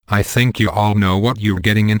I think you all know what you're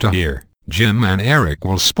getting into here. Jim and Eric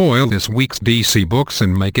will spoil this week's DC books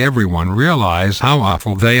and make everyone realize how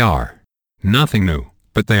awful they are. Nothing new,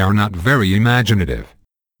 but they are not very imaginative.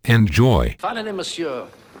 Enjoy. Finally, monsieur,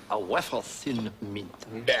 a wafer thin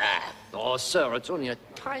mint. Bah. Oh, sir, it's only a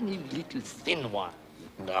tiny little thin one.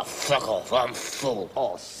 Now, fuck off, I'm full.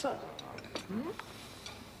 Oh, sir.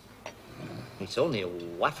 It's only a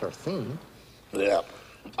wafer thin. Look,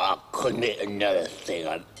 I couldn't eat another thing.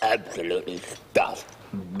 I'm absolutely stuffed.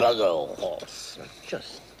 Bugger all. Sir,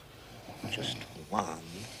 just one.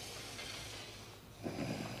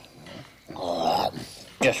 Oh,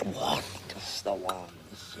 just one. Just the one,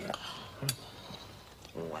 monsieur.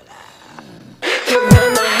 Voila. Put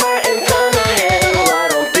my heart in front of him. Why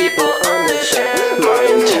don't people understand my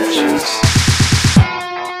intentions?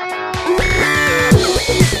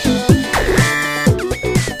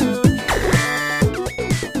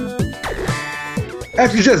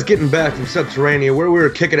 After just getting back from Subterranea, where we were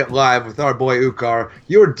kicking it live with our boy Ukar,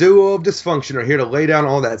 your duo of dysfunction are here to lay down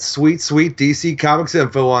all that sweet, sweet DC Comics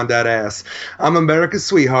info on that ass. I'm America's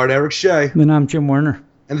sweetheart, Eric Shea. And I'm Jim Werner.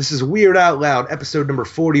 And this is Weird Out Loud, episode number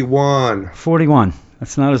 41. 41.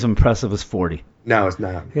 That's not as impressive as 40. No, it's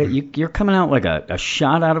not. Yeah, you're coming out like a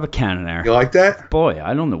shot out of a cannon there. You like that? Boy,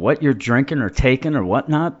 I don't know what you're drinking or taking or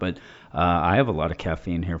whatnot, but I have a lot of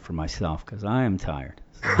caffeine here for myself because I am tired.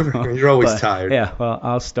 You're always tired. Yeah, well,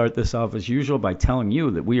 I'll start this off as usual by telling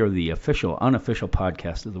you that we are the unofficial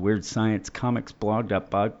podcast of the Weird Science Comics blog.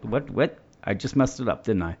 What? I just messed it up,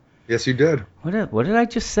 didn't I? Yes, you did. What did I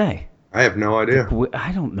just say? I have no idea.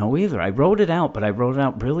 I don't know either. I wrote it out, but I wrote it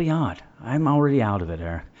out really odd. I'm already out of it,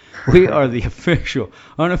 Eric. We are the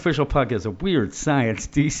unofficial podcast of Weird Science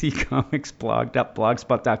DC Comics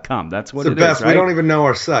blog.blogspot.com. That's what it's it the best. is, right? We don't even know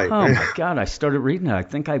our site. Oh, my God. I started reading it. I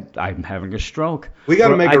think I'm having a stroke. We got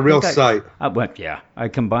to make a real site. I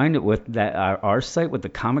combined it with our site with the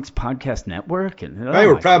Comics Podcast Network. And, hey,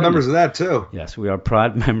 we're proud members of that, too. Yes, we are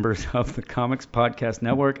proud members of the Comics Podcast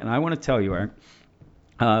Network. And I want to tell you, Eric,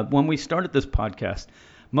 when we started this podcast,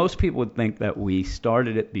 most people would think that we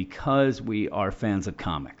started it because we are fans of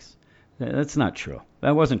comics. That's not true.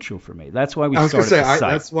 That wasn't true for me. That's why we started the site.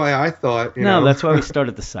 That's why I thought, that's why we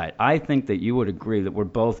started the site. I think that you would agree that we're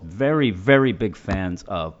both very, very big fans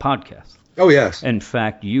of podcasts. Oh, yes. In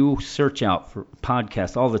fact, you search out for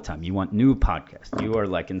podcasts all the time. You want new podcasts. You are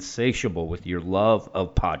like insatiable with your love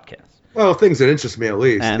of podcasts. Well, things that interest me at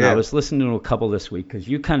least. And yeah. I was listening to a couple this week because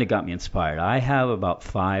you kind of got me inspired. I have about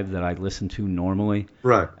 5 that I listen to normally.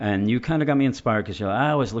 Right. And you kind of got me inspired because you're like,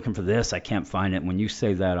 I was looking for this. I can't find it. And when you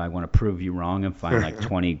say that, I want to prove you wrong and find like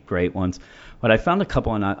 20 great ones. But I found a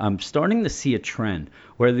couple, and I'm starting to see a trend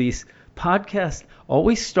where these podcasts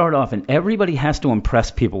always start off, and everybody has to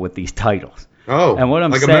impress people with these titles. Oh, and what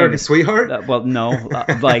I'm like saying, American Sweetheart? Well, no,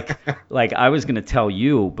 like I was going to tell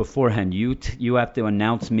you beforehand, you have to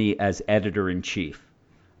announce me as editor-in-chief.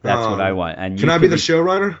 That's what I want. And can I be the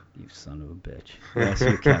showrunner? You son of a bitch. Yes,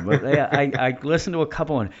 you can. But I listened to a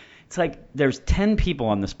couple, and it's like there's 10 people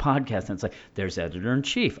on this podcast, and it's like there's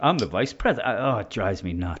editor-in-chief. I'm the vice president. It drives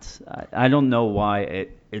me nuts. I don't know why.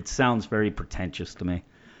 It sounds very pretentious to me.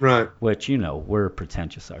 Right. Which, we're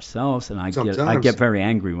pretentious ourselves, and I get very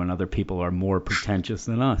angry when other people are more pretentious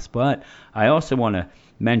than us. But I also want to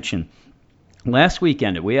mention, last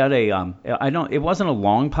weekend we had it wasn't a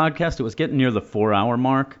long podcast. It was getting near the 4-hour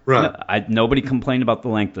mark. Right. Nobody complained about the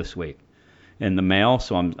length this week in the mail,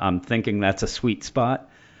 so I'm thinking that's a sweet spot.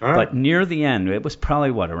 Right. But near the end, it was probably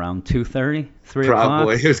around 2:30, 3 o'clock.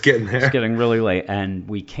 Probably. It was getting there. It was getting really late, and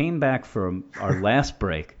we came back from our last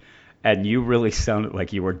break. And you really sounded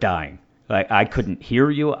like you were dying. Like I couldn't hear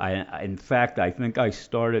you. In fact, I think I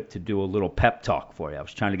started to do a little pep talk for you. I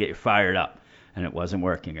was trying to get you fired up, and it wasn't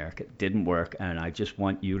working, Eric. It didn't work, and I just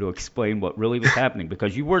want you to explain what really was happening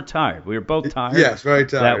because you were tired. We were both tired. Yes, very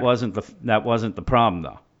tired. That wasn't the problem,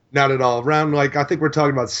 though. Not at all. Around I think we're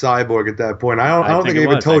talking about Cyborg at that point. I don't think I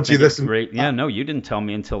even told you this. Great. Yeah, no, you didn't tell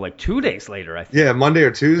me until 2 days later. I think. Yeah, Monday or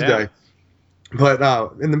Tuesday. Yeah. But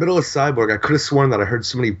in the middle of Cyborg, I could have sworn that I heard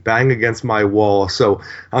somebody bang against my wall. So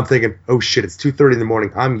I'm thinking, oh, shit, it's 2:30 in the morning.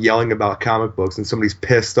 I'm yelling about comic books, and somebody's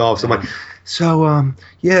pissed off. So I'm like,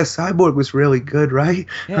 Cyborg was really good, right?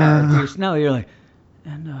 Yeah, you're like,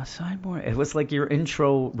 and Cyborg, it was like your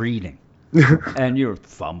intro reading. And you're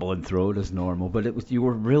fumbling through it as normal, but you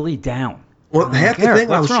were really down. Well, half the thing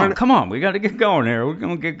I was trying to... Come on, we got to get going here. We're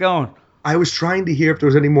going to get going. I was trying to hear if there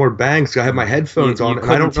was any more bangs. I had my headphones on,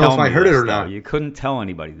 and I don't know if I heard it or not. You couldn't tell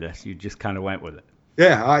anybody this. You just kind of went with it.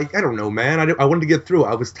 Yeah, I don't know, man. I wanted to get through.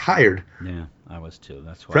 I was tired. Yeah, I was too.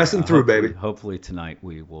 That's why. Pressing through, baby. Hopefully tonight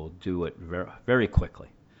we will do it very, very quickly.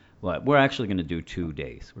 Well, we're actually going to do 2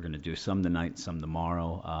 days. We're going to do some tonight, some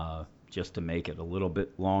tomorrow, just to make it a little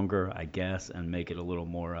bit longer, I guess, and make it a little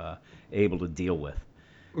more able to deal with.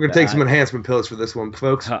 We're going to take some enhancement pills for this one,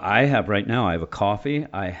 folks. I have right now, I have a coffee.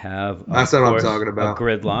 I have, That's not what I'm talking about. a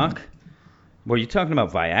Gridlock. Were you talking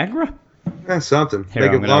about Viagra? Something. Here,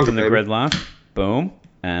 Make I'm it going to longer, open the baby. Gridlock. Boom.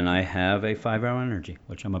 And I have a 5-hour energy,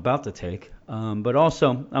 which I'm about to take. But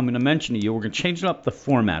also, I'm going to mention to you, we're going to change up the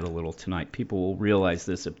format a little tonight. People will realize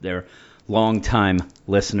this if they're long-time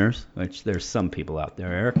listeners, which there's some people out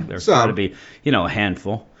there, Eric. There's got to be, a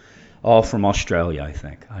handful. All from Australia, I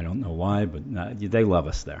think. I don't know why, but they love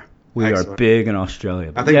us there. We are big in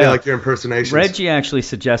Australia. I think they like your impersonations. Reggie actually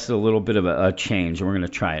suggested a little bit of a change, and we're going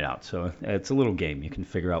to try it out. So it's a little game. You can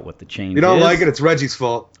figure out what the change is. You don't like it, it's Reggie's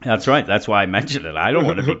fault. That's right. That's why I mentioned it. I don't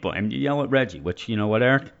want to be blamed. You yell at Reggie, which, you know what,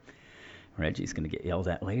 Eric? Reggie's going to get yelled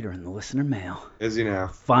at later in the listener mail. Is he now?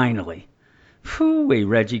 Finally. Whew,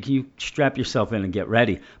 Reggie, can you strap yourself in and get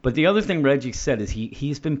ready? But the other thing Reggie said is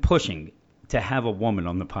he's been pushing to have a woman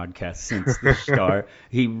on the podcast since the start.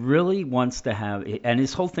 He really wants to have, and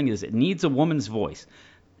his whole thing is it needs a woman's voice.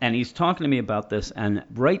 And he's talking to me about this, and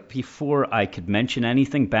right before I could mention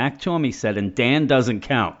anything back to him, he said, and Dan doesn't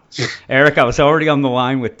count. Eric, I was already on the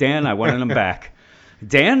line with Dan. I wanted him back.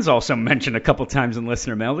 Dan's also mentioned a couple times in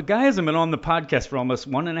listener mail. The guy hasn't been on the podcast for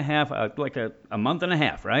almost 1.5, like a month and a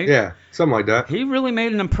half, right? Yeah, something like that. He really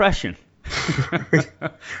made an impression. I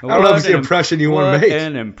don't know if it's the impression you want to make. What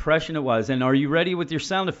an impression it was. And are you ready with your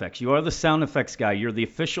sound effects? You are the sound effects guy. You're the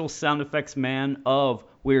official sound effects man of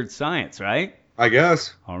Weird Science, right? I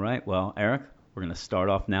guess. All right. Well, Eric, we're going to start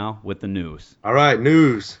off now with the news. All right,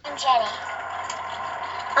 news. I'm Jenny.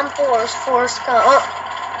 I'm Forrest Gump.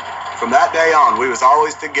 From that day on, we was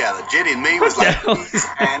always together. Jenny and me was like peas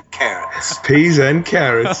and carrots. Peas and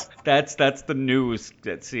carrots. That's the news.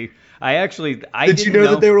 See, Did you know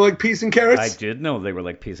that they were like peas and carrots? I did know they were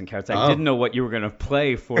like peas and carrots. I didn't know what you were going to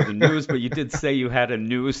play for the news, but you did say you had a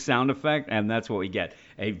news sound effect, and that's what we get.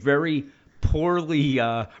 A very poorly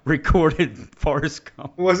recorded Forrest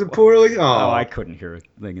Gump. Was it poorly? Oh, I couldn't hear a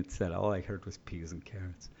thing it said. All I heard was peas and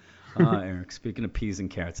carrots. Eric, speaking of peas and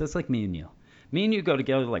carrots, that's like me and you. Me and you go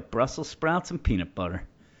together like Brussels sprouts and peanut butter.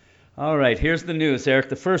 All right, here's the news, Eric.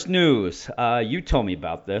 The first news. You told me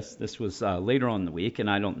about this. This was later on in the week, and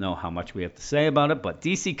I don't know how much we have to say about it, but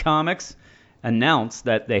DC Comics announced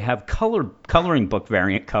that they have coloring book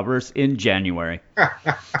variant covers in January.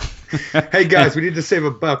 Hey, guys, we need to save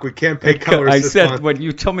 $1. We can't pay colorists I this said, month. when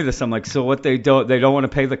you told me this, I'm like, so what, they don't want to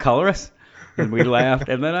pay the colorists? And we laughed.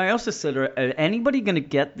 And then I also said, are anybody going to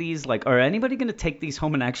get these? Like, are anybody going to take these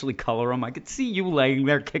home and actually color them? I could see you laying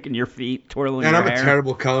there kicking your feet, twirling your hair. And I'm a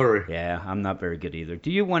terrible colorer. Yeah, I'm not very good either.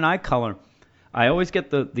 Do you, when I color, I always get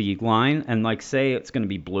the line and like say it's going to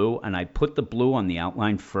be blue, and I put the blue on the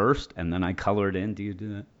outline first, and then I color it in. Do you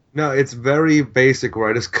do that? No, it's very basic where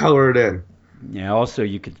I just color it in. Yeah, also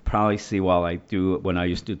you could probably see while I do it, when I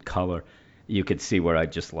used to color, you could see where I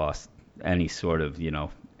just lost any sort of,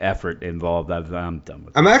 effort involved. I'm done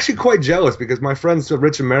with it. I'm actually quite jealous because my friends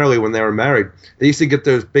Rich and Marilee, when they were married, they used to get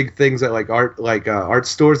those big things at like art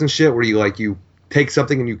stores and shit where you take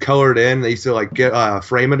something and you color it in. They used to like get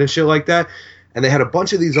frame it and shit like that. And they had a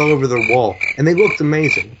bunch of these all over their wall, and they looked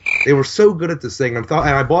amazing. They were so good at this thing. And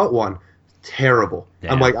I bought one. Terrible.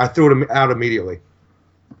 Yeah. I'm like, I threw it out immediately.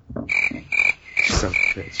 Son of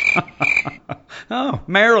a bitch. Oh,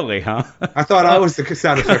 Marilee, huh? I thought I was the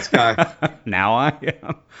sound effects guy. Now I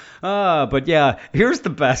am. But yeah, here's the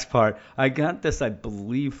best part. I got this, I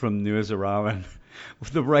believe, from Newsarama.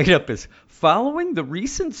 The write-up is, following the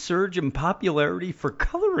recent surge in popularity for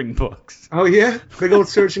coloring books. Oh, yeah? Big old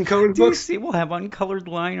surge in coloring books? DC will have uncolored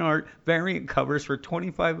line art variant covers for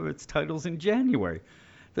 25 of its titles in January.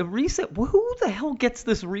 Who the hell gets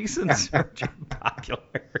this recent surge in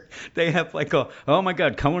popularity? They have like oh my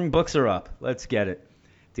God, coloring books are up. Let's get it.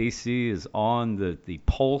 DC is on the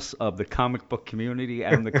pulse of the comic book community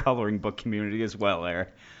and the coloring book community as well,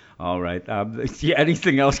 Eric. All right.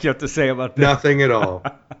 Anything else you have to say about this? Nothing at all.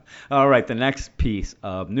 All right. The next piece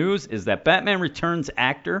of news is that Batman returns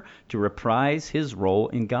actor to reprise his role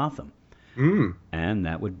in Gotham. And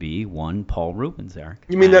that would be one Paul Rubens, Eric.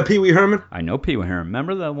 You mean that Pee Wee Herman? I know Pee Wee Herman.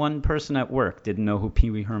 Remember the one person at work didn't know who Pee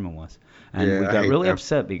Wee Herman was? And Yeah, we I got hate really that.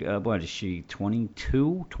 upset because, what is she,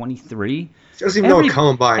 22, 23? She doesn't even know what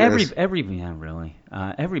Columbine is. Yeah, really.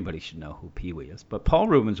 Everybody should know who Pee Wee is. But Paul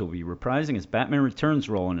Rubens will be reprising his Batman Returns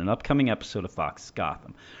role in an upcoming episode of Fox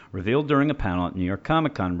Gotham. Revealed during a panel at New York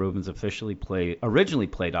Comic Con, Rubens originally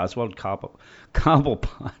played Oswald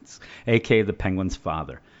Cobblepot, a.k.a. the Penguin's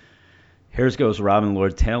father. Here's goes Robin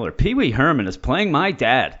Lord Taylor. Pee Wee Herman is playing my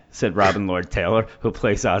dad, said Robin Lord Taylor, who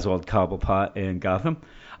plays Oswald Cobblepot in Gotham.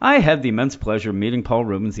 I had the immense pleasure of meeting Paul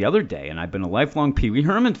Reubens the other day, and I've been a lifelong Pee Wee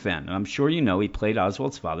Herman fan, and I'm sure you know he played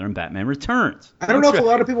Oswald's father in Batman Returns. I don't know if a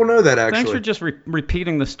lot of people know that, actually. Thanks for just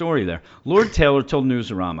repeating the story there. Lord Taylor told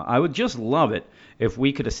Newsarama, I would just love it if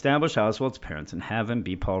we could establish Oswald's parents and have him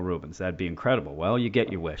be Paul Reubens. That'd be incredible. Well, you get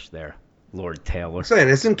your wish there, Lord Taylor. I'm saying,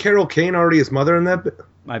 isn't Carol Kane already his mother in that?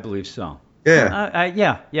 I believe so.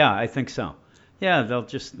 Yeah. Yeah, I think so. Yeah,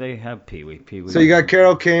 they have Pee Wee. So you got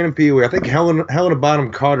Carol Kane and Pee Wee. I think Helena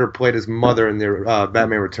Bonham Carter played his mother in their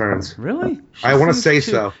Batman Returns. Really? I want to say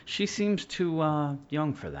so. She seems too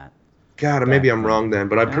young for that. God, maybe I'm wrong then,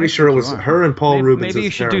 but I'm pretty sure it was her and Paul Reubens. Maybe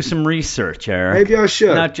you should do some research, Eric. Maybe I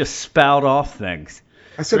should. Not just spout off things.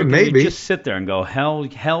 I said maybe. You just sit there and go,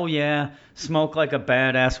 hell yeah, smoke like a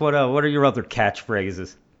badass. What are your other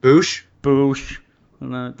catchphrases? Boosh.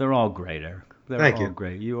 They're all great, Eric. They're all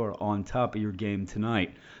great. You are on top of your game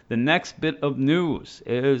tonight. The next bit of news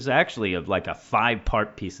is actually like a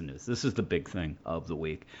 5-part piece of news. This is the big thing of the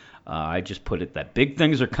week. I just put it that big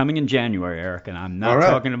things are coming in January, Eric, and I'm not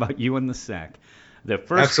talking about you and the sack. The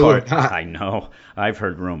first part, I know, I've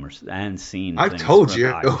heard rumors and seen I've things. Told you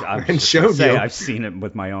and showed you. I've seen it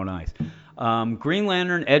with my own eyes. Green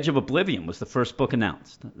Lantern Edge of Oblivion was the first book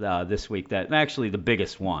announced this week. That actually the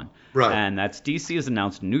biggest one. Right. And that's DC has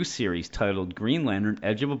announced a new series titled Green Lantern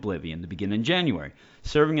Edge of Oblivion to begin in January,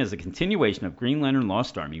 serving as a continuation of Green Lantern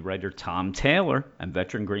Lost Army writer Tom Taylor and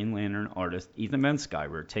veteran Green Lantern artist Ethan Van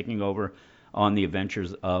Sciver taking over on the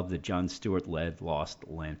adventures of the John Stewart-led Lost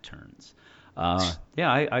Lanterns.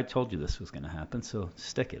 I told you this was going to happen, so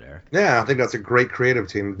stick it, Eric. Yeah, I think that's a great creative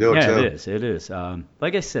team to do it, too. Yeah, it is.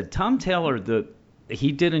 Like I said, Tom Taylor,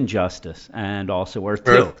 he did Injustice and also Earth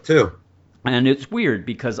 2. Too. And it's weird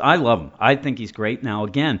because I love him. I think he's great. Now,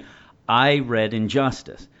 again, I read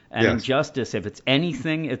Injustice. And Injustice, if it's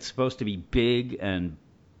anything, it's supposed to be big and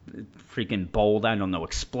freaking bold, I don't know,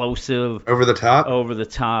 explosive. Over the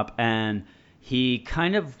top. And he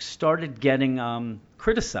kind of started getting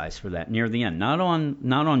criticized for that near the end. Not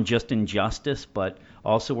on just Injustice, but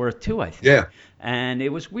also Earth 2, I think. Yeah. And it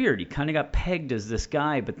was weird. He kind of got pegged as this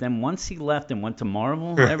guy, but then once he left and went to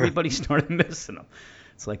Marvel, everybody started missing him.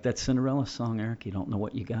 It's like that Cinderella song, Eric. You don't know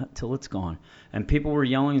what you got till it's gone. And people were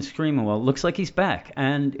yelling and screaming, well, it looks like he's back.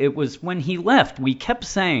 And it was when he left, we kept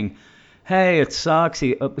saying, hey, it sucks.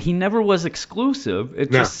 He never was exclusive.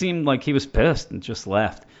 It just seemed like he was pissed and just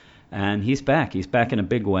left. And he's back. He's back in a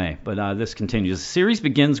big way. But this continues. The series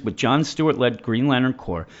begins with John Stewart-led Green Lantern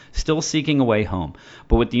Corps still seeking a way home,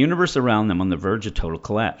 but with the universe around them on the verge of total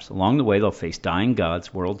collapse. Along the way, they'll face dying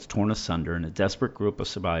gods, worlds torn asunder, and a desperate group of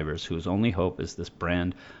survivors whose only hope is this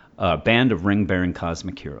band of ring-bearing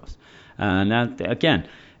cosmic heroes. And that, again,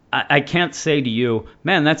 I can't say to you,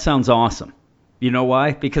 man, that sounds awesome. You know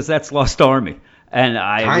why? Because that's Lost Army. And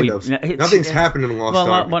nothing's happened in Lost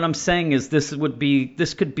Army. What I'm saying is this could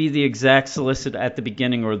be the exact solicit at the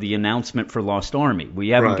beginning or the announcement for Lost Army. We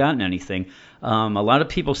haven't gotten anything. A lot of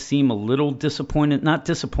people seem a little disappointed, not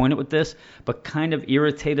disappointed with this, but kind of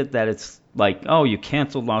irritated that it's like, oh, you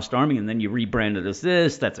canceled Lost Army and then you rebranded as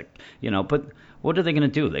this. But what are they going to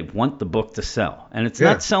do? They want the book to sell, and it's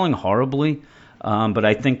not selling horribly. But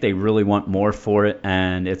I think they really want more for it,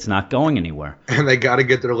 and it's not going anywhere. And they got to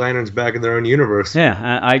get their lanterns back in their own universe.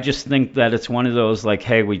 Yeah, I just think that it's one of those, like,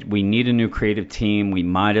 hey, we need a new creative team. We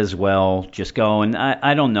might as well just go. And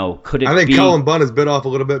I don't know. Could it be... I think Cullen Bunn has bit off a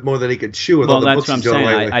little bit more than he could chew with all the books he's doing lately.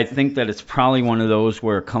 Well, that's what I'm saying. I think that it's probably one of those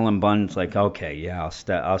where Cullen Bunn's like, okay, yeah,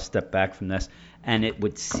 I'll step back from this. And it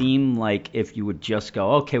would seem like if you would just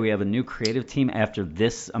go, okay, we have a new creative team after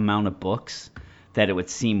this amount of books, that it would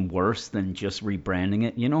seem worse than just rebranding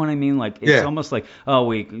it. You know what I mean? Like, it's almost like,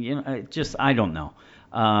 I don't know.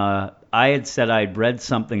 I had said I'd read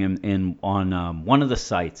something on one of the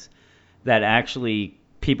sites that actually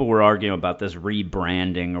people were arguing about this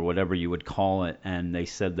rebranding or whatever you would call it, and they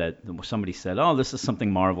said that somebody said, oh, this is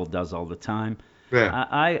something Marvel does all the time. Yeah.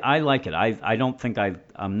 I like it. I don't think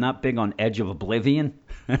I'm not big on Edge of Oblivion.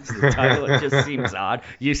 That's the title. It just seems odd.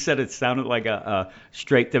 You said it sounded like a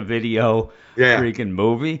straight-to-video freaking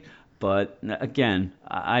movie. But, again,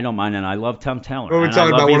 I don't mind, and I love Tom Taylor. Well, and I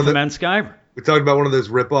love Ethan Van Sciver. We talked about one of those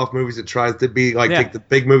rip-off movies that tries to be like take the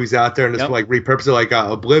big movies out there and just like repurpose it, like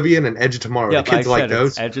Oblivion and Edge of Tomorrow. Yep, the kids like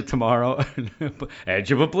those. Edge of Tomorrow,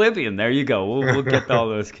 Edge of Oblivion. There you go. We'll get all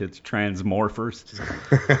those kids transmorphers.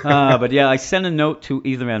 But yeah, I sent a note to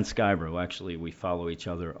Ethan Van Sciver, who actually we follow each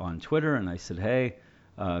other on Twitter, and I said, hey,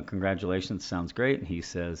 congratulations, sounds great. And he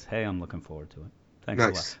says, hey, I'm looking forward to it. Thanks a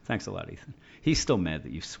Nice. lot. Thanks a lot, Ethan. He's still mad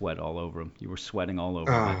that you sweat all over him. You were sweating all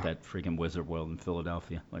over him at that freaking Wizard World in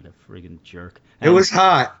Philadelphia, like a freaking jerk. It was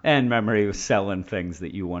hot. And remember, he was selling things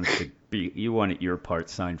that you wanted you wanted your part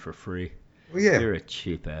signed for free. Well, yeah. You're a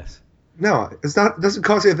cheap ass. No, it's not. It doesn't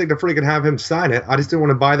cost anything to freaking have him sign it. I just didn't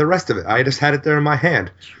want to buy the rest of it. I just had it there in my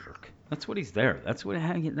hand. Jerk. That's what he's there. That's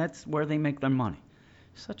where they make their money.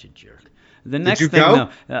 Such a jerk. The next you thing, go?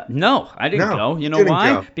 no, I didn't No, go. You you know didn't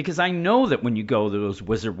why? go. Because I know that when you go to those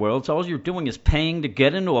Wizard Worlds, all you're doing is paying to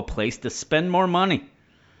get into a place to spend more money.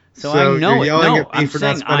 So I know you're it. yelling No, at me I'm for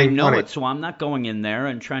not saying I spending know money. it, so I'm not going in there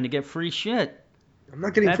and trying to get free shit. I'm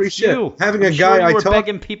not getting That's free shit. you. Having I'm a sure guy you I were talk.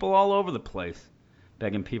 begging people all over the place,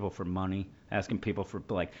 begging people for money, asking people for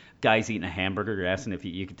like guys eating a hamburger, you're asking if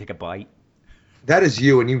you could take a bite. That is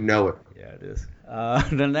you, and you know it. Yeah, it is.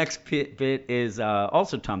 The next bit is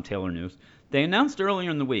also Tom Taylor news. They announced earlier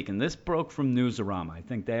in the week, and this broke from Newsarama. I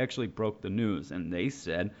think they actually broke the news, and they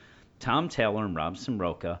said Tom Taylor and Rob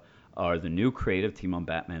Simroka are the new creative team on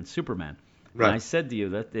Batman Superman. Right. And I said to you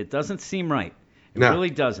that it doesn't seem right. It No. really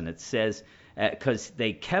doesn't. It says, because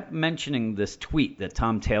they kept mentioning this tweet that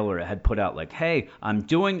Tom Taylor had put out, like, hey, I'm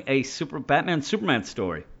doing a Batman Superman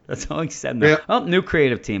story. That's all he said. Yeah. Oh, new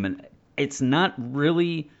creative team. And it's not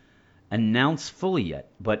really announced fully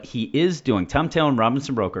yet, but he is doing. Tom Taylor and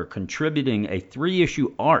Robinson Broker are contributing a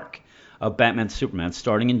 3-issue arc of Batman Superman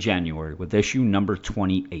starting in January with issue number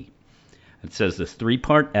 28. It says this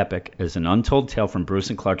 3-part epic is an untold tale from Bruce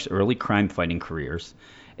and Clark's early crime-fighting careers,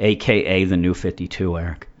 a.k.a. the New 52,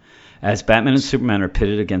 Eric. As Batman and Superman are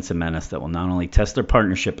pitted against a menace that will not only test their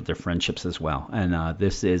partnership but their friendships as well. And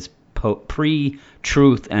this is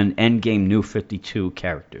pre-Truth and Endgame New 52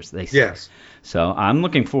 characters, they say. Yes. So I'm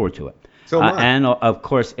looking forward to it. So am I. And, of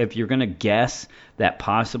course, if you're going to guess that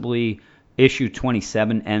possibly issue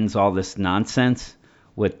 27 ends all this nonsense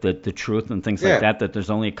with the truth and things Yeah. like that there's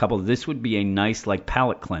only a couple, this would be a nice, like,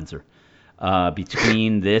 palate cleanser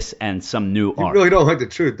between this and some new You art. really don't like the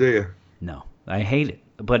truth, do you? No, I hate it.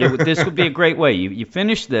 But this would be a great way. You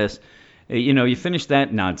finish this, you finish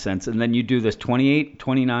that nonsense, and then you do this 28,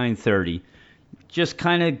 29, 30. Just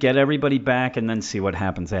kind of get everybody back and then see what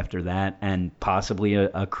happens after that, and possibly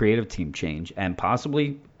a creative team change. And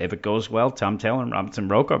possibly, if it goes well, Tom Taylor and Robinson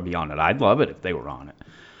Roca will be on it. I'd love it if they were on it.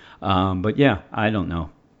 But yeah, I don't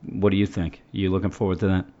know. What do you think? You looking forward to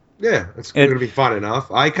that? Yeah, it's going to be fun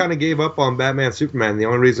enough. I kind of gave up on Batman Superman. The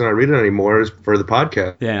only reason I read it anymore is for the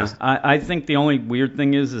podcast. Yeah, I think the only weird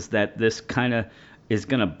thing is that this kind of is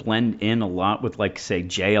going to blend in a lot with, like, say,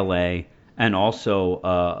 JLA, and also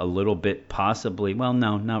a little bit possibly, well,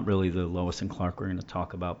 no, not really the Lois and Clark we're going to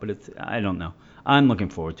talk about, but I don't know. I'm looking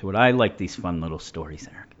forward to it. I like these fun little stories,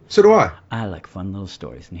 Eric. So do I. I like fun little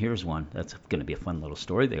stories, and here's one that's going to be a fun little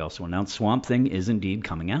story. They also announced Swamp Thing is indeed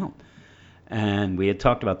coming out. And we had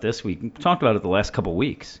talked about this. We talked about it the last couple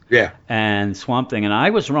weeks. Yeah. And Swamp Thing, and I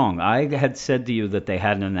was wrong. I had said to you that they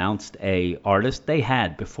hadn't announced a artist. They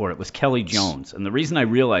had before. It was Kelly Jones. And the reason I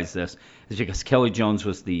realized this is because Kelly Jones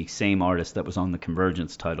was the same artist that was on the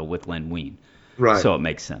Convergence title with Len Wein. Right. So it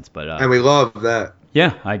makes sense. But And we love that.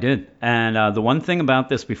 yeah, I did. And the one thing about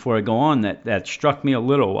this before I go on that struck me a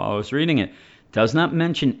little while I was reading it, does not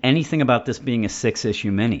mention anything about this being a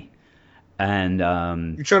 6-issue mini. And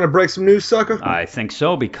You trying to break some news, sucker? I think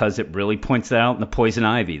so, because it really points that out in the Poison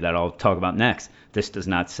Ivy that I'll talk about next. This does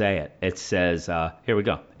not say it. It says, here we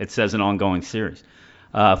go. It says an ongoing series.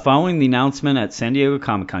 Following the announcement at San Diego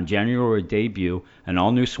Comic-Con, January debut, an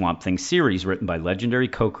all-new Swamp Thing series written by legendary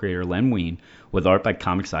co-creator Len Wein with art by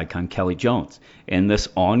comics icon Kelly Jones. In this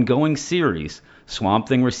ongoing series, Swamp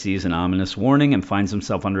Thing receives an ominous warning and finds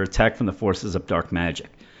himself under attack from the forces of dark magic.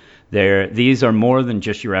 These are more than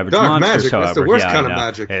just your average Dark monsters, magic, that's however. the worst Yeah, kind of I know.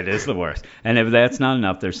 magic. It is the worst. And if that's not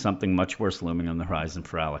enough, there's something much worse looming on the horizon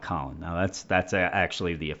for Alec Holland. Now, that's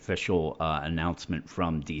actually the official announcement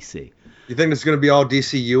from DC. You think it's going to be all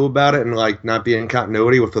DCU about it and like not be in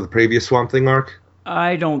continuity with the previous Swamp Thing arc?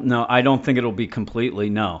 I don't know. I don't think it'll be completely,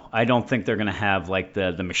 no. I don't think they're going to have like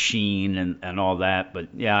the machine and all that. But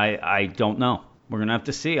yeah, I don't know. We're going to have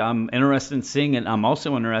to see. I'm interested in seeing it. I'm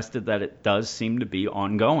also interested that it does seem to be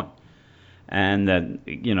ongoing. And that,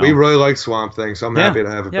 We really like Swamp Thing, so I'm happy to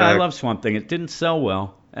have it yeah, back. I love Swamp Thing. It didn't sell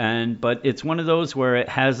well, but it's one of those where it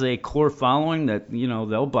has a core following that,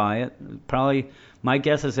 they'll buy it. Probably, my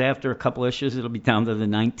guess is after a couple issues, it'll be down to the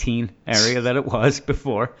 19 area that it was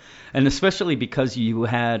before. And especially because you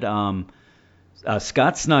had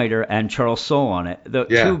Scott Snyder and Charles Soule on it,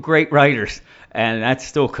 two great writers, and that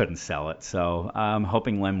still couldn't sell it. So I'm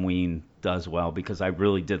hoping Len Wein does well, because I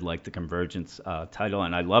really did like the Convergence title,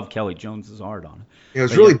 and I love Kelly Jones's art on it. It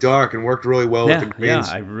was really dark and worked really well with the greens.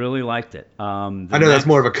 Yeah, I really liked it. I know that's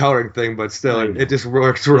more of a coloring thing, but still, it just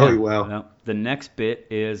works really well. The next bit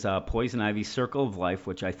is Poison Ivy Circle of Life,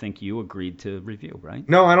 which I think you agreed to review, right?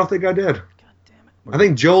 No, I don't think I did. God damn it. I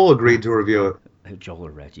think Joel agreed to review it. Joel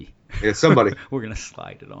or Reggie. Yeah, somebody. We're going to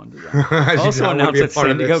slide it on to that. Also announced at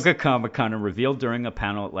San Diego Comic-Con and revealed during a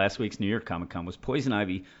panel at last week's New York Comic-Con was Poison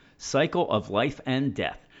Ivy Cycle of Life and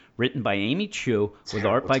Death, written by Amy Chu with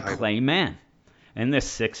art by Clay Mann. In this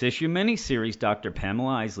 6-issue miniseries, Dr.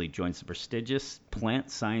 Pamela Isley joins the prestigious Plant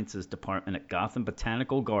Sciences Department at Gotham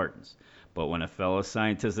Botanical Gardens. But when a fellow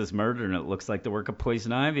scientist is murdered and it looks like the work of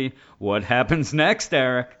Poison Ivy, what happens next,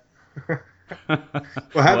 Eric? What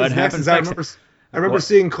happens next is I remember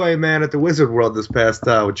seeing Clay Mann at the Wizard World this past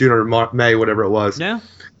June or May, whatever it was. Yeah.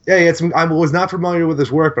 Yeah, I was not familiar with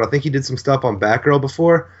his work, but I think he did some stuff on Batgirl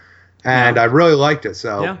before, and I really liked it.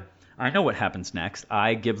 So yeah, I know what happens next.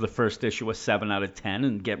 I give the first issue a 7 out of 10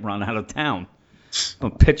 and get run out of town.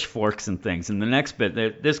 Pitchforks and things. And the next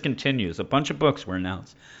bit, this continues. A bunch of books were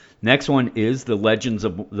announced. Next one is the Legend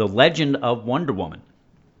of Wonder Woman.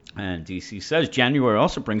 And DC says January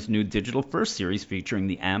also brings a new digital first series featuring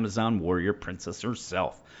the Amazon warrior princess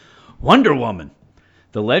herself, Wonder Woman.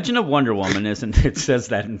 The Legend of Wonder Woman it says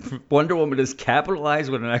that Wonder Woman is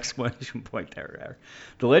capitalized with an exclamation point there.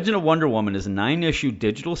 The Legend of Wonder Woman is a 9-issue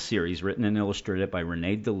digital series written and illustrated by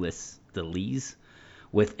Renee DeLise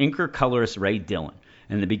with inker colorist Ray Dillon.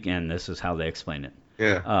 And this is how they explain it.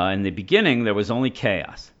 Yeah. In the beginning, there was only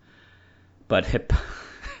chaos. But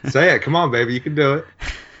say it. Come on, baby. You can do it.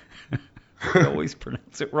 I always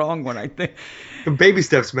pronounce it wrong when I think. Baby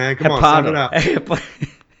steps, man. Come on, sound it out.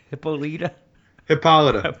 Hippolyta.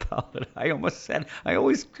 I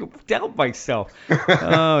always doubt myself.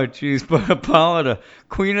 Oh, jeez. But Hippolyta,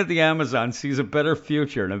 Queen of the Amazon, sees a better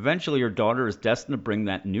future, and eventually her daughter is destined to bring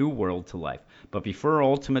that new world to life. But before her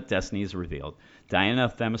ultimate destiny is revealed, Diana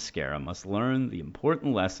Themyscira must learn the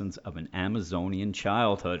important lessons of an Amazonian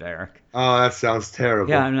childhood, Eric. Oh, that sounds terrible.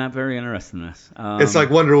 Yeah, I'm not very interested in this. It's like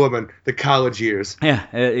Wonder Woman, the college years.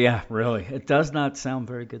 Yeah, really. It does not sound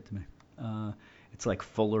very good to me. It's like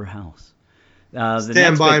Fuller House.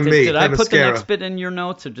 Stand by me. Did I put the next bit in your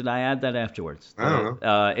notes, or did I add that afterwards? I don't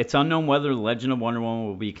know. It's unknown whether The Legend of Wonder Woman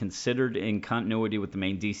will be considered in continuity with the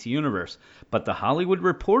main DC universe, but The Hollywood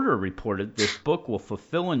Reporter reported this book will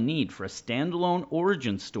fulfill a need for a standalone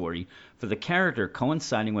origin story for the character,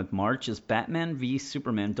 coinciding with March's Batman v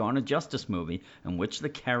Superman Dawn of Justice movie, in which the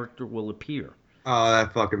character will appear. Oh,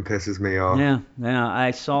 that fucking pisses me off. Yeah, I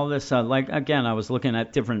saw this, I was looking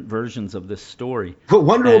at different versions of this story. What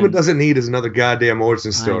Wonder Woman doesn't need is another goddamn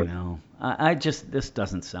origin story. I know. This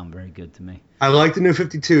doesn't sound very good to me. I like the New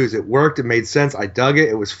 52s. It worked. It made sense. I dug it.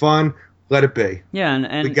 It was fun. Let it be. Yeah,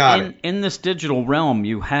 and in this digital realm,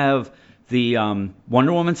 you have the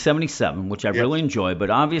Wonder Woman 77, which I really enjoy, but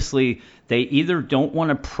obviously they either don't want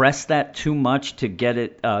to press that too much to get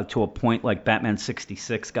it to a point like Batman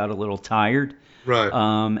 66 got a little tired. Right.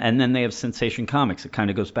 And then they have Sensation Comics. It kind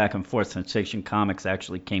of goes back and forth. Sensation Comics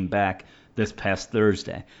actually came back this past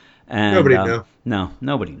Thursday. And, nobody knew. No,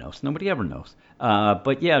 nobody knows. Nobody ever knows.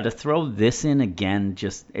 But yeah, to throw this in again,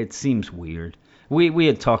 it seems weird. We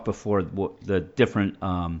had talked before the different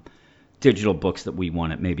digital books that we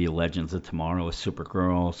wanted, maybe a Legends of Tomorrow, a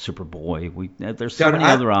Supergirl, Superboy. There's so many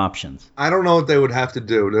other options. I don't know what they would have to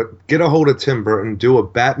do to get a hold of Tim Burton, do a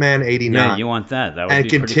Batman 89. Yeah, you want that. That would and be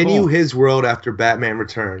pretty continue cool. his world after Batman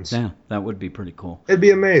Returns. Yeah, that would be pretty cool. It'd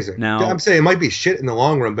be amazing. Now, I'm saying it might be shit in the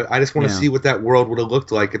long run, but I just want to see what that world would have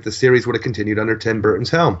looked like if the series would have continued under Tim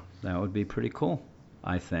Burton's helm. That would be pretty cool,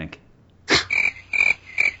 I think.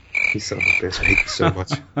 You son of a bitch, I hate you so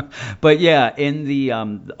much. But yeah, in the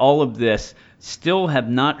all of this, still have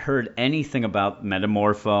not heard anything about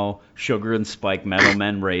Metamorpho, Sugar and Spike, Metal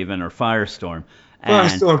Men, Raven, or Firestorm.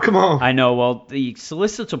 Firestorm, come on. I know, well, the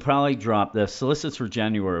solicits will probably drop. The solicits for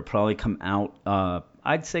January will probably come out,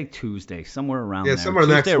 I'd say Tuesday, somewhere around there. Yeah, somewhere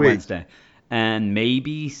Tuesday next or week. Wednesday. And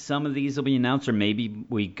maybe some of these will be announced, or maybe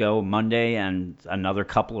we go Monday and another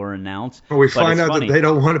couple are announced. Or we find out that they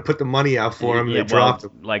don't want to put the money out for them, they dropped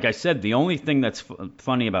them. Like I said, the only thing that's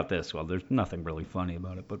funny about this, well, there's nothing really funny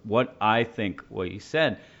about it, but what I think, what you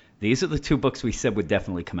said, these are the two books we said would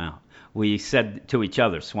definitely come out. We said to each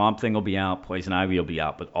other, Swamp Thing will be out, Poison Ivy will be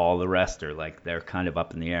out, but all the rest are like, they're kind of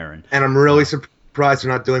up in the air. And I'm really surprised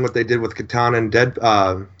they're not doing what they did with Katana and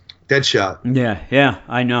Deadshot. Yeah,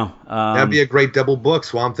 I know. That'd be a great double book,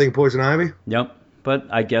 Swamp Thing, Poison Ivy. Yep, but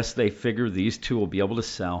I guess they figure these two will be able to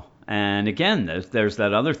sell. And again, there's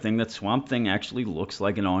that other thing that Swamp Thing actually looks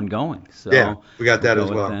like an ongoing. So Yeah, we got that we'll as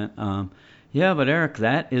go well. with that. Yeah, but Eric,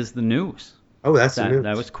 that is the news. Oh, that's the news.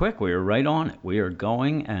 That was quick. We were right on it. We are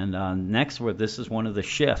going, and next, this is one of the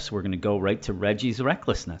shifts. We're going to go right to Reggie's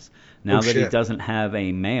recklessness. Now that he doesn't have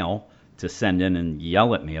a mail to send in and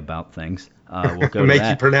yell at me about things, we'll go Make to that.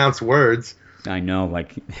 you pronounce words. I know,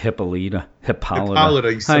 like Hippolyta.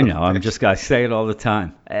 Hippolyta, you son I of a know. I'm bitch. just got to say it all the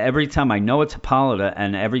time. Every time I know it's Hippolyta,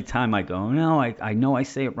 and every time I go, no, I know I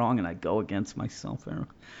say it wrong, and I go against myself.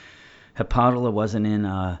 Hippolyta wasn't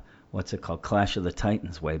in, what's it called, Clash of the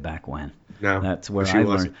Titans way back when. No, That's where she I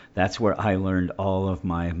wasn't. learned. That's where I learned all of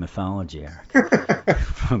my mythology, Eric,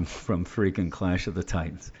 from freaking Clash of the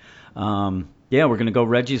Titans. Yeah, we're gonna go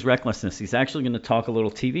Reggie's recklessness. He's actually gonna talk a little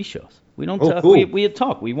TV shows. We don't. Cool. We had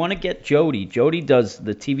talked. We want to get Jody. Jody does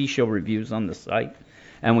the TV show reviews on the site,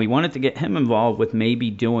 and we wanted to get him involved with maybe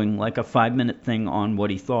doing like a 5-minute thing on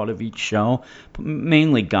what he thought of each show,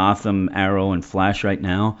 mainly Gotham, Arrow, and Flash right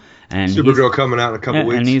now. And Supergirl coming out in a couple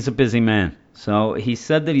weeks. And he's a busy man. So he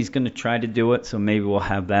said that he's going to try to do it, so maybe we'll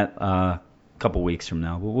have that a couple weeks from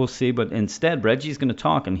now. But we'll see. But instead, Reggie's going to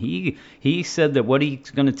talk, and he said that what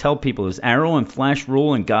he's going to tell people is Arrow and Flash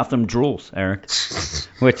rule and Gotham drools, Eric.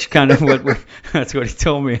 Which kind of that's what he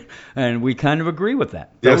told me, and we kind of agree with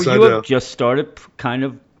that. Yes, Though I you do. have just started kind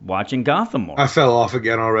of watching Gotham more. I fell off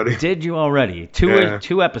again already. Did you already?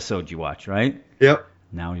 Two episodes you watched, right? Yep.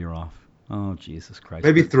 Now you're off. Oh, Jesus Christ.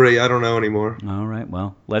 Maybe 3. I don't know anymore. All right,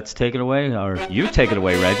 well, let's take it away, or you take it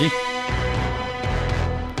away, Reggie.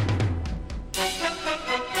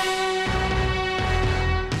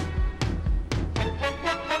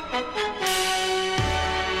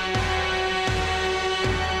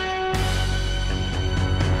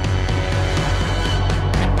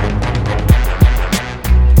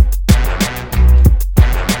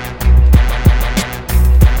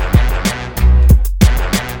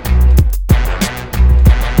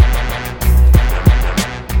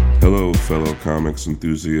 Hello, fellow comics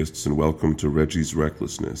enthusiasts, and welcome to Reggie's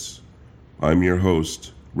Recklessness. I'm your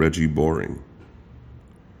host, Reggie Boring.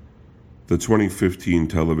 The 2015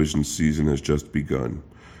 television season has just begun,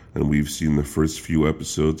 and we've seen the first few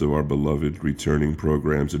episodes of our beloved returning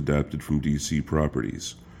programs adapted from DC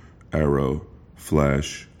properties: Arrow,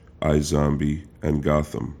 Flash, iZombie, and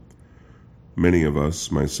Gotham. Many of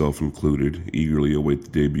us, myself included, eagerly await the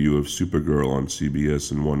debut of Supergirl on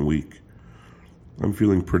CBS in 1 week. I'm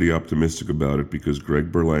feeling pretty optimistic about it because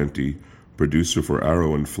Greg Berlanti, producer for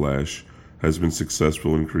Arrow and Flash, has been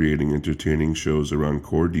successful in creating entertaining shows around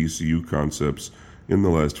core DCU concepts in the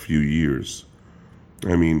last few years.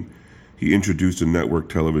 I mean, he introduced a network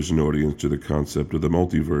television audience to the concept of the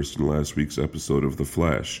multiverse in last week's episode of The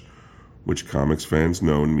Flash, which comics fans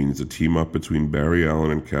know means a team-up between Barry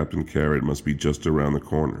Allen and Captain Carrot must be just around the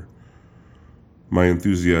corner. My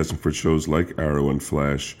enthusiasm for shows like Arrow and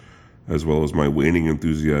Flash, as well as my waning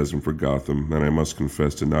enthusiasm for Gotham, and I must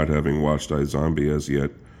confess to not having watched iZombie as yet,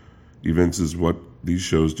 evinces what these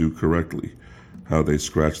shows do correctly, how they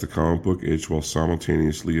scratch the comic book itch while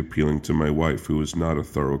simultaneously appealing to my wife, who is not a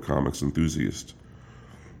thorough comics enthusiast.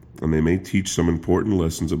 And they may teach some important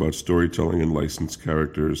lessons about storytelling and licensed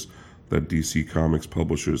characters that DC Comics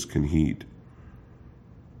publishers can heed.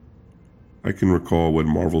 I can recall when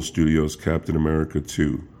Marvel Studios' Captain America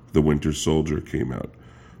 2, The Winter Soldier, came out.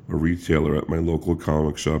 A retailer at my local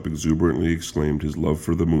comic shop exuberantly exclaimed his love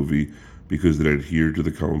for the movie because it adhered to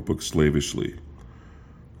the comic book slavishly.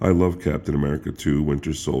 I love Captain America 2,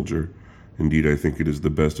 Winter Soldier. Indeed, I think it is the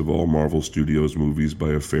best of all Marvel Studios movies by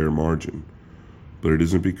a fair margin. But it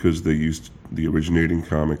isn't because they used the originating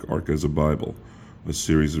comic arc as a Bible, a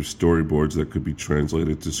series of storyboards that could be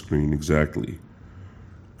translated to screen exactly.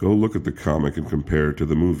 Go look at the comic and compare it to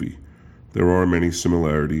the movie. There are many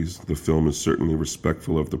similarities. The film is certainly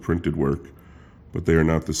respectful of the printed work, but they are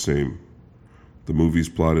not the same. The movie's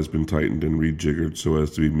plot has been tightened and rejiggered so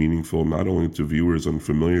as to be meaningful not only to viewers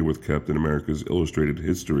unfamiliar with Captain America's illustrated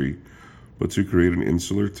history, but to create an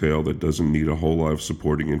insular tale that doesn't need a whole lot of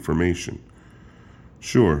supporting information.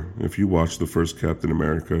 Sure, if you watch the first Captain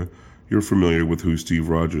America, you're familiar with who Steve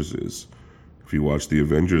Rogers is. If you watch the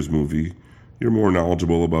Avengers movie, you're more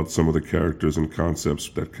knowledgeable about some of the characters and concepts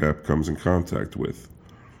that Cap comes in contact with.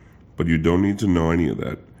 But you don't need to know any of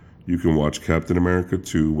that. You can watch Captain America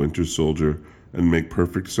 2, Winter Soldier, and make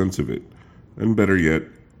perfect sense of it. And better yet,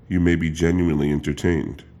 you may be genuinely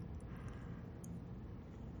entertained.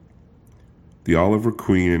 The Oliver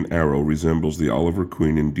Queen in Arrow resembles the Oliver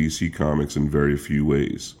Queen in DC Comics in very few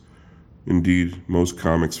ways. Indeed, most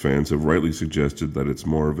comics fans have rightly suggested that it's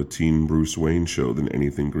more of a teen Bruce Wayne show than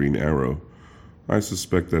anything Green Arrow, I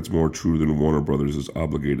suspect that's more true than Warner Brothers is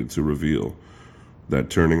obligated to reveal. That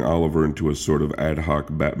turning Oliver into a sort of ad hoc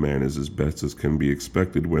Batman is as best as can be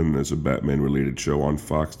expected when there's a Batman-related show on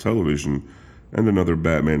Fox television and another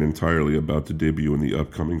Batman entirely about to debut in the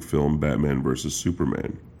upcoming film Batman vs.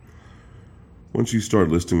 Superman. Once you start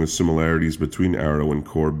listing the similarities between Arrow and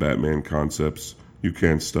core Batman concepts, you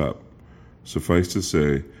can't stop. Suffice to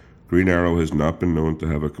say, Green Arrow has not been known to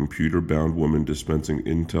have a computer-bound woman dispensing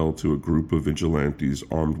intel to a group of vigilantes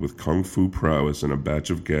armed with kung fu prowess and a batch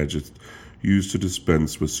of gadgets used to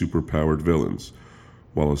dispense with superpowered villains,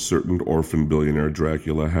 while a certain orphan billionaire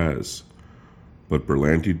Dracula has. But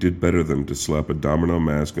Berlanti did better than to slap a domino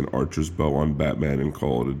mask and archer's bow on Batman and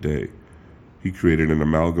call it a day. He created an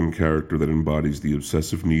amalgam character that embodies the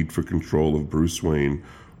obsessive need for control of Bruce Wayne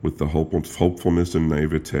with the hopefulness and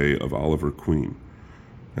naivete of Oliver Queen.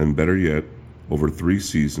 And better yet, over 3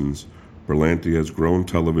 seasons, Berlanti has grown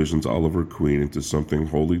television's Oliver Queen into something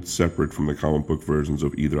wholly separate from the comic book versions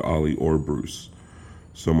of either Ollie or Bruce.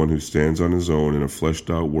 Someone who stands on his own in a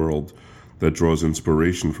fleshed-out world that draws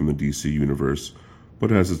inspiration from the DC universe,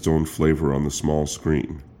 but has its own flavor on the small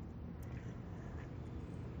screen.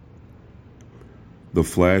 The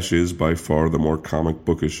Flash is by far the more comic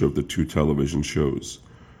bookish of the 2 television shows.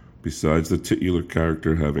 Besides the titular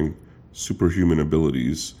character having superhuman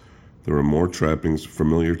abilities, there are more trappings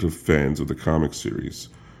familiar to fans of the comic series.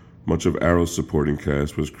 Much of Arrow's supporting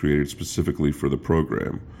cast was created specifically for the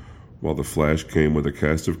program, while The Flash came with a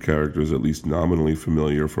cast of characters at least nominally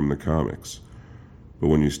familiar from the comics. But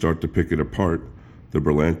when you start to pick it apart, the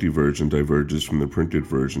Berlanti version diverges from the printed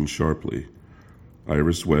version sharply.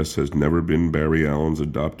 Iris West has never been Barry Allen's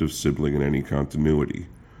adoptive sibling in any continuity.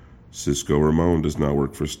 Cisco Ramon does not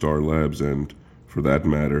work for Star Labs and, for that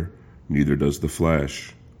matter, neither does the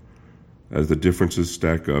Flash. As the differences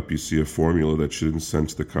stack up, you see a formula that should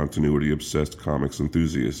incense the continuity-obsessed comics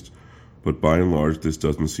enthusiast, but by and large this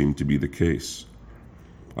doesn't seem to be the case.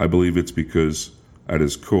 I believe it's because, at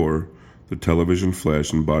its core, the television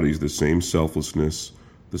Flash embodies the same selflessness,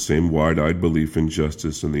 the same wide-eyed belief in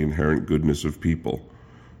justice and the inherent goodness of people,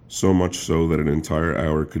 so much so that an entire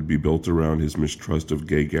hour could be built around his mistrust of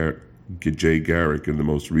Jay Garrick in the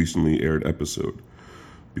most recently aired episode,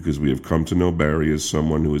 because we have come to know Barry as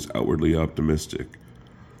someone who is outwardly optimistic.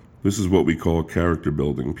 This is what we call character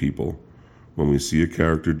building, people. When we see a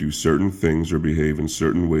character do certain things or behave in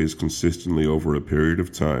certain ways consistently over a period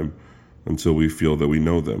of time until we feel that we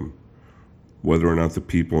know them. Whether or not the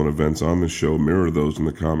people and events on the show mirror those in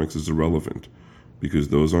the comics is irrelevant, because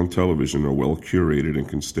those on television are well curated and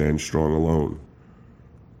can stand strong alone.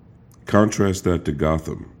 Contrast that to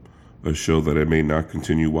Gotham, a show that I may not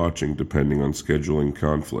continue watching depending on scheduling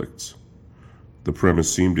conflicts. The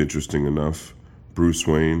premise seemed interesting enough. Bruce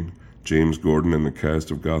Wayne, James Gordon, and the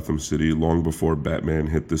cast of Gotham City long before Batman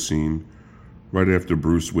hit the scene, right after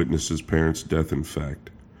Bruce witnessed his parents' death, in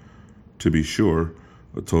fact. To be sure,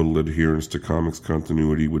 a total adherence to comics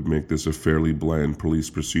continuity would make this a fairly bland police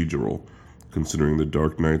procedural, considering the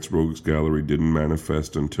Dark Knight's Rogues Gallery didn't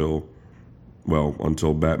manifest until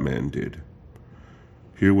Batman did.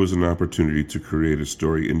 Here was an opportunity to create a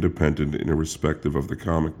story independent and irrespective of the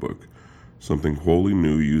comic book, something wholly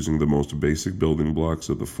new using the most basic building blocks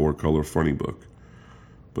of the 4-color funny book.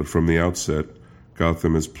 But from the outset,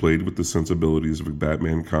 Gotham has played with the sensibilities of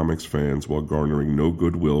Batman comics fans while garnering no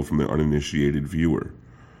goodwill from the uninitiated viewer.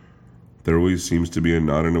 There always seems to be a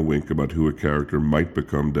nod and a wink about who a character might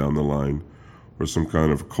become down the line, or some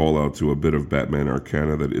kind of call-out to a bit of Batman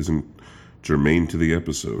arcana that isn't germane to the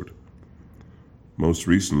episode. Most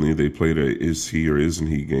recently, they played a is he or isn't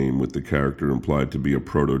he game with the character implied to be a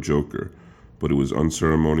proto-Joker, but it was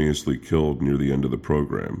unceremoniously killed near the end of the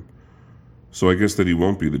program. So I guess that he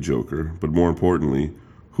won't be the Joker, but more importantly,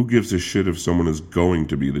 who gives a shit if someone is going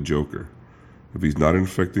to be the Joker? If he's not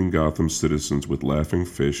infecting Gotham citizens with laughing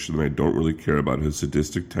fish, then I don't really care about his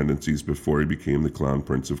sadistic tendencies before he became the Clown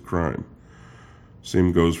Prince of Crime.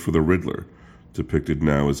 Same goes for the Riddler, depicted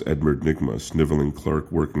now as Edward Nygma, sniveling clerk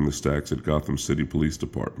working the stacks at Gotham City Police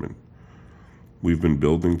Department. We've been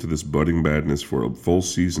building to this budding madness for a full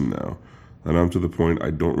season now, and I'm to the point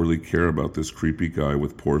I don't really care about this creepy guy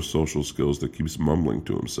with poor social skills that keeps mumbling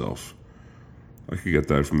to himself. I could get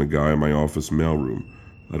that from the guy in my office mailroom.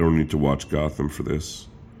 I don't need to watch Gotham for this.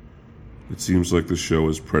 It seems like the show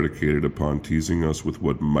is predicated upon teasing us with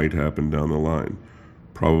what might happen down the line,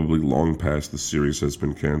 probably long past the series has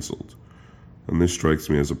been canceled. And this strikes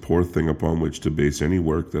me as a poor thing upon which to base any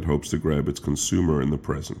work that hopes to grab its consumer in the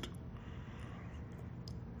present.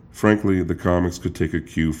 Frankly, the comics could take a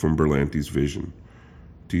cue from Berlanti's vision.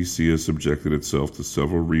 DC has subjected itself to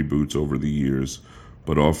several reboots over the years,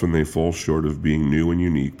 but often they fall short of being new and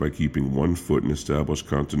unique by keeping one foot in established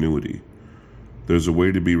continuity. There's a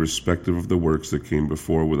way to be respectful of the works that came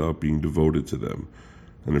before without being devoted to them,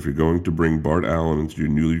 and if you're going to bring Bart Allen into your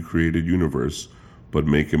newly created universe, but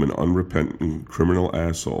make him an unrepentant criminal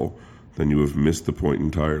asshole, then you have missed the point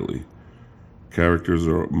entirely. Characters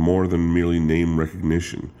are more than merely name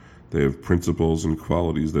recognition. They have principles and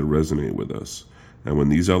qualities that resonate with us, and when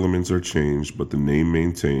these elements are changed but the name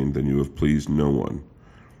maintained, then you have pleased no one.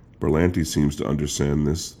 Berlanti seems to understand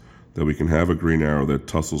this, that we can have a Green Arrow that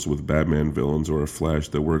tussles with Batman villains or a Flash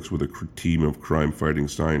that works with a team of crime-fighting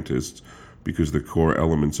scientists because the core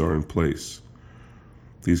elements are in place.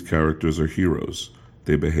 These characters are heroes.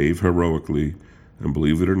 They behave heroically, and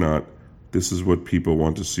believe it or not, this is what people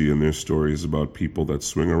want to see in their stories about people that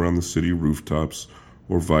swing around the city rooftops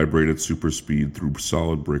or vibrate at super speed through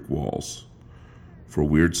solid brick walls. For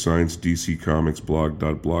Weird Science DC Comics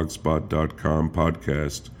blog.blogspot.com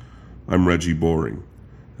podcast, I'm Reggie Boring,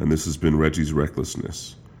 and this has been Reggie's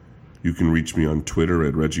Recklessness. You can reach me on Twitter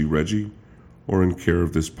at ReggieReggie or in care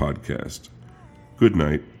of this podcast. Good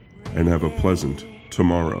night, and have a pleasant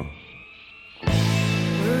tomorrow.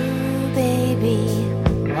 Ooh, baby,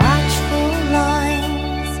 watchful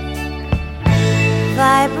lines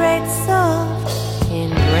vibrate soft in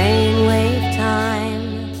brainwave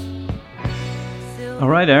time. All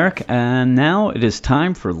right, Eric, and now it is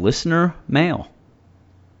time for listener mail.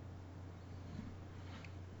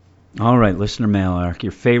 All right, listener mail, Eric,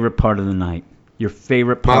 your favorite part of the night, your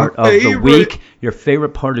favorite part of the week, your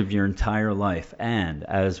favorite part of your entire life, and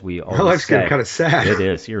as we always say, life's getting kind of sad. It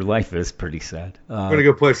is. Your life is pretty sad. I'm gonna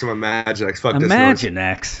go play some Imaginext. Fuck this noise.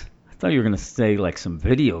 Imaginext. I thought you were gonna say like some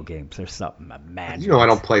video games or something. Imaginext. You know I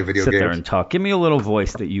don't play video games. Sit there games. and talk. Give me a little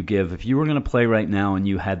voice that you give. If you were gonna play right now and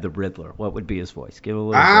you had the Riddler, what would be his voice? Give a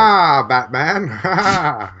little. Ah, voice. Batman.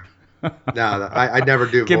 No, I never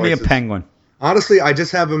do. Give voices. me a penguin. Honestly, I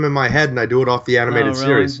just have them in my head and I do it off the animated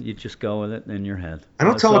series. You just go with it in your head. I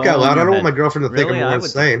don't talk out loud. I don't want my girlfriend to think I'm more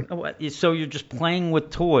insane. So you're just playing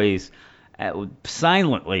with toys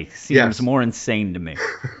silently seems more insane to me.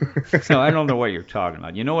 So I don't know what you're talking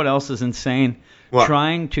about. You know what else is insane? What?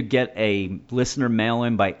 Trying to get a listener mail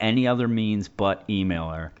in by any other means but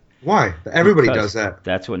email, Eric. Why? Everybody does that.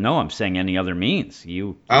 That's what. No, I'm saying any other means.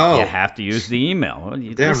 You have to use the email.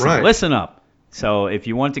 Damn right. Listen up. So if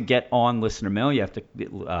you want to get on listener mail, you have to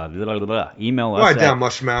email us at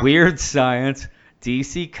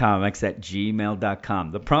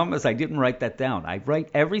WeirdScienceDCComics@gmail.com. The problem is I didn't write that down. I write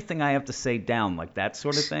everything I have to say down, like that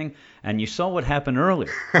sort of thing. And you saw what happened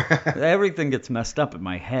earlier. Everything gets messed up in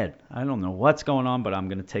my head. I don't know what's going on, but I'm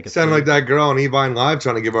going to take it. Sound like that girl on Evine Live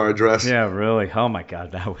trying to give our address. Yeah, really. Oh, my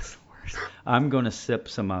God. That was... I'm going to sip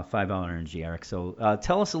some $5 energy, Eric. So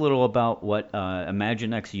tell us a little about what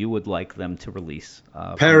Imaginext you would like them to release.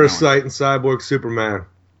 Parasite and Cyborg Superman.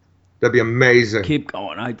 That'd be amazing. Keep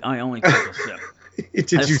going. I only took a sip.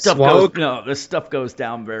 Did you swallow? No, this stuff goes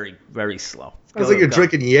down very, very slow. Sounds like you're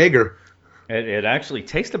drinking Jaeger. It actually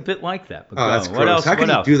tastes a bit like that. But that's gross. What else? How can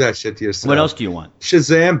you do that shit to yourself? What else do you want?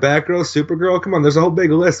 Shazam, Batgirl, Supergirl. Come on, there's a whole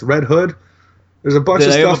big list. Red Hood. There's a bunch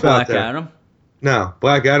of stuff out there. Adam? No,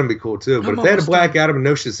 Black Adam would be cool too. But if they had a Black Adam and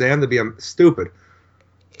no Shazam, that'd be stupid.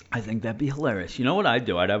 I think that'd be hilarious. You know what I'd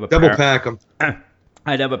do? I'd have a double pack them.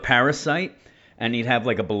 I'd have a Parasite, and he'd have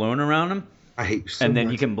like a balloon around him. I hate you so And then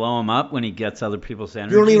much. you can blow him up when he gets other people's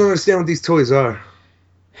energy. You don't even understand what these toys are.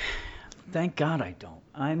 Thank God I don't.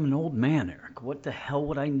 I'm an old man, Eric. What the hell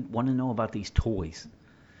would I want to know about these toys?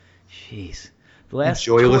 Jeez. The last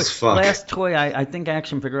toy I think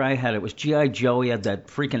action figure I had, it was G.I. Joe. He had that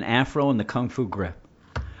freaking afro and the Kung Fu grip.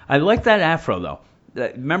 I like that afro, though.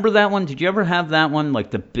 Remember that one? Did you ever have that one?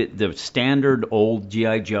 Like the standard old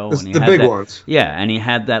G.I. Joe? And the big ones. Yeah, and he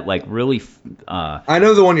had that like really... I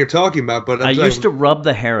know the one you're talking about, but... I used to rub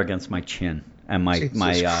the hair against my chin. And my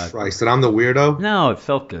Christ, and I'm the weirdo? No, it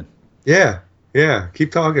felt good. Yeah.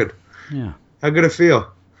 Keep talking. Yeah. How good it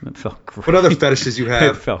feel? It felt great. What other fetishes you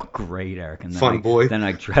have? It felt great, Eric. And then boy. Then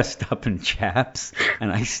I dressed up in chaps,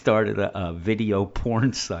 and I started a video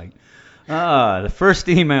porn site. The first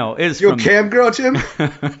email is from... You a cam girl, Jim?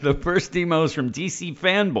 The first email is from DC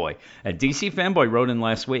Fanboy. DC Fanboy wrote in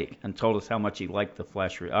last week and told us how much he liked the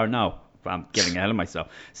Flash... no, I'm getting ahead of myself.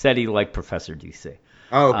 Said he liked Professor DC.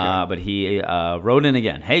 Oh, okay. But he wrote in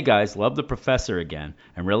again. Hey, guys, love the Professor again,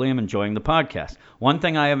 and really am enjoying the podcast. One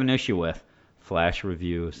thing I have an issue with... Flash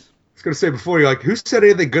reviews. I was going to say before, you're like, who said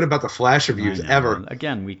anything good about the Flash reviews ever?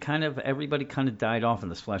 Again, everybody kind of died off in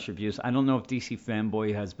this Flash reviews. I don't know if DC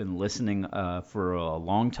Fanboy has been listening for a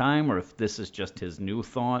long time or if this is just his new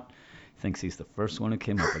thought. Thinks he's the first one who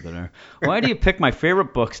came up with it. Why do you pick my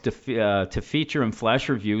favorite books to feature in Flash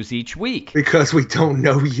reviews each week? Because we don't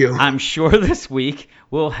know you. I'm sure this week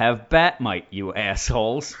we'll have Batmite, you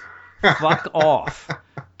assholes. Fuck off.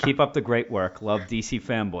 Keep up the great work. Love, DC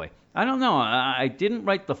Fanboy. I don't know. I didn't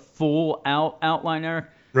write the full outline, Eric.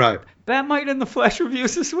 Right. Batmite in the Flash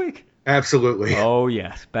reviews this week? Absolutely. Oh,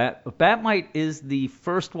 yes. Batmite is the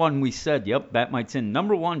first one we said, yep, Batmite's in.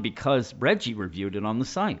 Number one because Reggie reviewed it on the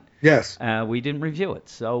site. Yes. We didn't review it,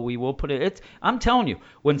 so we will put it. I'm telling you,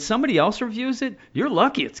 when somebody else reviews it, you're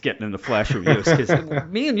lucky it's getting in the Flash reviews because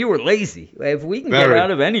me and you are lazy. If we can get out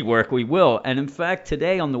of any work, we will. And in fact,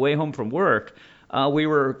 today on the way home from work, we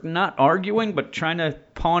were not arguing but trying to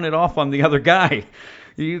pawn it off on the other guy.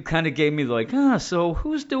 You kind of gave me so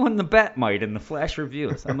who's doing the Batmite in the Flash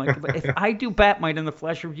reviews? I'm like, if I do Batmite in the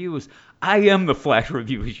Flash reviews, I am the Flash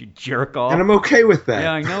reviews, you jerk off. And I'm okay with that.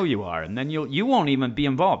 Yeah, I know you are. And then you won't even be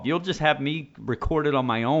involved. You'll just have me record it on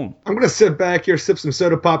my own. I'm going to sit back here, sip some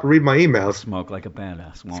soda pop, and read my emails. Smoke like a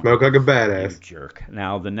badass. Smoke like a badass. You jerk.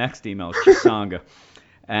 Now, the next email is Chisanga.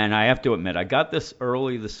 And I have to admit, I got this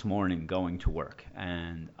early this morning going to work.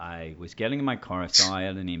 And I was getting in my car. I saw I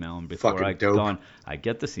had an email. And before I got on, I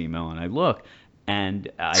get this email and I look. And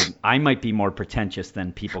I might be more pretentious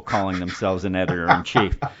than people calling themselves an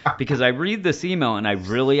editor-in-chief. Because I read this email and I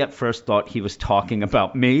really at first thought he was talking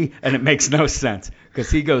about me. And it makes no sense. Because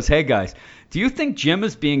he goes, hey, guys, do you think Jim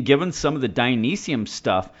is being given some of the Dionysium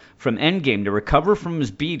stuff from Endgame to recover from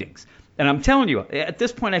his beatings? And I'm telling you, at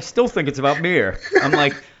this point, I still think it's about me. I'm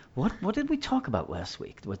like, what did we talk about last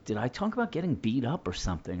week? Did I talk about getting beat up or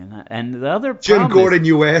something? And the other Jim Gordon,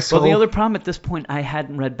 you asshole. Well, the other problem at this point, I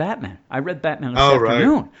hadn't read Batman. I read Batman this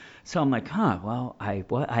afternoon. Right. So I'm like, well,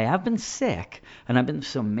 I have been sick, and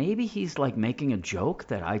so maybe he's like making a joke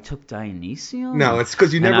that I took Dionysium. No, it's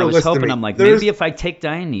because you never listened to me. I was hoping, I'm like, maybe if I take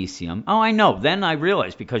Dionysium. Oh, I know. Then I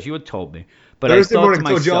realized because you had told me. But Thursday I morning, to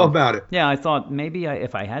myself, told you all about it. Yeah, I thought maybe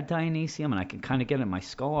if I had Dionysium and I can kind of get it in my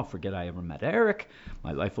skull, I'll forget I ever met Eric.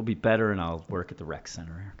 My life will be better, and I'll work at the rec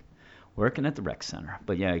center, Eric. Working at the rec center.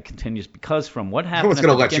 But yeah, it continues because from what happened. No one's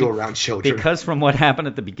going to let you around children. Because from what happened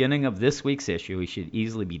at the beginning of this week's issue, he should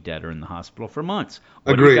easily be dead or in the hospital for months.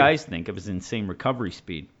 What Agreed. do you guys think of his insane recovery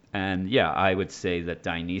speed? And yeah, I would say that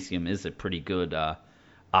Dionysium is a pretty good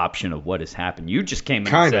option of what has happened. You just came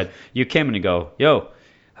in and said, you came in and go, yo,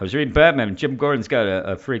 I was reading Batman, and Jim Gordon's got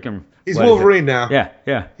a freaking... He's Wolverine now.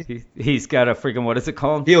 Yeah. He's got a freaking... What is it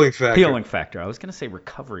called? Healing factor. Healing factor. I was going to say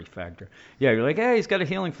recovery factor. Yeah, you're like, hey, he's got a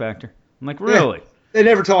healing factor. I'm like, really? Yeah, they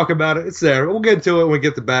never talk about it. It's there. We'll get to it when we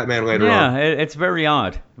get to Batman later on. Yeah, it's very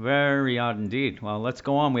odd. Very odd indeed. Well, let's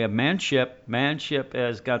go on. We have Manship. Manship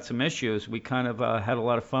has got some issues. We kind of had a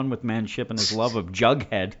lot of fun with Manship and his love of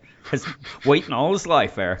Jughead. He's waiting all his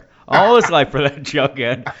life, Eric. All his life for that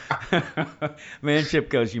Jughead. Manship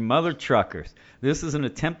goes, you mother truckers. This is an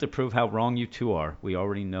attempt to prove how wrong you two are. We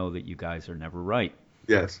already know that you guys are never right.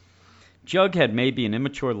 Yes. Jughead may be an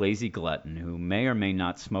immature, lazy glutton who may or may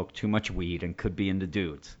not smoke too much weed and could be into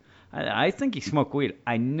dudes. I think he smoked weed.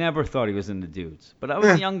 I never thought he was into dudes. But I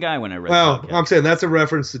was a young guy when I read Jughead. Well, I'm saying that's a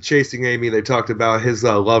reference to Chasing Amy. They talked about his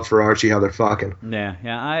love for Archie, how they're fucking. Yeah.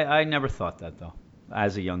 I never thought that, though,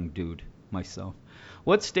 as a young dude myself.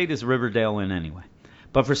 What state is Riverdale in anyway?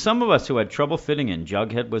 But for some of us who had trouble fitting in,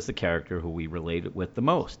 Jughead was the character who we related with the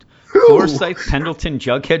most. Forsyth Pendleton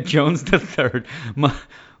Jughead Jones III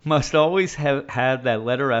must always have had that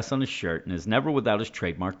letter S on his shirt and is never without his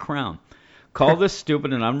trademark crown. Call this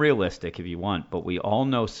stupid and unrealistic if you want, but we all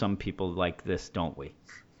know some people like this, don't we?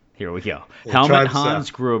 Here we go. Helmet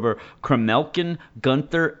Hans Gruber, Kremelkin,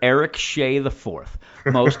 Gunther, Eric Shea IV.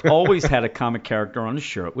 Most always had a comic character on his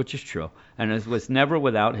shirt, which is true, and was never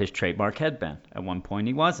without his trademark headband. At one point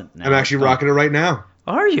he wasn't. Now I'm actually rocking it right now.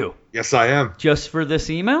 Are you? Yes, I am. Just for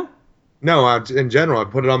this email? No, in general. I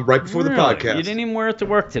put it on right before the podcast. You didn't even wear it to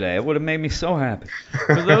work today. It would have made me so happy.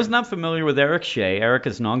 For those not familiar with Eric Shea, Eric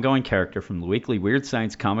is an ongoing character from the weekly Weird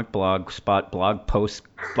Science comic blog spot blog post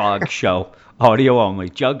blog show, audio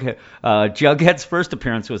only. Jughead's first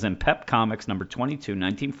appearance was in Pep Comics number 22,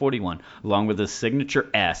 1941, along with his signature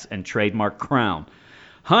S and trademark crown.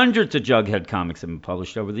 Hundreds of Jughead comics have been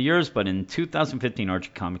published over the years, but in 2015,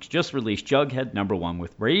 Archie Comics just released Jughead #1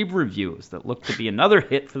 with rave reviews that look to be another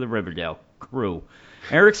hit for the Riverdale crew.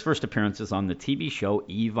 Eric's first appearance is on the TV show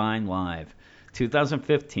Evine Live,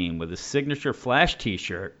 2015, with his signature Flash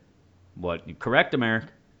t-shirt. What? Correct him, Eric.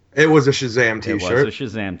 It was a Shazam t-shirt. It was a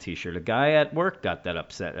Shazam t-shirt. A guy at work got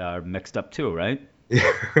that mixed up too, right?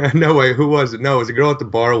 No way. Who was it? No, it was a girl at the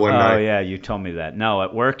bar one night. Oh, yeah, you told me that. No,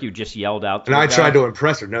 at work you just yelled out to a guy. And I tried to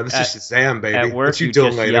impress her. No, this is Shazam, baby. At work what you just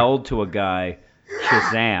doing later? Yelled to a guy,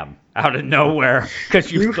 Shazam. out of nowhere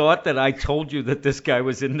because you thought that I told you that this guy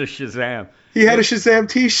was into Shazam. He had a Shazam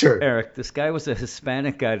T-shirt. Eric, this guy was a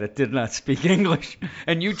Hispanic guy that did not speak English,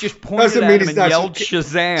 and you just pointed Doesn't at mean him he's and not yelled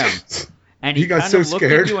Shazam. And he got kind so of looked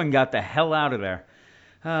scared. at you and got the hell out of there.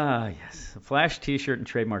 Ah, yes. A Flash T-shirt and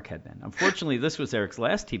trademark headband. Unfortunately, this was Eric's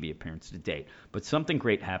last TV appearance to date, but something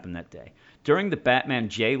great happened that day. During the Batman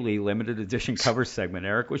J. Lee limited edition cover segment,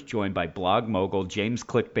 Eric was joined by blog mogul James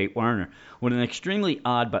Clickbait Warner. With an extremely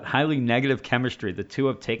odd but highly negative chemistry, the two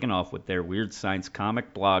have taken off with their Weird Science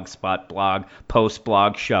comic blog, spot blog, post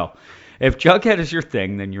blog show. If Jughead is your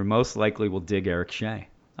thing, then you most likely will dig Eric Shea.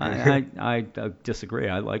 I disagree.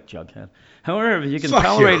 I like Jughead. However, if you can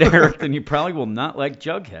tolerate Eric, then you probably will not like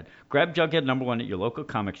Jughead. Grab Jughead #1 at your local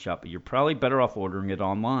comic shop, but you're probably better off ordering it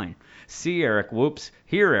online. See Eric,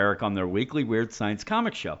 hear Eric on their weekly Weird Science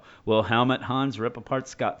comic show. Will Helmut Hans rip apart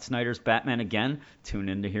Scott Snyder's Batman again? Tune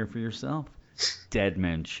in to hear for yourself.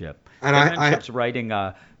 Deadmanship. And Deadmanship's writing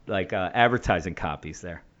advertising copies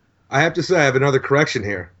there. I have to say, I have another correction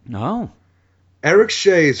here. No. Eric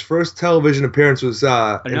Shea's first television appearance was in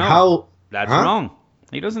How... That's wrong.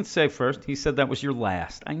 He doesn't say first. He said that was your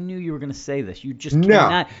last. I knew you were going to say this. You just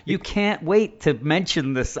cannot. You can't wait to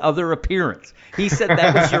mention this other appearance. He said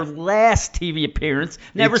that was your last TV appearance.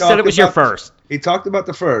 Never said it was your first. He talked about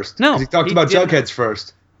the first. No. He talked about Jughead's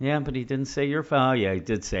first. Yeah, but he didn't say your first. Oh, yeah, he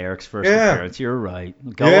did say Eric's first appearance. You're right.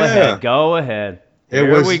 Go ahead.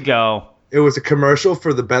 Here we go. It was a commercial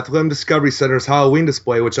for the Bethlehem Discovery Center's Halloween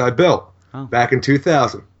display, which I built back in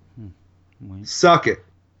 2000. Suck it.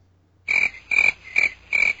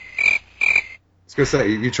 I was going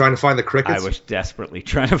to say, you trying to find the crickets? I was desperately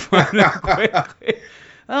trying to find them quickly.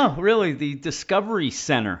 Oh, really? The Discovery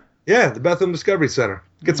Center. Yeah, the Bethlehem Discovery Center.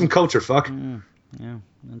 Get some culture, fuck. Yeah,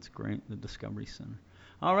 that's great, the Discovery Center.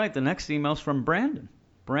 All right, the next email's from Brandon.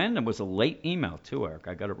 Brandon was a late email, too, Eric.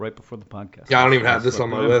 I got it right before the podcast. Yeah, I don't even have this on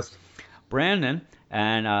my list. Brandon,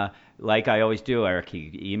 and like I always do, Eric,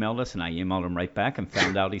 he emailed us, and I emailed him right back and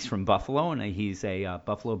found out he's from Buffalo, and he's a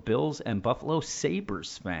Buffalo Bills and Buffalo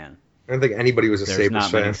Sabres fan. I don't think anybody was a Sabres fan.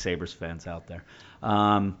 There's not many Sabres fans out there.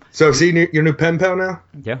 So is he your new pen pal now?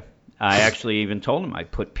 Yeah. I actually even told him, I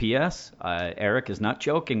put P.S. Eric is not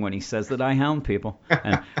joking when he says that I hound people.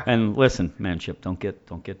 And listen, Manship, don't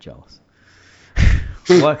get jealous.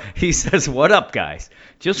 He says, "What up, guys?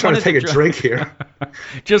 Just trying to take a drink here.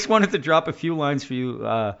 Just wanted to drop a few lines for you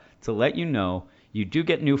to let you know you do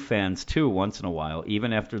get new fans too once in a while,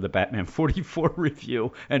 even after the Batman 44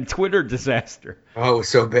 review and Twitter disaster." Oh, it was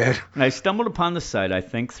so bad. I stumbled upon the site, I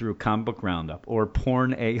think, through Comic Book Roundup or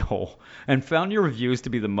Porn A-Hole, and found your reviews to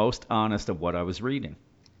be the most honest of what I was reading.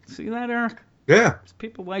 See that, Eric? Yeah. There's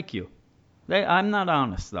people like you. I'm not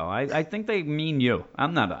honest, though. I think they mean you.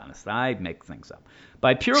 I'm not honest. I make things up.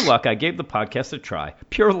 By pure luck, I gave the podcast a try.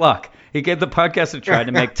 Pure luck. He gave the podcast a try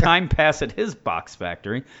to make time pass at his box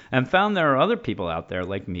factory and found there are other people out there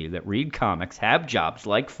like me that read comics, have jobs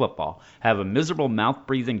like football, have a miserable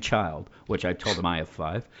mouth-breathing child, which I told him I have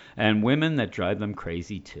 5, and women that drive them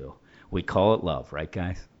crazy, too. We call it love, right,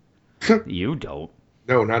 guys? You don't.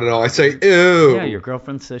 No, not at all. I say, ew. Yeah, your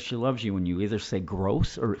girlfriend says she loves you when you either say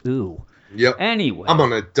gross or ew. Yep. Anyway. I'm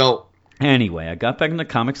an adult. Anyway, I got back into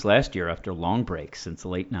comics last year after a long break since the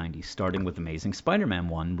late 90s, starting with Amazing Spider-Man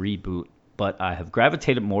 1 reboot, but I have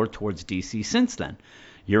gravitated more towards DC since then.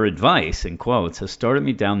 Your advice, in quotes, has started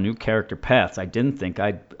me down new character paths I didn't think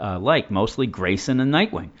I'd like, mostly Grayson and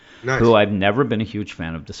Nightwing, who I've never been a huge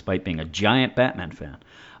fan of despite being a giant Batman fan.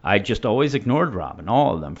 I just always ignored Robin,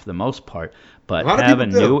 all of them for the most part, but have a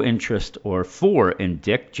new interest or 4 in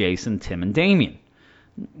Dick, Jason, Tim, and Damian.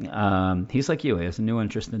 He's like you. He has a new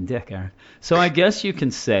interest in Dick, Eric. So I guess you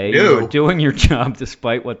can say you're doing your job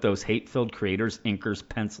despite what those hate-filled creators, inkers,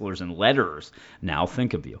 pencilers, and letterers now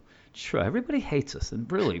think of you. Sure, everybody hates us,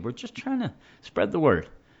 and really, we're just trying to spread the word.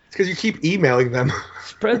 It's because you keep emailing them.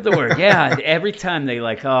 Spread the word, yeah. Every time they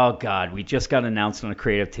like, oh, God, we just got announced on a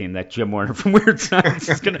creative team that Jim Warner from Weird Science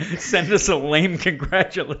is going to send us a lame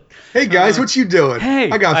congratulation. Hey, guys, what you doing?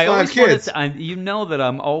 Hey, I got 5 kids. You know that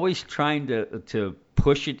I'm always trying to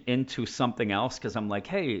push it into something else because I'm like,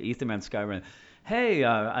 hey, Ethan Van Skyrim, hey,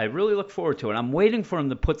 I really look forward to it. I'm waiting for him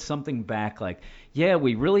to put something back like, yeah,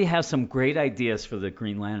 we really have some great ideas for the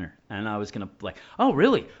Green Lantern. And I was going to like, oh,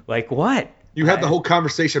 really? Like what? You had the whole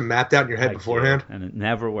conversation mapped out in your head beforehand? And it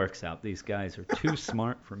never works out. These guys are too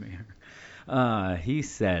smart for me. He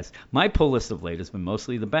says, my pull list of late has been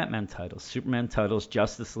mostly the Batman titles, Superman titles,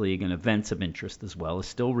 Justice League, and events of interest, as well as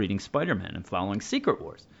still reading Spider-Man and following Secret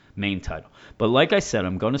Wars, main title. But like I said,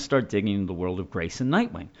 I'm going to start digging into the world of Grace and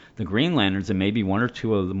Nightwing, the Green Lanterns, and maybe 1 or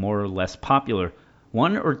 2 of the more or less popular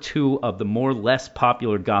one or two of the more less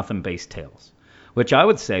popular Gotham-based tales, which I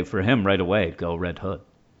would say for him right away, go Red Hood.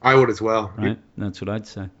 I would as well. Right? That's what I'd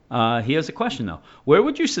say. He has a question, though. Where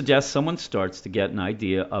would you suggest someone starts to get an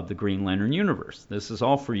idea of the Green Lantern universe? This is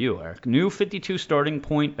all for you, Eric. New 52 starting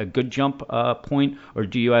point, a good jump point, or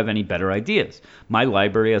do you have any better ideas? My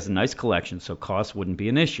library has a nice collection, so cost wouldn't be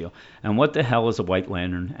an issue. And what the hell is a White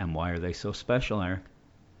Lantern, and why are they so special, Eric?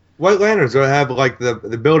 White Lanterns have like the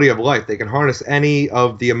ability of light. They can harness any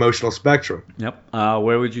of the emotional spectrum. Yep.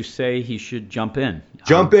 Where would you say he should jump in?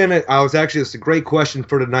 It's a great question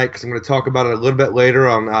for tonight because I'm going to talk about it a little bit later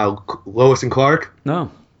on Lois and Clark.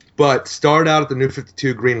 No. But start out at the New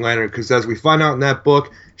 52 Green Lantern because as we find out in that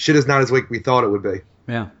book, shit is not as weak we thought it would be.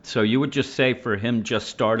 Yeah. So you would just say for him, just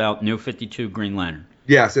start out New 52 Green Lantern.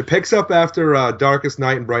 Yes, it picks up after Darkest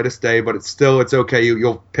Night and Brightest Day, but it's okay.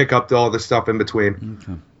 You'll pick up all the stuff in between.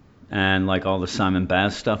 Okay. And like all the Simon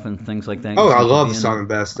Baz stuff and things like that? Oh, I love the Simon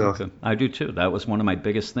Baz stuff. Okay. I do too. That was one of my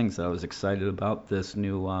biggest things that I was excited about, this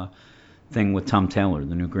new thing with Tom Taylor,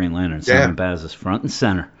 the new Green Lantern. Yeah. Simon Baz is front and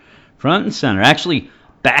center. Front and center. Actually,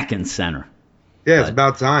 back and center. Yeah, it's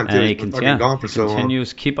about time, too. And He's been gone for so long.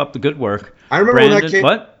 Continues. Keep up the good work. I remember I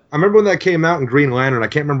remember when that came out in Green Lantern. I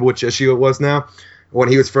can't remember which issue it was now, when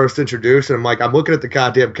he was first introduced, and I'm looking at the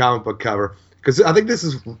goddamn comic book cover. Because I think this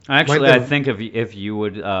is... Actually, I think if you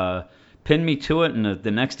would... pin me to it, and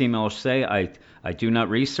the next email will say, I do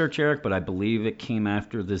not research, Eric, but I believe it came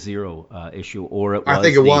after the Zero issue, or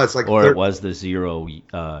it was the Zero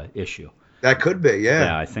issue. That could be, yeah.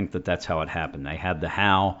 Yeah, I think that's how it happened. They had the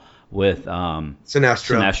Hal with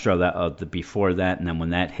Sinestro before that, and then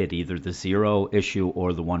when that hit either the Zero issue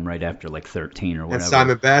or the one right after, like 13 or whatever. And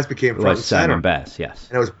Simon Baz became front and center. Simon Baz, yes.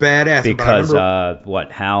 And it was badass. Because,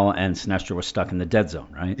 Hal and Sinestro were stuck in the dead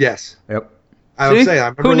zone, right? Yes. Yep.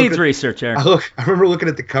 Who needs research, Eric? I remember looking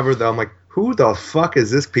at the cover, though. I'm like, who the fuck is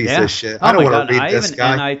this piece of shit? I don't want to read this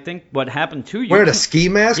guy. And I think what happened to you... Wearing a ski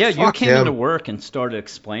mask? Yeah, fuck you came him. into work and started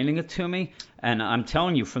explaining it to me. And I'm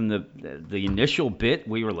telling you, from the initial bit,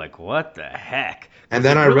 we were like, what the heck? And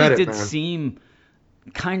then I read it, did man. seem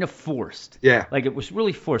kind of forced. Yeah. Like, it was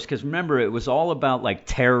really forced. Because remember, it was all about, like,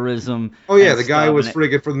 terrorism. Oh, yeah, the guy was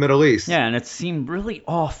friggin' from the Middle East. Yeah, and it seemed really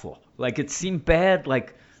awful. Like, it seemed bad,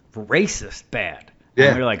 like, racist bad. Yeah.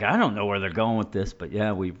 And we were like, I don't know where they're going with this, but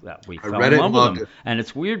yeah, we fell read in it love and with loved them. it. And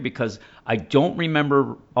it's weird because I don't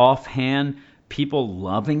remember offhand people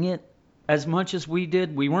loving it as much as we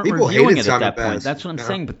did. We weren't People reviewing hated it at Simon that point. Baz. That's what I'm No.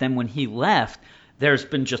 saying. But then when he left, there's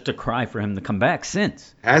been just a cry for him to come back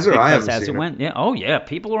since. Has there? I haven't as seen it it. went. Yeah. Oh yeah.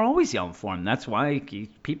 People are always yelling for him. That's why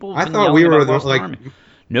people. I Been thought we yelling were about Lost like. Army.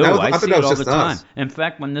 No, I I thought see that it was all the just time. us. In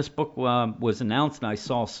fact, when this book was announced, and I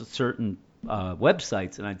saw certain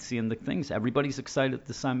websites, and I'd see in the things, everybody's excited at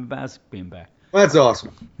the Simon Baz being back. Well, that's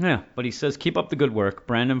awesome. Yeah, but he says, keep up the good work.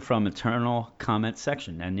 Brandon from Eternal comment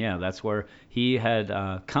section. And yeah, that's where he had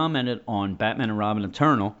commented on Batman and Robin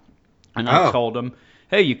Eternal. And I told him,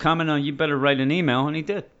 hey, you comment on, you better write an email. And he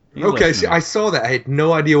did. Okay, see, I saw that. I had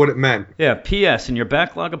no idea what it meant. Yeah, P.S. In your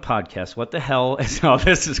backlog of podcasts, what the hell is... Oh,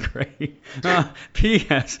 this is great.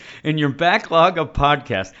 P.S. In your backlog of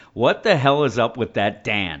podcasts, what the hell is up with that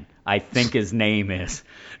Dan? I think his name is.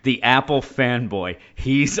 The Apple fanboy.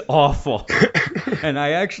 He's awful. And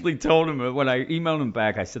I actually told him, when I emailed him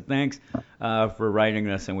back, I said, thanks for writing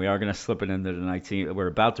this, and we are going to slip it into tonight's. We're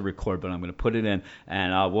about to record, but I'm going to put it in,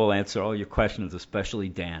 and we'll answer all your questions, especially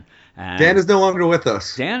Dan. And Dan is no longer with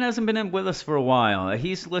us. Dan hasn't been with us for a while.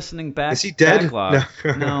 He's listening back. Is he dead? Backlog.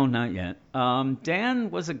 No. No, not yet.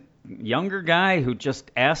 Dan was a younger guy who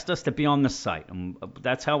just asked us to be on the site. And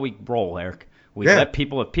that's how we roll, Eric. We let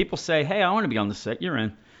people, if people say, hey, I want to be on the site, you're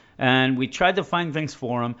in. And we tried to find things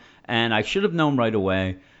for him, and I should have known right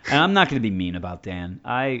away. And I'm not going to be mean about Dan.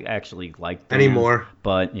 I actually like Dan. Anymore.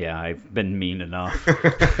 But, yeah, I've been mean enough.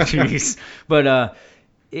 Jeez. But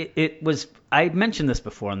it was, I mentioned this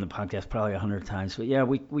before on the podcast probably 100 times, but, yeah,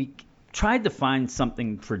 we tried to find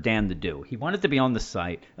something for Dan to do. He wanted to be on the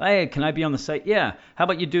site. Hey, can I be on the site? Yeah. How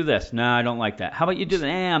about you do this? No, I don't like that. How about you do that?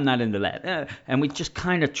 I'm not into that. And we just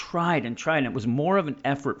kind of tried and tried. And it was more of an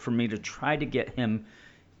effort for me to try to get him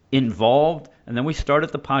involved. And then we started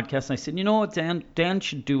the podcast, and I said, you know what, Dan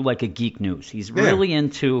should do like a Geek News. He's really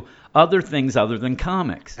into other things other than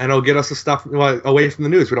comics. And it'll get us the stuff away from the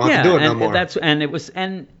news. We don't have to do it no more.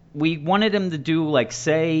 And we wanted him to do, like,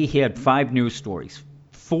 say he had 5 news stories,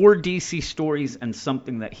 4 DC stories, and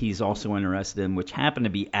something that he's also interested in, which happened to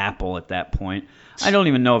be Apple at that point. I don't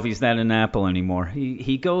even know if he's that in Apple anymore.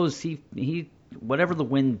 He goes, whatever the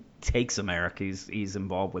wind takes him, Eric, he's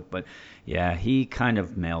involved with. But, yeah, he kind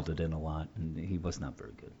of mailed it in a lot, and he was not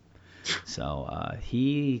very good. So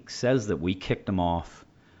he says that we kicked him off,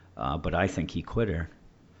 but I think he quit, Eric.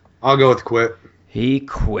 I'll go with quit. He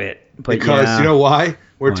quit. But Because yeah. you know why?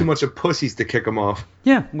 We're Why? too much of pussies to kick him off.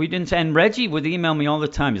 Yeah, we didn't. And Reggie would email me all the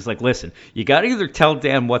time. He's like, listen, you got to either tell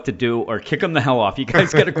Dan what to do or kick him the hell off. You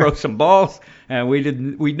guys got to grow some balls. And we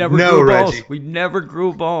never No, grew balls. Reggie. We never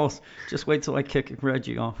grew balls. Just wait till I kick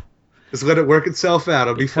Reggie off. Just let it work itself out.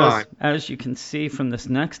 It'll be Because, fine. as you can see from this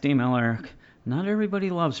next email, Eric, not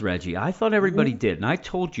everybody loves Reggie. I thought everybody did. And I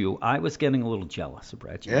told you I was getting a little jealous of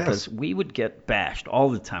Reggie. Yes. Because we would get bashed all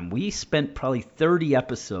the time. We spent probably 30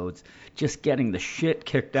 episodes just getting the shit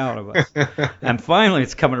kicked out of us. And finally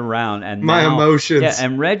it's coming around. And My now, emotions. Yeah,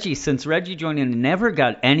 and Reggie, since Reggie joined in, never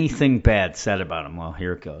got anything bad said about him. Well,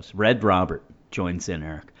 here it goes. Red Robert joins in,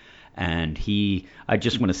 Eric. And I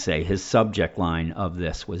just want to say, his subject line of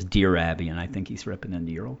this was Dear Abby, and I think he's ripping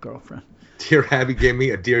into your old girlfriend. Dear Abby gave me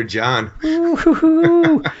a Dear John.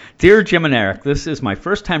 Ooh. Dear Jim and Eric, this is my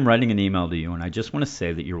first time writing an email to you, and I just want to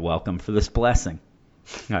say that you're welcome for this blessing.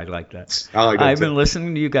 I like that. I like that I've too. been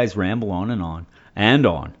listening to you guys ramble on and on and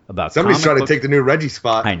on about Somebody's comic trying book- to take the new Reggie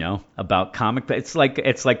spot. I know about comic. It's like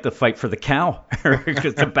the fight for the cow.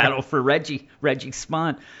 It's the battle for Reggie's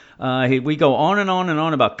spot. We go on and on and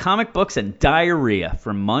on about comic books and diarrhea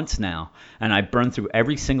for months now, and I burned through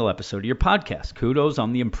every single episode of your podcast. Kudos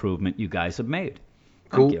on the improvement you guys have made.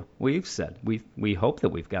 Thank Cool. you. We've said we hope that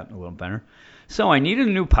we've gotten a little better. So I needed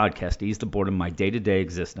a new podcast to ease the boredom of my day-to-day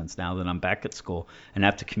existence now that I'm back at school and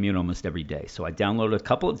have to commute almost every day. So I downloaded a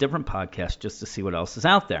couple of different podcasts just to see what else is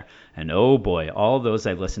out there. And oh boy, all those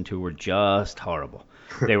I listened to were just horrible.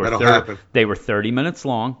 They were That'll happen. They were 30 minutes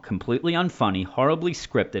long, completely unfunny, horribly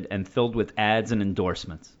scripted, and filled with ads and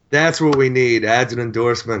endorsements. That's what we need, ads and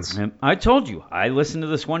endorsements. And I told you, I listened to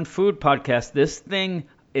this one food podcast. This thing,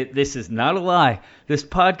 this is not a lie. This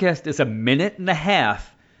podcast is a minute and a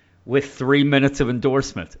half with 3 minutes of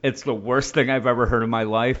endorsements. It's the worst thing I've ever heard in my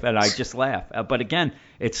life, and I just laugh. But again,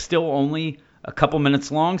 it's still only a couple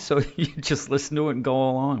minutes long, so you just listen to it and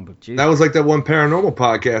go along. But geez. That was like that one paranormal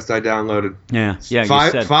podcast I downloaded. Yeah,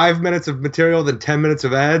 you said 5 minutes of material, then 10 minutes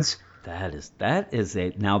of ads. that is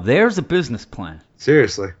now there's a business plan.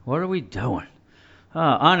 Seriously. What are we doing?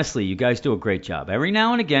 Honestly, you guys do a great job. Every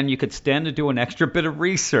now and again, you could stand to do an extra bit of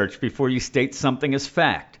research before you state something as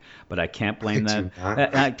fact. But I can't blame I do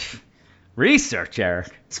that. Research, Eric.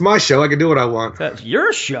 It's my show. I can do what I want. That's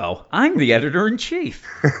your show. I'm the editor-in-chief.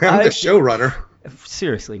 I'm the showrunner.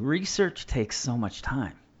 Seriously, research takes so much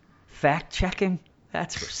time. Fact-checking,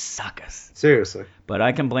 that's for suckers. Seriously. But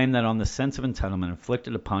I can blame that on the sense of entitlement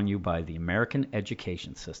inflicted upon you by the American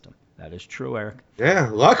education system. That is true, Eric. Yeah,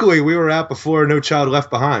 luckily we were out before No Child Left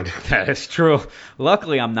Behind. That is true.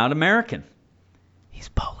 Luckily, I'm not American. He's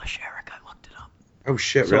Polish, Eric. I looked it up. Oh,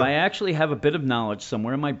 shit, So really? I actually have a bit of knowledge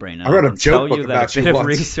somewhere in my brain. And I read a can joke tell book you that about a bit you of once.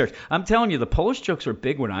 research. I'm telling you, the Polish jokes were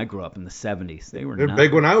big when I grew up in the 70s. They were They're not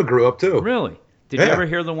big when I grew up, too. Really? Did you Yeah. ever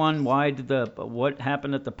hear the one? What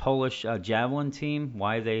happened at the Polish javelin team?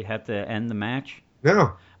 Why they had to end the match?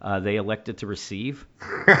 No. They elected to receive.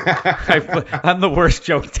 I'm the worst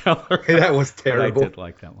joke teller. Hey, that was But terrible. I did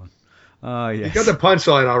like that one. You Yes. got the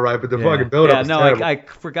punchline all right, but the fucking build-up was no, terrible. I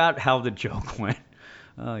forgot how the joke went.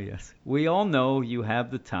 Oh, yes. We all know you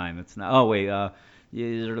have the time. It's not. Oh, wait.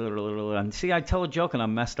 See, I tell a joke and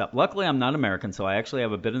I'm messed up. Luckily, I'm not American, so I actually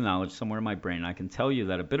have a bit of knowledge somewhere in my brain. I can tell you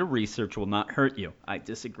that a bit of research will not hurt you. I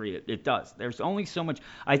disagree. It does. There's only so much.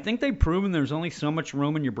 I think they've proven there's only so much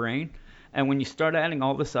room in your brain. And when you start adding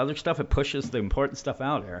all this other stuff, it pushes the important stuff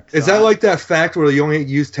out, Eric. Is So that like that fact where you only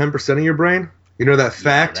use 10% of your brain? You know that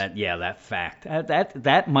fact? That fact.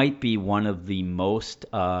 That might be one of the most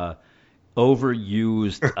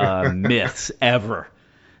overused myths ever.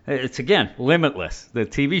 It's, again, Limitless, the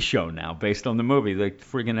TV show now, based on the movie. Like,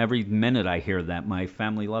 friggin' every minute I hear that, my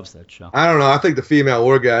family loves that show. I don't know. I think the female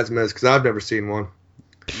orgasm is because I've never seen one.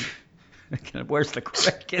 Where's the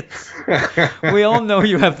crickets? We all know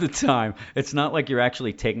you have the time. It's not like you're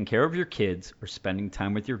actually taking care of your kids or spending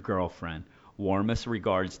time with your girlfriend. Warmest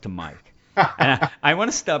regards to Mike. And I want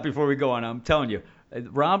to stop before we go on. I'm telling you,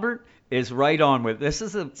 Robert is right on with this.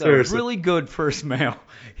 Is a really good first mail.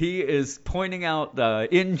 He is pointing out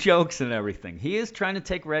in jokes and everything. He is trying to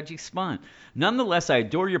take Reggie's spot. Nonetheless, I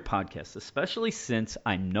adore your podcast, especially since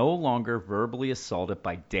I'm no longer verbally assaulted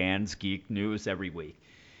by Dan's Geek News every week.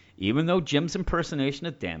 Even though Jim's impersonation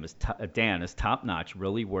of Dan is top-notch,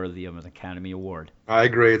 really worthy of an Academy Award. I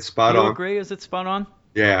agree. It's spot on. Do you agree? Is it spot on?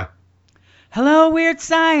 Yeah. Hello, Weird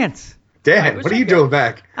Science. Dan, what are you doing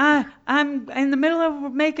back? I'm in the middle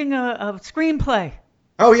of making a screenplay.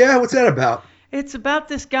 Oh, yeah? What's that about? It's about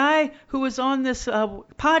this guy who was on this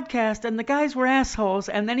podcast, and the guys were assholes,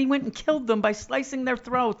 and then he went and killed them by slicing their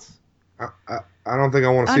throats. I don't think I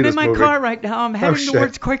want to see this movie. I'm in my car right now. I'm heading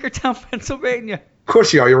towards Quakertown, Pennsylvania. Of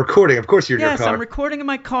course you are. You're recording. Of course you're in your car. Yes, I'm recording in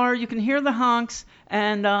my car. You can hear the honks,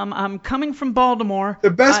 and I'm coming from Baltimore.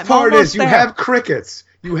 The best part is you have crickets.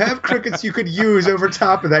 You have crickets you could use over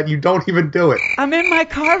top of that, and you don't even do it. I'm in my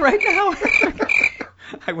car right now.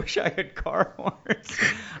 I wish I had car horns.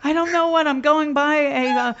 I don't know what. I'm going by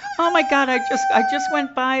a. Oh my God! I just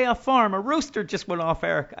went by a farm. A rooster just went off,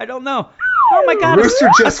 Eric. I don't know. Oh my God! A rooster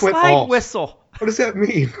just went slide off. Whistle. What does that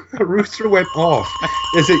mean? A rooster went off.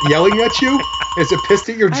 Is it yelling at you? Is it pissed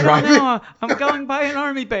at your driving? I don't know. I'm going by an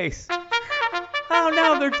army base. Oh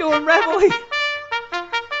no! They're doing reveille.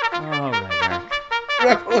 All right,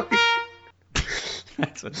 Eric. Reveille.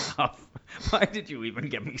 That's enough. Why did you even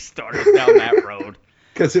get me started down that road?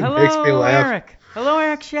 Because it makes me laugh. Eric. Hello,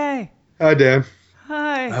 Eric Shea. Hi, Dan.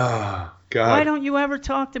 Hi. Oh, God. Why don't you ever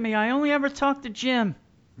talk to me? I only ever talk to Jim.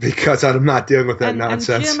 Because I'm not dealing with that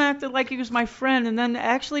nonsense. And Jim acted like he was my friend and then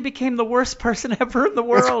actually became the worst person ever in the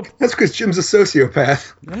world. That's because Jim's a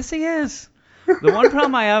sociopath. Yes, he is. The one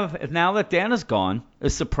problem I have now that Dan is gone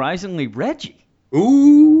is surprisingly Reggie.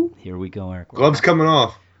 Ooh. Here we go, Eric. Gloves coming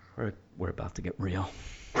off. We're about to get real.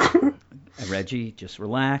 Reggie, just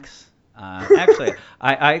relax. Actually,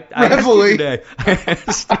 I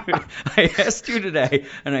asked you today,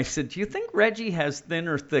 and I said, do you think Reggie has thin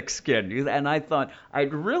or thick skin? And I thought,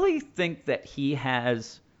 I'd really think that he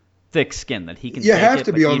has thick skin, that he can take it. You have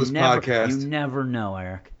to be on this podcast. You never know,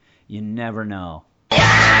 Eric. You never know. Oh,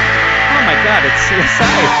 my God, it's CSI.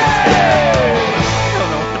 I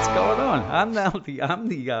don't know what's going on. I'm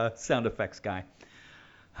the sound effects guy.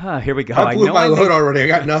 Here we go. I blew my load already. I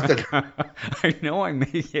got nothing. I know I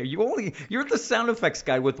made you. You're the sound effects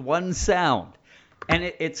guy with one sound, and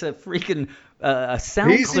it's a freaking a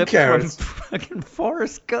sound Easy clip carrots. from fucking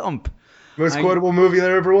Forrest Gump. Most quotable movie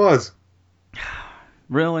there ever was.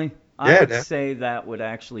 Really? Yeah, I would Dan. say that would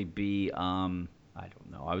actually be I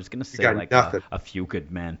don't know. I was gonna say got like nothing. a Few Good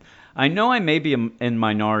Men. I know I may be in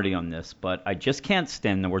minority on this, but I just can't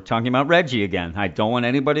stand that we're talking about Reggie again. I don't want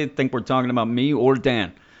anybody to think we're talking about me or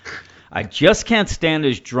Dan. I just can't stand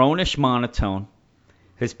his dronish monotone,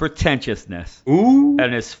 his pretentiousness,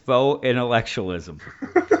 and his faux intellectualism.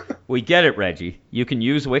 We get it, Reggie. You can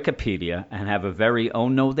use Wikipedia and have a very, oh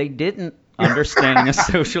no they didn't, understanding of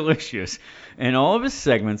social issues. In all of his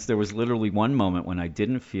segments, there was literally one moment when I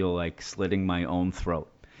didn't feel like slitting my own throat.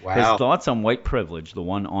 Wow. His thoughts on white privilege, the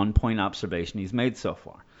one on-point observation he's made so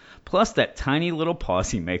far. Plus that tiny little pause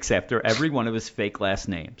he makes after every one of his fake last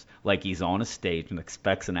names, like he's on a stage and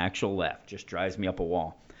expects an actual laugh, just drives me up a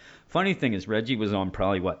wall. Funny thing is, Reggie was on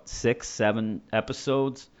probably, 6, 7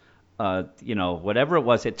 episodes? Whatever it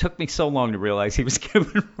was, it took me so long to realize he was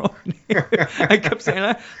giving wrong names. I kept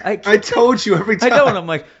saying, I told you every time. I know, and I'm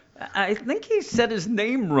like, I think he said his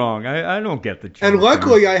name wrong. I don't get the joke. And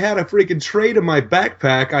luckily, I had a freaking trade in my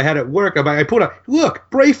backpack. I had at work. I put a look,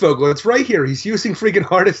 Brayfogle. It's right here. He's using freaking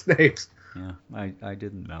hardest names. Yeah, I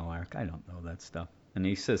didn't know, Eric. I don't know that stuff. And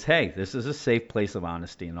he says, hey, this is a safe place of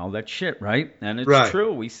honesty and all that shit, right? And it's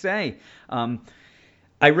true. We say.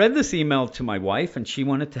 I read this email to my wife, and she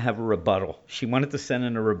wanted to have a rebuttal. She wanted to send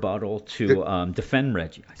in a rebuttal to defend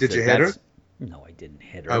Reggie. Did you hit her? No, I didn't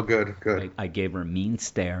hit her. Oh, good. I gave her a mean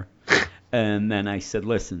stare. And then I said,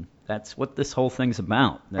 listen, that's what this whole thing's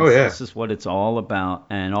about. This is what it's all about.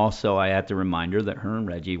 And also I had to remind her that her and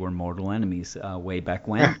Reggie were mortal enemies way back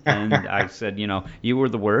when. And I said, you were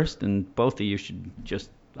the worst, and both of you should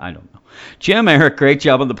just, I don't know. Jim, Eric, great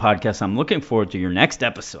job on the podcast. I'm looking forward to your next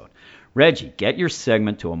episode. Reggie, get your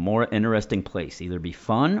segment to a more interesting place. Either be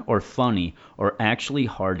fun or funny or actually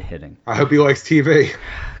hard-hitting. I hope he likes TV.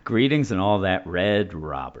 Greetings and all that, Red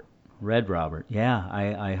Robert. Red Robert. Yeah,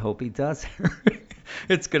 I hope he does.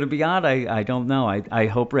 It's going to be odd. I don't know. I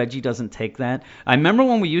hope Reggie doesn't take that. I remember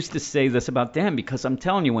when we used to say this about Dan, because I'm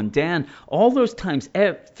telling you, when Dan, all those times,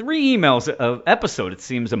 3 emails of episode, it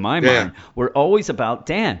seems in my mind, were always about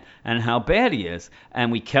Dan and how bad he is.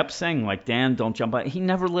 And we kept saying, like, Dan, don't jump out. He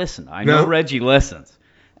never listened. I know Reggie listens.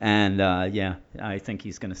 And, I think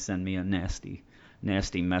he's going to send me a nasty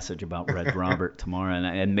message about Red Robert tomorrow,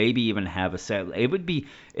 and maybe even have a set. It would be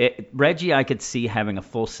Reggie. I could see having a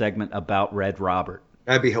full segment about Red Robert.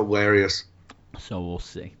 That'd be hilarious. So we'll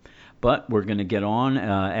see. But we're going to get on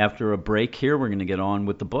after a break here. We're going to get on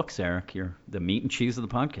with the books, Eric. You're the meat and cheese of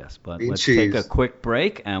the podcast. But let's take a quick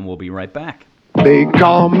break, and we'll be right back. They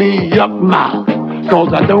call me Yuck Mouth,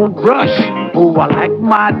 'cause I don't brush. Oh, I like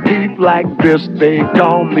my teeth like this. They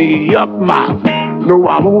call me Yuck Mouth. No,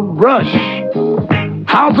 I won't brush.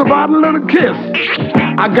 How's about a little kiss?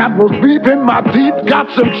 I got roast beef in my teeth,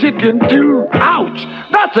 got some chicken too.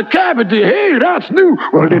 Ouch! That's a cavity. Hey, that's new.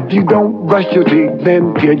 Well, if you don't brush your teeth,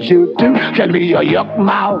 then kids you too can be a yuck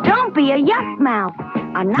mouth. Don't be a yuck mouth.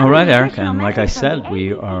 All right, Eric, and like I said,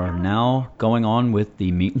 we are now going on with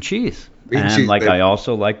the meat and cheese. And like I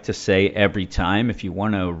also like to say every time, if you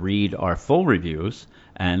want to read our full reviews,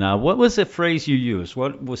 and what was the phrase you used?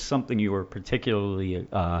 What was something you were particularly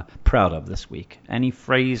proud of this week? Any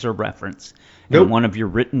phrase or reference in one of your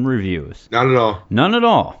written reviews? Not at all. None at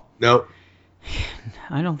all? Nope.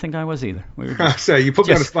 I don't think I was either. We were just, so you put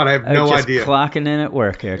me on the spot. I have no idea. Just clocking in at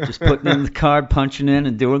work here. Just putting in the card, punching in,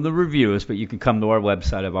 and doing the reviews. But you can come to our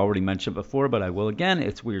website. I've already mentioned before, but I will again.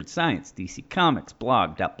 It's Weird Science, DC Comics,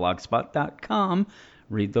 blog.blogspot.com.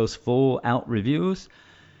 Read those full out reviews.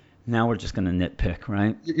 Now we're just going to nitpick,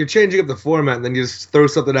 right? You're changing up the format, and then you just throw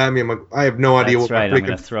something at me. I'm like, I have no idea what my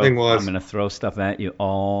freaking thing was. I'm going to throw stuff at you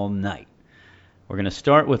all night. We're going to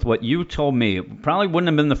start with what you told me. It probably wouldn't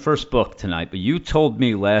have been the first book tonight, but you told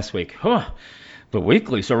me last week, the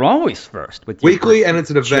weeklies are always first. Weekly, and it's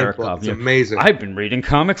an event book. It's amazing. I've been reading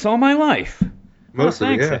comics all my life.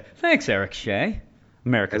 Mostly, thanks, yeah. Thanks, Eric Shea,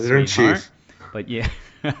 America's Editor-in-Chief. sweetheart. But yeah,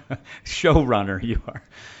 showrunner you are.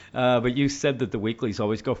 But you said that the weeklies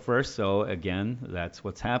always go first, so again, that's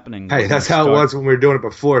what's happening. Hey, that's how it was when we were doing it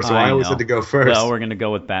before, so I always had to go first. Well, we're going to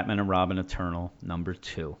go with Batman and Robin Eternal, number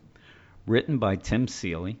 2. Written by Tim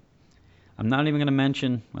Seeley. I'm not even going to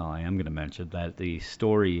mention, well, I am going to mention that the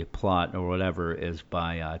story plot or whatever is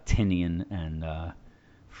by Tinian and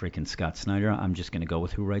freaking Scott Snyder. I'm just going to go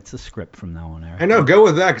with who writes the script from now on, Eric. I know, go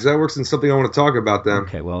with that, because that works in something I want to talk about then.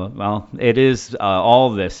 Okay, well, it is,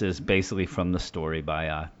 all of this is basically from the story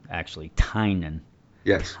by actually Tynan.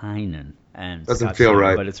 Yes. Tynan. And doesn't Scott feel Snyder,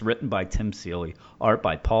 right. But it's written by Tim Seeley, art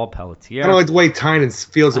by Paul Pelletier. I don't like the way Tynan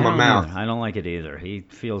feels in my mouth. I don't like it either. He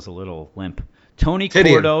feels a little limp. Tony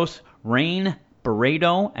Tinian. Cordos, Rain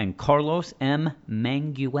Barreto, and Carlos M.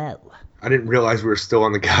 Manguel. I didn't realize we were still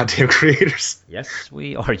on the goddamn creators. Yes,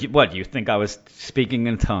 we are. What, you think I was speaking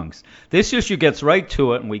in tongues? This issue gets right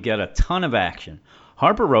to it, and we get a ton of action.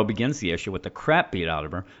 Harper Row begins the issue with the crap beat out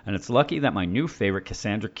of her, and it's lucky that my new favorite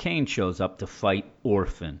Cassandra Cain shows up to fight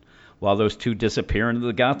Orphan. While those two disappear into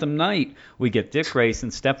the Gotham night, we get Dick Grayson,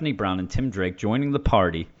 Stephanie Brown, and Tim Drake joining the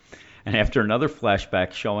party. And after another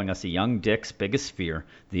flashback showing us a young Dick's biggest fear,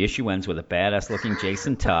 the issue ends with a badass-looking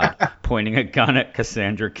Jason Todd pointing a gun at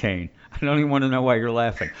Cassandra Cain. I don't even want to know why you're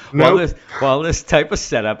laughing. Nope. While this type of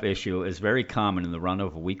setup issue is very common in the run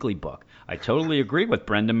of a weekly book, I totally agree with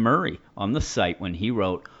Brendan Murray on the site when he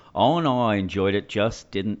wrote, "All in all, I enjoyed it, just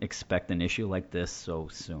didn't expect an issue like this so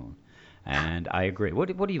soon." And I agree. What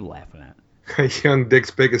are you laughing at? Young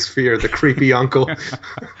Dick's biggest fear, the creepy uncle.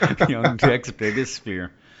 Young Dick's biggest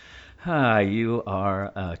fear. You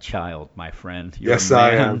are a child, my friend. You're yes, a I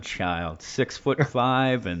am. Child,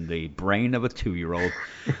 6'5" and the brain of a 2-year-old.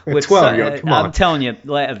 12. Come on. I'm telling you,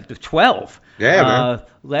 12. Yeah, man.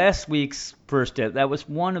 Last week's first, that was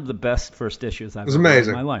one of the best first issues I've ever read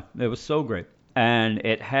in my life. It was so great, and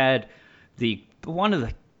it had one of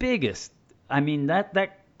the biggest. I mean that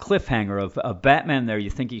cliffhanger of Batman there. You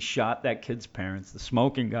think he shot that kid's parents, the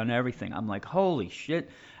smoking gun, everything. I'm like, holy shit.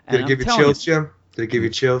 And Did it give you chills, Jim? Did it give you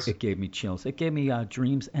chills? It gave me chills. It gave me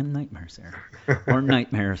dreams and nightmares, Eric. Or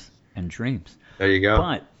nightmares and dreams. There you go.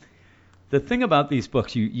 But the thing about these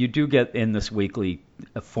books, you do get in this weekly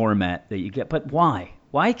format that you get. But why?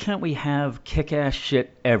 Why can't we have kick-ass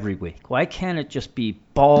shit every week? Why can't it just be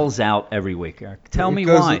balls out every week, Eric? Tell me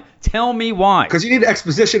why. Tell me why. Because you need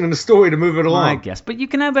exposition in the story to move it along. I guess. But you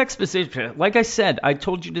can have exposition. Like I said, I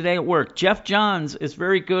told you today at work, Jeff Johns is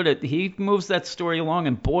very good at, he moves that story along,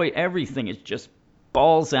 and boy, everything is just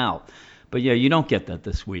balls out. But yeah, you don't get that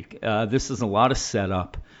this week. This is a lot of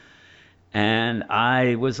setup. And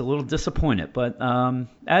I was a little disappointed. But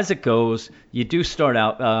as it goes, you do start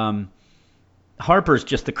out... Harper's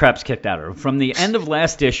just the crap's kicked out of her. From the end of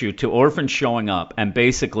last issue to Orphan showing up and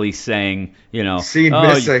basically saying, scene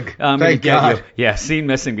missing. Thank God. Yeah, scene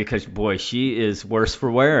missing because, boy, she is worse for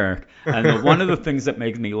wear. And one of the things that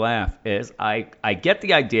makes me laugh is I get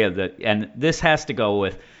the idea that, and this has to go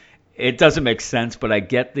with, it doesn't make sense, but I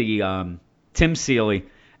get the Tim Seeley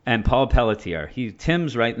and Paul Pelletier.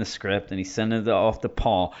 Tim's writing the script and he's sending it off to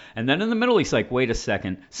Paul. And then in the middle, he's like, wait a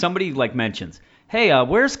second. Somebody mentions, hey,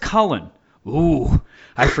 where's Cullen? Ooh,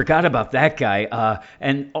 I forgot about that guy.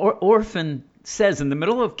 And Orphan says in the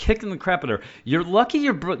middle of kicking the crap out of her, "You're lucky.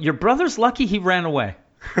 Your brother's lucky he ran away."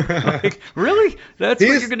 Like, really? That's what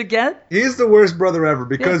you're going to get? He's the worst brother ever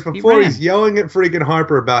because Yeah, he before ran. he's yelling at freaking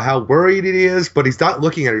Harper about how worried he is, but he's not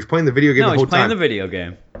looking at her. He's playing the video game No, the whole he's playing time. the video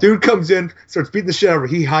game. Dude comes in, starts beating the shit out of her.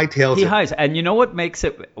 He hightails He it. hides. And you know what makes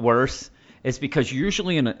it worse? Is because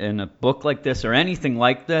usually in a book like this or anything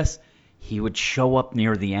like this, he would show up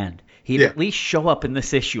near the end. He'd at least show up in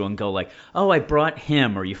this issue and go like, oh, I brought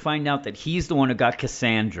him. Or you find out that he's the one who got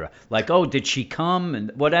Cassandra. Like, oh, did she come?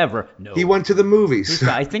 And whatever. No. He went to the movies.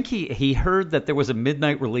 I think he heard that there was a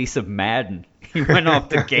midnight release of Madden. He went off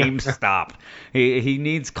to GameStop. He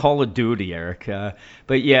needs Call of Duty, Eric.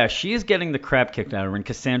 But yeah, she is getting the crap kicked out of her, and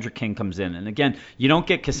Cassandra King comes in. And again, you don't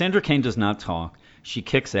get Cassandra King does not talk. She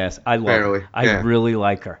kicks ass. I love her. I really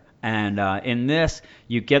like her. And in this,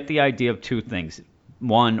 you get the idea of two things.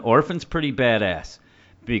 One, Orphan's pretty badass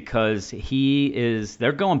because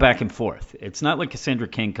they're going back and forth. It's not like Cassandra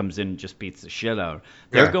King comes in and just beats the shit out of her.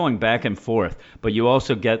 They're going back and forth. But you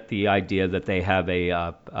also get the idea that they have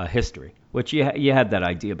a history, which you had that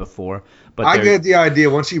idea before. But I get the idea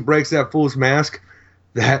once she breaks that fool's mask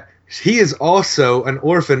that he is also an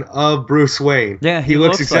orphan of Bruce Wayne. Yeah, he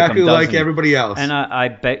looks exactly like him, everybody else. And I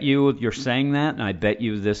bet you're saying that, and I bet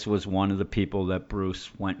you this was one of the people that Bruce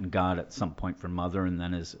went and got at some point for Mother, and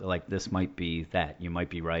then is like, this might be that. You might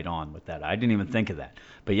be right on with that. I didn't even think of that.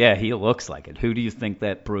 But yeah, he looks like it. Who do you think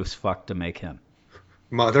that Bruce fucked to make him?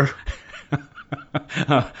 Mother.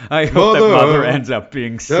 I hope that Mother ends up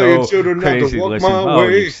being so crazy.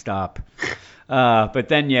 Listen, you stop. But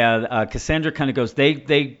then, Cassandra kind of goes,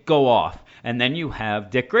 they go off. And then you have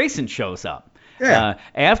Dick Grayson shows up. Yeah.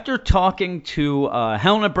 After talking to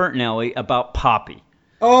Helena Bertinelli about Poppy.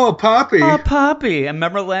 Oh, Poppy. Oh, Poppy. And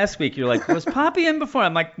remember last week, you're like, was Poppy in before?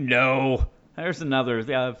 I'm like, no. There's another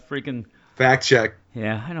freaking... Fact check.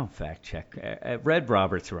 Yeah, I don't fact check. Red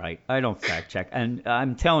Roberts right. I don't fact check. And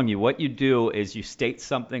I'm telling you, what you do is you state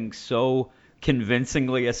something so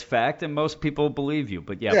convincingly as fact, and most people believe you.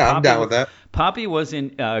 But yeah, Poppy, I'm down with that. Poppy was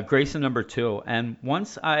in Grayson #2, and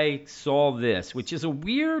once I saw this, which is a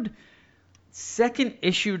weird second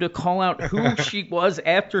issue to call out who she was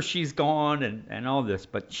after she's gone and all this,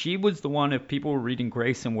 but she was the one, if people were reading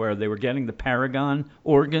Grayson where they were getting the Paragon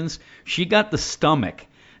organs, she got the stomach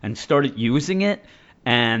and started using it,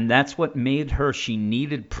 and that's what made her, she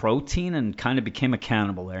needed protein and kind of became a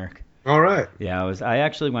cannibal, Eric. All right. Yeah, I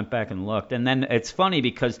actually went back and looked. And then it's funny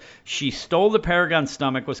because she stole the Paragon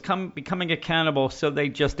stomach, was becoming a cannibal, so they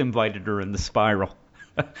just invited her in the Spiral.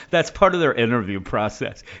 That's part of their interview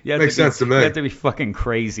process. Makes sense to me. You have to be fucking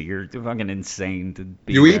crazy. You're fucking insane to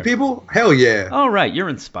be You there. eat people? Hell yeah. Oh, right. You're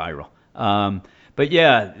in Spiral. But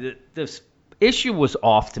yeah, this issue was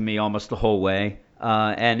off to me almost the whole way.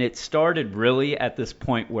 And it started really at this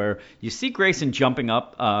point where you see Grayson jumping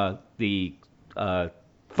up the...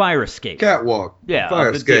 fire escape. Catwalk. Yeah,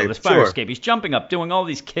 fire escape. This fire escape. He's jumping up, doing all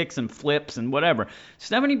these kicks and flips and whatever.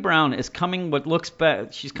 Stephanie Brown is coming,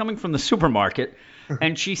 she's coming from the supermarket,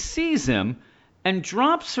 and she sees him and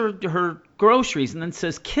drops her groceries and then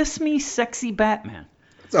says, "Kiss me, sexy Batman."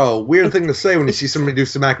 It's a weird thing to say when you see somebody do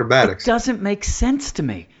some acrobatics. It doesn't make sense to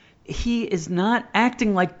me. He is not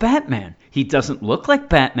acting like Batman. He doesn't look like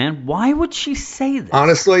Batman. Why would she say this?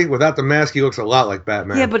 Honestly, without the mask, he looks a lot like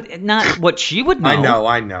Batman. Yeah, but not what she would know.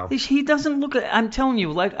 I know. He doesn't look... I'm telling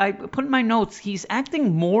you, like I put in my notes, he's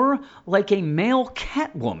acting more like a male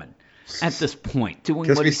Catwoman at this point, doing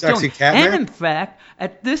Kiss what me, he's sexy doing. Catman? And in fact,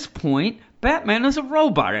 at this point, Batman is a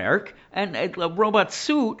robot, Eric, and a robot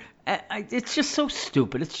suit. It's just so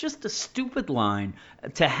stupid. It's just a stupid line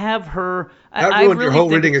to have her. That ruined your whole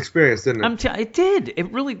reading experience, didn't it? It did.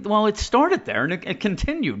 It really. Well, it started there and it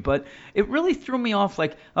continued, but it really threw me off.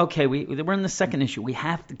 Like, okay, we're in the second issue. We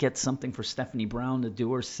have to get something for Stephanie Brown to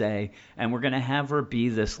do or say, and we're gonna have her be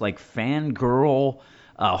this like fangirl,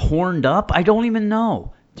 horned up. I don't even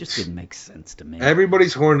know. It just didn't make sense to me.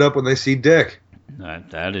 Everybody's horned up when they see Dick.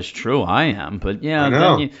 That is true. I am, but yeah. I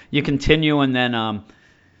know. Then you continue, and then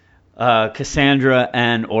Cassandra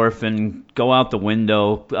and Orphan go out the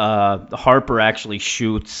window. Harper actually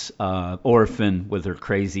shoots Orphan with her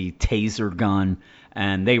crazy taser gun,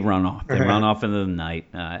 and they run off. They run off into the night.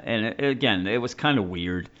 Again, it was kind of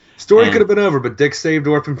weird. Story could have been over, but Dick saved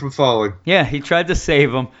Orphan from falling. Yeah, he tried to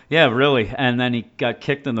save him. Yeah, really. And then he got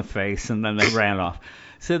kicked in the face, and then they ran off.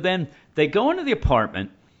 So then they go into the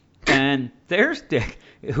apartment, And there's Dick,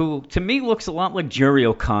 who to me looks a lot like Jerry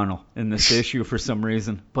O'Connell in this issue for some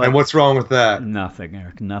reason. But And what's wrong with that? nothing,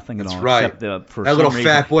 Eric. Nothing That's at all. right. Except for That some little reason,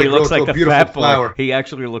 fat boy he looks grows like to a the beautiful fat flower. boy. He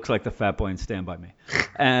actually looks like the fat boy in Stand By Me.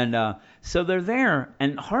 And so they're there,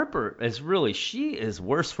 and Harper she is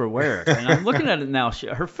worse for wear. And I'm looking at it now.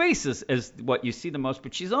 Her face is what you see the most,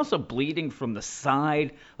 but she's also bleeding from the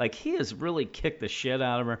side. Like, he has really kicked the shit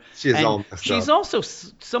out of her. She is And all messed she's up. also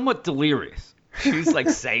somewhat delirious. She's like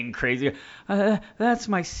saying crazy, that's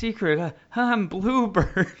my secret. I'm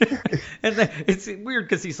Bluebird. And then it's weird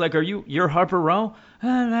because he's like, you're Harper Row?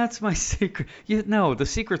 That's my secret. No, the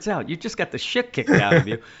secret's out. You just got the shit kicked out of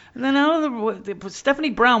you. And then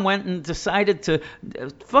Stephanie Brown went and decided to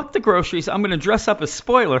fuck the groceries. I'm going to dress up as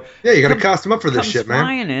Spoiler. Yeah, you got to costume up for this Comes shit, man.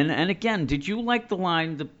 flying in, and again, did you like the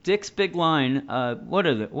line, Dick's big line? What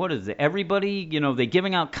is it? Everybody, they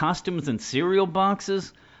giving out costumes and cereal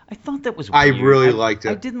boxes. I thought that was weird. I really liked it.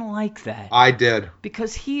 I didn't like that. I did.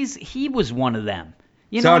 Because he was one of them.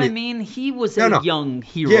 You know Tony, what I mean? He was No, a no. young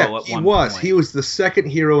hero Yeah, at one he point. was. He was the second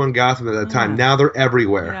hero in Gotham at that time. Now they're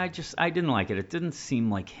everywhere. Yeah, I didn't like it. It didn't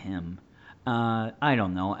seem like him. I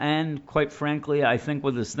don't know. And quite frankly, I think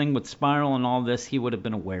with this thing with Spiral and all this, he would have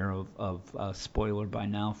been aware of Spoiler by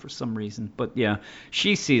now for some reason. But yeah,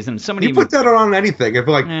 she sees him. Somebody You put that on anything. If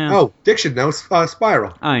like, Yeah. oh, Dick should know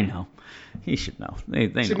Spiral. I know. He should know. They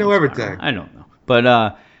Should know know Spiral. everything. I don't know.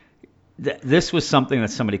 But this was something that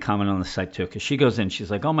somebody commented on the site too, because she goes in,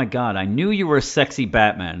 she's like, oh my God, I knew you were a sexy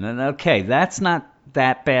Batman. And okay, that's not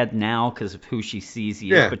that bad now because of who she sees he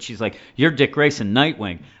Yeah. is, but she's like, you're Dick Grayson,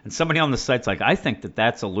 Nightwing. And somebody on the site's like, I think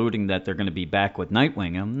that's alluding that they're going to be back with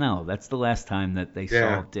Nightwing. And no, that's the last time that they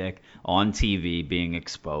Yeah. saw Dick on TV being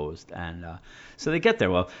exposed. And so they get there.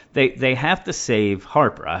 Well, they have to save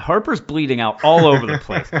Harper. Harper's bleeding out all over the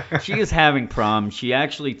place. She is having problems. She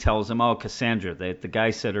actually tells him, oh, Cassandra. The guy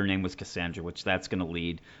said her name was Cassandra, which that's going to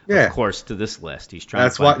lead, Yeah. of course, to this list. He's trying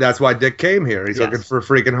That's to find why Dick came here. He's Yes. looking for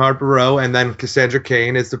freaking Harper Row, and then Cassandra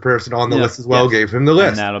Cain is the person on the Yeah, list as well. yes. Gave him the list.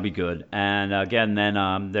 And that'll be good. And again,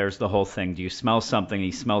 then there's the whole thing. Do you smell something?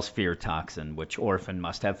 He smells fear toxin, which Orphan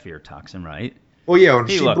must have fear toxin, right? Well, yeah, when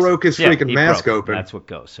He she looks- broke his yeah, freaking he mask broke it. open. That's what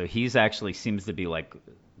goes. So he's actually seems to be like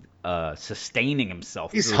sustaining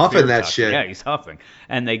himself. He's through huffing fear that toxin. shit. Yeah, he's huffing.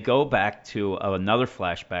 And they go back to another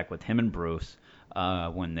flashback with him and Bruce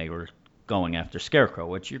when they were going after Scarecrow,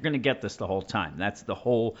 which you're going to get this the whole time. That's the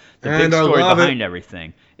big And I story love behind it.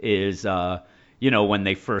 everything is when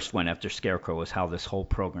they first went after Scarecrow was how this whole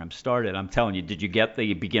program started. I'm telling you, did you get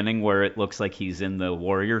the beginning where it looks like he's in the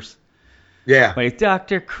Warriors? Yeah. Like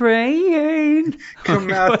Dr. Crane,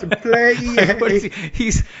 Come out to play. What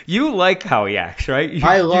is you like how he acts, right?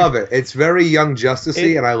 I love it. It's very Young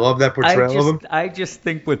Justice-y, and I love that portrayal of him. I just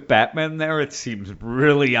think with Batman there, it seems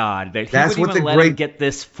really odd that he That's would what even the let him great- get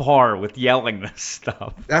this far with yelling this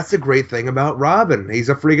stuff. That's the great thing about Robin. He's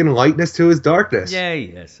a freaking lightness to his darkness. Yeah, he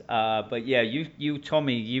is. But yeah, you told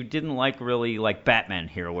me you didn't really like Batman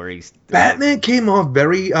here, where he's Batman came off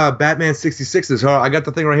very Batman 66. I got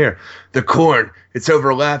the thing right here. The corn, it's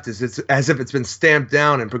overlapped as if it's been stamped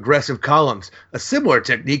down in progressive columns. A similar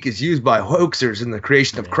technique is used by hoaxers in the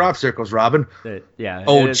creation of crop circles, Robin. Yeah,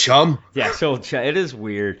 Old it is- chum. Yeah, so it is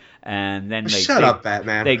weird. And then Shut up,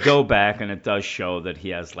 Batman. They go back, and it does show that he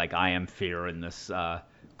has like I am fear in this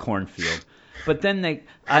cornfield. But then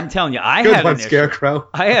I'm telling you, I Good had one, an issue. Scarecrow.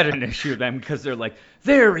 I had an issue with them because they're like,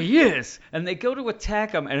 there he is, and they go to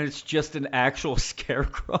attack him, and it's just an actual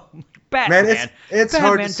Scarecrow. Batman. Man, it's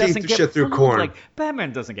hard to Batman see doesn't through get shit through fooled corn. Like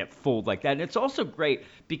Batman doesn't get fooled like that. And it's also great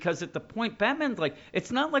because at the point Batman's like,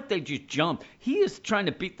 it's not like they just jump. He is trying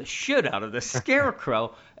to beat the shit out of the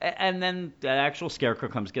Scarecrow, and then the actual Scarecrow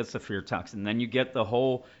comes, gets the fear toxin. And then you get the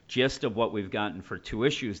whole gist of what we've gotten for 2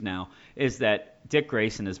 issues now is that Dick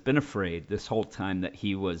Grayson has been afraid this whole time that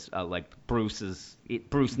he was like Bruce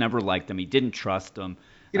never liked him. He didn't trust him.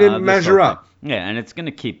 He didn't this measure whole up. thing. Yeah, and it's going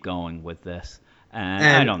to keep going with this. And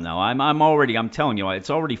I don't know. I'm telling you, it's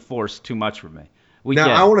already forced too much for me.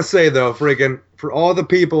 I want to say, though, for all the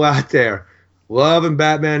people out there loving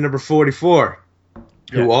Batman number 44,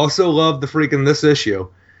 who also love the freaking this issue,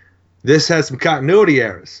 this has some continuity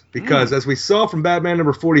errors. Because as we saw from Batman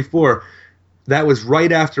number 44, that was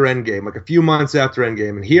right after Endgame, like a few months after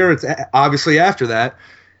Endgame. And here it's obviously after that.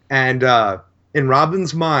 And in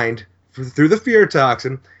Robin's mind, through the fear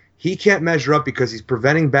toxin, he can't measure up because he's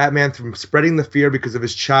preventing Batman from spreading the fear because of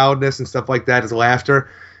his childness and stuff like that, his laughter.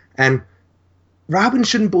 And Robin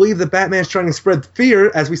shouldn't believe that Batman's trying to spread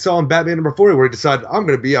fear, as we saw in Batman number 40, where he decided, I'm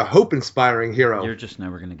going to be a hope-inspiring hero. You're just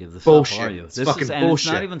never going to give this bullshit. up, are you? It's fucking bullshit.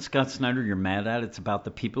 It's not even Scott Snyder you're mad at. It's about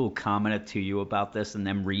the people who commented to you about this and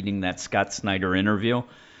them reading that Scott Snyder interview.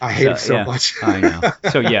 I hate him so much. I know.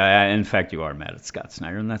 So, yeah, in fact, you are mad at Scott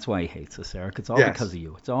Snyder, and that's why he hates us, Eric. It's all because of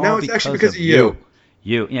you. It's all it's actually because of you.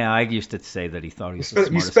 Yeah, I used to say that he thought he was the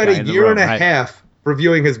smartest guy in the room. You spent a year and a half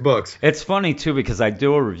reviewing his books. It's funny, too, because I'd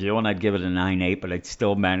do a review and I'd give it a 9.8, but I'd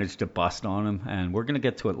still manage to bust on him. And we're going to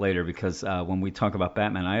get to it later because when we talk about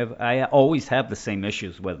Batman, I always have the same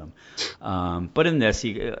issues with him. But in this,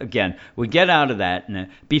 again, we get out of that. And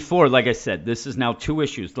before, like I said, this is now 2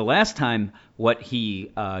 issues. The last time what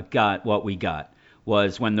we got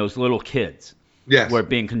was when those little kids were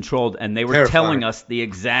being controlled and they were telling us the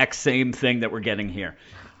exact same thing that we're getting here.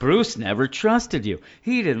 Bruce never trusted you.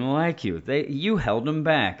 He didn't like you. You held him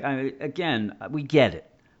back. Again, we get it.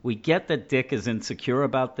 We get that Dick is insecure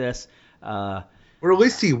about this. Or at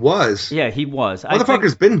least he was. Yeah, he was.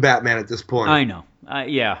 Motherfucker's been Batman at this point. I know.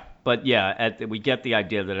 But we get the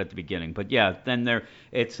idea that at the beginning. But yeah, then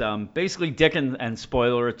it's basically Dick and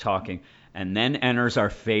Spoiler are talking, and then enters our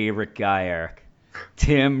favorite guy, Eric,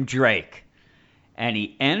 Tim Drake, and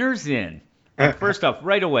he enters in. And first off,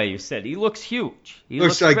 right away, you said he looks huge. He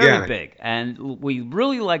looks very big. And we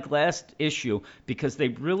really liked last issue because they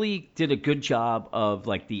really did a good job of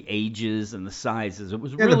like the ages and the sizes. It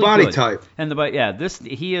was really good. And the body good. type. And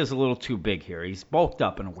he is a little too big here. He's bulked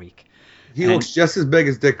up in a week. He looks just as big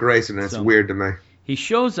as Dick Grayson, and it's weird to me. He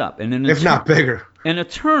shows up, and if not bigger. In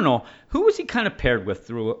Eternal, who was he kind of paired with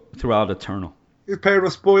throughout Eternal? He was paired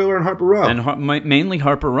with Spoiler and Harper Row. And mainly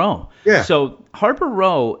Harper Row. Yeah. So Harper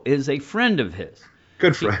Row is a friend of his.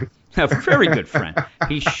 Good friend. A very good friend.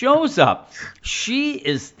 He shows up. She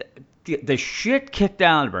is the shit kicked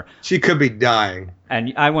out of her. She could be dying.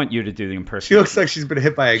 And I want you to do the impersonation. She looks like she's been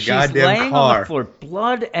hit by a goddamn car. She's laying on the floor,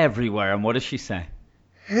 blood everywhere. And what does she say?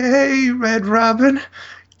 Hey, Red Robin.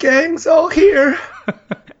 Gang's all here.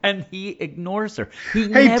 And he ignores her. He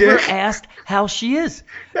never asked how she is.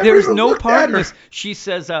 There's no part of this. She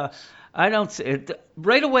says, I don't see it.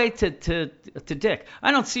 Right away to Dick.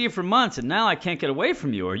 I don't see you for months, and now I can't get away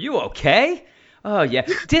from you. Are you okay? Oh, yeah.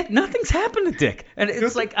 Dick, nothing's happened to Dick. And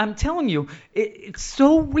it's like, I'm telling you, it's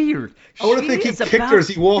so weird. I want to think he kicked her as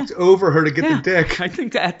he walked over her to get the dick. I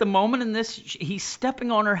think that at the moment in this, he's stepping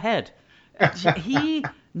on her head.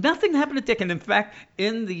 Nothing happened to Dick. And in fact,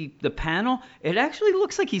 in the panel, it actually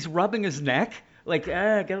looks like he's rubbing his neck. Like,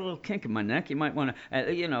 I got a little kink in my neck. You might want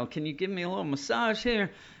to, can you give me a little massage here?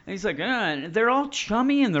 And he's like, and they're all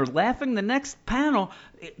chummy and they're laughing. The next panel,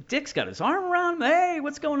 Dick's got his arm around him. Hey,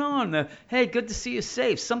 what's going on? Hey, good to see you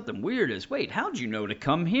safe. Something weird is, wait, how'd you know to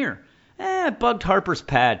come here? I bugged Harper's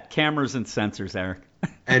pad. Cameras and sensors, Eric.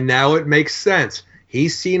 And now it makes sense.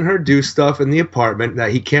 He's seen her do stuff in the apartment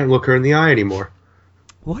that he can't look her in the eye anymore.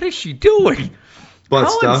 What is she doing? Butt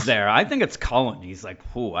Cullen's stuff. There. I think it's Cullen. He's like,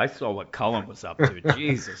 I saw what Cullen was up to.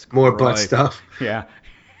 Jesus Christ. More butt stuff. Yeah.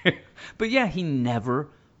 But yeah, he never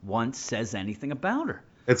once says anything about her.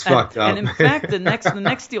 It's fucked up. And in fact, the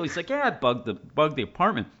next deal, he's like, yeah, I bugged the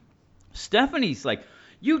apartment. Stephanie's like,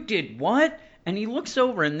 you did what? And he looks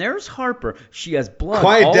over, and there's Harper. She has blood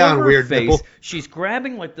all over her face. Nipple. She's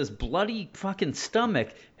grabbing like this bloody fucking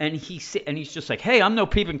stomach, and he's just like, "Hey, I'm no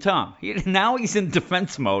peeping Tom." Now he's in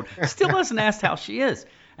defense mode. Still hasn't asked how she is,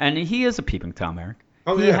 and he is a peeping Tom, Eric.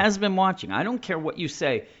 Oh, he has been watching. I don't care what you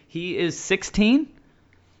say. He is 16.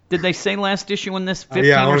 Did they say last issue in this 15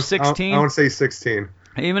 or 16? I want to say 16.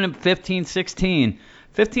 Even at 15, 16,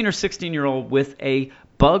 15 or 16-year-old with a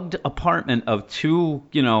bugged apartment of two,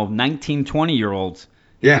 19, 20-year-olds.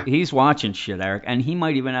 Yeah. He's watching shit, Eric, and he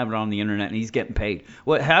might even have it on the internet, and he's getting paid.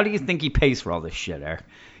 How do you think he pays for all this shit, Eric?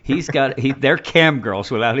 They're cam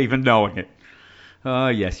girls without even knowing it. Oh,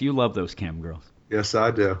 yes, you love those cam girls. Yes,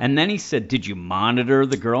 I do. And then he said, did you monitor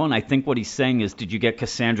the girl? And I think what he's saying is, did you get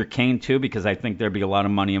Cassandra Cain too? Because I think there'd be a lot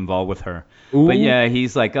of money involved with her. Ooh. But yeah,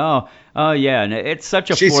 he's like, oh yeah. And it's such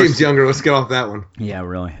a She seems younger. Let's get off that one. Yeah,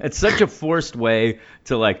 really. It's such a forced way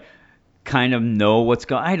to kind of know what's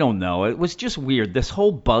going on. I don't know. It was just weird. This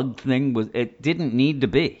whole bug thing, it didn't need to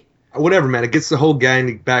be. Whatever, man. It gets the whole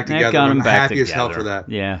gang back together. I'm happy as hell for that.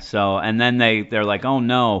 Yeah, so, and then they're like, oh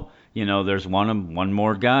no. There's one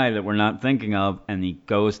more guy that we're not thinking of, and he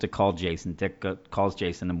goes to call Jason. Dick calls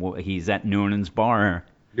Jason, and he's at Noonan's bar.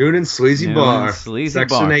 Noonan's Sleazy Bar. Section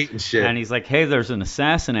bar. 8 and shit. And he's like, hey, there's an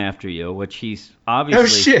assassin after you, which he's obviously... Oh,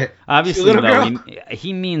 shit. Obviously, though,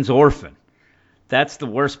 he means orphan. That's the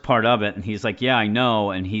worst part of it. And he's like, yeah, I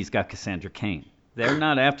know, and he's got Cassandra Cain. They're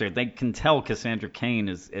not after it. They can tell Cassandra Cain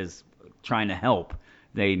is trying to help.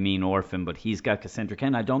 they mean orphan, but he's got Cassandra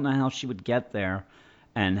Cain. I don't know how she would get there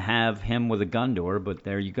and have him with a gun to her, but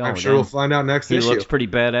there you go. I'm sure we'll find out next issue. He looks pretty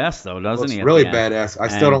badass, though, doesn't he? Looks really badass. I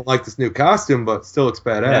still don't like this new costume, but still looks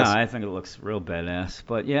badass. Yeah, I think it looks real badass.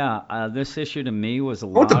 But yeah, this issue to me was a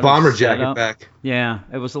lot. I want the bomber jacket setup. back. Yeah,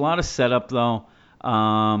 it was a lot of setup, though.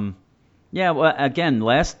 Yeah, well, again,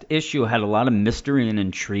 last issue had a lot of mystery and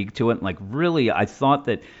intrigue to it. Like, really, I thought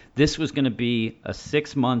that this was going to be a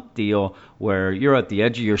 6-month deal where you're at the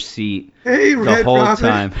edge of your seat the whole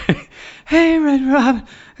time. Hey, Red Robin.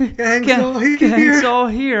 Gang's all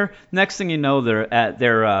here. Next thing you know, they're at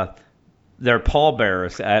their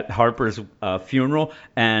pallbearers at Harper's funeral,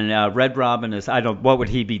 and Red Robin is, what would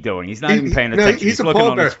he be doing? He's not even paying attention. He's looking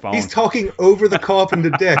on his phone. He's talking over the coffin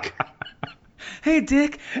to Dick. Hey,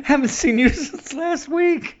 Dick, haven't seen you since last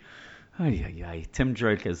week. Tim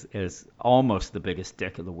Drake is almost the biggest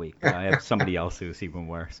dick of the week. But I have somebody else who's even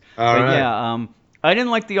worse. Yeah, I didn't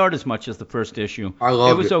like the art as much as the first issue. I loved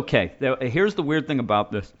it. It was okay. Here's the weird thing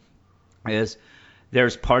about this is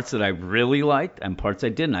there's parts that I really liked and parts I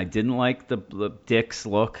didn't. I didn't like the Dick's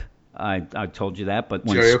look. I told you that. But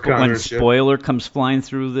when Spoiler comes flying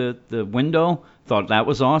through the window, thought that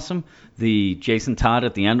was awesome. The Jason Todd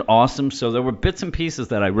at the end, awesome. So there were bits and pieces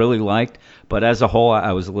that I really liked. But as a whole,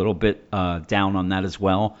 I was a little bit down on that as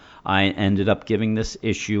well. I ended up giving this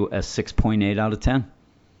issue a 6.8 out of 10.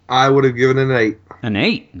 I would have given it an 8. An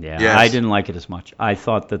 8? Yeah. Yes. I didn't like it as much. I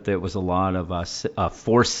thought that there was a lot of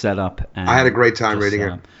forced setup. And I had a great time reading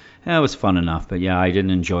it. Yeah, it was fun enough. But yeah, I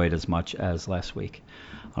didn't enjoy it as much as last week.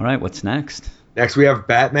 All right, what's next? Next, we have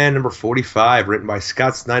Batman number 45, written by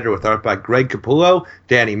Scott Snyder with art by Greg Capullo,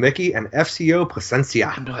 Danny Mickey, and FCO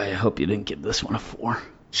Placencia. Boy, I hope you didn't give this one a 4.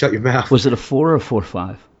 Shut your mouth. Was it a 4 or a 4.5?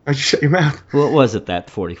 Why'd you shut your mouth? What was it, that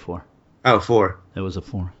 44? Oh, 4. It was a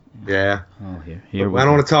 4. Yeah. Oh, here we I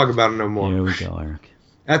don't want to talk about it no more. Here we go, Eric.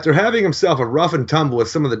 After having himself a rough and tumble with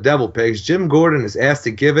some of the Devil Pigs, Jim Gordon is asked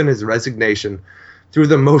to give in his resignation through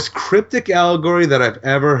the most cryptic allegory that I've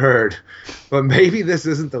ever heard. But maybe this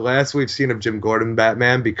isn't the last we've seen of Jim Gordon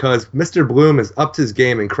Batman, because Mr. Bloom has upped his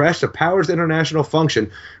game and crashed a Powers International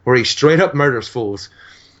function where he straight up murders fools.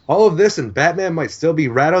 All of this, and Batman might still be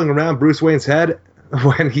rattling around Bruce Wayne's head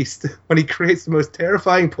when he creates the most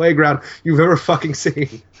terrifying playground you've ever fucking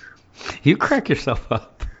seen. You crack yourself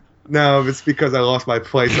up. No, it's because I lost my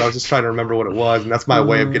place. So I was just trying to remember what it was, and that's my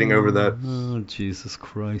way of getting over that. Oh, Jesus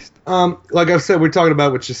Christ. Like I said, we're talking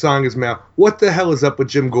about with Chisanga's mouth. What the hell is up with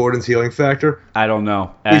Jim Gordon's healing factor? I don't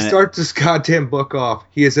know. We start this goddamn book off.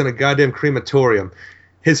 He is in a goddamn crematorium.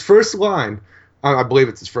 His first line, I believe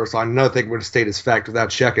it's his first line. Another thing we're going to state as fact without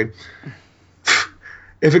checking.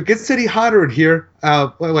 If it gets any hotter in here,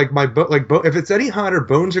 if it's any hotter,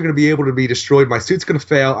 bones are going to be able to be destroyed. My suit's going to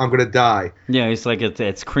fail. I'm going to die. Yeah, he's like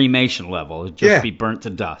it's cremation level. It'll just be burnt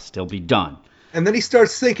to dust. He'll be done. And then he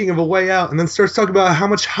starts thinking of a way out, and then starts talking about how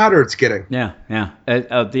much hotter it's getting. Yeah.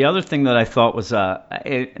 The other thing that I thought was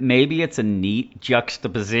maybe it's a neat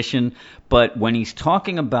juxtaposition, but when he's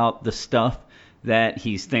talking about the stuff that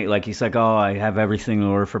he's like, oh, I have everything in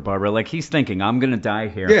order for Barbara. Like, he's thinking, I'm going to die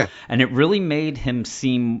here. Yeah. And it really made him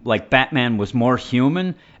seem like Batman was more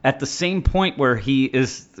human at the same point where he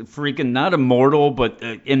is freaking not immortal, but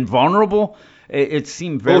invulnerable. It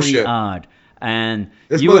seemed very odd. And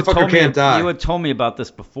this motherfucker can't die. You had told me about this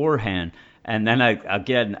beforehand. And then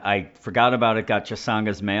I forgot about it, got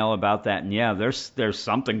Chisanga's mail about that. And yeah, there's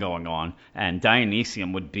something going on. And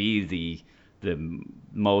Dionysium would be the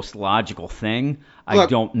most logical thing. I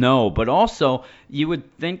don't know, but also you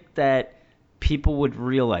would think that people would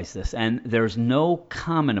realize this, and there's no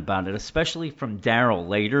comment about it, especially from Daryl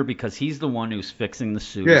later, because he's the one who's fixing the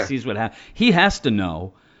suit. Yeah. He sees what happens. He has to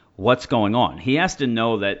know what's going on. He has to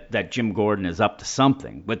know that Jim Gordon is up to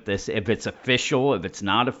something with this, if it's official, if it's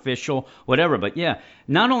not official, whatever. But yeah,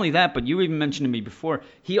 not only that, but you even mentioned to me before,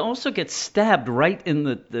 he also gets stabbed right in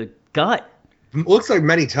the gut. Looks like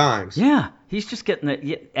many times. Yeah, he's just getting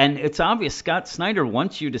it, and it's obvious Scott Snyder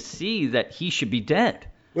wants you to see that he should be dead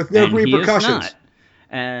with no repercussions. He is not.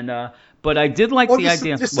 And but I did like the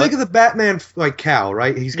idea. Just think of the Batman cowl,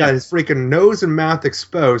 right? He's got his freaking nose and mouth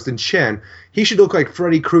exposed and chin. He should look like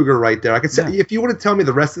Freddy Krueger right there. I could say if you want to tell me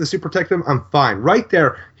the rest of the suit protect him, I'm fine. Right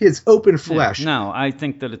there, his open flesh. No, I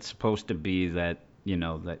think that it's supposed to be that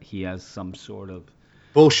that he has some sort of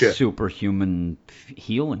bullshit superhuman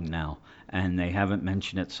healing now. And they haven't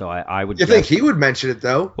mentioned it, so I would. You think he would mention it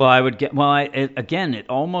though? Well, I would get. Well, again, it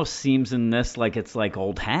almost seems in this like it's like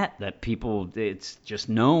old hat that people. It's just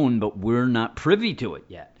known, but we're not privy to it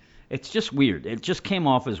yet. It's just weird. It just came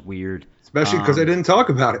off as weird, especially because they didn't talk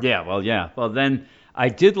about it. Yeah. Well, then I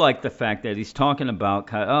did like the fact that he's talking about,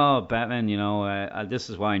 oh, Batman, you know, this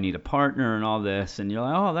is why I need a partner and all this, and you're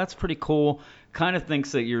like, oh, that's pretty cool. Kind of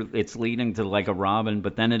thinks that it's leading to like a Robin,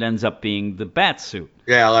 but then it ends up being the bat suit.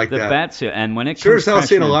 Yeah, I like the that. Bat suit, and when it Sure comes as hell crashing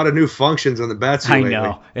seeing a in- lot of new functions on the bat suit I lately.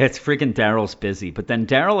 know. It's freaking Daryl's busy. But then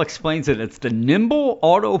Daryl explains it. It's the Nimble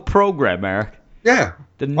Auto Program, Eric. Yeah.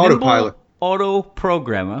 The Nimble Autopilot. Auto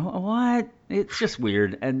Program. What? It's just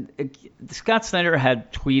weird. And Scott Snyder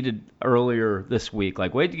had tweeted earlier this week,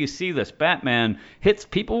 like, wait till you see this. Batman hits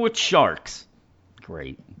people with sharks.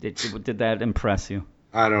 Great. Did that impress you?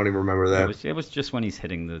 I don't even remember that. It was just when he's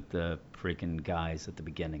hitting the freaking guys at the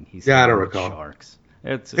beginning. He's Yeah, I hitting don't with recall. Sharks.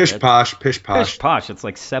 It's Pish posh. Pish posh. It's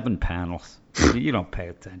like 7 panels. You don't pay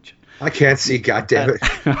attention. I can't see,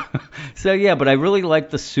 goddammit. So yeah, but I really like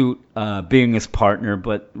the suit being his partner,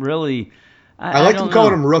 but really, I like don't him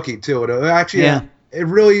calling know. him Rookie, too. Actually, Yeah. it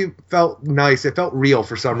really felt nice. It felt real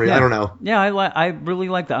for some reason. I don't know. Yeah, I really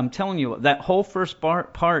like that. I'm telling you, that whole first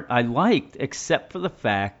part I liked, except for the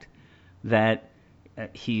fact that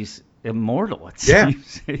he's immortal. It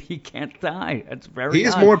seems he can't die. It's very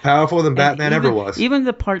He's odd. more powerful than Batman And ever was. Even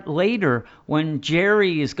the part later when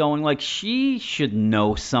Jerry is going like, she should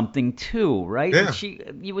know something too, right? Yeah.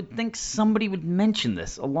 You would think somebody would mention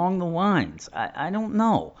this along the lines. I don't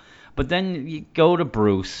know. But then you go to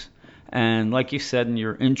Bruce, and like you said in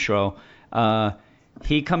your intro,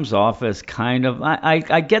 he comes off as kind of, I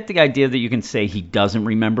get the idea that you can say he doesn't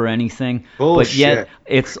remember anything, but yet Bullshit.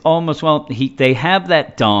 it's almost, they have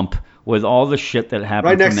that dump with all the shit that happened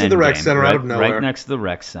Right next from to the rec Endgame, center out of nowhere. Right next to the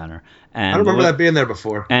rec center. And I don't remember that being there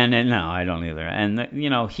before. And no, I don't either. And you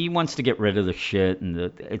know, he wants to get rid of the shit, and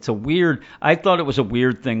it's a weird. I thought it was a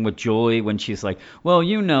weird thing with Julie when she's like, "Well,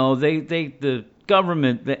 you know, the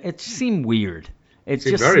government." It seemed weird. It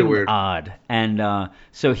Seemed just very seemed weird. odd. And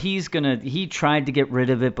so he tried to get rid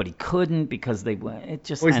of it, but he couldn't because it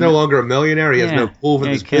just. Well, he's and- no longer a millionaire. He has no pull with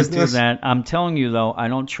he his can't business. do that. I'm telling you though, I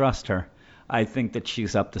don't trust her. I think that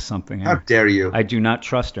she's up to something. How dare you? I do not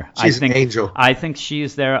trust her. She's I think, an angel. I think she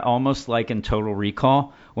is there almost like in Total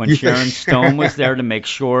Recall when You think- Sharon Stone was there to make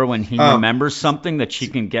sure when he Oh. remembers something that she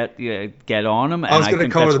can get on him. And I was going to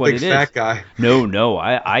think call her that's the what big it fat is. guy. No.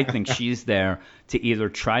 I think she's there to either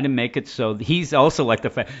try to make it so he's also like the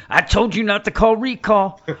fact, I told you not to call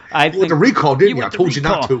recall. I You went to recall, didn't you? I went to told you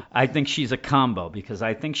not recall. to. I think she's a combo because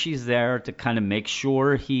I think she's there to kind of make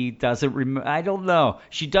sure he doesn't remember. I don't know.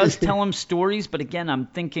 She does tell him stories, but again, I'm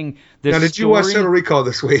thinking this Now, did you watch Total Recall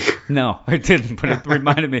this week? No, I didn't, but it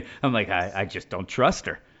reminded me. I'm like, I just don't trust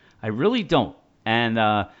her. I really don't.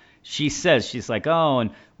 And she says, she's like, oh,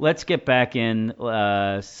 and let's get back in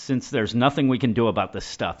since there's nothing we can do about this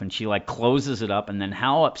stuff. And she like closes it up, and then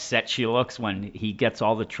how upset she looks when he gets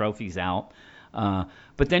all the trophies out.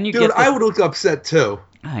 But then you Dude, get I would look upset too.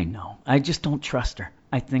 I know. I just don't trust her.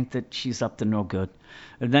 I think that she's up to no good.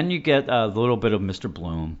 And then you get a little bit of Mr.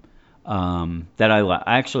 Bloom that I like.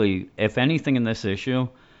 Actually, if anything in this issue,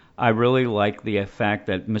 I really like the fact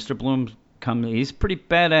that Mr. Bloom he's pretty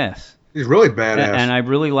badass. He's really badass. And I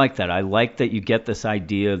really like that. I like that you get this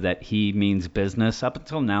idea that he means business. Up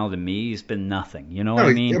until now, to me, he's been nothing. You know No, what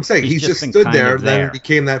I mean? I'm saying he's just been stood kind there, of then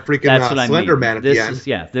became that freaking That's what I Slender mean. Man at this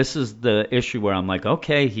the end. This is the issue where I'm like,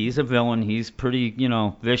 okay, he's a villain. He's pretty,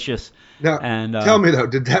 vicious. Now, And tell me though,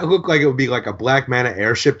 did that look like it would be like a Black Manta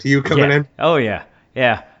airship to you coming yeah. in? Oh yeah.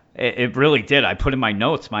 It really did. I put in my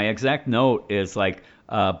notes. My exact note is like,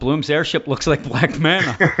 Bloom's airship looks like Black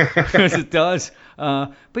Manta, because it does.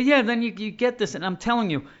 But yeah, then you get this, and I'm telling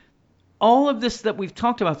you, all of this that we've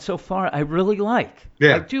talked about so far, I really like.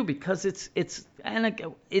 Yeah. I do, because it's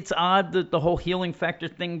odd, the whole healing factor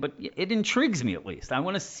thing, but it intrigues me at least. I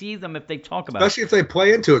want to see them if they talk about Especially it. if they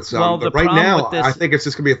play into it some. Well, but the right problem now, with this- I think it's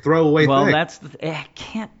just going to be a throwaway Well, thing. it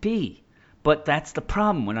can't be. But that's the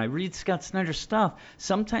problem. When I read Scott Snyder's stuff,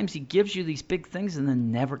 sometimes he gives you these big things and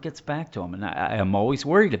then never gets back to them. And I am always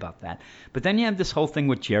worried about that. But then you have this whole thing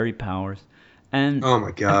with Jerry Powers. And Oh, my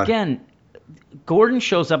God. again, Gordon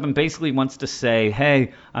shows up and basically wants to say,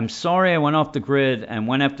 hey, I'm sorry I went off the grid and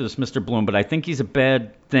went after this Mr. Bloom, but I think he's a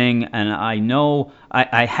bad thing, and I know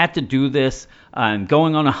I had to do this. I'm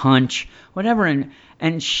going on a hunch, whatever.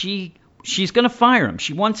 And she's going to fire him.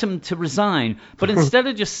 She wants him to resign. But instead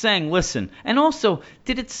of just saying, listen, and also,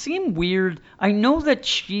 did it seem weird? I know that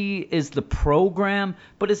she is the program,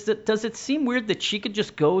 but does it seem weird that she could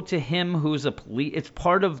just go to him who's it's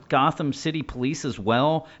part of Gotham City Police as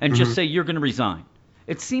well, and just say, you're going to resign?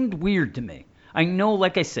 It seemed weird to me. I know,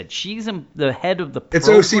 like I said, she's the head of the It's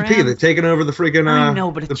program. OCP. They're taking over the freaking I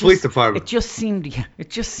know, but the police department. It just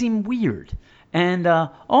seemed weird. And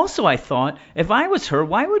also I thought, if I was her,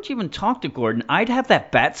 why would you even talk to Gordon? I'd have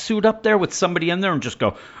that bat suit up there with somebody in there and just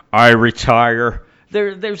go, I retire.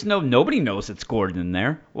 There's nobody knows it's Gordon in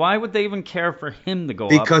there. Why would they even care for him to go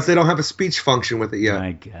up? Because they don't have a speech function with it yet.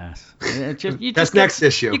 I guess. That's next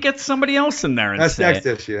issue. You get somebody else in there and That's say next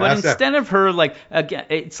it. issue. But That's instead of her, like, again,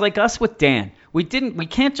 it's like us with Dan. We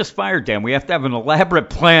can't just fire Dan. We have to have an elaborate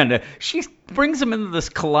plan. She brings him into this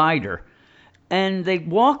collider, and they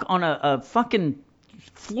walk on a fucking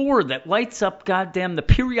floor that lights up goddamn the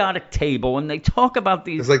periodic table, and they talk about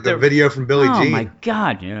these. It's like the video from Billie Jean. Oh my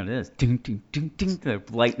God, yeah, it is. Ding, ding, ding, ding. They're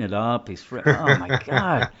lighting it up. Oh my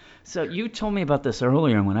God. So you told me about this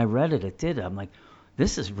earlier, and when I read it, I'm like,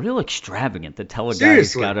 this is real extravagant to tell a guy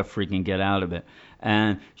he's got to freaking get out of it.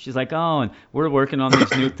 And she's like, oh, and we're working on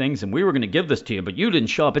these new things, and we were going to give this to you, but you didn't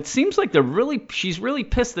show up. It seems like she's really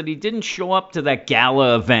pissed that he didn't show up to that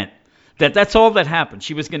gala event. That's all that happened.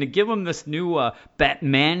 She was going to give him this new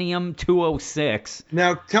Batmanium 206.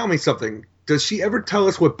 Now, tell me something. Does she ever tell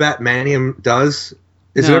us what Batmanium does?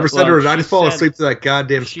 Is it ever said, or did I just fall asleep to that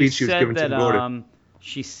goddamn speech she was giving to Gordon?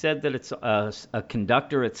 She said that it's a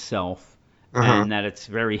conductor itself, and that it's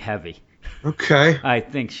very heavy. Okay. I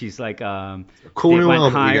think she's like, cool it new went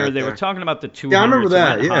element higher. They were talking about the 200. Yeah, I remember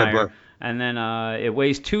that. Yeah, higher, and then it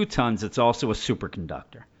weighs 2 tons. It's also a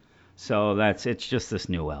superconductor. So it's just this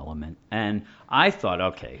new element. And I thought,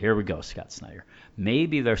 okay, here we go, Scott Snyder.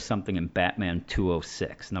 Maybe there's something in Batman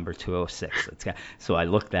 206, number 206. So I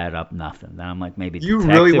looked that up, nothing. Then I'm like, maybe you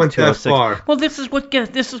Detective really went that 206. far. Well, this is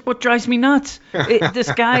what drives me nuts.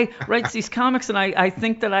 This guy writes these comics, and I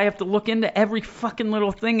think that I have to look into every fucking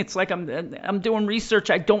little thing. It's like I'm doing research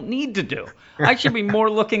I don't need to do. I should be more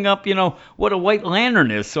looking up, what a White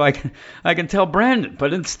Lantern is, so I can tell Brandon.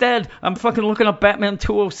 But instead, I'm fucking looking up Batman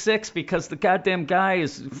 206 because the goddamn guy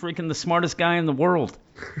is freaking the smartest guy in the world.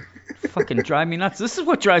 Fucking drive me nuts. This is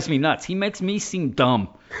what drives me nuts. He makes me seem dumb.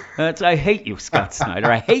 I hate you, Scott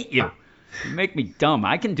Snyder. I hate you. You make me dumb.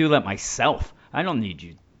 I can do that myself. I don't need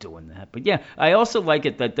you doing that. But yeah, I also like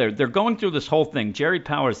it that they're going through this whole thing. Jerry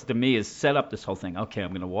Powers, to me, has set up this whole thing. Okay, I'm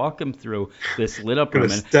going to walk him through this lit up room.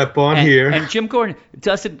 Step on here. And Jim Gordon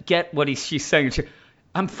doesn't get what she's saying.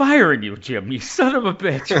 I'm firing you, Jim, you son of a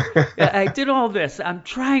bitch. I did all this. I'm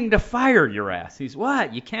trying to fire your ass. He's,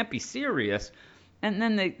 what? You can't be serious. And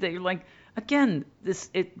then they're like, again,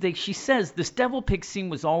 she says this Devil Pig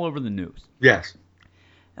scene was all over the news. Yes.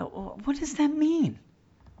 What does that mean?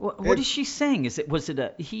 What is she saying?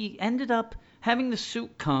 He ended up having the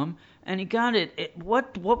suit come and he got it.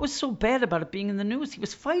 What was so bad about it being in the news? He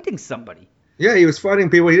was fighting somebody. Yeah, he was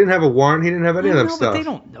fighting people. He didn't have a warrant. He didn't have any of that stuff. But they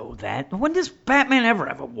don't know that. When does Batman ever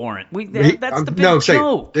have a warrant? That's the big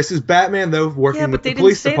joke. This is Batman, though, working with the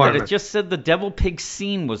police department. Yeah, but they didn't say that. It just said the Devil Pig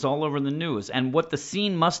scene was all over the news. And what the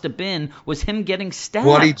scene must have been was him getting stabbed.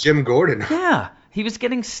 Bloody Jim Gordon. Yeah, he was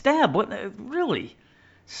getting stabbed. What? Really?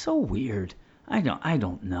 So weird. I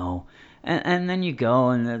don't know. And then you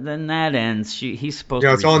go, and then that ends. He's supposed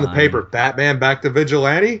to. It's all in the paper. Batman back to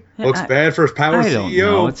vigilante. Looks bad for his power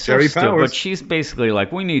CEO, it's Jerry so Powers. But she's basically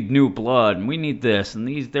like, we need new blood, and we need this,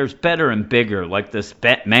 and there's better and bigger, like this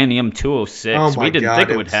Batmanium 206. Oh my we didn't God, think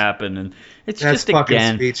it would happen, and it's that's just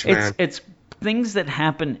again, speech, man. it's things that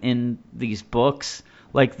happen in these books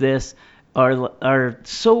like this are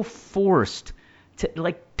so forced to,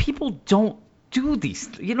 like, people don't do these.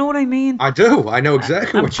 You know what I mean? I do. I know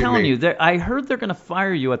exactly what you mean. I'm telling you, I heard they're going to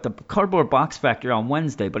fire you at the Cardboard Box Factory on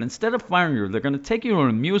Wednesday, but instead of firing you, they're going to take you to an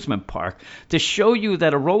amusement park to show you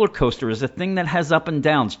that a roller coaster is a thing that has up and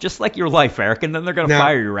downs, just like your life, Eric, and then they're going to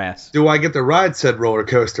fire your ass. Do I get to ride said roller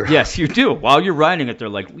coaster? Yes, you do. While you're riding it, they're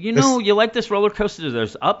like, you like this roller coaster?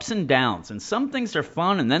 There's ups and downs, and some things are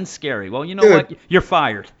fun and then scary. Well, you know what? You're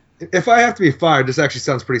fired. If I have to be fired, this actually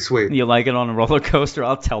sounds pretty sweet. You like it on a roller coaster?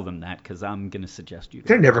 I'll tell them that because I'm going to suggest you.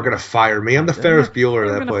 They're never going to fire me. I'm the Ferris Bueller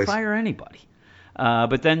of that place. They're going to fire anybody.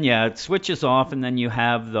 But then, it switches off, and then you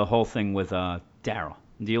have the whole thing with Daryl.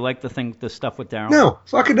 Do you like the stuff with Daryl? No,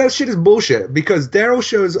 fucking that shit is bullshit. Because Daryl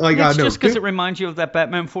shows it's just because it reminds you of that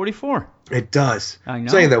Batman 44. It does. I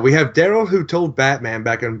know. Saying that we have Daryl who told Batman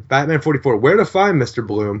back in Batman 44 where to find Mr.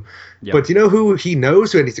 Bloom. Yep. But you know who he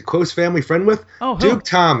knows and he's a close family friend with? Oh, Duke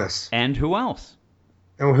Thomas. And who else?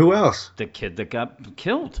 And who else? The kid that got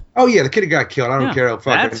killed. Oh yeah, the kid that got killed. I don't care.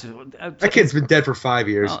 That kid's been dead for 5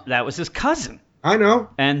 years. Oh, that was his cousin. I know.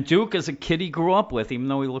 And Duke is a kid he grew up with, even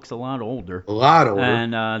though he looks a lot older. A lot older.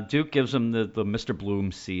 And Duke gives him the Mr.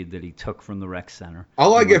 Bloom seed that he took from the rec center.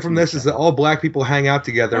 All I get from this is that all black people hang out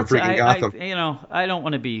together in freaking Gotham. I don't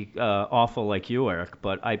want to be awful like you, Eric,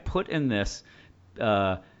 but I put in this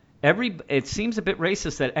It seems a bit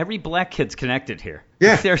racist that every black kid's connected here.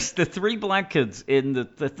 Yeah. There's the 3 black kids in the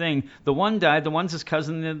thing. The one died. The one's his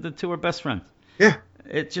cousin. The 2 are best friends. Yeah.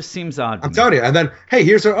 It just seems odd. I'm telling you. And then, hey,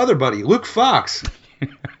 here's our other buddy, Luke Fox.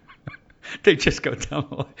 They just go down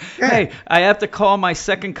the line. Yeah. Hey, I have to call my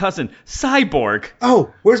second cousin, Cyborg.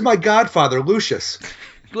 Oh, where's my godfather, Lucius?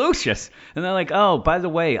 Lucius. And they're like, oh, by the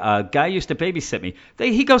way, guy used to babysit me.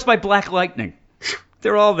 He goes by Black Lightning.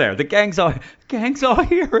 They're all there. The gang's all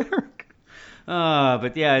here, Eric.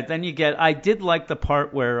 But yeah, then you get. I did like the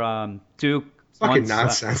part where Duke. Fucking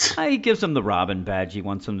nonsense. He gives him the Robin badge. He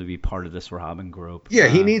wants him to be part of this Robin group. Yeah,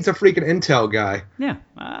 he needs a freaking intel guy. Yeah,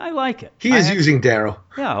 I like it. He is using Daryl.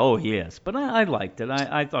 Yeah, oh, he is. But I liked it.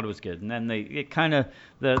 I thought it was good. And then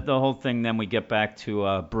the whole thing. Then we get back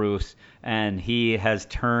to Bruce, and he has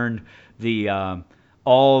turned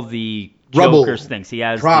all the Joker's things. He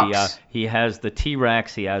has the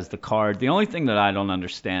T-Rex. He has the card. The only thing that I don't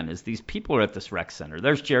understand is these people are at this rec center.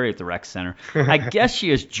 There's Jerry at the rec center. I guess she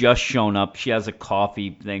has just shown up. She has a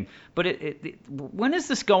coffee thing. But when is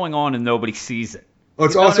this going on and nobody sees it? Well,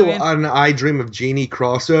 it's also an I Dream of Jeannie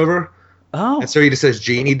crossover. Oh. And so he just says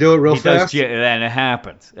Jeannie do it real fast. And it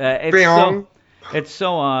happens. It's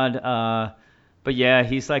so odd. But yeah,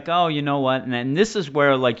 he's like, oh, you know what? And this is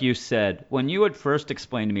where, like you said, when you had first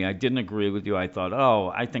explained to me, I didn't agree with you. I thought,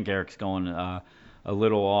 I think Eric's going a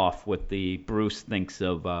little off with the Bruce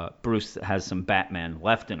has some Batman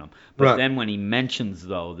left in him. But then when he mentions,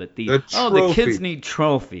 though, that the kids need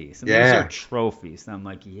trophies. And these are trophies. And I'm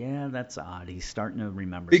like, yeah, that's odd. He's starting to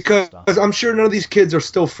remember because some stuff. I'm sure none of these kids are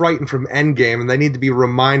still frightened from Endgame, and they need to be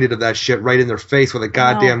reminded of that shit right in their face with a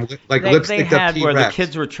goddamn lipstick up T-Rex. Where the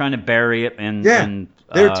kids were trying to bury it. And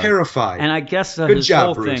they're terrified. And I guess his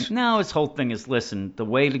whole thing is, listen, the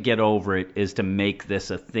way to get over it is to make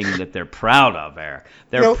this a thing that they're proud of, Eric.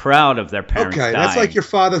 They're proud of their parents dying. That's like your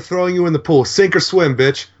father throwing you in the pool. Sink or swim,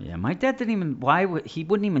 bitch. Yeah, my dad didn't even. He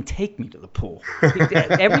wouldn't even take me to the pool.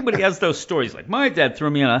 Everybody has those stories. Like, my dad threw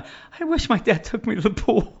me in I wish my dad took me to the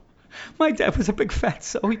pool. My dad was a big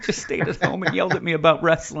fatso. He just stayed at home and yelled at me about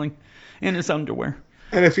wrestling in his underwear.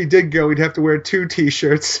 And if he did go, he'd have to wear 2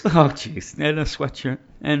 T-shirts. Oh, jeez. And a sweatshirt.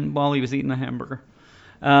 And while he was eating a hamburger.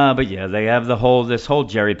 But yeah, they have this whole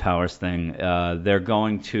Jerry Powers thing. They're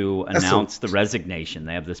going to announce the resignation.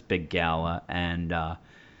 They have this big gala, and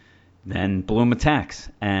then Bloom attacks.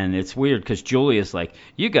 And it's weird because Julia's like,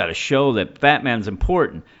 you got to show that Batman's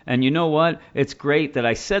important. And you know what? It's great that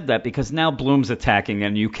I said that because now Bloom's attacking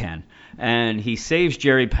and you can. And he saves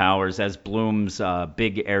Jerry Powers as Bloom's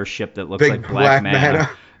big airship that looks like Black Manta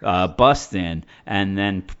busts in. And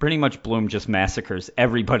then pretty much Bloom just massacres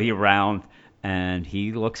everybody around. And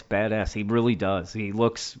he looks badass. He really does. He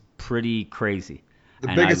looks pretty crazy. The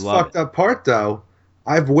biggest fucked up part, though,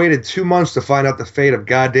 I've waited 2 months to find out the fate of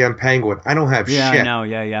goddamn Penguin. I don't have shit. Yeah, I know.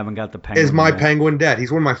 Yeah, you haven't got the Penguin. Is my Penguin dead?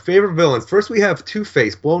 He's one of my favorite villains. First we have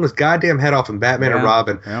Two-Face blowing his goddamn head off in Batman and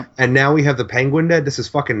Robin. Yeah. And now we have the Penguin dead? This is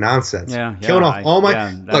fucking nonsense. Killing off all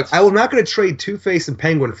my... Look, I'm not going to trade Two-Face and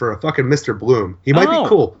Penguin for a fucking Mr. Bloom. He might be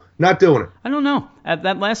cool. Not doing it. I don't know. At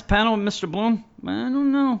that last panel with Mr. Bloom, I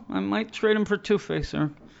don't know. I might trade him for Two-Face,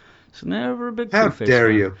 sir. So never a big Two-Face fan. How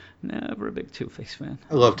dare you? Never a big Two-Face fan.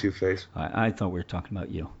 I love Two-Face. I thought we were talking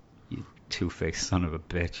about you. You Two-Face son of a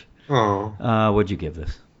bitch. Oh. What'd you give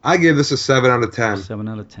this? I give this a 7 out of 10. 7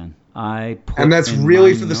 out of 10. And that's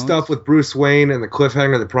really for the stuff with Bruce Wayne and the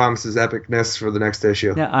cliffhanger that promises epicness for the next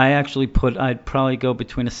issue. Yeah, I actually I'd probably go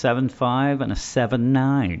between a 7.5 and a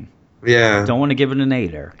 7.9. Yeah. Don't want to give it an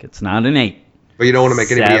 8, Eric. It's not an 8. But you don't want to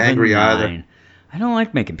make anybody angry either. I don't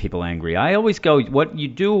like making people angry. I always go, what you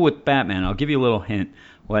do with Batman, I'll give you a little hint.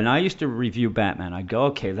 When I used to review Batman, I'd go,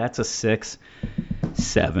 okay, that's a 6,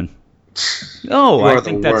 7. Oh, I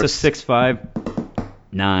think that's a 6.5,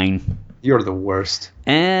 9. You're the worst.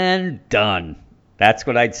 And done. That's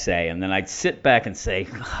what I'd say. And then I'd sit back and say,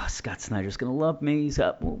 Scott Snyder's going to love me. He's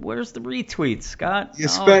up. Where's the retweets, Scott? You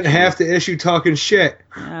spent half the issue talking shit.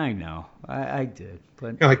 I know. I did.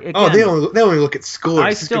 But you're like, again, they only look at scores.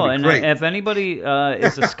 I still, and if anybody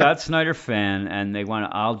is a Scott Snyder fan and they want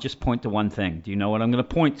to, I'll just point to one thing. Do you know what I'm going to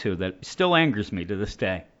point to that still angers me to this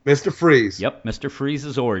day? Mr. Freeze. Yep, Mr.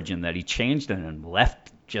 Freeze's origin, that he changed and then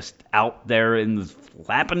left just out there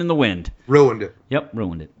flapping in the wind. Ruined it. Yep,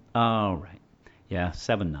 ruined it. All right. Yeah,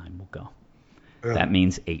 7.9 will go. Yeah. That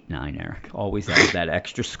means 8.9, Eric. Always add that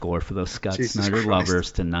extra score for those Scott Snyder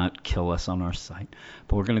lovers to not kill us on our site.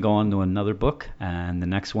 But we're going to go on to another book, and the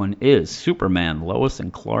next one is Superman, Lois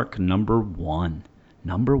and Clark, number 1.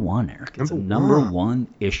 Number 1, Eric. It's number one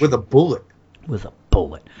issue. With a bullet. With a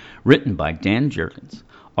bullet. Written by Dan Jurgens.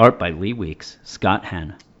 Art by Lee Weeks, Scott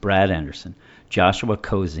Hanna. Brad Anderson, Joshua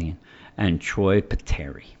Cozine, and Troy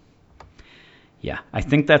Pateri. Yeah, I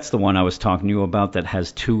think that's the one I was talking to you about that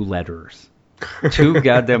has 2 letters. 2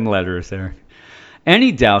 goddamn letters there.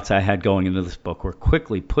 Any doubts I had going into this book were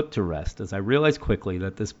quickly put to rest as I realized quickly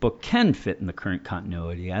that this book can fit in the current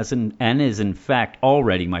continuity and is in fact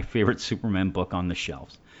already my favorite Superman book on the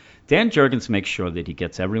shelves. Dan Jurgens makes sure that he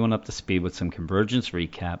gets everyone up to speed with some Convergence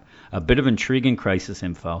recap, a bit of intriguing crisis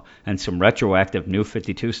info, and some retroactive New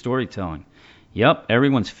 52 storytelling. Yep,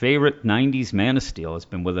 everyone's favorite 90s Man of Steel has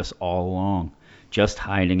been with us all along, just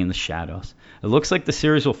hiding in the shadows. It looks like the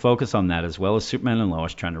series will focus on that, as well as Superman and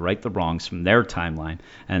Lois trying to right the wrongs from their timeline.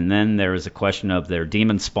 And then there is a question of their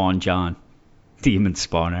demon spawn John. Demon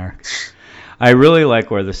spawn Eric. I really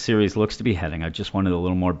like where the series looks to be heading. I just wanted a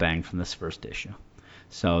little more bang from this first issue.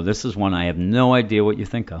 So this is one I have no idea what you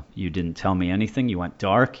think of. You didn't tell me anything. You went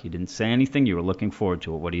dark. You didn't say anything. You were looking forward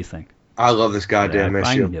to it. What do you think? I love this goddamn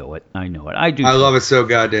issue. I knew it. I know it. I do. I love it so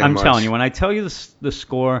goddamn much. I'm telling you, when I tell you the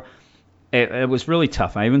score, it was really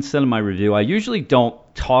tough. I even said in my review, I usually don't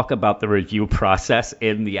talk about the review process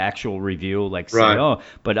in the actual review, like say, right.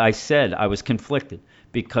 But I said I was conflicted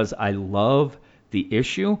because I love the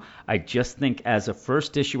issue. I just think as a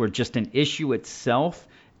first issue or just an issue itself,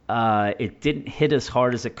 it didn't hit as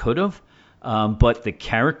hard as it could have. But the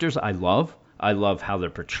characters I love. I love how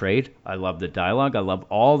they're portrayed. I love the dialogue. I love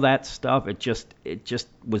all that stuff. It just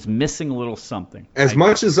was missing a little something. As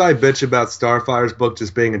much as I bitch about Starfire's book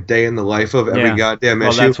just being a day in the life of every goddamn issue.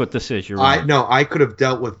 Well, that's what this is. You're right. I could have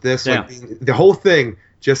dealt with this. Like the whole thing,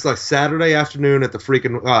 just like Saturday afternoon at the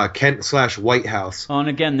freaking Kent/White House. Oh, and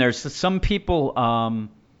again, there's some people,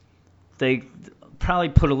 they probably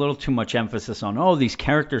put a little too much emphasis on, these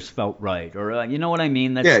characters felt right, or you know what I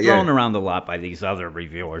mean? That's thrown around a lot by these other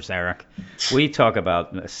reviewers, Eric. We talk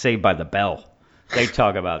about Saved by the Bell. They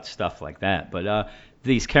talk about stuff like that, but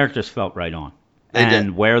these characters felt right on.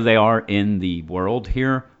 And where they are in the world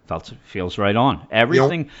here feels right on.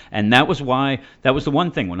 Everything, and that was the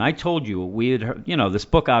one thing. When I told you, we had heard, this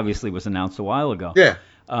book obviously was announced a while ago. Yeah.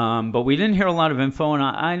 But we didn't hear a lot of info, and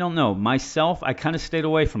I don't know. Myself, I kind of stayed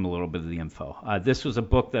away from a little bit of the info. This was a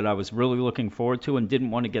book that I was really looking forward to and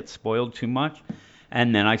didn't want to get spoiled too much.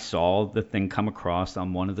 And then I saw the thing come across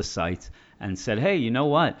on one of the sites and said, hey, you know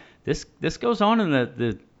what? This goes on in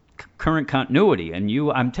the current continuity. And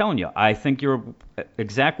I'm telling you, I think you're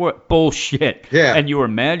exact word, bullshit. Yeah. And you were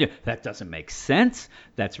mad. That doesn't make sense.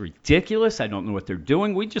 That's ridiculous. I don't know what they're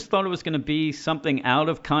doing. We just thought it was going to be something out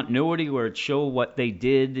of continuity where it showed what they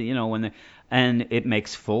did, and it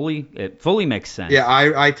fully makes sense. Yeah,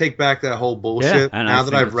 I take back that whole bullshit. Yeah, now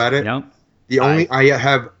that I've read it. I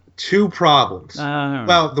have 2 problems.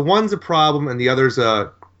 Well, the one's a problem and the other's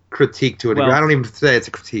a critique to it. I don't even say it's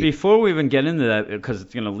a critique. Before we even get into that, because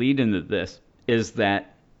it's going to lead into this, is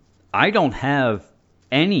that I don't have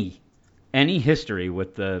any history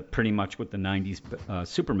with pretty much with the 90s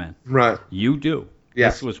Superman. Right. You do.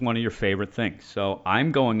 Yes. This was one of your favorite things. So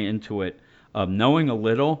I'm going into it knowing a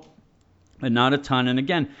little and not a ton. And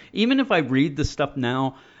again, even if I read the stuff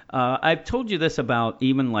now, I've told you this about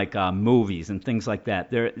even like movies and things like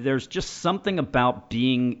that. There's just something about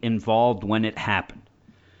being involved when it happened.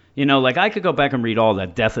 Like I could go back and read all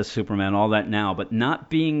that Death of Superman, all that now, but not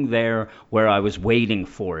being there where I was waiting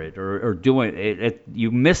for it or doing it,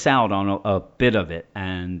 you miss out on a bit of it,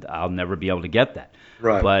 and I'll never be able to get that.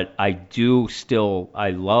 Right. But I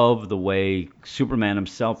love the way Superman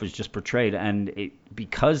himself is just portrayed, and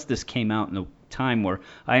because this came out in a time where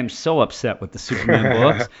I am so upset with the Superman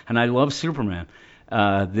books, and I love Superman,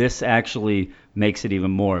 this actually makes it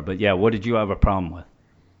even more. But yeah, what did you have a problem with?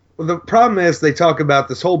 Well, the problem is they talk about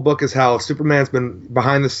this whole book is how Superman's been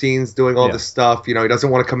behind the scenes doing all this stuff. He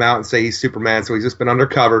doesn't want to come out and say he's Superman, so he's just been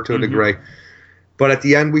undercover to a degree. But at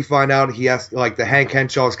the end, we find out he has, like, the Hank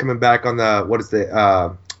Henshaw is coming back on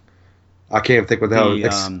the, I can't even think what the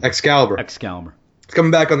hell, Excalibur. Excalibur. He's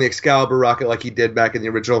coming back on the Excalibur rocket like he did back in the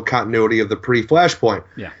original continuity of the pre-Flashpoint.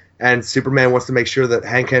 Yeah. And Superman wants to make sure that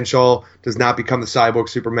Hank Henshaw does not become the cyborg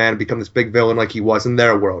Superman and become this big villain like he was in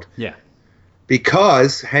their world. Yeah.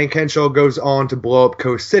 Because Hank Henshaw goes on to blow up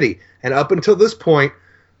Coast City. And up until this point,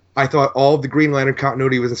 I thought all of the Green Lantern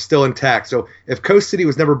continuity was still intact. So if Coast City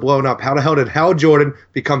was never blown up, how the hell did Hal Jordan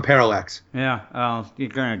become Parallax? Yeah, you're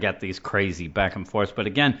going to get these crazy back and forth. But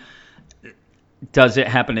again, does it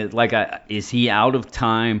happen? Is he out of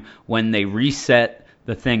time when they reset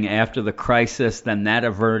the thing after the crisis? Then that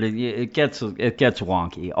averted. It gets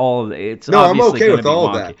wonky. I'm okay with all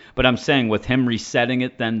of that. But I'm saying with him resetting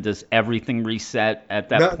it, then does everything reset at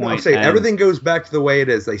that point? No, I'm saying everything goes back to the way it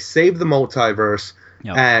is. They save the multiverse.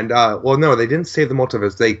 Yep. And well, no, they didn't save the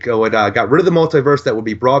multiverse. They got rid of the multiverse that would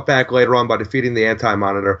be brought back later on by defeating the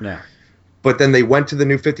Anti-Monitor. Yeah. But then they went to the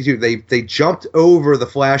New 52. They jumped over the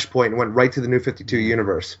Flashpoint and went right to the New 52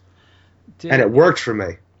 universe, and it worked for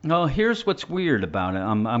me. Well, here's what's weird about it.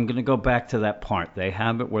 I'm going to go back to that part. They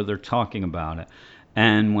have it where they're talking about it.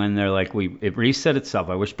 And when they're like, it reset itself.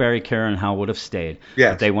 I wish Barry, Kara, and Hal would have stayed.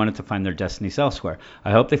 Yes. But they wanted to find their destinies elsewhere.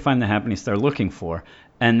 I hope they find the happiness they're looking for.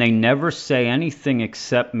 And they never say anything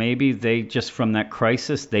except maybe they just, from that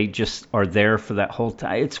crisis, they just are there for that whole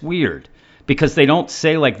time. It's weird. Because they don't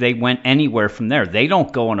say like they went anywhere from there. They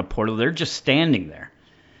don't go on a portal. They're just standing there.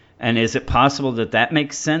 And is it possible that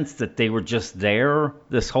makes sense, that they were just there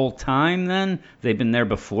this whole time then? They've been there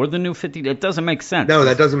before the New 50? It doesn't make sense. No,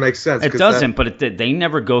 that doesn't make sense. It doesn't, but they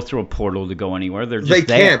never go through a portal to go anywhere. They're just They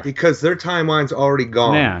there. can't because their timeline's already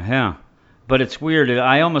gone. Yeah. But it's weird.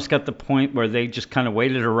 I almost got the point where they just kind of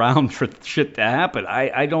waited around for shit to happen.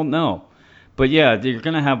 I don't know. But yeah, you're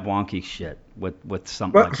going to have wonky shit with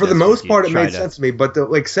something like But this. for the most part, it try made sense to me. But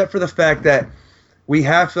except for the fact that we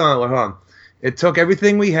have it took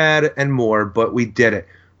everything we had and more, but we did it.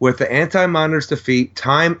 With the Anti-Monitor's defeat,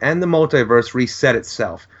 time and the multiverse reset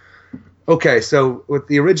itself. Okay, so with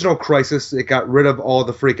the original Crisis, it got rid of all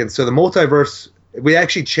the freaking... So the multiverse... We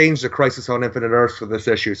actually changed the Crisis on Infinite Earths for this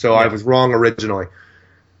issue, so I was wrong originally.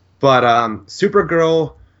 But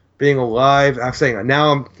Supergirl being alive, I'm saying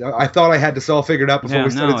now I thought I had this all figured out before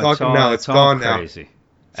we started talking. No, it's gone crazy. Now.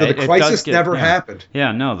 So the crisis never happened.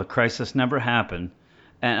 Yeah, no, the crisis never happened.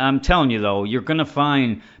 And I'm telling you, though, you're going to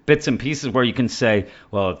find bits and pieces where you can say,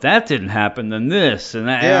 well, if that didn't happen, then this and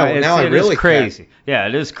that. Yeah, well, now I really is crazy. Yeah,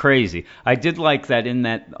 it is crazy. I did like that in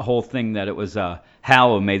that whole thing that it was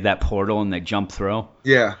Hal who made that portal and they jumped through.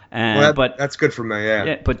 Yeah, and, but that's good for me,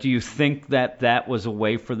 yeah. But do you think that was a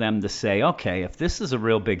way for them to say, okay, if this is a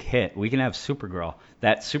real big hit, we can have Supergirl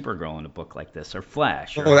in a book like this, or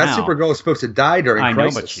Flash, or that Hal. Supergirl was supposed to die during Crisis. I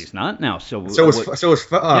know, but she's not now. So was Flash.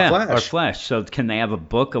 Or Flash. So can they have a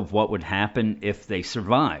book of what would happen if they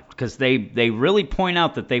survived? Because they really point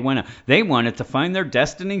out that they wanted to find their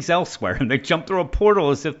destinies elsewhere, and they jumped through a portal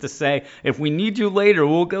as if to say, if we need you later,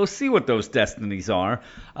 we'll go see what those destinies are.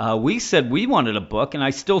 We said we wanted a book, and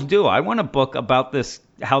I still do. I want a book about this,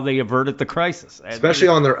 how they averted the crisis. Especially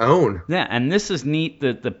on their own. Yeah, and this is neat,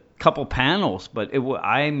 the couple panels, but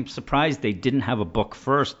I'm surprised they didn't have a book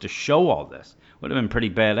first to show all this. Would have been pretty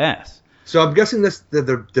badass. So I'm guessing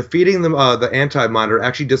the defeating the Anti-Monitor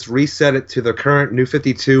actually just reset it to the current New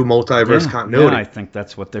 52 multiverse continuity. Yeah, I think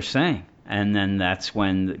that's what they're saying. And then that's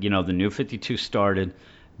when, the New 52 started.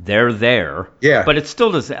 They're there. Yeah. But it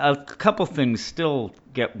still does. A couple things still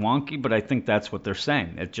get wonky, but I think that's what they're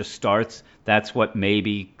saying. It just starts. That's what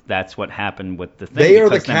happened with the thing. They are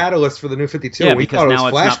the catalyst for the New 52. Yeah, we because thought now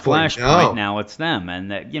it was it's not Flashpoint. No. Now it's them. And,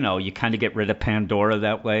 that, you kind of get rid of Pandora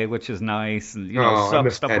that way, which is nice. And, I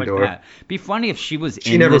miss stuff Pandora. like that. Be funny if she was in this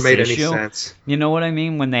issue. She never made any sense. You know what I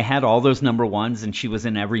mean? When they had all those number ones and she was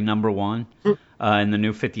in every number one in the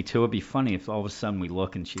New 52, it'd be funny if all of a sudden we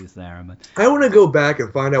look and she's there. But I want to go back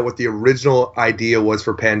and find out what the original idea was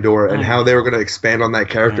for Pandora and how they were going to expand on that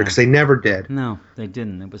character, because they never did. No, they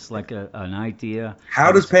didn't. It was like an idea.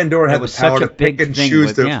 How does Pandora have the power to pick and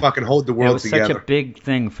choose to fucking hold the world together? It was such a big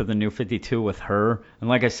thing for the New 52 with her. And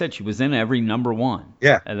like I said, she was in every number one.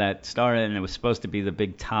 Yeah. And that started, and it was supposed to be the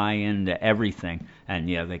big tie-in to everything. And,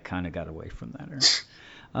 yeah, they kind of got away from that.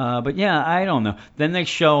 But, yeah, I don't know. Then they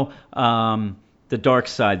show the Dark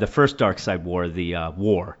Side, the first Dark Side War, the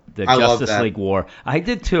Justice League War. I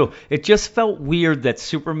did, too. It just felt weird that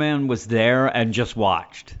Superman was there and just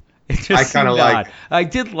watched. I kind of like it. I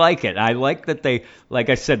did like it. I like that they, like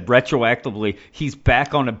I said, retroactively, he's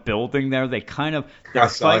back on a building there. They're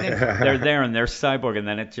fighting. They're there and they're Cyborg, and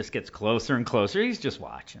then it just gets closer and closer. He's just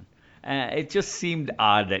watching. It just seemed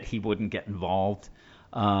odd that he wouldn't get involved.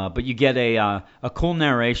 But you get a cool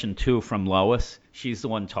narration, too, from Lois. She's the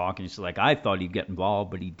one talking. She's like, I thought he'd get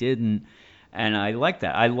involved, but he didn't. And I like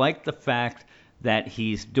that. I like the fact that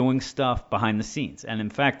he's doing stuff behind the scenes. And in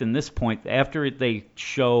fact, in this point, after they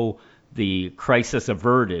show the crisis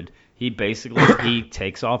averted, he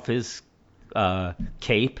takes off his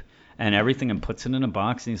cape and everything and puts it in a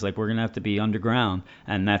box, and he's like, we're going to have to be underground.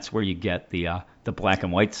 And that's where you get the black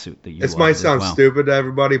and white suit that you This might sound stupid to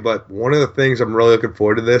everybody, but one of the things I'm really looking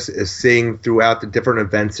forward to this is seeing throughout the different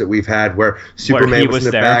events that we've had where Superman was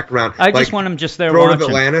in the background. I just want him just there Throne watching. of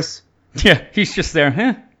Atlantis. Yeah, he's just there.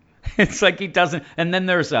 Huh? It's like he doesn't. And then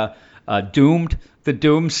there's the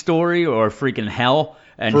Doom story, or freaking Hell.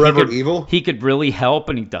 And Forever Evil. He could really help,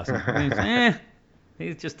 and he doesn't.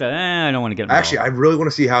 He's just I don't want to get involved. Actually, I really want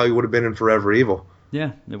to see how he would have been in Forever Evil.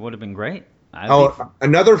 Yeah, it would have been great.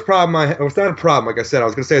 Another problem well, it's not a problem. Like I said, I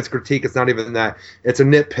was going to say it's a critique. It's not even that. It's a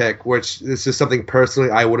nitpick, which this is something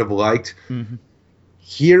personally I would have liked. Mm-hmm.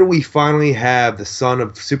 Here we finally have the son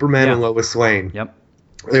of Superman and Lois Lane. Yep.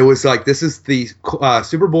 It was like, this is the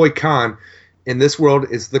Superboy Khan in this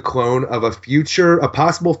world is the clone of a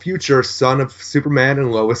possible future son of Superman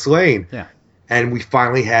and Lois Lane. Yeah. And we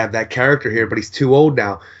finally have that character here, but he's too old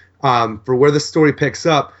now. For where the story picks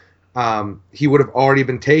up, he would have already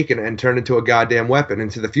been taken and turned into a goddamn weapon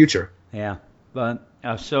into the future. Yeah. But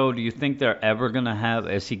so do you think they're ever going to have,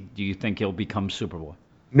 do you think he'll become Superboy?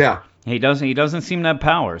 No. He doesn't seem to have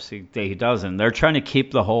powers. He doesn't. They're trying to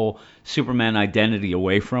keep the whole Superman identity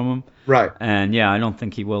away from him. Right. And I don't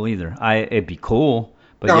think he will either. It'd be cool,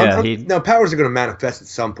 but powers are going to manifest at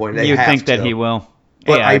some point. You think that he will?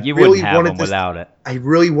 But I you really wouldn't have him without it. I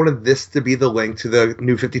really wanted this to be the link to the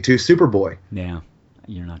New 52 Superboy. Yeah,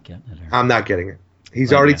 you're not getting it. I'm not getting it.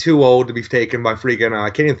 He's already too old to be taken by freaking. I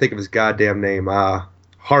can't even think of his goddamn name.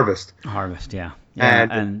 Harvest. Harvest. Yeah.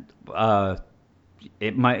 And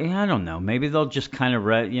it might. I don't know. Maybe they'll just kind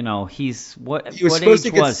of he's what? He was what supposed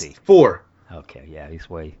age to get was he? 4. Okay. Yeah. He's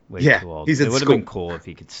way too old. He's it in would have school. been cool if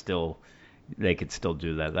he could still. They could still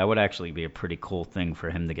do that. That would actually be a pretty cool thing for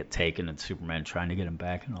him to get taken and Superman trying to get him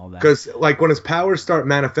back and all that. Because like when his powers start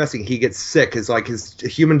manifesting, he gets sick. His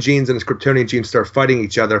human genes and his Kryptonian genes start fighting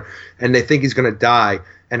each other, and they think he's going to die.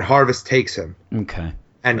 And Harvest takes him. Okay.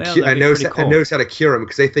 And knows how to cure him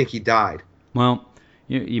because they think he died. Well,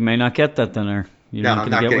 you may not get that then, or you're not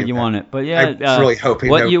going to get what you wanted. But I'm really hoping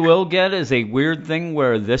what you will get is a weird thing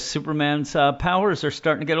where this Superman's powers are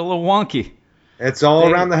starting to get a little wonky. It's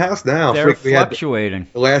all around the house now. They're fluctuating.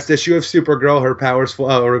 The last issue of Supergirl, her powers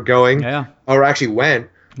are going. Yeah. Or actually went.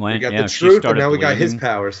 We got the truth, and now we got his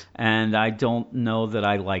powers. And I don't know that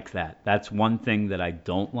I like that. That's one thing that I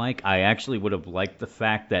don't like. I actually would have liked the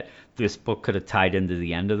fact that this book could have tied into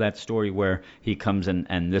the end of that story where he comes in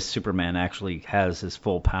and this Superman actually has his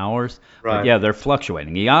full powers. Right. But yeah, they're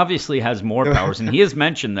fluctuating. He obviously has more powers, and he has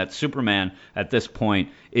mentioned that Superman at this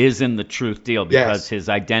point is in the truth deal because his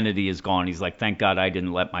identity is gone. He's like, thank God I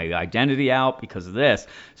didn't let my identity out because of this.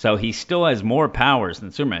 So he still has more powers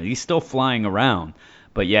than Superman. He's still flying around.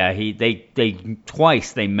 But yeah, they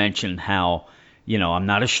twice they mentioned how, I'm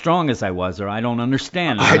not as strong as I was, or I don't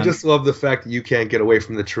understand. I just love the fact that you can't get away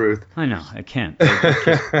from the truth. I know, I can't. It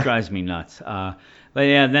just drives me nuts. But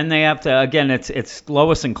yeah, then they have to, again, it's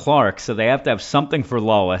Lois and Clark, so they have to have something for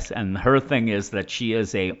Lois, and her thing is that she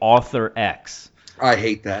is a Author X. I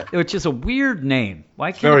hate that. Which is a weird name.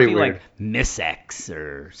 Why can't it be like Miss X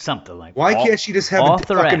or something like that? Why can't she just have a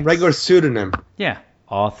fucking regular pseudonym? Yeah,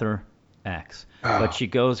 Author X. But she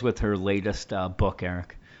goes with her latest book,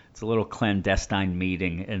 Eric. It's a little clandestine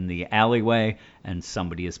meeting in the alleyway, and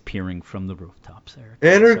somebody is peering from the rooftops, Eric.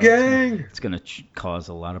 Inner gang! It's going to cause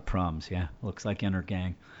a lot of problems, yeah. Looks like inner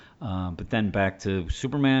gang. But then back to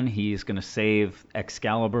Superman. He's going to save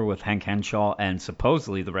Excalibur with Hank Henshaw and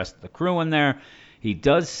supposedly the rest of the crew in there. He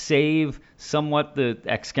does save somewhat the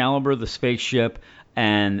Excalibur, the spaceship,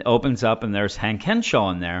 and opens up, and there's Hank Henshaw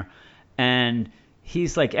in there. And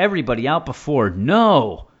he's like, everybody out before,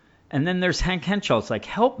 no. And then there's Hank Henshaw. It's like,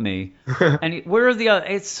 help me. And where are the other?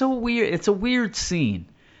 It's so weird. It's a weird scene.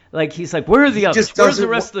 Like, he's like, where are the others? Where's the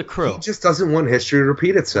rest of the crew? He just doesn't want history to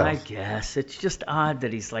repeat itself. I guess. It's just odd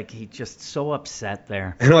that he's just so upset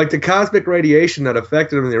there. And like the cosmic radiation that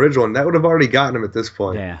affected him in the original one, that would have already gotten him at this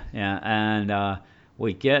point. Yeah. And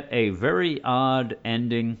we get a very odd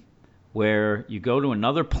ending where you go to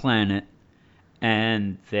another planet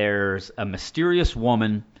and there's a mysterious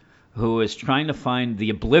woman who is trying to find the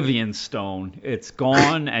Oblivion Stone. It's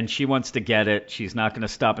gone, and she wants to get it. She's not going to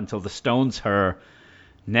stop until the stone's her.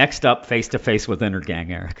 Next up, face-to-face with Inner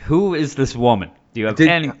Gang, Eric. Who is this woman? Do you have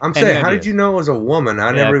any I'm saying, ideas? How did you know it was a woman?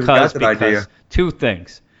 I never even got that idea. Two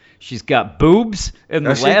things. She's got boobs in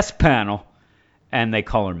the last panel, and they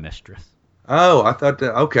call her Mistress. Oh, I thought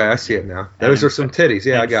that. Okay, I see it now. Those are some titties.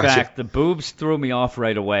 Yeah, I got you. In fact, the boobs threw me off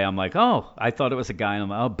right away. I'm like, oh, I thought it was a guy. And I'm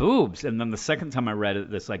like, oh, boobs. And then the second time I read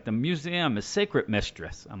it, it's like the museum is Sacred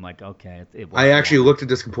Mistress. I'm like, okay. I actually looked at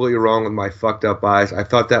this completely wrong with my fucked up eyes. I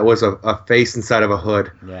thought that was a face inside of a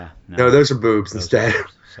hood. Yeah. No, those are boobs instead.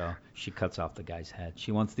 So she cuts off the guy's head.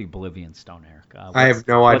 She wants the Oblivion Stone, Eric. I have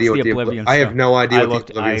no idea what the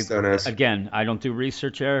Oblivion Stone is. Again, I don't do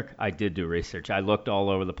research, Eric. I did do research. I looked all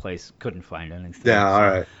over the place, couldn't find anything. Yeah, all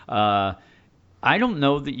right. I don't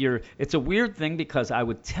know that it's a weird thing because I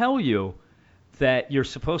would tell you that you're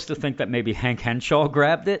supposed to think that maybe Hank Henshaw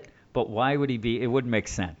grabbed it, but why would he be? It wouldn't make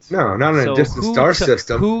sense. No, not in a distant star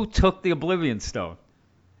system. Who took the Oblivion Stone?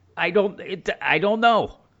 I don't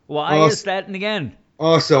know. Why is that in the end?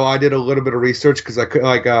 Also, I did a little bit of research because I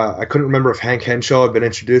couldn't remember if Hank Henshaw had been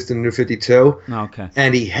introduced in the New 52. Okay.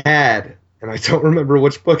 And he had, and I don't remember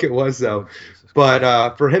which book it was though.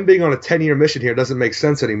 But for him being on a 10-year mission here doesn't make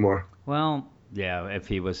sense anymore. Well, yeah, if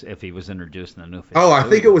he was introduced in the New 52. Oh, I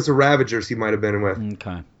think it was the Ravagers he might have been with.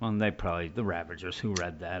 Okay. Well, the Ravagers. Who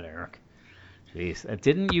read that, Eric? Jeez.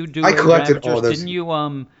 Didn't you do I collected Ravagers? all those. Didn't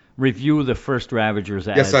you review the first Ravagers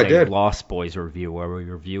Yes, as I a did. Lost Boys review, where we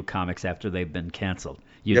review comics after they've been canceled?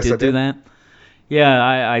 You Yes, did I do did. that?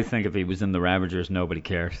 Yeah, I think if he was in the Ravagers, nobody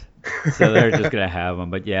cares. So they're just going to have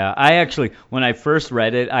him. But yeah, I actually, when I first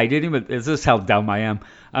read it, I didn't even, this is how dumb I am.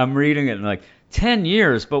 I'm reading it and like, 10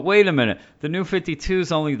 years, but wait a minute. The New 52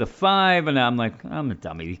 is only the 5, and I'm like, I'm a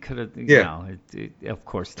dummy. He could have, of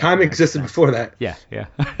course. Time existed before that. Yeah.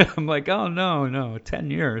 I'm like, oh, no,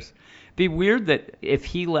 10 years. Be weird that if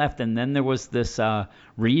he left and then there was this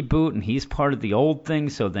reboot and he's part of the old thing,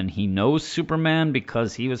 so then he knows Superman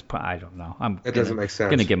because he was, I don't know. It doesn't make sense.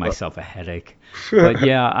 I'm going to give myself a headache. But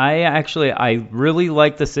yeah, I really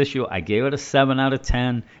like this issue. I gave it a 7 out of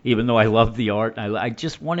 10, even though I love the art. I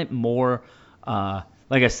just wanted more,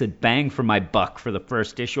 like I said, bang for my buck for the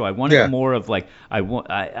first issue. I wanted more of like, I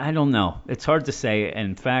don't know. It's hard to say.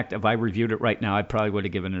 In fact, if I reviewed it right now, I probably would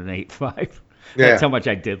have given it an 8.5. Yeah. That's how much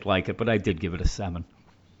I did like it, but I did give it a 7.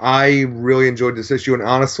 I really enjoyed this issue, and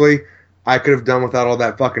honestly, I could have done without all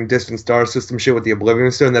that fucking distant star system shit with the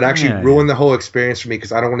Oblivion Stone. That actually ruined the whole experience for me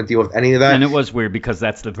because I don't want to deal with any of that. And it was weird because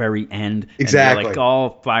that's the very end. Exactly. And you're like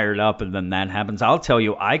all fired up, and then that happens. I'll tell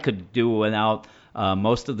you, I could do without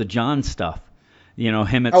most of the John stuff. You know,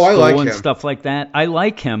 him at school like and him. stuff like that. I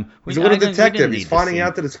like him. He's a little detective. He's finding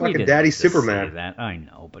out that it's fucking Daddy Superman. That. I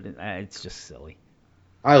know, but it's just silly.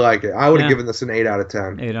 I like it. I would have given this an 8 out of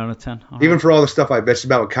 10. 8 out of 10. Even for all the stuff I bitched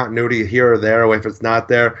about with continuity here or there, or if it's not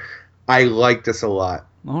there, I like this a lot.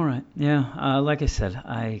 All right. Yeah. Like I said,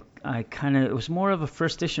 I kind of, it was more of a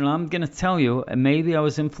first issue. And I'm going to tell you, maybe I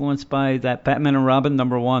was influenced by that Batman and Robin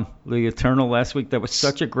 #1, The Eternal last week. That was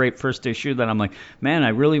such a great first issue that I'm like, man, I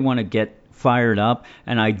really want to get fired up.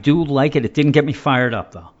 And I do like it. It didn't get me fired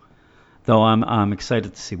up, though. Though I'm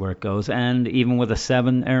excited to see where it goes. And even with a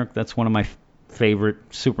 7, Eric, that's one of my favorite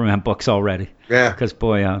Superman books already. Yeah. Because,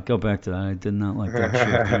 boy, I'll go back to that. I did not like that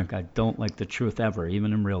truth. Eric. I don't like the truth ever,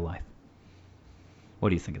 even in real life. What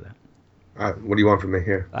do you think of that? What do you want from me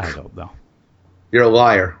here? I don't know. You're a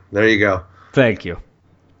liar. There you go. Thank you.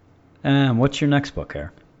 And what's your next book,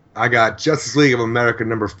 Eric? I got Justice League of America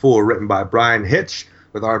 #4, written by Brian Hitch,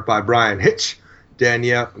 with art by Brian Hitch,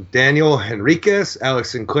 Daniel Henriquez,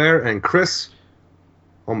 Alex Sinclair, and Chris.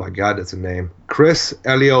 Oh my God, that's a name. Chris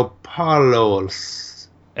Eliopoulos.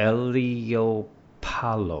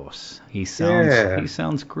 Eliopoulos. He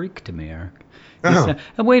sounds Greek to me, Eric. Oh.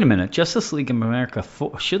 Wait a minute. Justice League of America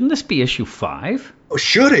 4. Shouldn't this be issue 5? Oh,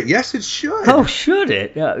 should it? Yes, it should. Oh, should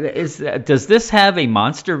it? Does this have a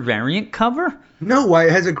monster variant cover? No, why?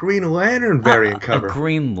 It has a Green Lantern variant cover. A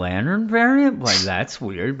Green Lantern variant? Why, that's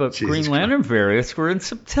weird. But Green Lantern variants were in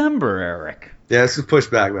September, Eric. Yeah, this is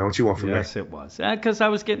pushback, man. What you want from me? Yes, it was. Because I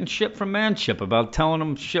was getting shit from Manship about telling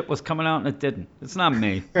them shit was coming out and it didn't. It's not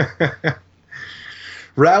me.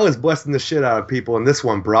 Ral is blessing the shit out of people in this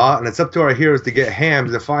one, brah, and it's up to our heroes to get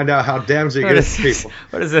hams to find out how damaging it is to people.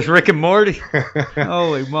 What is this, Rick and Morty?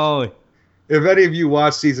 Holy moly. If any of you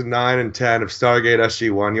watch season 9 and 10 of Stargate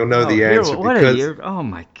SG-1, you'll know the answer. Oh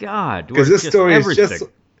my God. Because this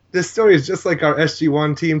story is just like our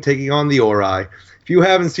SG-1 team taking on the Ori. If you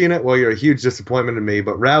haven't seen it, well, you're a huge disappointment to me,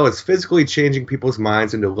 but Ral is physically changing people's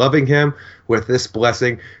minds into loving him with this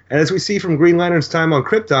blessing. And as we see from Green Lantern's time on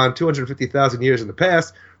Krypton 250,000 years in the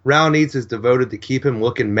past, Ral needs his devoted to keep him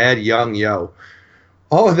looking mad young yo.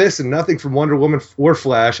 All of this and nothing from Wonder Woman or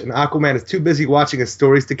Flash, and Aquaman is too busy watching his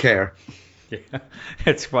stories to care. Yeah,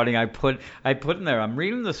 it's funny. I put in there, I'm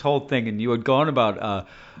reading this whole thing, and you had gone about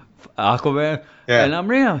Aquaman, and I'm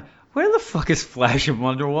reading, where the fuck is Flash and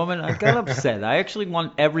Wonder Woman? I got upset. I actually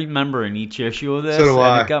want every member in each issue of this, so do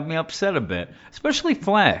I. It got me upset a bit. Especially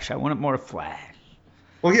Flash. I wanted more Flash.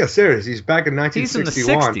 Well, yeah, seriously. He's back in 1961. He's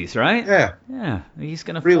in the 60s, right? Yeah. Yeah. He's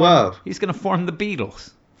gonna He's gonna form the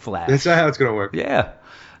Beatles. Flash. That's not how it's gonna work. Yeah.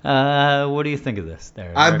 What do you think of this?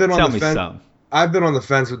 There. I've been Tell on the me fence. something. I've been on the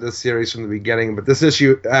fence with this series from the beginning, but this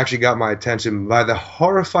issue actually got my attention by the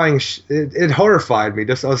horrifying. It horrified me.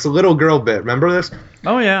 Just a little girl bit. Remember this?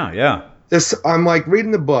 Oh yeah. I'm like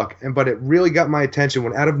reading the book, but it really got my attention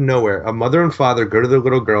when out of nowhere, a mother and father go to their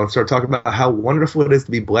little girl and start talking about how wonderful it is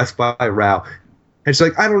to be blessed by Ral. And she's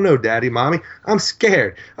like, I don't know, Daddy, Mommy. I'm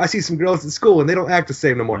scared. I see some girls at school and they don't act the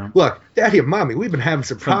same no more. Yeah. Look, Daddy and Mommy, we've been having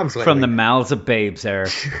some problems lately. From the mouths of babes,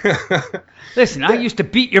 Eric. Listen, I used to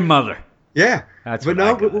beat your mother. Yeah. That's but what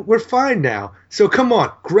I no, got. we're fine now. So come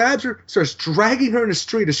on, grabs her, starts dragging her in the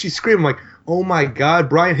street as she's screaming like, "Oh my God,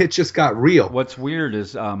 Brian Hitch just got real." What's weird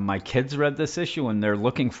is my kids read this issue and they're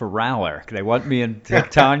looking for Ral, Eric. They want me and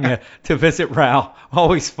Tanya to visit Ral.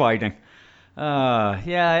 Always fighting.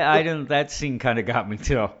 Yeah, I didn't. That scene kind of got me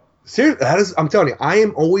too. Seriously, I'm telling you, I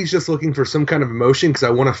am always just looking for some kind of emotion because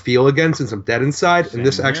I want to feel again since I'm dead inside, and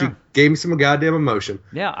this actually gave me some goddamn emotion.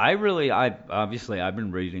 Yeah, I've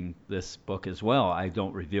been reading this book as well. I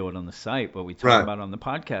don't review it on the site, but we talk about it on the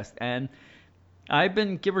podcast, and I've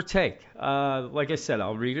been give or take. Like I said,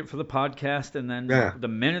 I'll read it for the podcast, and then the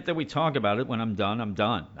minute that we talk about it, when I'm done, I'm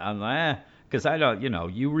done. Because I don't,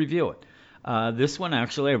 you review it. This one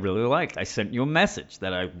actually I really liked. I sent you a message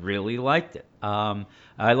that I really liked it.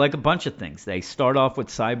 I like a bunch of things. They start off with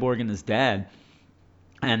Cyborg and his dad,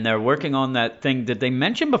 and they're working on that thing. Did they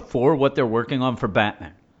mention before what they're working on for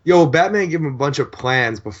Batman? Yo, Batman gave him a bunch of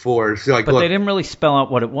plans before. So but they didn't really spell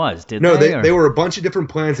out what it was, did they? No, they were a bunch of different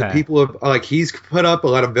plans that people have, he's put up, a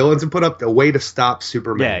lot of villains have put up, a way to stop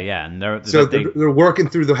Superman. Yeah, and they're working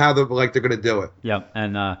through how they're going to do it. Yep,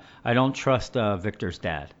 and I don't trust Victor's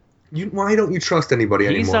dad. Why don't you trust anybody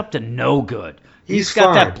anymore? He's up to no good. He's fine.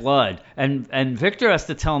 got that blood, and Victor has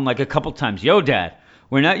to tell him like a couple times, "Yo, Dad,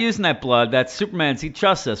 we're not using that blood. That's Superman's. He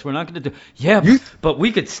trusts us. We're not going to do." Yeah, but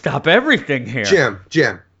we could stop everything here. Jim,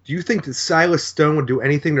 do you think that Silas Stone would do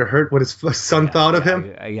anything to hurt what his son thought of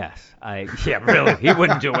him? Yes, really. He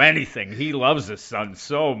wouldn't do anything. He loves his son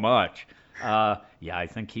so much. I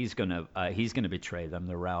think he's gonna betray them.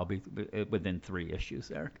 The Ral within 3 issues,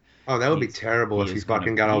 Eric. Oh, that would be terrible if he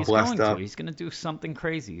fucking got all blessed up. He's going to do something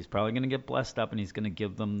crazy. He's probably going to get blessed up, and he's going to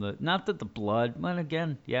give them not that the blood, but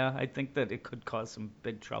again, I think that it could cause some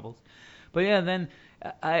big troubles. But then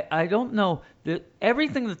I don't know.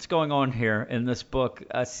 Everything that's going on here in this book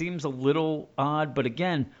seems a little odd, but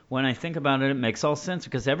again, when I think about it, it makes all sense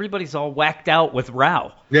because everybody's all whacked out with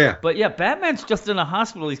Ral. Yeah. But Batman's just in a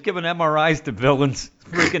hospital. He's giving MRIs to villains,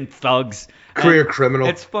 freaking thugs. Career criminal.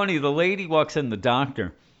 It's funny. The lady walks in, the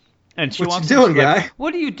doctor. And she what you doing, guy?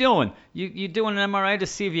 What are you doing? You doing an MRI to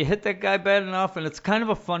see if you hit that guy bad enough? And it's kind of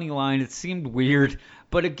a funny line. It seemed weird.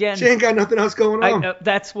 But again... She ain't got nothing else going on.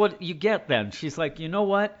 That's what you get then. She's like, you know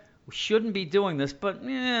what? We shouldn't be doing this, but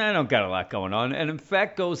I don't got a lot going on. And in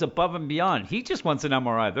fact, goes above and beyond. He just wants an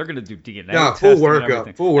MRI. They're going to do DNA testing full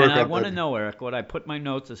workup. Full workup. And I want to know, Eric, what I put in my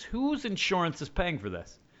notes is whose insurance is paying for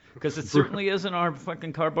this? Because it certainly isn't our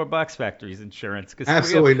fucking Cardboard Box Factory's insurance.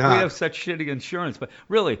 Absolutely not. We have such shitty insurance. But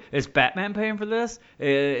really, is Batman paying for this?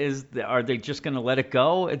 Are they just going to let it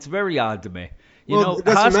go? It's very odd to me.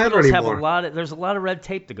 Hospitals have there's a lot of red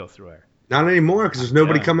tape to go through here. Not anymore because there's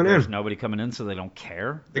nobody coming in. There's nobody coming in, so they don't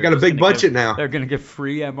care. They got a big budget now. They're going to give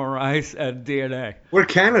free MRIs and DNA. We're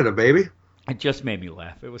Canada, baby. It just made me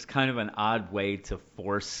laugh. It was kind of an odd way to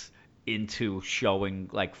force into showing,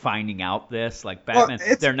 finding out this. Batman,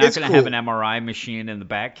 they're not going to have an MRI machine in the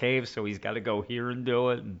Batcave, so he's got to go here and do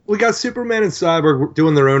it. We got Superman and Cyborg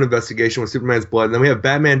doing their own investigation with Superman's blood, and then we have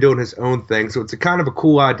Batman doing his own thing, so it's a kind of a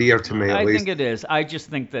cool idea to me, at least. I think it is. I just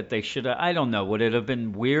think that they should have, I don't know, would it have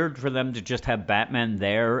been weird for them to just have Batman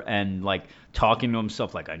there and, talking to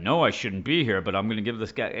himself I know I shouldn't be here, but I'm going to give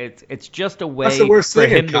this guy... It's just a way That's the worst for thing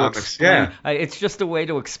him in to comics. explain... Yeah. It's just a way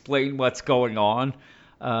to explain what's going on.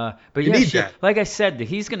 But you need that. Like I said,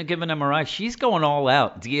 he's going to give an MRI. She's going all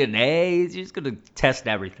out. DNA. She's going to test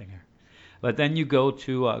everything here. But then you go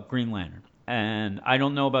to Green Lantern. And I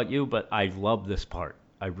don't know about you, but I love this part.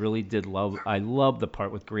 I really did I love the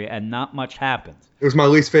part with Green, and not much happens. It was my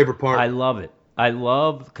least favorite part. I love it.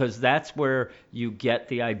 Because that's where you get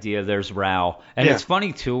the idea there's Ral. And it's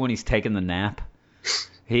funny, too, when he's taking the nap.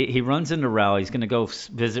 He runs into Ral. He's going to go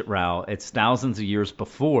visit Ral. It's thousands of years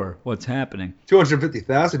before what's happening.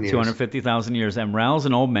 250,000 years. 250,000 years. And Ral's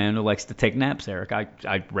an old man who likes to take naps, Eric.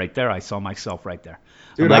 I right there. I saw myself right there.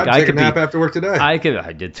 Dude, I'd take a nap after work today. I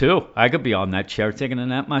did, too. I could be on that chair taking a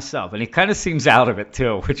nap myself. And he kind of seems out of it,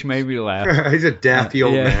 too, which made me laugh. He's a daffy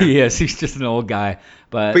old man. He is. He's just an old guy.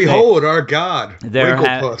 But behold our God, they're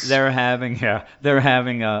having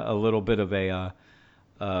a little bit of a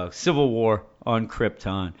civil war on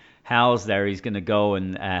Krypton. Hal's there. He's going to go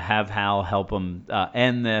and have Hal help him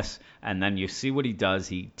end this. And then you see what he does.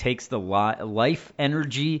 He takes the life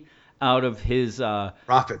energy out of his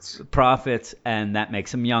profits, and that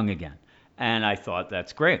makes him young again. And I thought,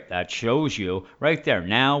 that's great. That shows you right there.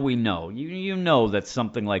 Now we know. You know that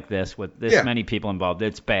something like this with this many people involved,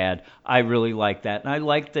 it's bad. I really like that. And I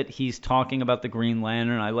like that he's talking about the Green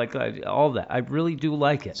Lantern. I like all that. I really do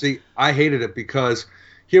like it. See, I hated it because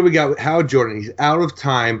here we got Hal Jordan. He's out of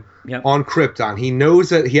time Yep. on Krypton. He knows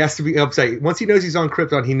that he has to be upside. Once he knows he's on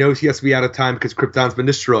Krypton, he knows he has to be out of time because Krypton's been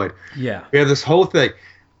destroyed. Yeah. We have this whole thing.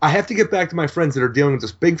 I have to get back to my friends that are dealing with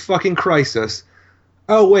this big fucking crisis.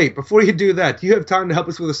 Oh, wait, before you do that, do you have time to help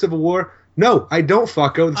us with a civil war? No, I don't,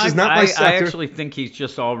 fucko. This is not my sector. I actually think he's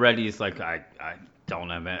just already, he's like, I don't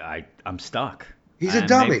have it. I'm stuck. He's a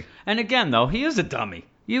dummy. And again, though, he is a dummy.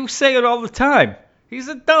 You say it all the time. He's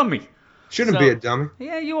a dummy. Shouldn't be a dummy.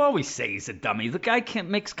 Yeah, you always say he's a dummy. The guy can't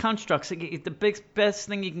make constructs. The best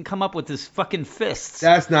thing he can come up with is fucking fists.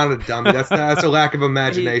 That's not a dummy. That's a lack of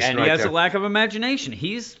imagination. He has there. a lack of imagination.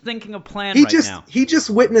 He's thinking of plan now. He just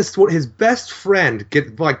witnessed what his best friend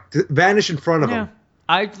get vanish in front of him.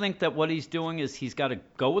 I think that what he's doing is he's got to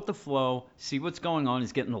go with the flow, see what's going on.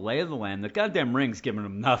 He's getting the lay of the land. The goddamn ring's giving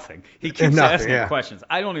him nothing. He keeps asking questions.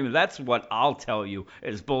 That's what I'll tell you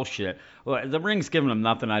is bullshit. Well, the ring's giving him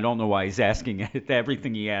nothing. I don't know why he's asking it.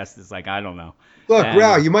 Everything he asked is like, I don't know. Look,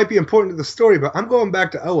 Rao, you might be important to the story, but I'm going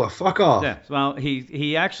back to Oa. Fuck off. Yeah, well,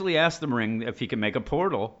 he actually asked the ring if he can make a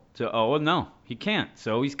portal to Oa. No, he can't.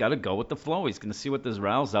 So he's got to go with the flow. He's going to see what this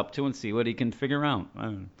Rao's up to and see what he can figure out.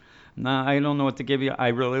 I don't know what to give you. I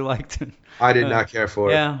really liked it. I did not care for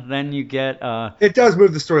it. Yeah, then you get... it does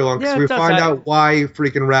move the story along, because we find out why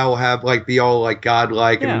freaking Rao will have, be all,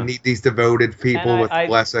 godlike and need these devoted people with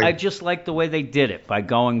blessing. I just like the way they did it, by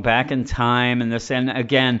going back in time and this. And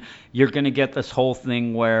again, you're going to get this whole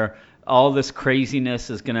thing where all this craziness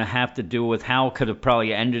is going to have to do with Hal could have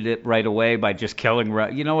probably ended it right away by just killing Rao.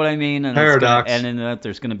 You know what I mean? And Paradox. And in that,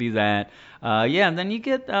 there's going to be that. And then you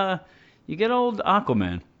get old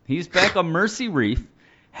Aquaman. He's back on Mercy Reef,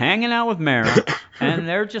 hanging out with Mara, and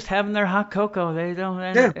they're just having their hot cocoa. They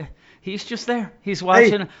don't. He's just there. He's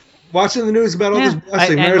watching. Watching the news about all this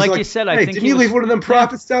blessing. And like you said, I think didn't you leave one of them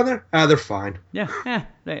prophets down there? They're fine. Yeah.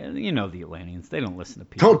 You know the Atlanteans. They don't listen to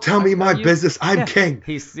people. Don't tell me my business. I'm king.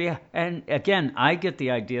 And again, I get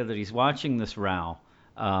the idea that he's watching this Rao.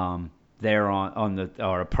 There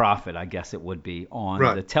or a prophet, I guess it would be, on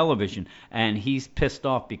the television, and he's pissed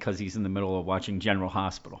off because he's in the middle of watching General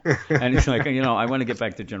Hospital, and he's like, I want to get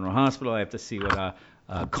back to General Hospital. I have to see what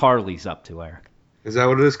Carly's up to, Eric. Is that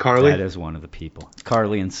what it is, Carly? That is one of the people. It's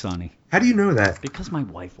Carly and Sonny. How do you know that? Because my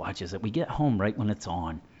wife watches it. We get home right when it's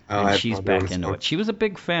on, and she's back into it. She was a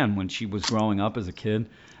big fan when she was growing up as a kid.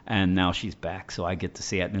 And now she's back, so I get to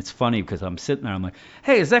see it. And it's funny because I'm sitting there, I'm like,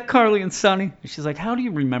 hey, is that Carly and Sonny? And she's like, how do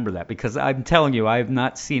you remember that? Because I'm telling you, I have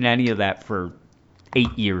not seen any of that for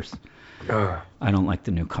 8 years. I don't like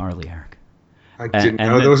the new Carly, Eric. I didn't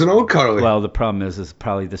know there was an old Carly. Well, the problem is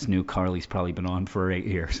probably this new Carly's probably been on for 8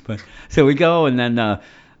 years. But so we go, and then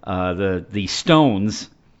the Stones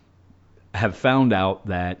have found out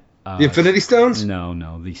that the Infinity Stones?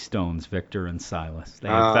 No, the Stones, Victor and Silas. They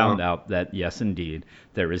have found out that, yes, indeed,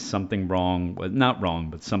 there is something wrong, not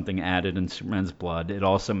wrong, but something added in Superman's blood. It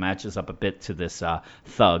also matches up a bit to this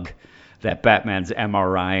thug that Batman's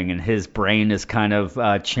MRIing, and his brain is kind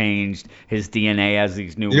of changed. His DNA has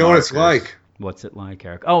these new You know markers. what it's like? What's it like,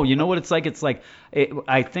 Eric? Oh, you know what it's like? It's like,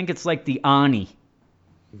 I think it's like the Ani.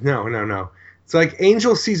 No. It's like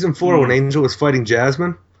Angel Season 4 when Angel was fighting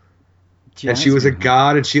Jasmine. And she was a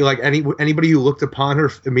god, and she anybody who looked upon her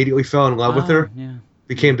immediately fell in love with her. Yeah.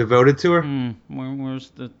 Became devoted to her. Where's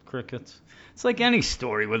the crickets? It's like any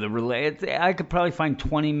story with a I could probably find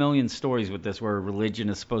 20 million stories with this where religion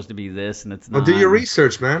is supposed to be this and it's not. Well, do your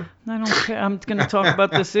research, man. I don't care. I'm going to talk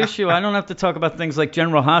about this issue. I don't have to talk about things like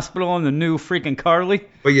General Hospital and the new freaking Carly.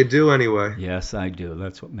 But you do anyway. Yes, I do.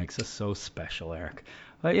 That's what makes us so special, Eric.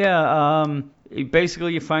 But yeah,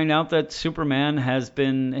 basically you find out that Superman his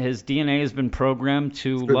DNA has been programmed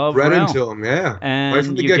to love bred Rao. into him, yeah. And right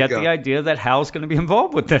from the you get get-go. the idea that Hal's going to be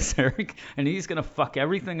involved with this, Eric, and he's going to fuck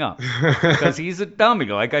everything up because he's a dummy,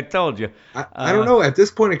 like I told you. I don't know. At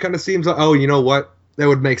this point, it kind of seems like, oh, you know what? That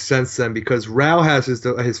would make sense then, because Rao has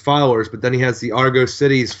his followers, but then he has the Argo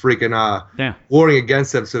Cities freaking warring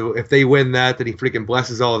against them. So if they win that, then he freaking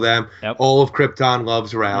blesses all of them. Yep. All of Krypton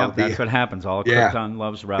loves Rao. Yep, that's what happens. All of Krypton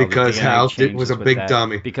loves Rao. Because Hal was a big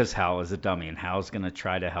dummy. Because Hal is a dummy, and Hal's going to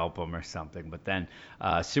try to help him or something. But then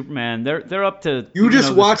Superman, they're up to... You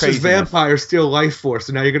just watch this vampire steal life force,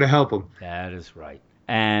 and now you're going to help him. That is right.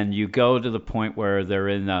 And you go to the point where they're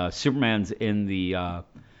in... Superman's in the...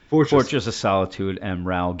 Fortress of Solitude, and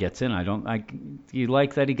Rao gets in. You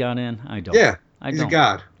like that he got in? I don't. Yeah, he's a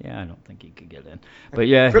god. Yeah, I don't think he could get in. But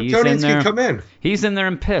yeah, he's in there. Can come in. He's in there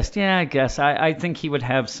and pissed. Yeah, I guess. I think he would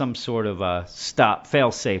have some sort of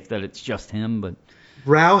fail-safe that it's just him. But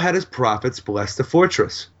Rao had his prophets bless the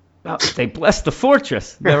fortress. They blessed the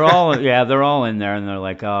fortress. They're all in there, and they're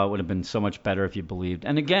like, oh, it would have been so much better if you believed.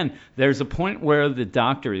 And again, there's a point where the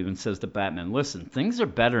Doctor even says to Batman, listen, things are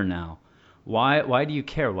better now. Why do you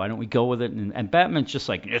care? Why don't we go with it? And Batman's just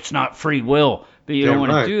like, it's not free will, but you don't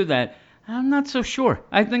want to do that. I'm not so sure.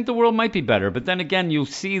 I think the world might be better, but then again, you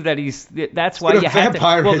see that that's why you had to.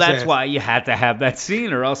 Well, that's why you had to have that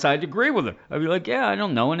scene, or else I'd agree with her. I'd be like, yeah, I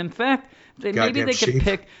don't know. And in fact, maybe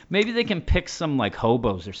they can pick some like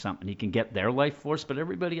hobos or something. You can get their life force, but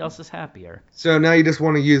everybody else is happier. So now you just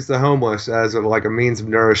want to use the homeless as like a means of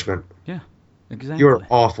nourishment. Yeah, exactly. You're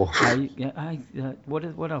awful.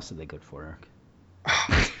 What else are they good for,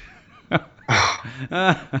 Eric?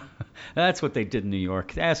 That's what they did in New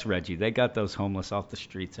York. Ask Reggie. They got those homeless off the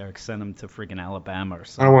streets. Eric sent them to friggin' Alabama or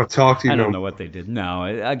something. I don't want to talk to you. I don't know what they did. No,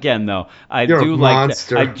 again though, I You're do a like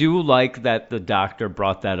monster. I do like that the Doctor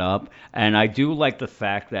brought that up, and I do like the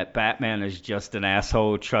fact that Batman is just an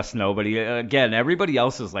asshole, trusts nobody. Again, everybody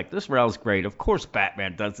else is like, this rail's great. Of course,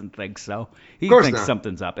 Batman doesn't think so. He thinks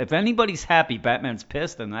something's up. If anybody's happy, Batman's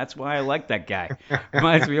pissed, and that's why I like that guy.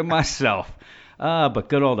 Reminds me of myself. But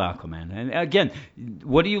good old Aquaman. And again,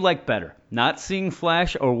 what do you like better? Not seeing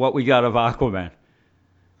Flash or what we got of Aquaman?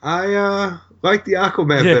 I like the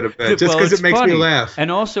Aquaman bit a bit, just because it makes me laugh. And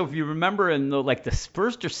also, if you remember in the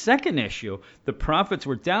first or second issue, the prophets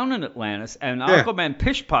were down in Atlantis, and Aquaman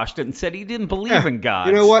pish-poshed it and said he didn't believe in gods.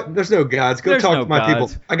 You know what? There's no gods. Go talk to my people.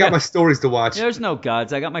 I got my stories to watch. There's no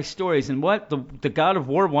gods. I got my stories. And what? The god of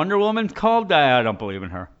war, Wonder Woman, called? I don't believe in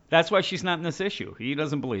her. That's why she's not in this issue. He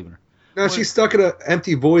doesn't believe in her. No, she's stuck in an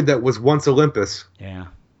empty void that was once Olympus. Yeah.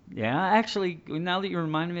 Yeah, actually, now that you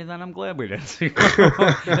reminded me of that, I'm glad we didn't see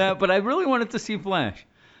that. But I really wanted to see Flash.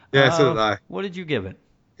 Yeah, so did I. What did you give it?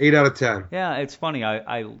 8 out of 10. Yeah, it's funny.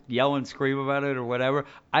 I yell and scream about it or whatever.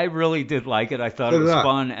 I really did like it. I thought it was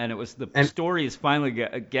fun, and it was the story is finally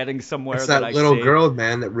getting somewhere. It's that little girl,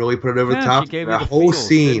 man, that really put it over the top. She gave that me the whole feels,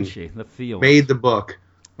 scene didn't she? The feels. made the book.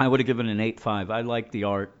 I would have given an 8.5. I like the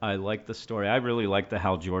art. I like the story. I really like the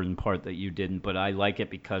Hal Jordan part that you didn't, but I like it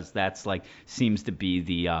because that's seems to be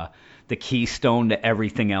the keystone to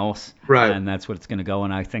everything else. Right. And that's what it's going to go.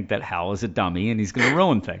 And I think that Hal is a dummy and he's going to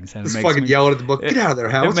ruin things. And Just fucking yelling at the book. Get out of there,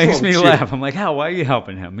 Hal. It makes me laugh. I'm like, Hal, why are you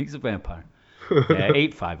helping him? He's a vampire. Yeah,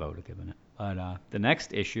 8.5 I would have given it. But the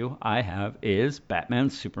next issue I have is Batman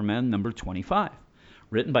Superman number 25,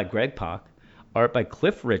 written by Greg Pak. Art by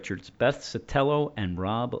Cliff Richards, Beth Sotelo, and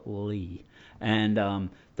Rob Lee. And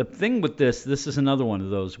the thing with this is another one of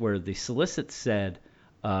those where the solicit said,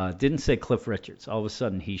 didn't say Cliff Richards. All of a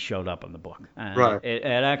sudden, he showed up in the book. And right. It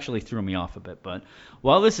actually threw me off a bit. But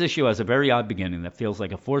while this issue has a very odd beginning that feels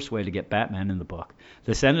like a forced way to get Batman in the book,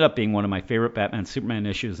 this ended up being one of my favorite Batman Superman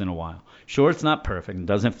issues in a while. Sure, it's not perfect and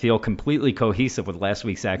doesn't feel completely cohesive with last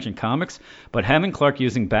week's Action Comics, but having Clark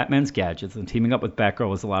using Batman's gadgets and teaming up with Batgirl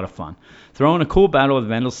was a lot of fun. Throw in a cool battle with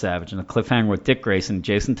Vandal Savage and a cliffhanger with Dick Grayson and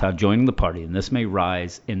Jason Todd joining the party, and this may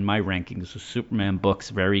rise in my rankings of Superman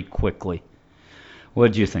books very quickly. What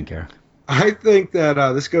did you think, Eric? I think that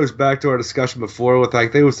this goes back to our discussion before with, I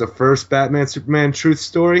think it was the first Batman Superman truth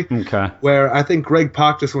story. Okay. Where I think Greg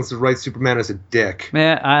Pak just wants to write Superman as a dick.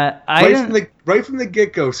 Man, right from the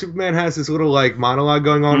get-go, Superman has this little monologue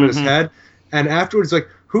going on in his head, and afterwards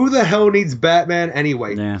who the hell needs Batman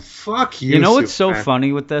anyway? Yeah. Fuck you, You know Superman. what's so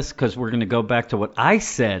funny with this? Because we're going to go back to what I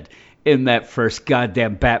said in that first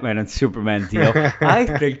goddamn Batman and Superman deal. I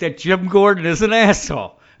think that Jim Gordon is an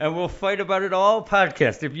asshole. And we'll fight about it all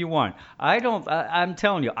podcast if you want. I'm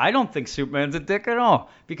telling you, I don't think Superman's a dick at all.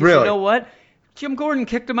 Because You know what? Jim Gordon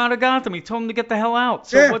kicked him out of Gotham. He told him to get the hell out.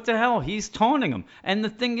 So what the hell? He's taunting him. And the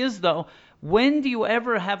thing is, though, when do you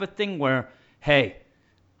ever have a thing where, hey,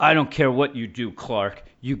 I don't care what you do, Clark.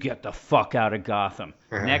 You get the fuck out of Gotham.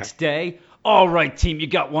 Next day, all right, team, you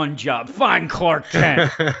got one job. Find Clark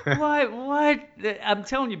Kent. What? I'm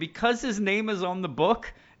telling you, because his name is on the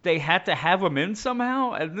book, they had to have him in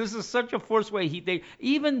somehow, and this is such a forced way.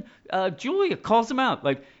 Even Julia calls him out,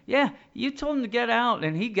 yeah, you told him to get out,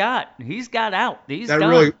 and he's got out. He's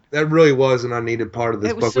done. That really was an unneeded part of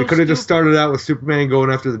this book. So we could have just started out with Superman going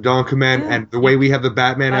after the Dawn Command, and the way we have the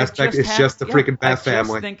Batman aspect is just the freaking Bat family.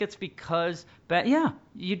 I just think it's because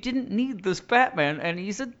you didn't need this Batman, and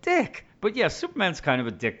he's a dick. But yeah, Superman's kind of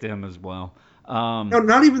a dick to him as well. No,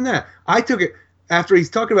 not even that. I took it. After he's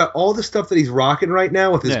talking about all the stuff that he's rocking right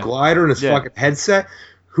now with his glider and his fucking headset,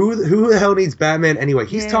 who the hell needs Batman anyway?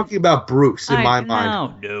 He's talking about Bruce in my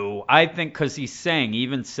mind. No. I think because he's saying,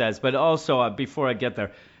 even says, but also before I get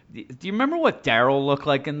there, do you remember what Daryl looked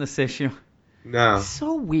like in this issue? No. It's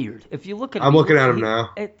so weird. If you look at him, I'm looking at him now.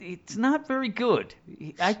 It's not very good.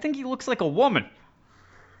 I think he looks like a woman.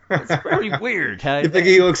 It's very weird. You think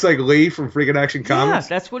he looks like Lee from freaking Action Comics?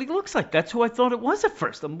 Yeah, that's what he looks like. That's who I thought it was at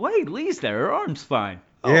first. I'm wait, Lee's there. Her arm's fine.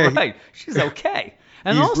 Yeah, All right, she's okay.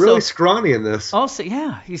 And he's also, really scrawny in this. Also,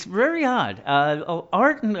 yeah, he's very odd.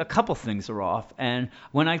 Art and a couple things are off. And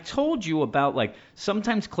when I told you about, like,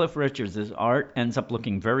 sometimes Cliff Richards' art ends up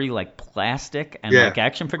looking very, like, plastic and like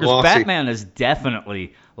action figures. Glossy. Batman is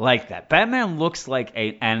definitely like that. Batman looks like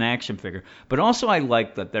an action figure. But also I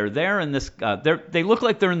like that they're there in this, they look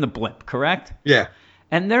like they're in the blimp, correct? Yeah.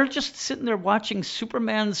 And they're just sitting there watching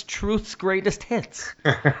Superman's Truth's Greatest Hits.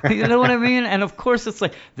 You know what I mean? And of course, it's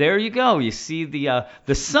like, there you go. You see the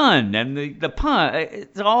sun and the pun.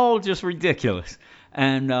 It's all just ridiculous.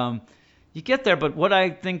 And you get there, but what I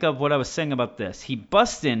think of what I was saying about this, he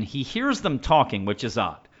busts in, he hears them talking, which is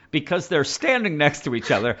odd, because they're standing next to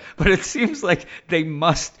each other, but it seems like they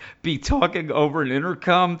must be talking over an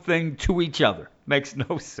intercom thing to each other. Makes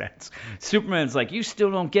no sense. Superman's like, you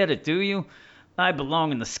still don't get it, do you? I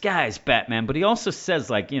belong in the skies, Batman. But he also says,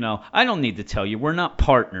 like, I don't need to tell you. We're not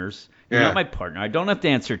partners. You're not my partner. I don't have to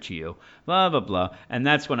answer to you. Blah, blah, blah. And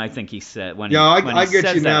that's when I think he said, when I he get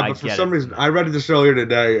says you now, that, but for some reason, I read this earlier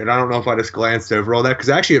today, and I don't know if I just glanced over all that, because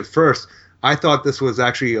actually at first, I thought this was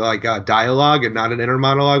actually like a dialogue and not an inner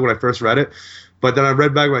monologue when I first read it. But then I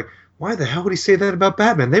read back, like, why the hell would he say that about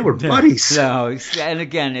Batman? They were buddies. No, and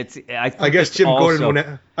again, I guess Jim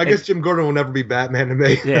Gordon will never be Batman to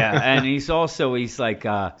me. Yeah, and he's like,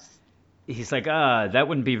 that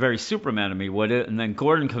wouldn't be very Superman of me, would it? And then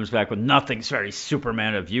Gordon comes back with, nothing's very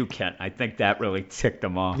Superman of you, Kent. I think that really ticked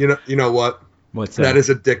him off. You know what? What's that? That is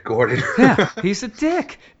a dick, Gordon. Yeah, he's a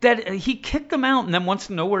dick. That he kicked him out and then wants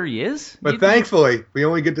to know where he is. But thankfully, we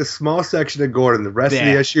only get this small section of Gordon. The rest of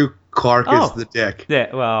the issue, Clark is the dick.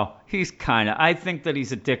 Yeah, well, he's kind of. I think that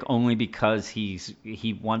he's a dick only because he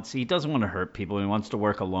doesn't want to hurt people. He wants to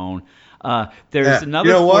work alone. There's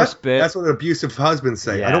another force bit. That's what abusive husbands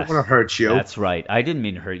say. Yes, I don't want to hurt you. That's right. I didn't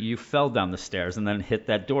mean to hurt you. You fell down the stairs and then hit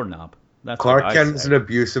that doorknob. That's Clark Kent is an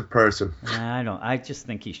abusive person. I just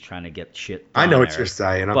think he's trying to get shit done, I know what you're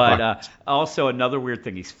saying. But also another weird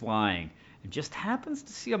thing, he's flying and just happens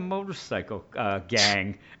to see a motorcycle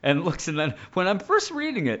gang and looks, and then when I'm first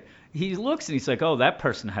reading it, he looks and he's like, oh, that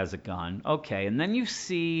person has a gun. Okay. And then you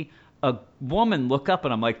see a woman look up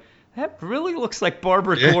and I'm like, that really looks like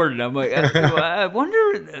Barbara Gordon. I'm like, I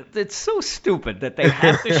wonder, it's so stupid that they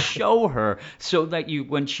have to show her so that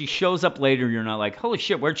when she shows up later, you're not like, holy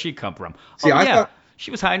shit, where'd she come from? See, I thought she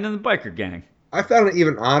was hiding in the biker gang. I found it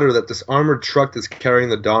even odder that this armored truck that's carrying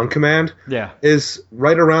the Dawn Command is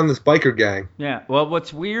right around this biker gang. Yeah, well,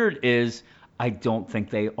 what's weird is I don't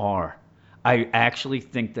think they are. I actually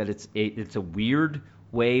think that it's a weird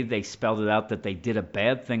way they spelled it out, that they did a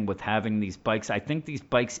bad thing with having these bikes. I think these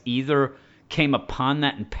bikes either came upon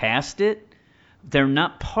that and passed it. They're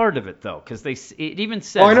not part of it, though, because it even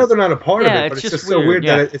says... Oh, I know they're not a part of it, but it's just so weird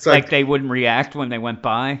that it's like they wouldn't react when they went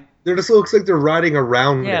by. It just looks like they're riding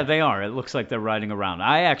around. Yeah, they are. It looks like they're riding around.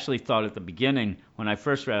 I actually thought at the beginning, when I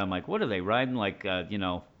first read it, I'm like, what are they riding? Like,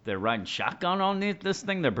 they're riding shotgun on this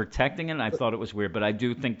thing? They're protecting it? And I thought it was weird, but I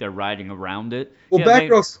do think they're riding around it. Well,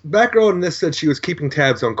 Batgirl in this said she was keeping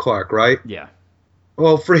tabs on Clark, right? Yeah.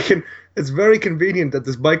 Well, freaking, it's very convenient that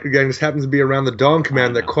this biker gang just happens to be around the Dawn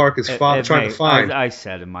Command that Clark is trying to find. I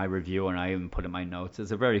said in my review, and I even put in my notes, it's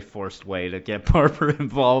a very forced way to get Barbara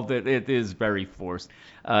involved. It is very forced.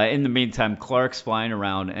 In the meantime, Clark's flying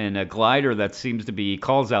around in a glider that seems to be, he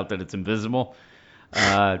calls out that it's invisible.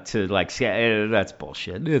 That's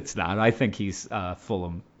bullshit. It's not. I think he's full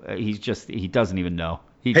of. He doesn't even know.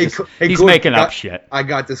 He's making up shit. I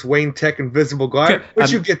got this Wayne Tech invisible glider.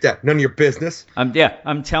 Where'd you get that? None of your business.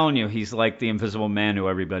 I'm telling you, he's like the Invisible Man who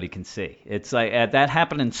everybody can see. It's like that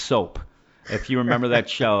happened in Soap. If you remember that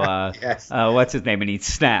show, yes. What's his name? And he'd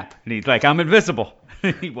snap, and he's like, "I'm invisible."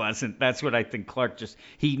 He wasn't. That's what I think. Clark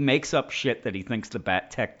he makes up shit that he thinks the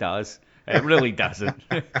Bat Tech does. It really doesn't.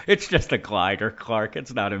 It's just a glider, Clark.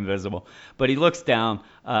 It's not invisible. But he looks down.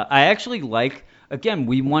 I actually like. Again,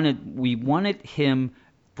 we wanted him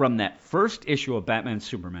from that first issue of Batman and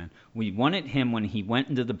Superman. We wanted him when he went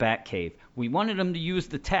into the Batcave. We wanted him to use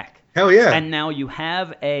the tech. Hell yeah! And now you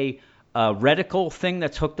have a reticle thing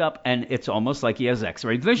that's hooked up, and it's almost like he has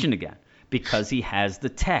X-ray vision again, because he has the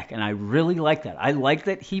tech, and I really like that. I like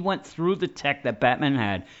that he went through the tech that Batman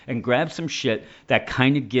had and grabbed some shit that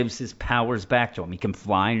kind of gives his powers back to him. He can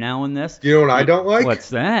fly now in this. You know what I don't like?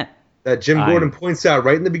 What's that? That Jim Gordon points out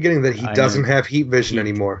right in the beginning that he doesn't have heat vision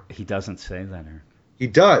anymore. He doesn't say that, Eric. He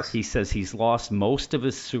does. He says he's lost most of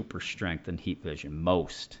his super strength and heat vision.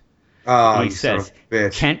 Most. Oh, he says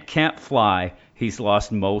Kent can't fly. He's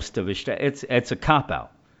lost most of his strength. It's a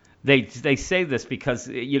cop-out. They say this because,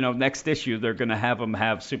 next issue they're going to have him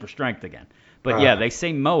have super strength again. But yeah, they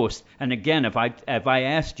say most. And again, if I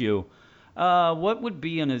asked you, what would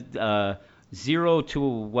be in a 0 to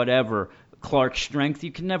whatever Clark's strength,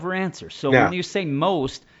 you can never answer. So when you say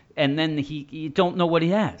most, and then you don't know what he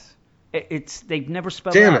has. They've never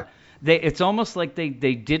spelled out. It's almost like they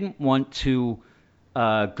didn't want to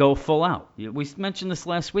go full out. We mentioned this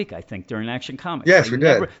last week, I think, during Action Comics. Yes, we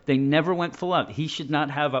did. They never went full out. He should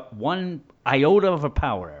not have one iota of a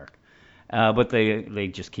power, Eric. But they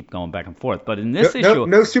just keep going back and forth. But in this issue,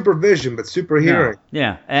 no supervision, but super hearing.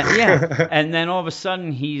 Yeah, and then all of a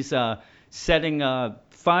sudden he's setting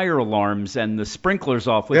fire alarms and the sprinklers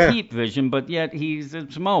off with heat vision, but yet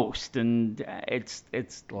it's most, and it's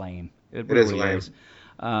lame. It really is.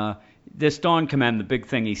 This Dawn Command, the big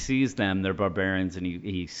thing, he sees them, they're barbarians, and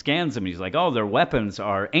he scans them. He's like, oh, their weapons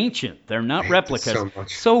are ancient. They're not replicas. So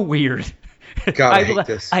much. So weird. God, I hate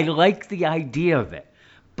this. I like the idea of it,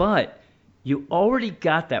 but you already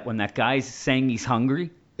got that when that guy's saying he's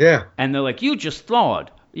hungry. Yeah. And they're like, you just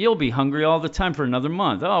thawed. You'll be hungry all the time for another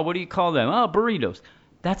month. Oh, what do you call them? Oh, burritos.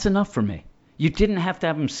 That's enough for me. You didn't have to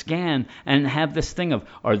have him scan and have this thing of,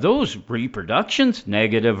 are those reproductions?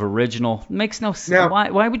 Negative, original. Makes no sense. Now,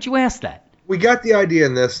 why would you ask that? We got the idea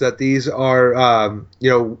in this that these are,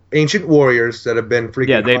 ancient warriors that have been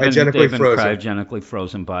freaking cryogenically frozen. Cryogenically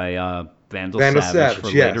frozen by Vandal Savage for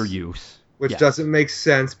later use. Which doesn't make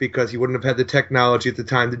sense because he wouldn't have had the technology at the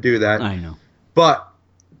time to do that. I know. But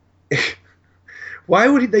why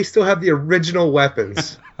would they still have the original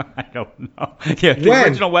weapons? I don't know. Yeah, the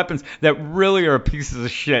original weapons that really are pieces of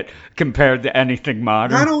shit compared to anything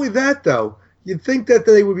modern. Not only that, though. You'd think that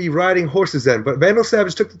they would be riding horses then, but Vandal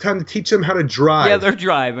Savage took the time to teach them how to drive. Yeah, they're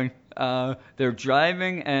driving. They're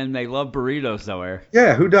driving, and they love burritos, though, Eric.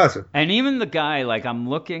 Yeah, who doesn't? And even the guy, like, I'm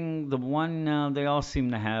looking, the one now, they all seem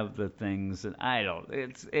to have the things, and I don't.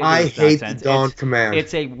 I hate the Dawn Command.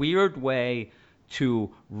 It's a weird way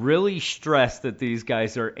to really stress that these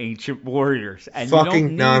guys are ancient warriors. And fucking you don't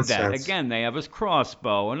need nonsense. that. Again, they have a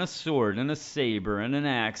crossbow and a sword and a saber and an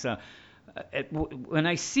axe. When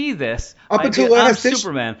I see this, I'm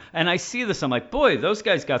Superman, and I see this, I'm like, boy, those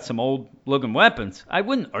guys got some old-looking weapons.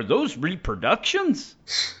 Are those reproductions?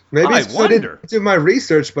 Maybe it's because I didn't do my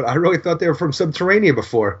research, but I really thought they were from Subterranea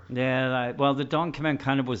before. Yeah, well, the Dawn Command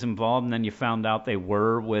kind of was involved, and then you found out they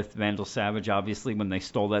were with Vandal Savage, obviously, when they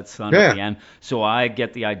stole that sun at the end. So I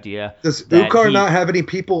get the idea. Does Ukkar not have any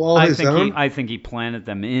people all his own? I think he planted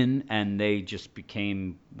them in, and they just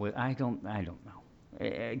became. I don't know.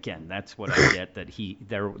 Again, that's what I get. That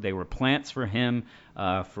they were plants for him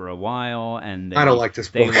for a while, and I don't like this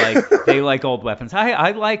book. They like old weapons. I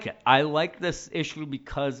like it. I like this issue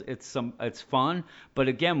because it's fun. But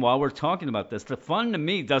again, while we're talking about this, the fun to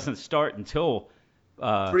me doesn't start until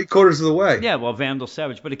 3/4 of the way. Yeah, well, Vandal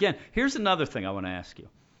Savage. But again, here's another thing I want to ask you.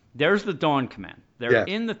 There's the Dawn Command. They're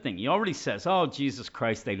in the thing. He already says, "Oh, Jesus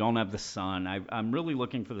Christ, they don't have the sun. I'm really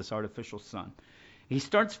looking for this artificial sun." He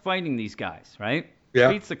starts fighting these guys, right? Yeah.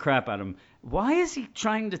 Beats the crap out of them. Why is he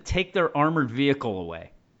trying to take their armored vehicle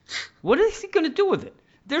away? What is he going to do with it?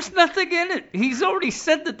 There's nothing in it. He's already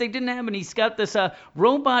said that they didn't have it. He's got this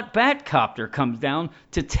robot Batcopter comes down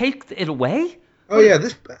to take it away. Oh, yeah.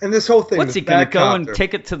 This whole thing. What's he going to go and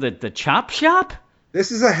take it to the chop shop?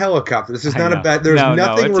 This is a helicopter. This is not a bad. There's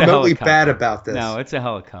nothing remotely bad about this. No, it's a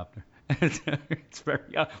helicopter. It's very.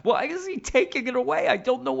 Why is he taking it away? I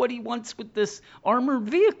don't know what he wants with this armored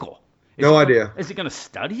vehicle. No idea. Is he going to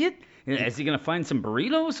study it? Is he going to find some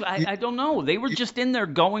burritos? I don't know. They were just in there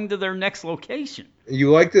going to their next location.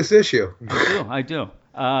 You like this issue? I do.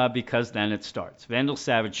 Because then it starts. Vandal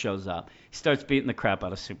Savage shows up. He starts beating the crap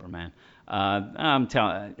out of Superman. I'm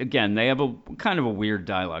telling again, they have a kind of a weird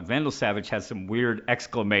dialogue. Vandal Savage has some weird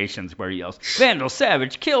exclamations where he yells, "Vandal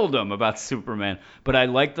Savage killed him," about Superman. But I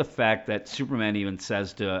like the fact that Superman even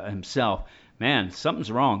says to himself, man,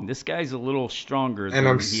 something's wrong. This guy's a little stronger than he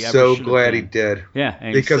ever should have been. And I'm so glad he did.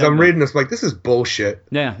 Yeah. Because I'm reading this like, this is bullshit.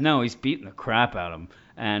 Yeah, no, he's beating the crap out of him.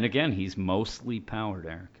 And again, he's mostly powered,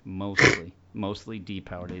 Eric. Mostly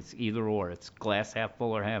depowered. It's either or. It's glass half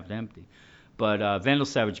full or half empty. But Vandal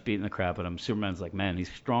Savage beating the crap out of him. Superman's like, man,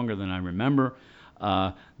 he's stronger than I remember.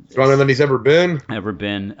 Stronger than he's ever been.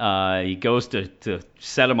 He goes to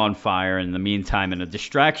set him on fire. In the meantime, in a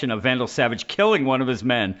distraction of Vandal Savage killing one of his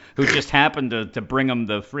men, who just happened to bring him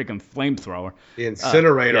the freaking flamethrower. The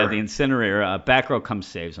incinerator. The incinerator. Batgirl comes,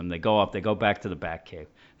 saves him. They go back to the Batcave.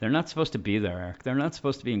 They're not supposed to be there, Eric. They're not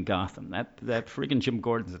supposed to be in Gotham. That freaking Jim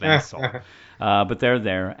Gordon's an asshole. But they're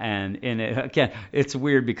there, and again, it's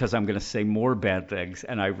weird because I'm going to say more bad things,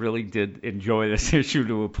 and I really did enjoy this issue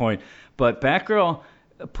to a point. But Batgirl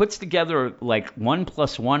puts together like 1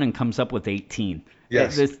 + 1 and comes up with 18.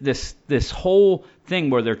 Yes. This whole thing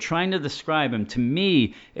where they're trying to describe him, to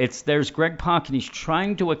me, there's Greg Pak, and he's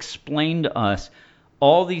trying to explain to us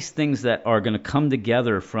all these things that are going to come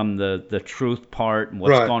together from the truth part and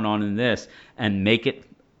what's going on in this and make it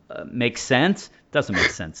make sense. Doesn't make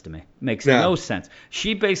sense to me. Makes no sense.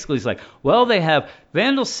 She basically is like, well, they have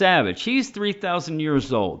Vandal Savage. He's 3,000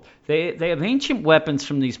 years old. They have ancient weapons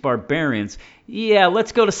from these barbarians. Yeah,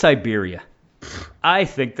 let's go to Siberia. I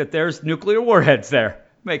think that there's nuclear warheads there.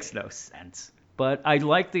 Makes no sense. But I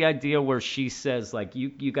like the idea where she says, like,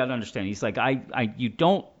 you got to understand. He's like, you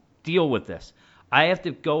don't deal with this. I have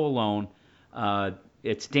to go alone.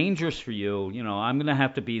 It's dangerous for you. You know, I'm going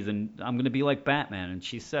to be like Batman. And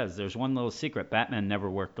she says, there's one little secret. Batman never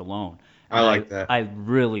worked alone. I like that. I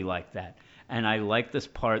really like that. And I like this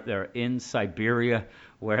part. They're in Siberia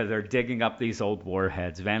where they're digging up these old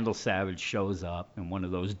warheads. Vandal Savage shows up in one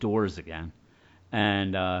of those doors again.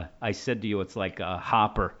 And I said to you, it's like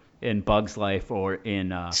Hopper in Bug's Life or in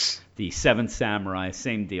the Seventh Samurai,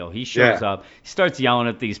 same deal. He shows up, he starts yelling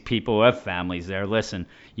at these people who have families there. Listen,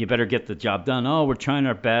 you better get the job done. Oh, we're trying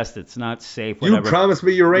our best. It's not safe. Whatever. You promised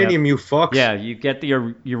me uranium, you fucks. Yeah, you get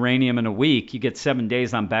the uranium in a week. You get 7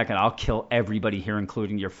 days. I'm back, and I'll kill everybody here,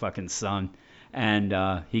 including your fucking son.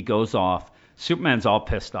 And he goes off. Superman's all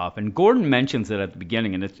pissed off. And Gordon mentions it at the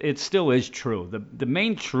beginning, and it still is true. The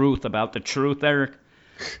main truth about the truth, Eric,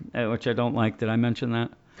 which I don't like. Did I mention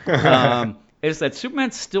that? Is that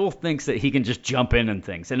Superman still thinks that he can just jump in and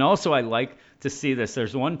things. And also I like to see this.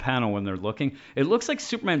 There's one panel when they're looking. It looks like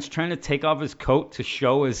Superman's trying to take off his coat to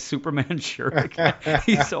show his Superman shirt.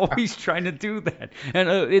 He's always trying to do that. And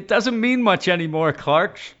it doesn't mean much anymore,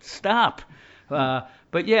 Clark. Stop.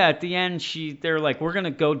 But yeah, at the end, they're like, we're going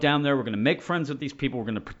to go down there. We're going to make friends with these people. We're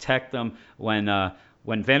going to protect them.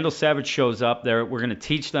 When Vandal Savage shows up there, we're going to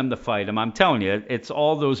teach them to fight him. I'm telling you, it's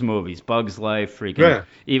all those movies, Bug's Life, freaking,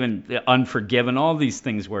 even Unforgiven, all these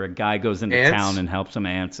things where a guy goes into town and helps some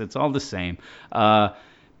ants. It's all the same. But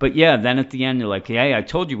yeah, then at the end, you're like, hey, I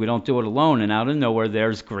told you we don't do it alone. And out of nowhere,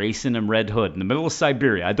 there's Grayson and Red Hood in the middle of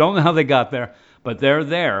Siberia. I don't know how they got there, but they're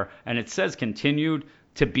there. And it says continued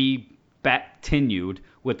to be continued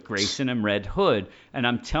with Grayson and Red Hood. And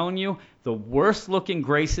I'm telling you, the worst looking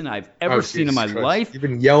Grayson I've ever seen in my life. You've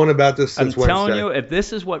been yelling about this since Wednesday. I'm telling you, if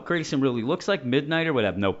this is what Grayson really looks like, Midnighter would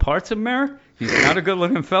have no parts of Merrick. He's not a good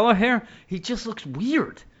looking fellow here. He just looks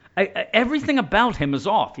weird. Everything about him is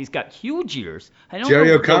off. He's got huge ears.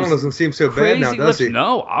 Jerry O'Connell doesn't seem so bad now, does he?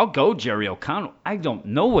 No, I'll go Jerry O'Connell. I don't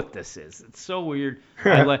know what this is. It's so weird.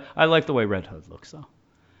 I like the way Red Hood looks, though.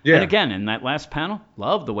 Yeah. And again, in that last panel,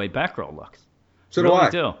 love the way Batgirl looks. So do I.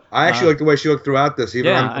 I actually like the way she looked throughout this. I'm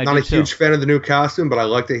not a huge fan of the new costume, but I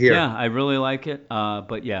liked it here. Yeah, I really like it.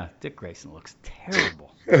 But yeah, Dick Grayson looks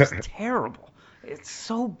terrible. It's terrible. It's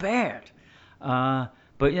so bad.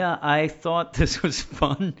 But yeah, I thought this was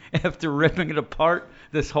fun after ripping it apart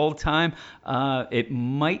this whole time. It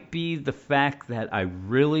might be the fact that I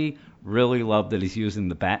really love that he's using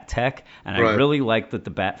the Bat tech, and I really like that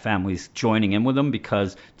the Bat family's joining in with him,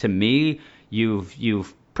 because to me,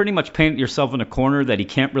 you've pretty much painted yourself in a corner that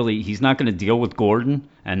he's not going to deal with Gordon,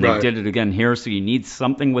 and they did it again here, so you need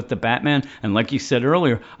something with the Batman. And like you said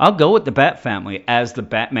earlier, I'll go with the Bat family as the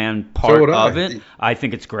Batman part of it. I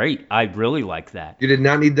think it's great. I really like that. You did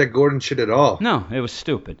not need that Gordon shit at all. No, it was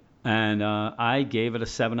stupid. And I gave it a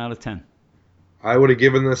 7 out of 10. I would have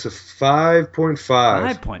given this a 5.5.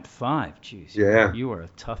 5.5? Jeez. Yeah. You are a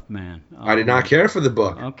tough man. I did not care for the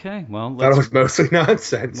book. Okay, well, that was mostly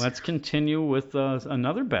nonsense. Let's continue with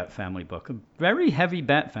another Bat Family book. Very heavy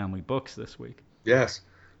Bat Family books this week. Yes.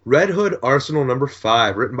 Red Hood Arsenal number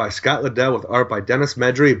 5, written by Scott Liddell with art by Dennis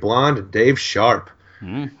Medry, Blonde, and Dave Sharp.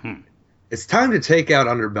 Mm-hmm. It's time to take out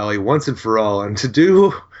Underbelly once and for all, and to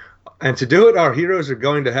do it, our heroes are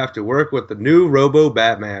going to have to work with the new Robo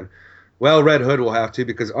Batman. Well, Red Hood will have to,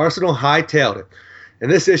 because Arsenal hightailed it. In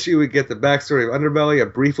this issue, we get the backstory of Underbelly, a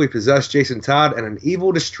briefly possessed Jason Todd, and an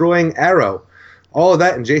evil-destroying Arrow. All of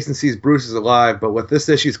that, and Jason sees Bruce is alive, but with this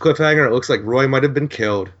issue's cliffhanger, it looks like Roy might have been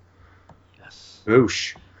killed. Yes.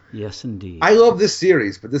 Oosh. Yes, indeed. I love this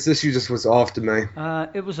series, but this issue just was off to me.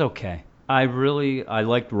 It was okay. I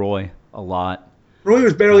liked Roy a lot. Roy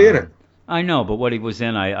was barely in it. I know, but what he was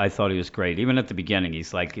in, I thought he was great. Even at the beginning,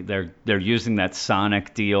 he's like, they're using that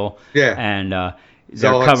Sonic deal. Yeah. And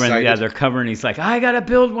they're covering. He's like, I gotta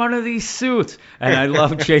build one of these suits. And I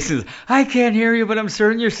love Jason's. I can't hear you, but I'm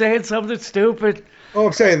certain you're saying something stupid. Oh,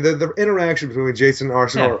 I'm saying the interaction between Jason and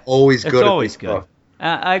Arsenal are always good. It's always good.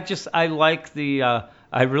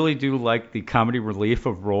 I really do like the comedy relief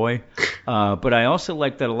of Roy, but I also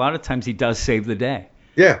like that a lot of times he does save the day.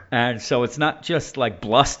 Yeah. And so it's not just like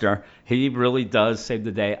bluster. He really does save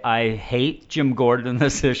the day. I hate Jim Gordon in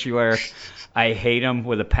this issue, Eric. I hate him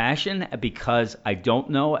with a passion because I don't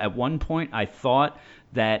know. At one point, I thought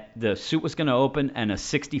that the suit was going to open and a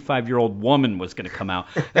 65-year-old woman was going to come out.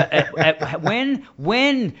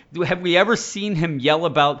 When have we ever seen him yell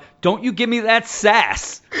about, "Don't you give me that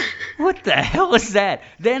sass"? What the hell is that?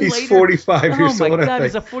 Then he's later, 45 years old. Oh my God,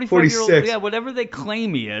 he's a 45-year-old. 46. Yeah, whatever they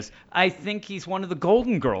claim he is. I think he's one of the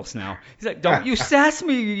Golden Girls now. He's like, "Don't you sass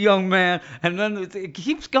me, you young man." And then it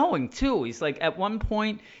keeps going too. He's like, at one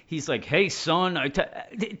point, he's like, "Hey son," I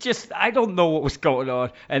don't know what was going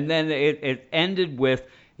on. And then it ended with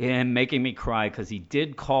him making me cry because he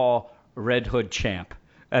did call Red Hood Champ.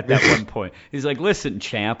 At that one point, he's like, "Listen,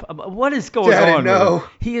 Champ, what is going on?" No. With him?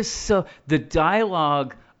 He is so the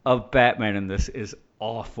dialogue of Batman in this is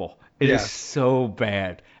awful. It is so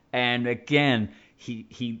bad. And again,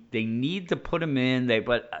 they need to put him in.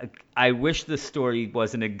 But I wish this story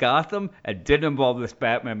wasn't in Gotham and didn't involve this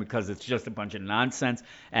Batman because it's just a bunch of nonsense.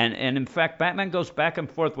 And in fact, Batman goes back and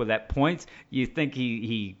forth with that points. You think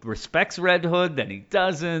he respects Red Hood, then he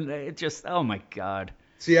doesn't. It just, oh my God.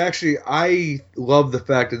 See, actually, I love the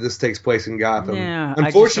fact that this takes place in Gotham. Yeah,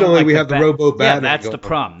 unfortunately, we have the Robo Batman. Yeah, that's the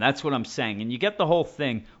problem. That's what I'm saying. And you get the whole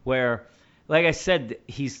thing where, like I said,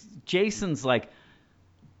 Jason's like,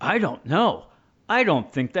 "I don't know. I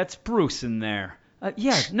don't think that's Bruce in there."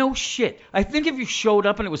 Yeah, no shit. I think if you showed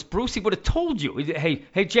up and it was Bruce, he would have told you,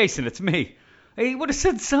 Hey, Jason, it's me. He would have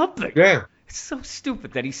said something. Yeah. It's so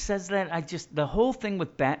stupid that he says that. The whole thing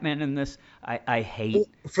with Batman in this, I hate. Well,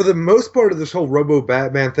 for the most part of this whole Robo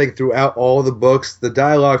Batman thing throughout all the books, the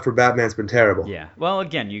dialogue for Batman's been terrible. Yeah. Well,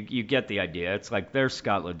 again, you get the idea. It's like there's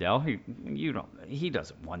Scott Liddell. He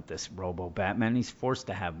doesn't want this Robo Batman. He's forced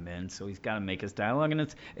to have him in, so he's got to make his dialogue.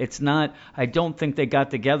 And it's not. I don't think they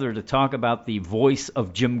got together to talk about the voice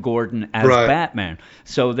of Jim Gordon as Batman.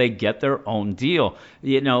 So they get their own deal.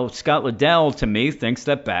 Scott Liddell to me thinks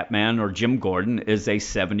that Batman or Jim Gordon is a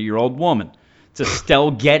 70-year-old woman. It's Estelle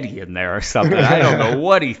Getty in there or something. I don't know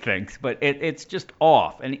what he thinks, but it's just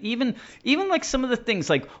off. And even like some of the things,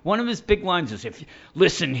 like one of his big lines is,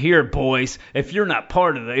 "Listen here, boys, if you're not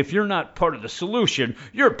part of the solution,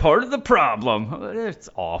 you're part of the problem." It's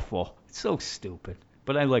awful. It's so stupid.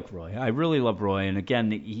 But I like Roy. I really love Roy. And again,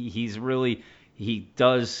 he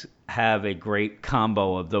does have a great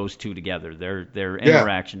combo of those two together. Their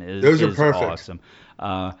interaction is awesome.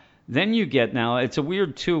 Then you get, now it's a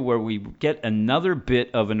weird too, where we get another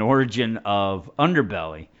bit of an origin of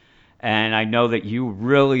Underbelly. And I know that you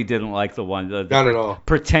really didn't like the one, the not at all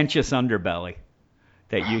pretentious Underbelly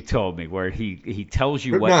that you told me, where he tells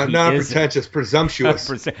you what he not is. Pretentious,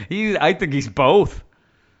 presumptuous. I think he's both.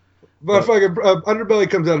 But fucking Underbelly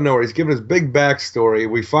comes out of nowhere. He's given his big backstory.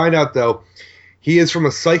 We find out though he is from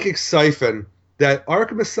a psychic siphon that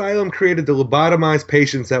Arkham Asylum created to lobotomize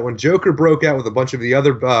patients. That when Joker broke out with a bunch of the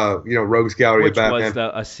other, rogues gallery of Batman, which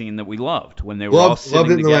was a scene that we loved when they were all sitting together.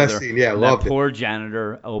 Loved it in the last scene. Yeah, loved it. That poor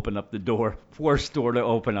janitor opened up the door, worst door to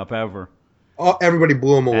open up ever. Everybody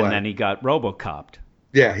blew him away. And then he got RoboCopped.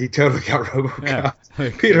 Yeah, he totally got RoboCopped. Yeah.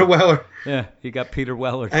 Peter Weller. Yeah, he got Peter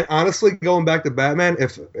Weller. And honestly, going back to Batman,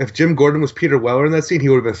 if Jim Gordon was Peter Weller in that scene, he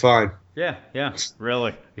would have been fine. Yeah,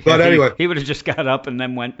 really. But anyway. He would have just got up and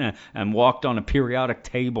then went and walked on a periodic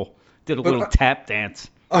table, did a little tap dance.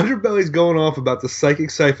 Underbelly's going off about the psychic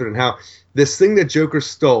siphon and how this thing that Joker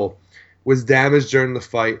stole was damaged during the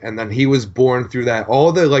fight, and then he was born through that.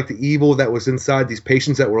 All the evil that was inside these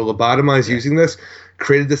patients that were lobotomized using this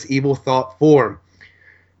created this evil thought form.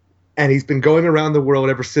 And he's been going around the world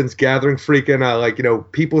ever since, gathering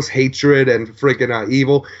freaking, people's hatred and freaking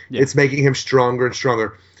evil. Yeah. It's making him stronger and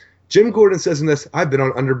stronger. Jim Gordon says in this, "I've been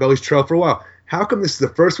on Underbelly's trail for a while." How come this is the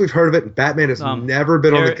first we've heard of it, and Batman has never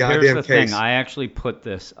been on the goddamn here's the case? Thing. I actually put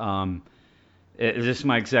this. This is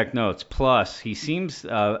my exact notes. Plus,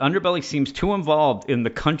 Underbelly seems too involved in the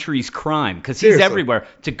country's crime because he's everywhere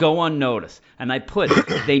to go unnoticed. And I put,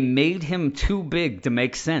 they made him too big to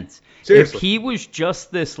make sense. Seriously. If he was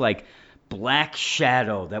just this black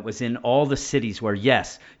shadow that was in all the cities where,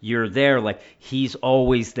 yes, you're there, he's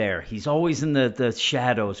always there. He's always in the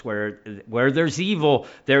shadows where there's evil,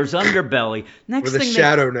 there's Underbelly. Next where thing the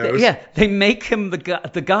shadow knows. They make him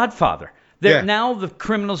the Godfather. Now the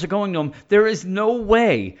criminals are going to him. There is no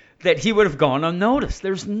way that he would have gone unnoticed.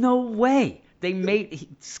 There's no way.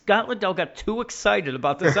 Scott Liddell got too excited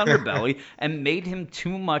about this Underbelly and made him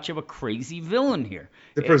too much of a crazy villain here.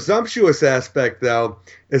 The presumptuous aspect, though,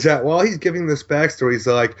 is that while he's giving this backstory, he's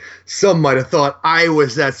like, "Some might have thought I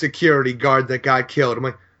was that security guard that got killed." I'm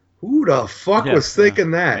like, Who the fuck Yeah, was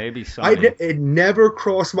thinking that? maybe somebody. It never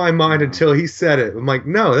crossed my mind until he said it. I'm like,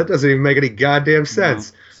 no, that doesn't even make any goddamn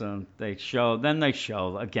sense. So they show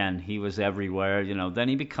again, he was everywhere, then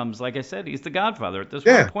he becomes, like I said, he's the Godfather. At this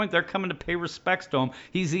one point, they're coming to pay respects to him.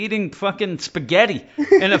 He's eating fucking spaghetti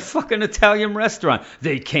in a fucking Italian restaurant.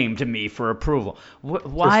 They came to me for approval.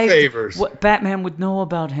 Why? For favors. What Batman would know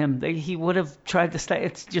about him? He would have tried to stay.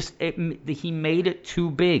 It's just, he made it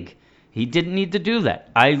too big. He didn't need to do that.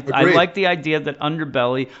 I like the idea that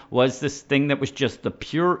Underbelly was this thing that was just the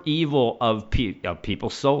pure evil of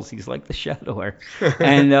people's souls. He's like the Shadower.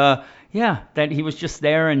 And, that he was just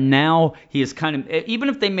there, and now he is kind of, even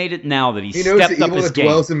if they made it now that he knows stepped the up evil his that game.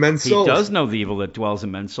 dwells in men's souls. He does know the evil that dwells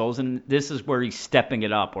in men's souls, and this is where he's stepping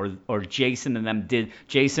it up, or Jason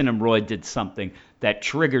and Roy did something that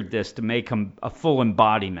triggered this to make him a full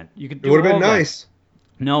embodiment. You could do It would have all been that. nice.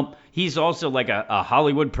 Nope. He's also like a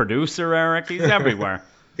Hollywood producer, Eric. He's everywhere.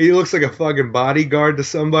 He looks like a fucking bodyguard to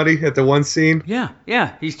somebody at the one scene. Yeah.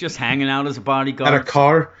 He's just hanging out as a bodyguard. At a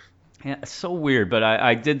car. Yeah, it's so weird. But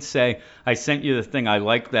I did say, I sent you the thing. I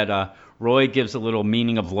like that Roy gives a little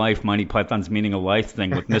meaning of life, Monty Python's meaning of life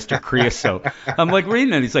thing with Mr. Creosote. I'm like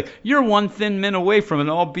reading it. He's like, you're one thin mint away from an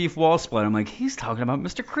all-beef wall split. I'm like, he's talking about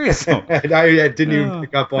Mr. Creosote. I didn't even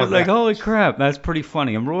pick up on I was that. like, holy crap, that's pretty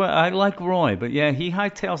funny. And Roy, I like Roy, but yeah, he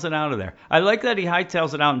hightails it out of there. I like that he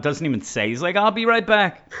hightails it out and doesn't even say. He's like, I'll be right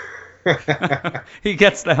back. He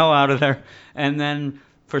gets the hell out of there. And then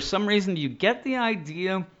for some reason, you get the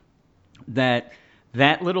idea that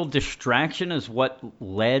little distraction is what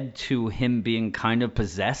led to him being kind of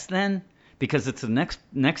possessed then, because it's the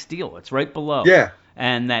next deal. It's right below. Yeah.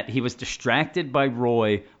 And that he was distracted by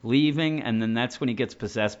Roy leaving, and then that's when he gets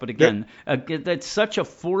possessed. But again, that's such a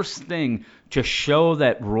forced thing to show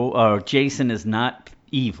that Jason is not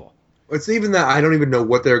evil. It's even that I don't even know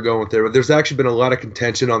what they're going with there, but there's actually been a lot of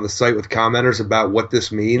contention on the site with commenters about what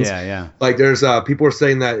this means. Yeah. Like there's people are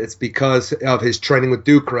saying that it's because of his training with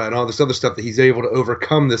Dukra and all this other stuff that he's able to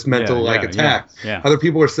overcome this mental attack. Yeah. Other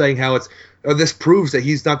people are saying how this proves that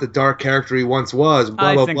he's not the dark character he once was.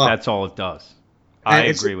 Blah, blah, I think blah. that's all it does. I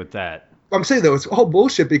agree with that. I'm saying though it's all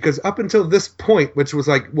bullshit because up until this point, which was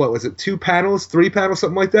like what was it, 3 panels,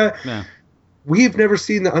 something like that. Yeah. We've never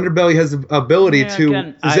seen the Underbelly has the ability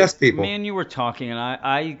to possess people. Me and you were talking, and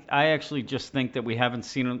I actually just think that we haven't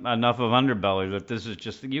seen enough of Underbelly. That this is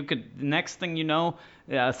just next thing you know,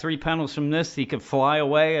 3 panels from this, he could fly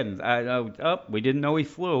away, and we didn't know he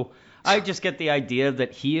flew. I just get the idea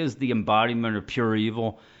that he is the embodiment of pure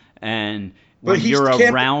evil, and when you're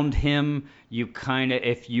around him, you kind of,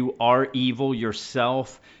 if you are evil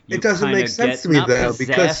yourself, you it doesn't make sense to me though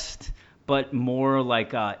because. But more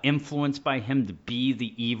like influenced by him to be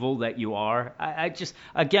the evil that you are. I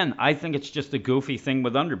think it's just a goofy thing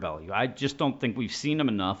with Underbelly. I just don't think we've seen him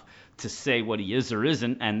enough to say what he is or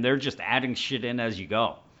isn't, and they're just adding shit in as you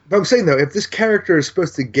go. But I'm saying, though, if this character is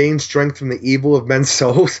supposed to gain strength from the evil of men's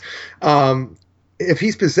souls, if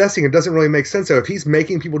he's possessing it, doesn't really make sense. So if he's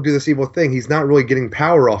making people do this evil thing, he's not really getting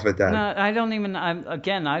power off it then. No, I don't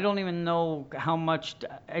even know how much.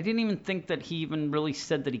 I didn't even think that he even really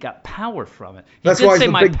said that he got power from it. He did say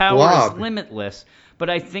my power is limitless, but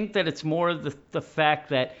I think that it's more the fact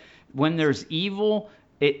that when there's evil,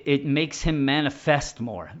 it makes him manifest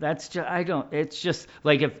more. That's just it's just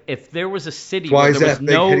like if there was a city where there was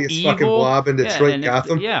no evil, fucking blob in Detroit,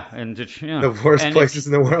 Gotham. The worst places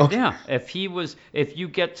in the world. Yeah, if you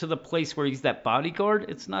get to the place where he's that bodyguard,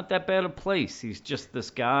 it's not that bad a place. He's just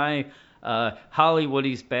this guy. Hollywood,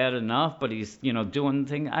 he's bad enough, but he's doing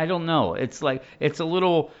things. I don't know. It's like it's a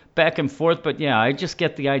little back and forth, but yeah, I just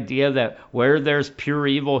get the idea that where there's pure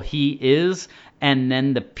evil, he is. And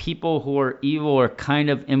then the people who are evil are kind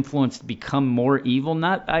of influenced to become more evil.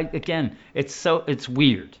 It's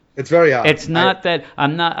weird. It's very odd. It's not that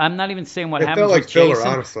I'm not even saying what happens with Jason.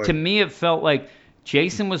 Honestly. To me, it felt like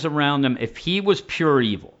Jason was around him. If he was pure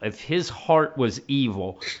evil, if his heart was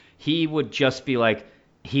evil, he would just be like,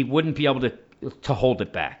 he wouldn't be able to hold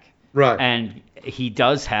it back. Right. And he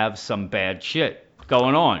does have some bad shit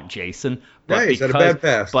going on, Jason. But he's had a bad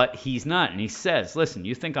past. But he's not. And he says, listen,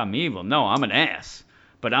 you think I'm evil? No, I'm an ass.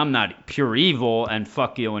 But I'm not pure evil, and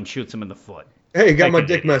fuck you, and shoots him in the foot. Hey, you got my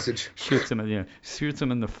dick message. Shoots him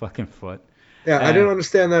in the fucking foot. Yeah, I didn't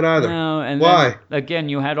understand that either. No, and why? Then, again,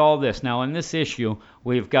 you had all this. Now, in this issue,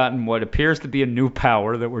 we've gotten what appears to be a new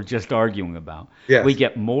power that we're just arguing about. Yes. We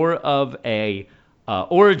get more of a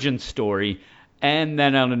origin story. And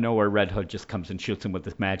then out of nowhere, Red Hood just comes and shoots him with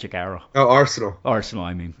this magic arrow. Oh, Arsenal. Arsenal,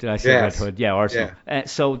 I mean. Did I say Red Hood? Yeah, Arsenal. Yeah.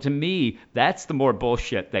 So to me, that's the more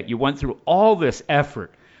bullshit, that you went through all this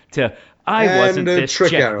effort to I And wasn't a this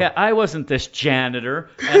trick arrow. yeah, I wasn't this janitor.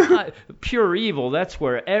 And pure evil, that's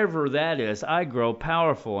wherever that is. I grow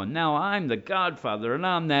powerful, and now I'm the Godfather, and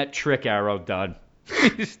I'm that trick arrow done.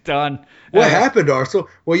 He's done. What happened, Arsenal?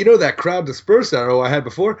 Well, you know that crowd disperse arrow I had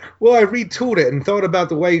before? Well, I retooled it and thought about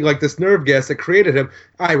the way, like, this nerve gas that created him.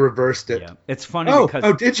 I reversed it. Yeah, it's funny because...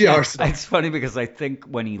 Oh, did you, Arsenal? It's funny because I think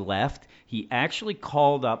when he left, he actually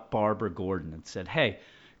called up Barbara Gordon and said, hey,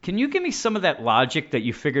 can you give me some of that logic that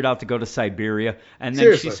you figured out to go to Siberia? And then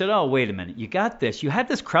Seriously. she said, oh, wait a minute. You got this. You had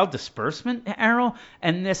this crowd disbursement arrow,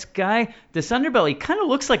 and this guy, this underbelly, kind of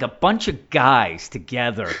looks like a bunch of guys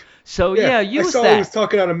together. So, yeah, use I saw that. he was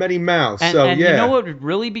talking out of many mouths. And, so, and yeah. you know what would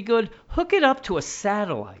really be good? Hook it up to a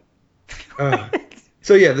satellite.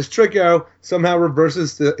 So, yeah, this trick arrow somehow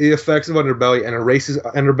reverses the effects of underbelly and erases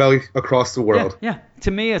underbelly across the world. Yeah.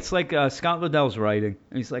 To me, it's like Scott Liddell's writing.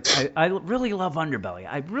 And he's like, I really love underbelly.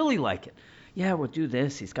 I really like it. Yeah, we'll do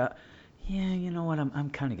this. He's got, yeah, you know what? I'm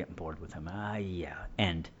kind of getting bored with him. Yeah.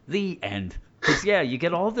 End. The end. Because, yeah, you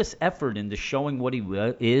get all this effort into showing what he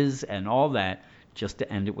is and all that just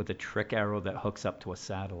to end it with a trick arrow that hooks up to a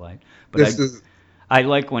satellite. But I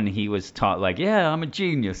like when he was taught, like, yeah, I'm a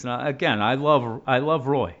genius. And again, I love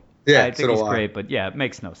Roy. Yeah, I think he's great, but yeah, it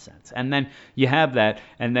makes no sense. And then you have that,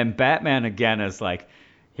 and then Batman again is like,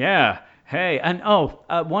 yeah, hey, and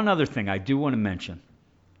one other thing I do want to mention.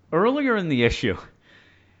 Earlier in the issue,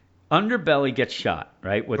 Underbelly gets shot,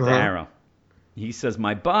 right, with the arrow. He says,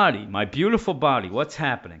 my body, my beautiful body, what's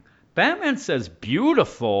happening? Batman says,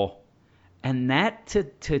 beautiful, and that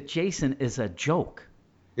to Jason is a joke.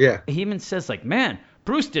 Yeah. He even says, like, man,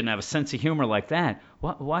 Bruce didn't have a sense of humor like that.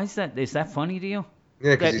 Why is that? Is that funny to you?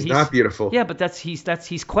 Yeah, because he's not beautiful. Yeah, but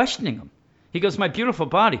he's questioning him. He goes, my beautiful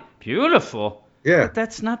body. Beautiful? Yeah. But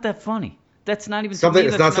that's not that funny. That's not even something. To me,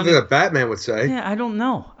 it's not something that Batman would say. Yeah, I don't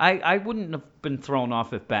know. I wouldn't have been thrown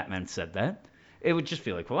off if Batman said that. It would just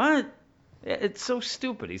be like, what? It's so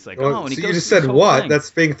stupid. He's like, well, and he so goes you just through said this whole what? thing. That's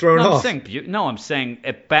being thrown off. I'm saying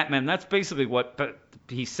if Batman. That's basically what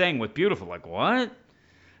he's saying with beautiful. Like what?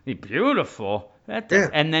 Beautiful.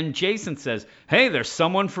 And then Jason says, hey, there's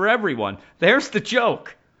someone for everyone. There's the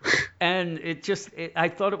joke. And I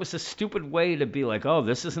thought it was a stupid way to be like, oh,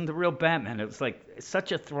 this isn't the real Batman. It was like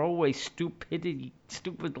such a throwaway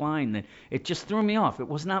stupid line that it just threw me off. It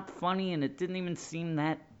was not funny, and it didn't even seem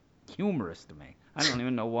that humorous to me. I don't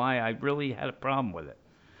even know why I really had a problem with it.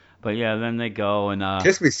 But yeah, then they go and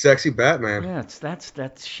kiss me, sexy Batman. Yeah,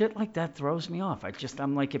 that's shit like that throws me off.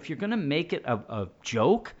 I'm like, if you're gonna make it a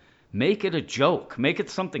joke, make it a joke. Make it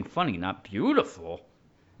something funny, not beautiful.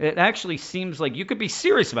 It actually seems like you could be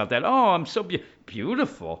serious about that. Oh, I'm so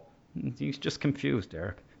beautiful. He's just confused,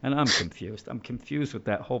 Eric, and I'm confused. I'm confused with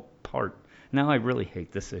that whole part. Now I really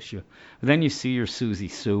hate this issue. But then you see your Susie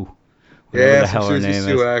Sue. Yeah, some Susie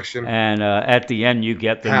Sue action. And at the end, you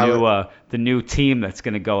get the new team that's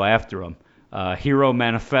going to go after him. Hero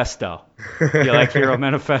Manifesto. You like Hero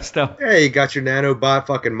Manifesto? Yeah, you got your nanobot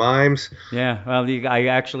fucking mimes. Yeah, well, I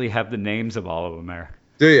actually have the names of all of them, Eric.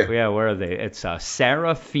 Do you? Yeah, where are they? It's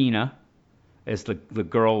Sarah Fina is the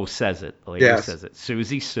girl who says it. The lady who says it.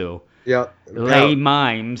 Susie Sue. Yep. Lay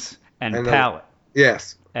Mimes and Pallet.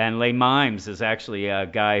 Yes. And Lay Mimes is actually a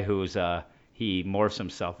guy who's he morphs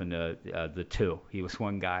himself into the two. He was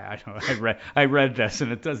one guy. I don't know. I read this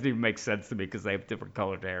and it doesn't even make sense to me because they have different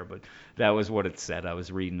colored hair, but that was what it said. I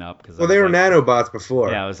was reading up because. Well, they were nanobots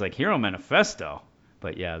before. Yeah, I was like Hero Manifesto.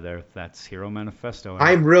 But yeah, that's Hero Manifesto.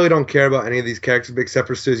 I really don't care about any of these characters except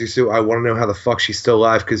for Susie Sue. I want to know how the fuck she's still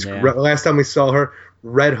alive because last time we saw her,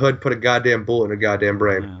 Red Hood put a goddamn bullet in her goddamn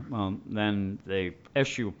brain. Yeah, well, then the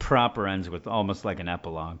issue proper ends with almost like an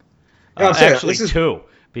epilogue. Actually, two,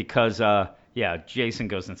 because Jason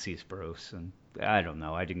goes and sees Bruce, and I don't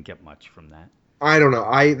know. I didn't get much from that. I don't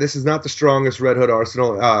know. This is not the strongest Red Hood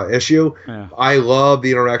Arsenal issue. Yeah. I love the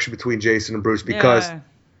interaction between Jason and Bruce because. Yeah.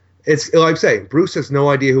 It's like I'm saying, Bruce has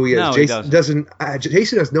no idea who he is. No, Jason doesn't.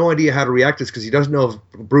 Jason has no idea how to react to this because he doesn't know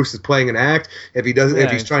if Bruce is playing an act. If he doesn't,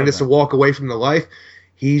 if he's trying just to walk away from the life,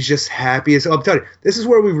 he's just happy as. I'm telling you, this is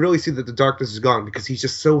where we really see that the darkness is gone because he's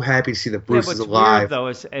just so happy to see that Bruce is alive.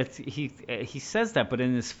 Weird, though, he says that, but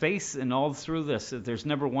in his face and all through this, there's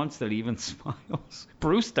never once that he even smiles.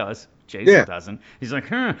 Bruce does. Jason doesn't. He's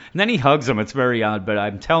like, and then he hugs him. It's very odd, but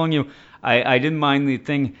I'm telling you, I didn't mind the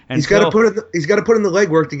thing. He's got to put in the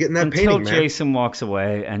legwork to get in that painting, man. Until Jason walks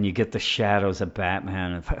away and you get the shadows of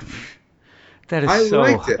Batman.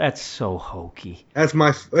 That's so hokey. That's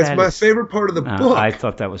my favorite part of the book. I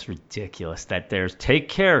thought that was ridiculous. That there's take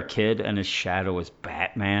care, kid, and his shadow is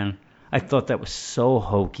Batman. I thought that was so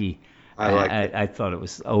hokey. I thought it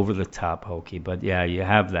was over the top hokey. But yeah, you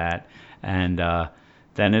have that, and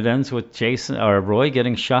Then it ends with Roy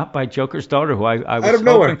getting shot by Joker's daughter, who I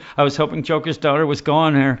was hoping Joker's daughter was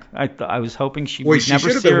gone here. I was hoping we'd never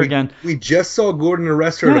see her again. We just saw Gordon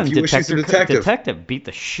arrest her in a few issues of Detective. Detective beat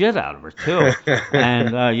the shit out of her too,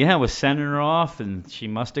 and was sending her off, and she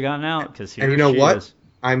must have gotten out because you know what?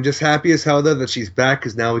 I'm just happy as hell though that she's back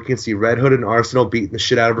because now we can see Red Hood and Arsenal beating the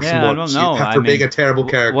shit out of her some more. I don't know. After being a terrible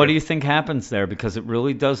character. What do you think happens there? Because it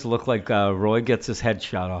really does look like Roy gets his head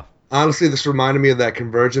shot off. Honestly, this reminded me of that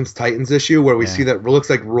Convergence Titans issue where we see that it looks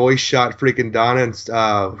like Roy shot freaking Donna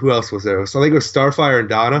and who else was there? So I think it was Starfire and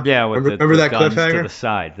Donna. Yeah, with remember the that guns cliffhanger? To the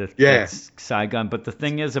side. That side gun. But the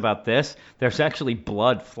thing is about this, there's actually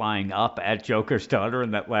blood flying up at Joker's daughter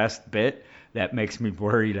in that last bit. That makes me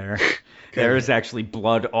worried there. There is actually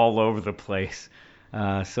blood all over the place.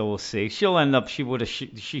 So we'll see. She'll end up.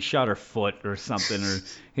 She shot her foot or something.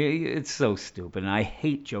 It's so stupid. And I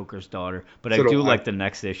hate Joker's daughter, but I do like the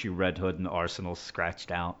next issue. Red Hood and Arsenal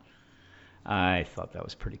scratched out. I thought that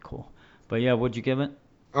was pretty cool. But yeah, what'd you give it?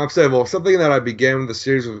 I'm saying, well, something that I began with the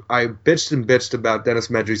series with. I bitched about Dennis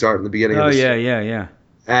Medry's art in the beginning of the series. Yeah.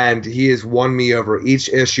 And he has won me over. Each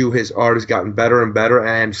issue, his art has gotten better and better.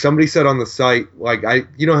 And somebody said on the site,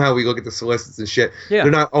 you know how we look at the solicits and shit. Yeah.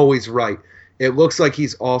 They're not always right. It looks like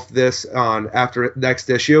he's off this after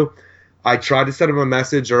next issue. I tried to send him a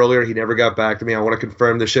message earlier. He never got back to me. I want to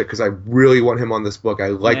confirm this shit because I really want him on this book. I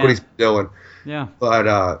like what he's doing. Yeah. But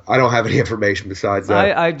I don't have any information besides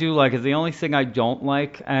that. I do like it. The only thing I don't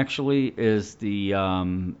like, actually, is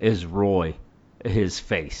is Roy, his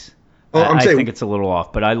face. Oh, I think it's a little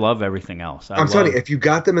off, but I love everything else. I'm telling you, if you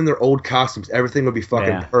got them in their old costumes, everything would be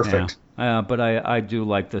fucking perfect. Yeah. But I do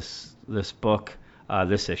like this book.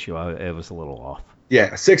 This issue, it was a little off.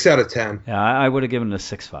 Yeah, 6 out of 10. Yeah, I would have given it a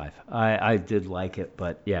 6.5. I did like it,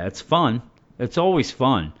 but yeah, it's fun. It's always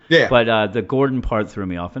fun. Yeah. But the Gordon part threw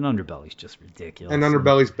me off, and Underbelly's just ridiculous. And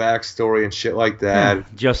Underbelly's backstory and shit like that. Yeah,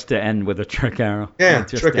 just to end with a trick arrow. Yeah,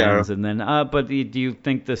 trick arrow. And then, but do you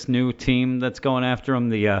think this new team that's going after him,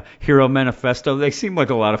 the Hero Manifesto, they seem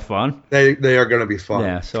like a lot of fun? They are going to be fun.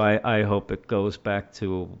 Yeah, so I hope it goes back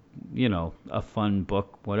to, a fun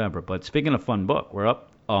book, whatever. But speaking of fun book, we're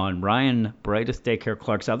up on Ryan Brightest Daycare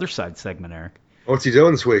Clark's Other Side segment, Eric. What's he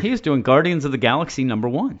doing this week? He's doing Guardians of the Galaxy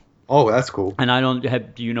 #1. Oh, that's cool. And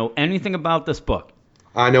do you know anything about this book?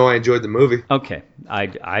 I know I enjoyed the movie. Okay.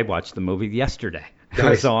 I watched the movie yesterday. Nice. It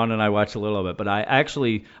was on and I watched a little of it. But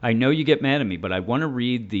I know you get mad at me, but I want to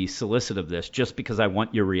read the solicit of this just because I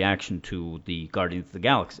want your reaction to the Guardians of the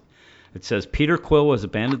Galaxy. It says, Peter Quill has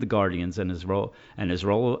abandoned the Guardians and his role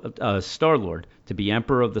of Star-Lord to be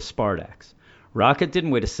Emperor of the Spartax. Rocket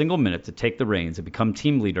didn't wait a single minute to take the reins and become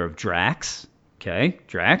team leader of Drax. Okay,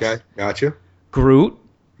 Drax. Okay, gotcha. Groot.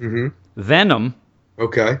 Mm-hmm. Venom.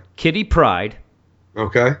 Okay. Kitty Pryde.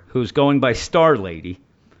 Okay. Who's going by Star Lady.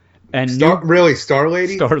 And Star Lady?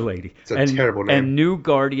 Star Lady. It's a terrible name. And new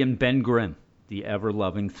Guardian Ben Grimm, the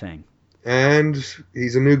ever-loving Thing. And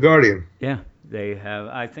he's a new Guardian. Yeah, they have.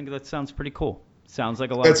 I think that sounds pretty cool. Sounds like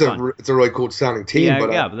a lot of fun. It's a really cool sounding team.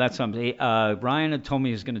 Yeah, but that's something. Ryan had told me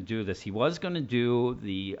he was going to do this. He was going to do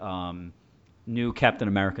the new Captain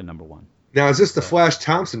America #1. Now, is this the Flash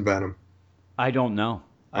Thompson Venom? I don't know.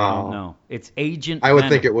 I don't know. It's Agent I would Venom.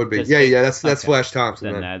 think it would be. Yeah, that's okay. Flash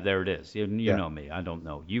Thompson. Then there it is. You know me. I don't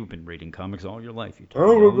know. You've been reading comics all your life. Yeah,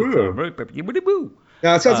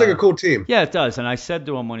 it sounds like a cool team. Yeah, it does. And I said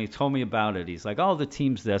to him when he told me about it, he's like, oh, the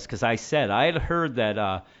team's this. Because I had heard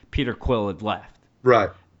that Peter Quill had left.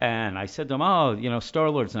 Right. And I said to him, oh,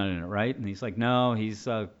 Star-Lord's not in it, right? And he's like, no, he's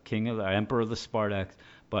Emperor of the Spartax.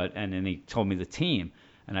 And then he told me the team.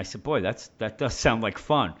 And I said, boy, that does sound like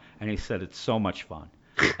fun. And he said, it's so much fun.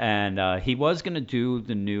 And he was going to do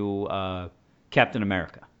the new Captain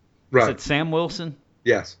America. Right. Is it Sam Wilson?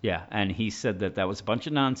 Yes. Yeah, and he said that was a bunch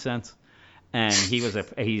of nonsense. And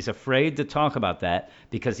he's afraid to talk about that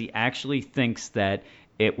because he actually thinks that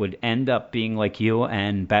it would end up being like you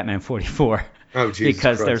and Batman 44. Oh, Jesus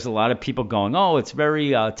because Christ. There's a lot of people going, it's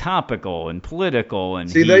very topical and political.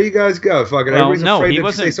 And see, there you guys go. Fucking everybody's afraid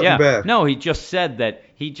to say something bad. No, he just said that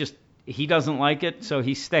he doesn't like it, so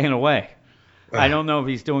he's staying away. I don't know if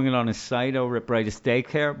he's doing it on his site over at Brightest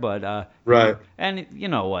Daycare, but right. And you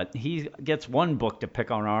know what? He gets one book to pick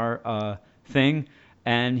on our thing,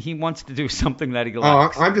 and he wants to do something that he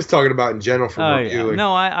likes. I'm just talking about in general for reviewing. Yeah.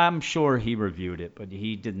 No, I'm sure he reviewed it, but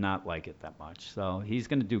he did not like it that much. So he's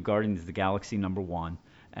going to do Guardians of the Galaxy #1,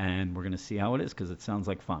 and we're going to see how it is because it sounds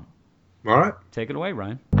like fun. All right. Take it away,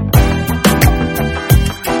 Ryan.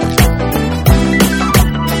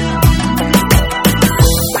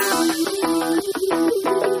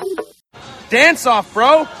 Dance off,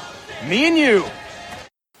 bro. Me and you.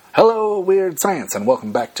 Hello, Weird Science, and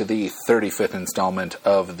welcome back to the 35th installment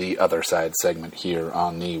of the Other Side segment here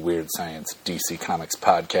on the Weird Science DC Comics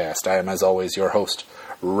podcast. I am, as always, your host,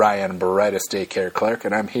 Ryan Brightest Daycare Clark,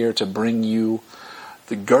 and I'm here to bring you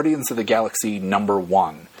the Guardians of the Galaxy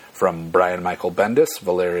 #1 from Brian Michael Bendis,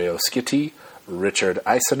 Valerio Schiti, Richard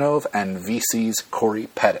Isanove, and VC's Corey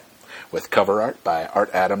Pettit, with cover art by Art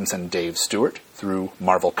Adams and Dave Stewart through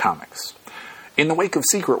Marvel Comics. In the wake of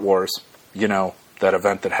Secret Wars, you know, that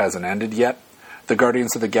event that hasn't ended yet, the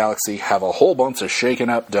Guardians of the Galaxy have a whole bunch of shaking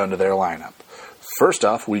up done to their lineup. First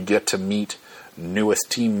off, we get to meet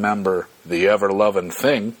newest team member, the ever-loving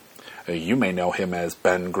Thing. You may know him as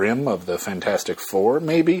Ben Grimm of the Fantastic Four,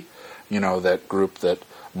 maybe? You know, that group that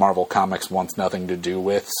Marvel Comics wants nothing to do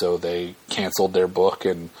with, so they canceled their book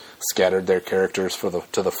and scattered their characters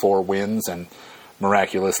to the four winds, and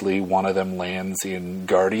miraculously one of them lands in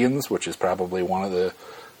Guardians, which is probably one of the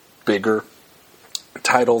bigger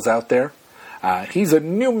titles out there. He's a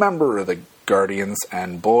new member of the Guardians,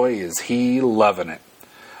 and boy, is he loving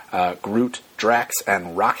it. Groot, Drax,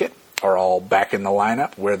 and Rocket are all back in the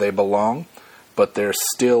lineup where they belong, but there's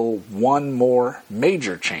still one more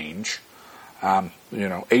major change.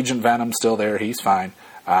 Agent Venom's still there, he's fine.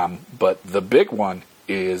 But the big one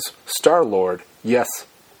is Star-Lord. Yes,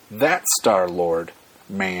 that Star-Lord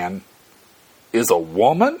man is a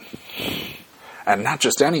woman? And not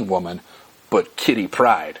just any woman, but Kitty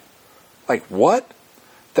Pryde. Like, what?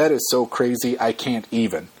 That is so crazy, I can't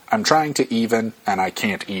even. I'm trying to even, and I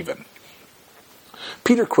can't even.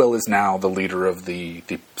 Peter Quill is now the leader of the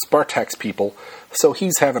Spartax people, so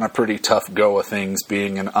he's having a pretty tough go of things,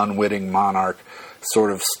 being an unwitting monarch,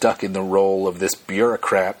 sort of stuck in the role of this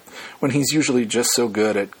bureaucrat, when he's usually just so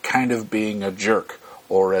good at kind of being a jerk,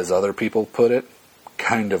 or as other people put it,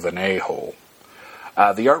 kind of an a-hole.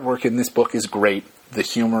 The artwork in this book is great. The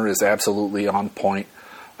humor is absolutely on point.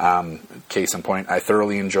 Case in point, I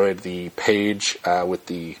thoroughly enjoyed the page with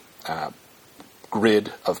the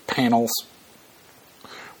grid of panels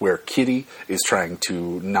where Kitty is trying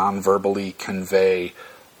to non-verbally convey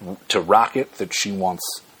to Rocket that she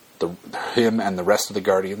wants him and the rest of the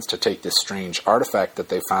Guardians to take this strange artifact that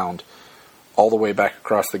they found all the way back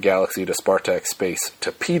across the galaxy to Spartax space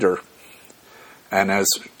to Peter. And as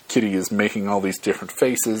Kitty is making all these different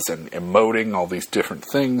faces and emoting all these different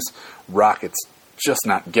things, Rocket's just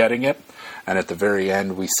not getting it. And at the very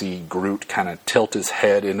end, we see Groot kind of tilt his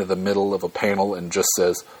head into the middle of a panel and just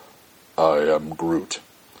says, "I am Groot."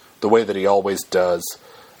 The way that he always does.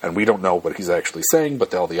 And we don't know what he's actually saying,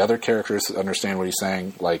 but all the other characters understand what he's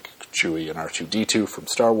saying, like Chewie and R2-D2 from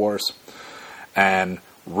Star Wars. And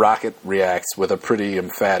Rocket reacts with a pretty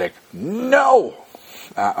emphatic, "No!"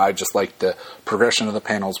 I just like the progression of the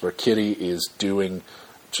panels where Kitty is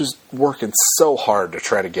just working so hard to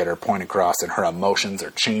try to get her point across, and her emotions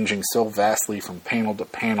are changing so vastly from panel to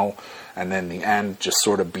panel, and then the end just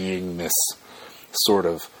sort of being this sort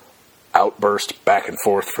of outburst back and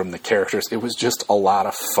forth from the characters. It was just a lot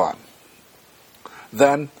of fun.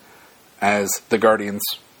 Then, as the Guardians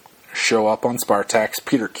show up on Spartax,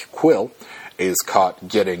 Peter Quill is caught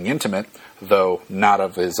getting intimate, though not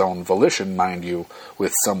of his own volition, mind you,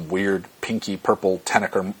 with some weird pinky purple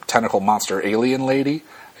tentacle monster alien lady.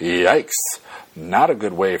 Yikes. Not a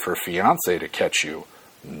good way for fiancé to catch you.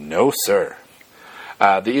 No, sir.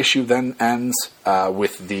 The issue then ends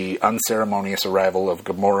with the unceremonious arrival of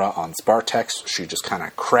Gamora on Spartax. She just kind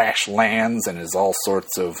of crash lands and is all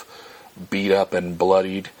sorts of beat up and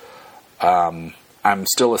bloodied. I'm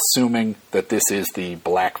still assuming that this is the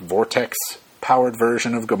Black Vortex powered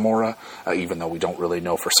version of Gamora, even though we don't really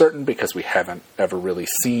know for certain because we haven't ever really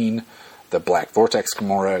seen the Black Vortex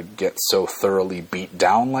Gamora get so thoroughly beat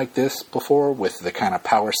down like this before with the kind of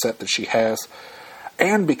power set that she has.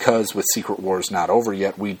 And because with Secret Wars not over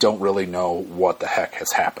yet, we don't really know what the heck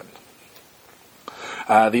has happened.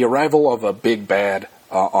 The arrival of a big bad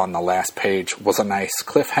on the last page was a nice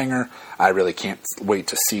cliffhanger. I really can't wait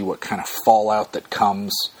to see what kind of fallout that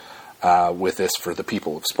comes with this for the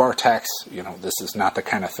people of Spartax. You know, this is not the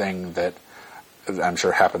kind of thing that I'm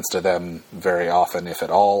sure happens to them very often, if at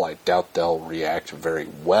all. I doubt they'll react very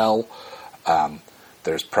well.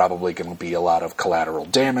 There's probably going to be a lot of collateral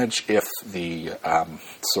damage if the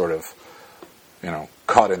sort of,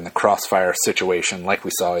 caught in the crossfire situation like we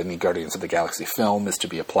saw in the Guardians of the Galaxy film is to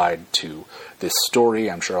be applied to this story.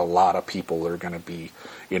 I'm sure a lot of people are going to be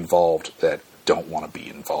involved that don't want to be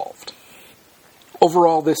involved.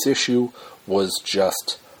 Overall, this issue was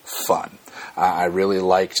just fun. I really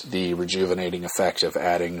liked the rejuvenating effect of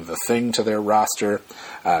adding the Thing to their roster,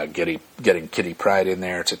 getting Kitty Pryde in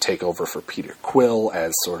there to take over for Peter Quill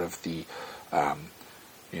as sort of the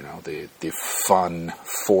the fun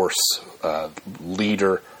force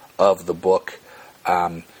leader of the book.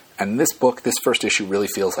 And this first issue really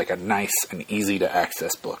feels like a nice and easy to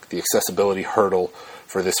access book. The accessibility hurdle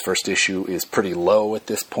for this first issue is pretty low at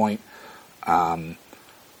this point.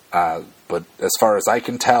 But as far as I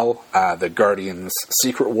can tell, the Guardians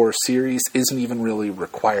Secret Wars series isn't even really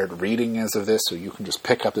required reading as of this, so you can just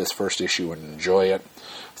pick up this first issue and enjoy it.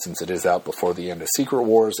 Since it is out before the end of Secret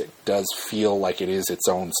Wars, it does feel like it is its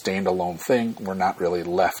own standalone thing. We're not really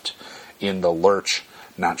left in the lurch,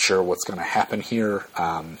 not sure what's going to happen here,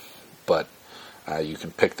 but you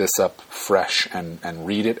can pick this up fresh and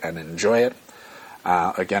read it and enjoy it.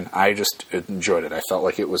 Again, I just enjoyed it. I felt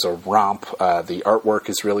like it was a romp. The artwork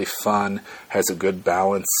is really fun, has a good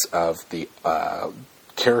balance of the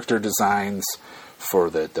character designs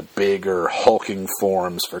for the bigger hulking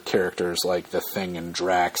forms for characters like the Thing and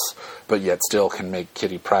Drax, but yet still can make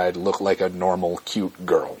Kitty Pryde look like a normal, cute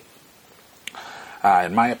girl.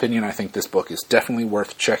 In my opinion, I think this book is definitely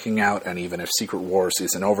worth checking out, and even if Secret Wars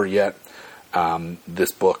isn't over yet,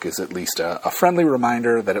 this book is at least a friendly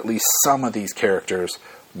reminder that at least some of these characters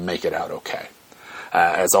make it out okay.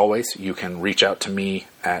 As always, you can reach out to me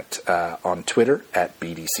on Twitter at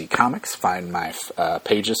BDC Comics. Find my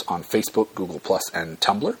pages on Facebook, Google+, and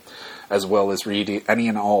Tumblr, as well as read any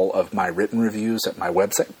and all of my written reviews at my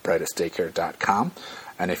website, brightestdaycare.com.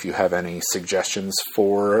 And if you have any suggestions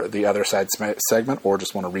for the Other Side segment or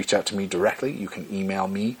just want to reach out to me directly, you can email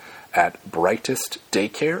me at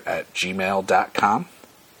brightestdaycare@gmail.com.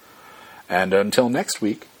 And until next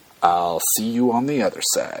week, I'll see you on the other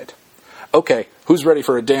side. Okay, who's ready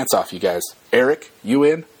for a dance-off, you guys? Eric, you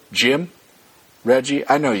in? Jim? Reggie?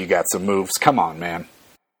 I know you got some moves. Come on, man.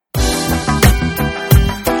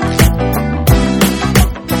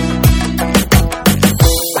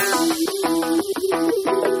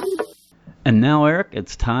 And now, Eric,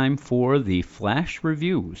 it's time for the Flash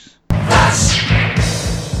Reviews.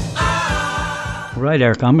 Right,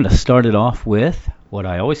 Eric, I'm going to start it off with what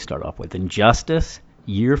I always start off with, Injustice,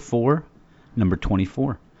 Year 4, number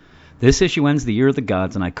 24. This issue ends the Year of the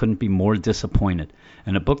Gods, and I couldn't be more disappointed.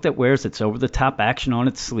 In a book that wears its over-the-top action on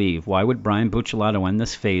its sleeve, why would Brian Buccellato end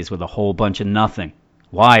this phase with a whole bunch of nothing?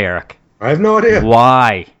 Why, Eric? I have no idea.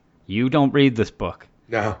 Why? You don't read this book.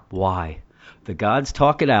 No. Why? The gods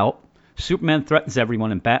talk it out. Superman threatens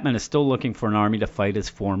everyone, and Batman is still looking for an army to fight his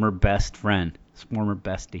former best friend, his former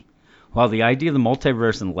bestie. While the idea of the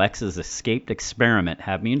multiverse and Lex's escaped experiment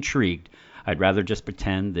have me intrigued, I'd rather just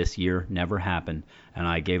pretend this year never happened, and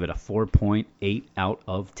I gave it a 4.8 out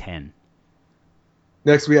of 10.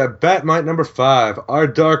 Next, we have Bat-Mite number 5. Our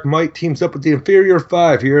Dark Might teams up with the Inferior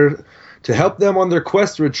 5 here to help them on their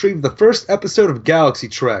quest to retrieve the first episode of Galaxy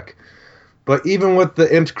Trek. But even with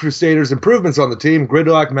the Imp Crusaders' improvements on the team,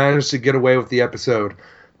 Gridlock managed to get away with the episode.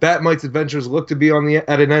 Bat-Mite's adventures look to be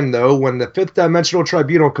at an end, though, when the Fifth Dimensional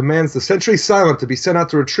Tribunal commands the Sentry Silent to be sent out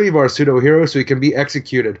to retrieve our pseudo-hero so he can be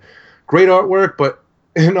executed. Great artwork, but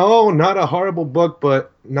in all, not a horrible book,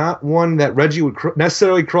 but not one that Reggie would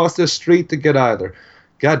necessarily cross this street to get either.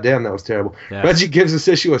 God damn, that was terrible. Yeah. Reggie gives this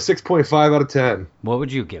issue a 6.5 out of 10. What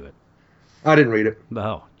would you give it? I didn't read it.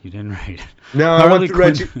 No, you didn't read it. No, I went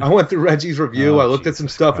through Reggie's review. I looked at some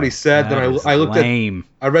stuff that he said. Then I looked lame.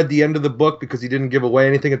 I read the end of the book because he didn't give away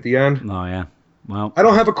anything at the end. Oh, yeah. Well, I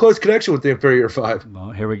don't have a close connection with the Inferior 5. Well,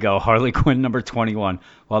 here we go. Harley Quinn number 21.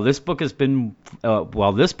 While this book has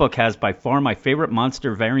by far my favorite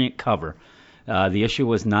monster variant cover, the issue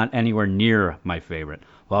was not anywhere near my favorite.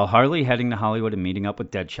 While Harley heading to Hollywood and meeting up with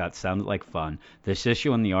Deadshot sounded like fun, this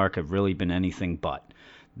issue and the arc have really been anything but.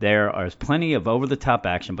 There is plenty of over-the-top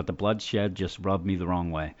action, but the bloodshed just rubbed me the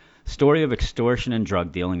wrong way. Story of extortion and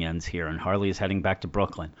drug dealing ends here, and Harley is heading back to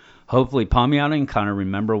Brooklyn. Hopefully, Palmiotti and Connor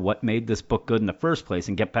remember what made this book good in the first place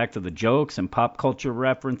and get back to the jokes and pop culture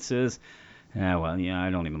references. I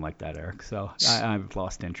don't even like that, Eric, so I've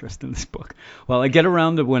lost interest in this book. Well,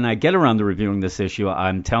 when I get around to reviewing this issue,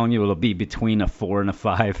 I'm telling you it'll be between a 4 and a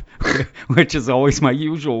 5, which is always my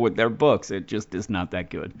usual with their books. It just is not that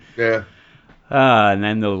good. Yeah. And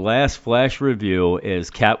then the last Flash review is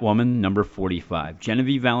Catwoman number 45.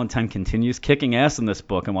 Genevieve Valentine continues kicking ass in this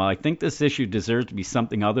book, and while I think this issue deserves to be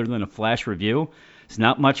something other than a Flash review, it's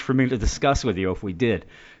not much for me to discuss with you if we did.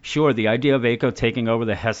 Sure, the idea of Eiko taking over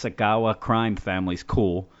the Hasegawa crime family's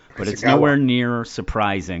cool, but it's nowhere near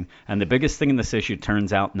surprising, and the biggest thing in this issue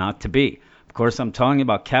turns out not to be. Of course, I'm talking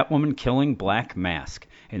about Catwoman killing Black Mask.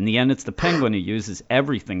 In the end, it's the Penguin who uses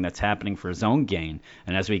everything that's happening for his own gain,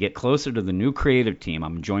 and as we get closer to the new creative team,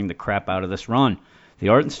 I'm enjoying the crap out of this run. The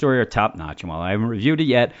art and story are top-notch, and while I haven't reviewed it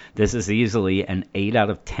yet, this is easily an 8 out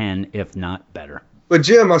of 10, if not better. But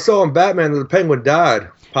Jim, I saw in Batman that the Penguin died.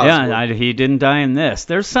 Possibly. Yeah, he didn't die in this.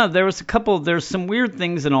 There's some weird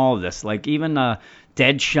things in all of this, like even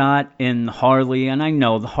Deadshot in Harley, and I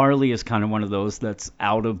know the Harley is kind of one of those that's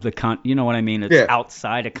out of the you know what I mean? It's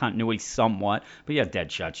outside of continuity somewhat. But yeah,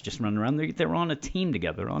 Deadshot's just running around. They're on a team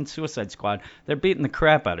together, on Suicide Squad. They're beating the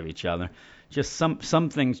crap out of each other. Just some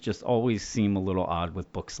things just always seem a little odd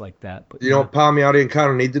with books like that. But you know what Palmiotti and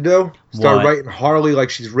Connor need to do? Start writing Harley like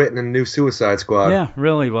she's written in New Suicide Squad. Yeah,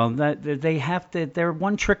 really. Well, they have to. They're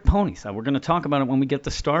one-trick ponies. We're going to talk about it when we get to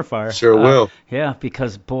Starfire. Sure will. Yeah,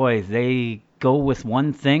 because boy, they go with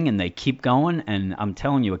one thing and they keep going, and I'm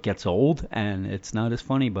telling you, it gets old and it's not as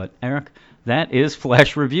funny. But Eric, that is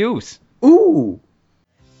Flash Reviews. Ooh.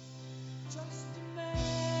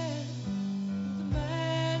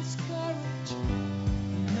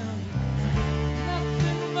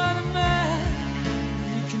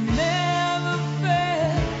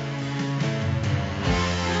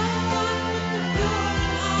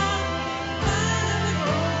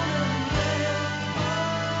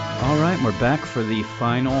 We're back for the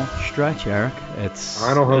final stretch, Eric. This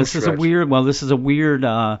stretch. Is a weird. Well, this is a weird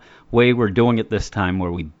way we're doing it this time,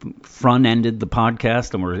 where we front-ended the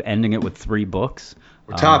podcast and we're ending it with 3 books.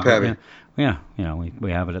 We're top-heavy. Yeah,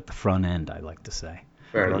 we have it at the front end, I like to say.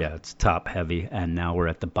 Fair enough. Yeah, it's top-heavy, and now we're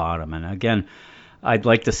at the bottom. And again, I'd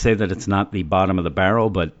like to say that it's not the bottom of the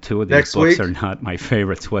barrel, but 2 of these books are not my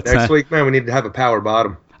favorites. Next week, man, we need to have a power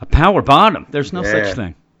bottom. A power bottom? There's no such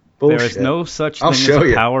thing. Bullshit. There is no such thing as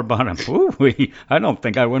a power bottom. Ooh, I don't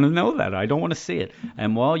think I want to know that. I don't want to see it.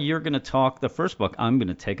 And while you're going to talk the first book, I'm going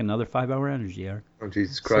to take another 5-hour energy, Eric. Oh,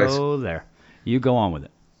 Jesus Christ. So there. You go on with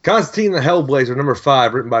it. Constantine the Hellblazer, number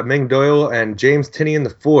 5, written by Ming Doyle and James Tynion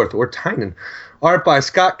IV, or Tynan. Art by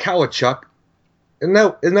Scott Kawachuk. Isn't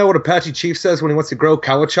that what Apache Chief says when he wants to grow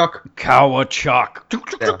Kawachuk? Kawachuk.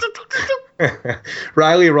 Yeah.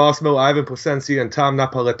 Riley Rossmo, Ivan Placencia, and Tom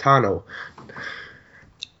Napolitano.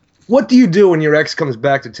 What do you do when your ex comes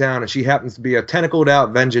back to town and she happens to be a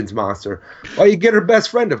tentacled-out vengeance monster? Well, you get her best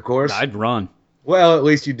friend, of course. I'd run. Well, at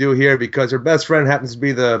least you do here, because her best friend happens to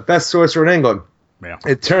be the best sorcerer in England. Yeah.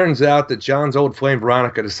 It turns out that John's old flame,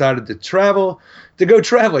 Veronica, decided to go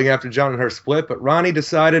traveling after John and her split, but Ronnie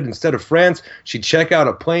decided instead of France, she'd check out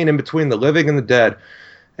a plane in between the living and the dead.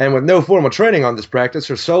 And with no formal training on this practice,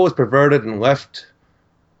 her soul was perverted and left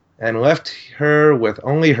her with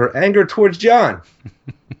only her anger towards John.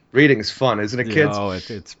 Reading's fun, isn't it, kids? Oh,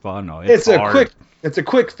 it's fun. Oh, it's hard. It's a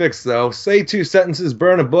quick fix, though. Say 2 sentences,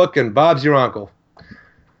 burn a book, and Bob's your uncle.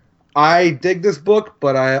 I dig this book,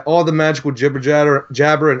 but all the magical jabber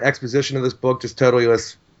and exposition of this book just totally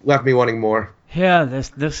left me wanting more. Yeah,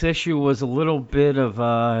 this issue was a little bit of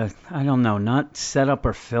I don't know, not setup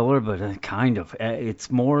or filler, but kind of.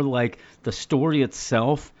 It's more like the story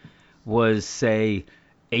itself was, say,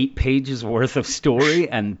 8 pages worth of story,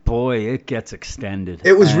 and boy, it gets extended.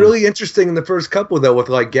 It was really interesting in the first couple, though, with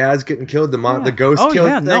like Gaz getting killed, the ghost killed. Oh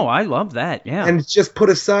yeah, thing. no, I love that. Yeah, and it's just put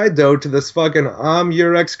aside though to this fucking I'm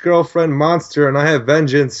your ex-girlfriend monster, and I have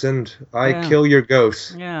vengeance, and I kill your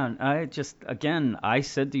ghosts. Yeah, I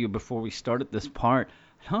said to you before we started this part,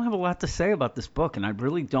 I don't have a lot to say about this book, and I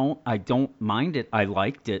really don't. I don't mind it. I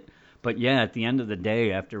liked it. But yeah, at the end of the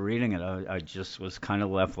day, after reading it, I just was kind of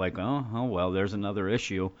left like, oh well, there's another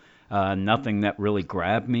issue. Nothing that really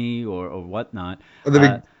grabbed me or whatnot.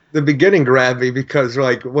 The beginning grabbed me because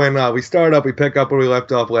like when we start up, we pick up where we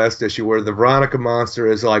left off last issue, where the Veronica monster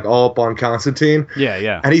is like all up on Constantine.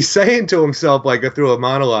 Yeah. And he's saying to himself like through a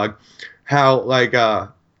monologue, how like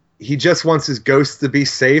he just wants his ghosts to be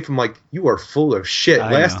safe. I'm like, you are full of shit.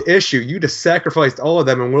 Last issue, you just sacrificed all of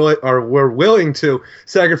them and were willing to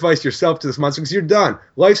sacrifice yourself to this monster because you're done.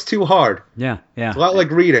 Life's too hard. Yeah. It's a lot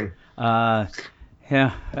like reading. Yeah.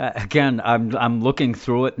 Again, I'm looking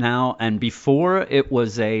through it now, and before it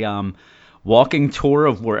was a walking tour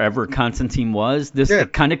of wherever Constantine was.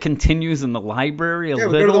 It kind of continues in the library a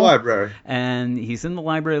little. Yeah, we go to the library. And he's in the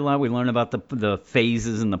library a lot. We learn about the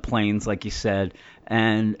phases and the planes, like you said.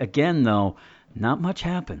 And again, though, not much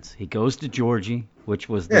happens. He goes to Georgie, which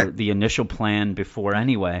was the initial plan before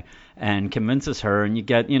anyway, and convinces her. And you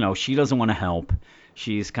get, she doesn't want to help.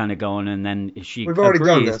 She's kind of going, and then she We've already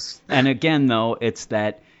done this. And again, though, it's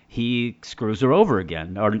that he screws her over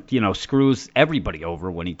again, or, screws everybody over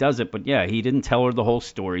when he does it. But, yeah, he didn't tell her the whole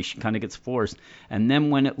story. She kind of gets forced. And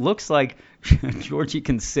then when it looks like Georgie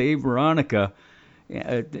can save Veronica,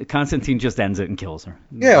 Constantine just ends it and kills her.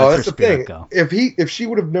 Yeah, well, Lets that's her the thing. spirit go. If she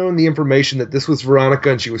would have known the information that this was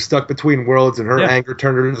Veronica and she was stuck between worlds and her anger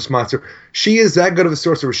turned her into this monster, she is that good of a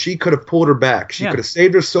sorcerer. She could have pulled her back. She could have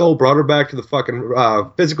saved her soul, brought her back to the fucking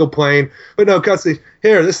physical plane. But no, Constantine,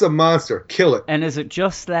 here, this is a monster. Kill it. And is it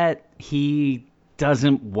just that he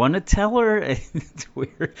doesn't want to tell her? It's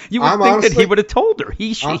weird. You would think that he would have told her.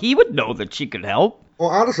 He would know that she could help. Well,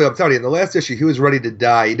 honestly, I'm telling you, in the last issue, he was ready to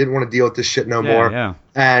die. He didn't want to deal with this shit no more. Yeah.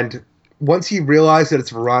 And once he realized that it's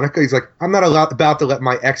Veronica, he's like, I'm not about to let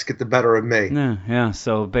my ex get the better of me. Yeah.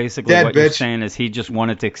 So basically what you're saying is he just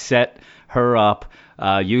wanted to set her up,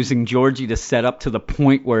 using Georgie to set up to the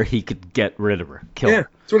point where he could get rid of her, kill her.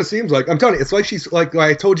 That's what it seems like. I'm telling you, it's like she's like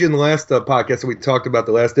I told you in the last podcast that we talked about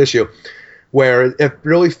the last issue, where it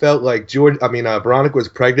really felt like Veronica was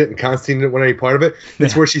pregnant and Constantine didn't want any part of it.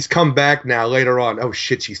 It's where she's come back now later on. Oh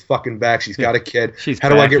shit, she's fucking back. She's got a kid. How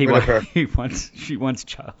do I get rid of her? She wants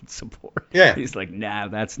child support. Yeah. He's like, nah,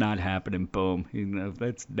 that's not happening. Boom.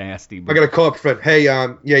 That's nasty. I gotta call up a friend. Hey,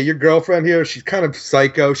 your girlfriend here, she's kind of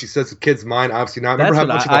psycho. She says the kid's mine. Obviously not. Remember how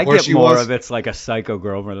much of a horse she was? I get more of it's like a psycho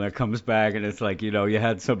girlfriend that comes back and it's like, you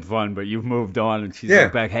had some fun, but you've moved on, and she's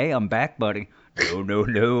like back. Hey, I'm back, buddy.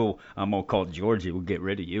 No. I'm going to call Georgie. We'll get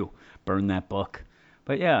rid of you. Burn that book.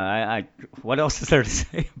 But yeah, I what else is there to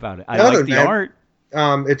say about it? I like the art.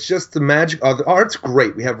 It's just the magic. The art's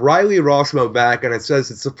great. We have Riley Rossmo back, and it says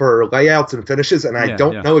it's for layouts and finishes, and I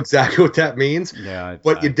don't know exactly what that means. Yeah,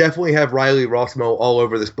 but you definitely have Riley Rossmo all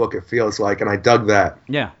over this book, it feels like, and I dug that.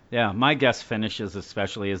 Yeah. My guess finishes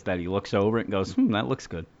especially is that he looks over it and goes, that looks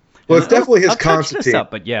good. Well, it's definitely his Constantine. Constantine.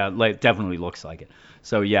 But yeah, it definitely looks like it.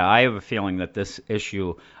 So yeah, I have a feeling that this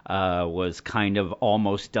issue was kind of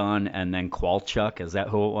almost done, and then Kowalchuk, is that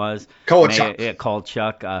who it was?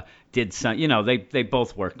 Kowalchuk did some. They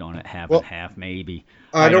both worked on it half and half, maybe.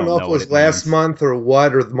 I don't know if it was last month or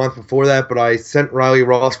the month before that, but I sent Riley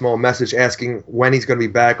Rossmo a message asking when he's going to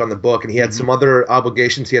be back on the book, and he had some other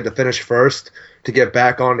obligations he had to finish first to get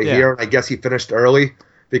back on to here. And I guess he finished early.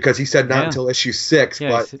 Because he said not until issue 6,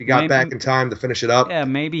 but he got back in time to finish it up. Yeah,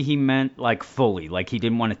 maybe he meant like fully. Like he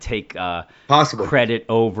didn't want to take possibly credit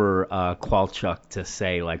over Kowalchuk to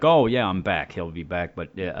say like, oh yeah, I'm back. He'll be back,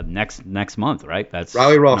 but next month, right? That's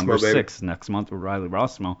Riley Rossmo, number 6 next month with Riley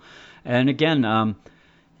Rossmo. And again,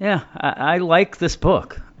 I like this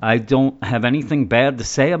book. I don't have anything bad to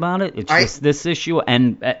say about it. It's just this issue,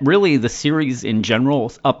 and really the series in general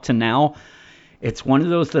up to now. It's one of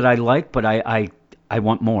those that I like, but I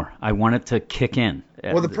want more. I want it to kick in.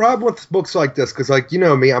 Well, the problem with books like this, because, like,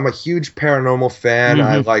 me, I'm a huge paranormal fan.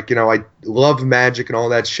 I I love magic and all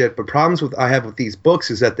that shit. But problems I have with these books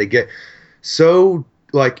is that they get so,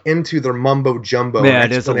 like, into their mumbo jumbo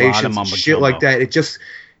and explanations and shit like that.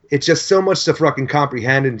 It's just so much to fucking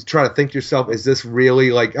comprehend and try to think to yourself, is this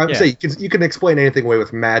really, like, I'm saying you can explain anything away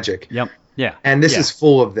with magic. Yep. Yeah. And this is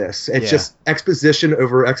full of this. It's just exposition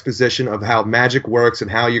over exposition of how magic works and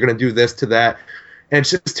how you're going to do this to that. And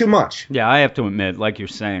it's just too much. Yeah, I have to admit, like you're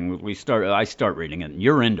saying, I start reading it, and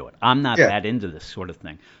you're into it. I'm not that into this sort of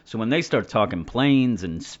thing. So when they start talking planes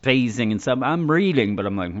and phasing and stuff, I'm reading, but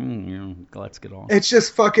I'm like, let's get on. It's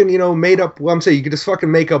just fucking, made up. Well, I'm saying you can just fucking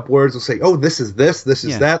make up words and say, oh, this is this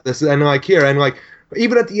is that, this is, and like here, and like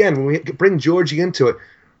even at the end when we bring Georgie into it,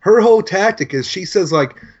 her whole tactic is she says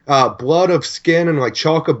like blood of skin and like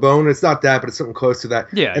chalk of bone. It's not that, but it's something close to that.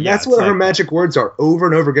 Yeah, and that's what her magic words are over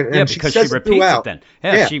and over again. And because she says repeats it then.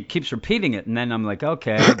 Yeah, she keeps repeating it, and then I'm like,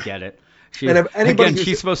 okay, I get it.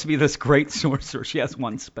 She's supposed to be this great sorcerer. She has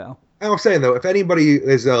one spell. I'm saying though, if anybody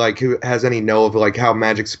is who has any know of like how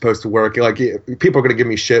magic's supposed to work, like people are gonna give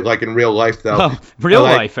me shit like in real life though. Oh, real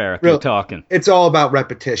life, Eric, you're talking. It's all about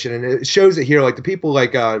repetition, and it shows it here. Like the people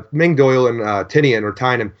like Ming Doyle and Tinian or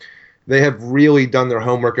Tynan, they have really done their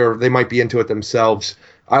homework, or they might be into it themselves.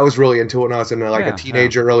 I was really into it when I was in a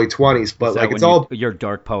teenager, early 20s, but like it's all your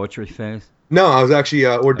dark poetry phase. No, I was actually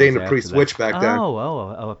ordained a priest witch back then. Oh,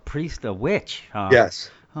 a priest, a witch. Yes.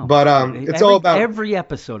 But it's all about every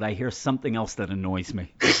episode. I hear something else that annoys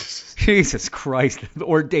me. Jesus Christ, the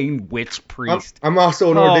ordained witch priest. I'm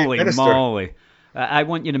also an ordained minister. Holy moly! I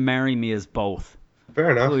want you to marry me as both.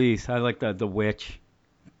 Fair enough. Please, I like the witch.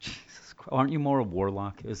 Jesus Christ. Aren't you more a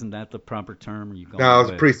warlock? Isn't that the proper term? Are you going no, I was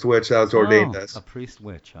a priest witch. I was ordained as a priest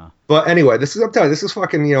witch. Huh? But anyway, I'm telling you, this is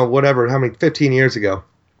fucking whatever. How many 15 years ago?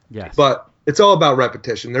 Yes. But it's all about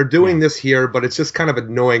repetition. They're doing this here, but it's just kind of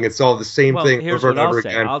annoying. It's all the same thing over and over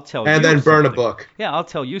again. I'll tell and you then burn something. a book. Yeah, I'll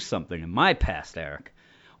tell you something. In my past, Eric,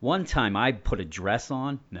 One time I put a dress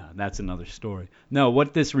on. No, that's another story. No,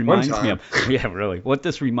 what this reminds me of. Yeah, really. What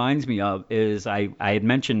this reminds me of is I had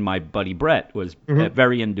mentioned my buddy Brett was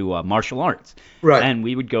very into martial arts. Right. And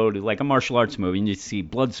we would go to like a martial arts movie and you'd see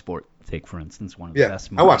Bloodsport. Take, for instance, one of the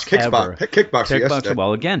best movies I watched ever. Kickboxer yesterday.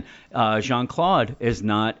 Well, again, Jean-Claude is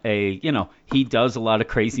not he does a lot of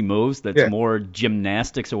crazy moves that's more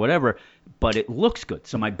gymnastics or whatever, but it looks good.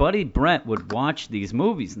 So my buddy Brent would watch these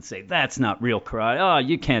movies and say, that's not real karate. Oh,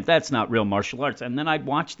 you can't. That's not real martial arts. And then I'd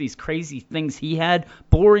watch these crazy things he had,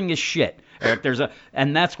 boring as shit.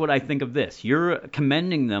 And that's what I think of this. You're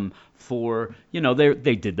commending them for,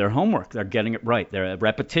 they did their homework. They're getting it right. They're at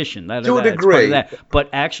repetition. To a degree. But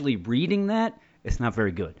actually reading that, it's not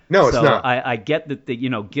very good. No, it's not. I get that,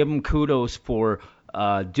 give them kudos for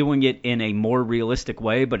doing it in a more realistic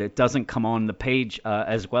way, but it doesn't come on the page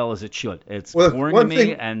as well as it should. It's boring to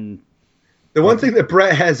me. The one thing that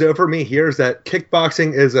Brett has over me here is that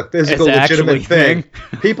kickboxing is a physical, legitimate thing.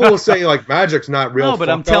 People will say, like, magic's not real. No, but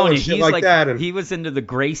I'm telling you, he's like that. And he was into the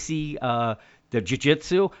Gracie, the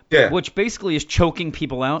jiu-jitsu, which basically is choking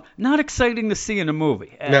people out. Not exciting to see in a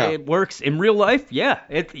movie. No. It works in real life. Yeah,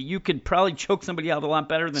 you could probably choke somebody out a lot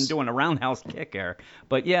better than doing a roundhouse kick, Eric.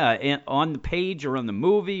 But yeah, on the page or on the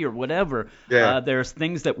movie or whatever, there's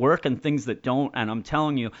things that work and things that don't. And I'm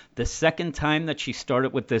telling you, the second time that she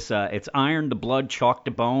started with this, it's iron to blood, chalk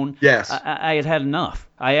to bone. Yes. I had enough.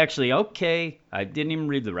 I didn't even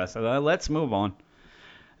read the rest of it. Let's move on.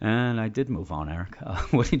 And I did move on, Eric.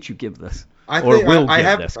 What did you give this? I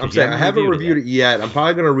haven't reviewed it yet. I'm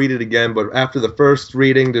probably going to read it again, but after the first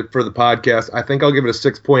reading for the podcast, I think I'll give it a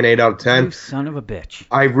 6.8 out of 10. You son of a bitch.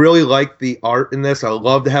 I really like the art in this. I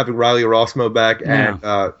love having Riley Rossmo back, and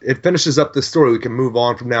it finishes up the story. We can move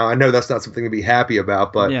on from now. I know that's not something to be happy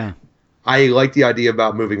about, but I like the idea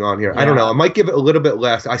about moving on here. I don't know. I might give it a little bit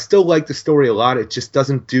less. I still like the story a lot. It just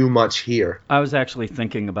doesn't do much here. I was actually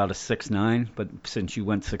thinking about a 6.9, but since you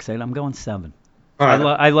went 6.8, I'm going 7. All right.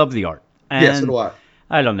 I love the art. Yes, so do I.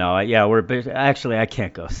 I don't know. Actually, I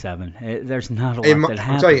can't go 7. There's not a lot that happens.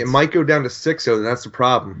 I'm telling you, it might go down to 6, so that's the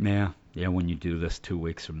problem. Yeah, when you do this 2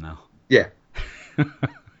 weeks from now. Yeah.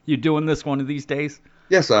 You doing this one of these days?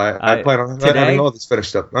 Yes, I plan on today? having all this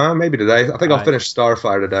finished up. Maybe today. I think I'll finish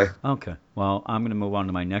Starfire today. Okay. Well, I'm going to move on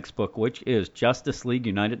to my next book, which is Justice League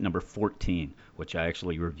United number 14, which I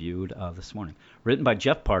actually reviewed this morning. Written by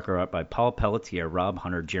Jeff Parker, art by Paul Pelletier, Rob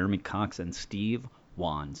Hunter, Jeremy Cox, and Steve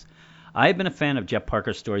Wands. I have been a fan of Jeff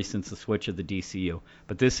Parker's story since the switch of the DCU,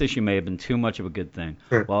 but this issue may have been too much of a good thing.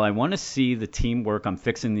 While I want to see the team work on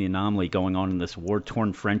fixing the anomaly going on in this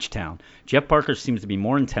war-torn French town, Jeff Parker seems to be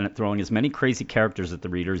more intent at throwing as many crazy characters at the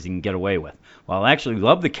reader as he can get away with. While I actually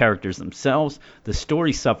love the characters themselves, the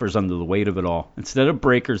story suffers under the weight of it all. Instead of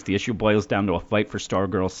breakers, the issue boils down to a fight for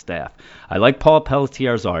Stargirl's staff. I like Paul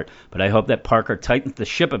Pelletier's art, but I hope that Parker tightens the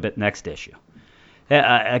ship a bit next issue.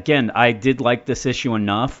 Again, I did like this issue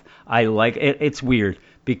enough. I like it. It's weird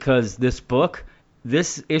because this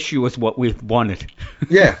issue is what we've wanted.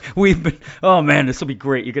 Yeah. We've been, oh man, this will be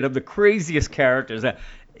great. You could have the craziest characters.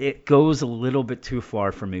 It goes a little bit too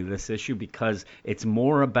far for me, this issue, because it's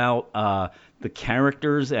more about the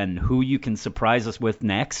characters and who you can surprise us with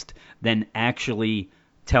next than actually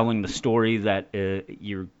telling the story that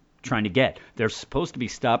you're trying to get. They're supposed to be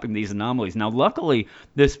stopping these anomalies. Now, luckily,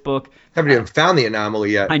 this book... Haven't even found the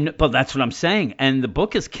anomaly yet. I know, but that's what I'm saying. And the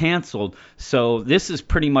book is canceled, so this is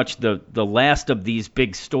pretty much the last of these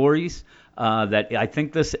big stories. That I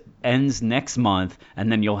think this ends next month,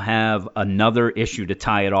 and then you'll have another issue to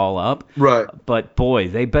tie it all up. Right. But boy,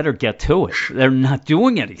 they better get to it. They're not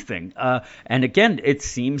doing anything. And again, it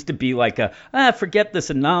seems to be like forget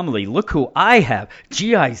this anomaly. Look who I have,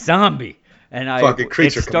 G.I. Zombie. And fucking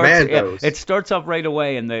Creature Commandos. It starts off right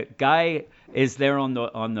away, and the guy is there on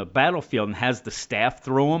the battlefield and has the staff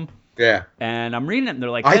through him. Yeah. And I'm reading it, and they're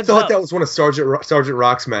like, I thought that was one of Sergeant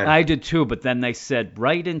Rock's men. I did too, but then they said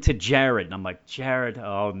right into Jared, and I'm like, Jared?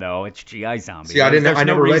 Oh no, it's G.I. Zombie. See, I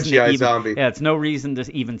never read G.I. Zombie. Yeah, it's no reason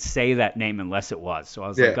to even say that name unless it was. So I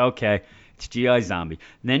was like, okay, it's G.I. Zombie.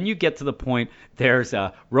 And then you get to the point. There's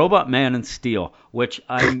Robot Man and Steel, which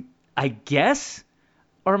I guess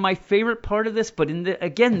are my favorite part of this, but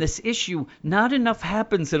again, this issue, not enough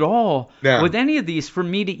happens at all with any of these for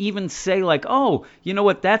me to even say like, oh, you know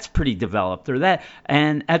what, that's pretty developed or that.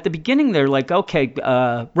 And at the beginning, they're like, okay,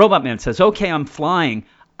 Robot Man says, okay, I'm flying.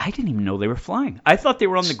 I didn't even know they were flying. I thought they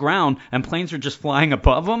were on the ground and planes are just flying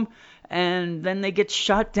above them. And then they get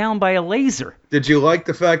shot down by a laser. Did you like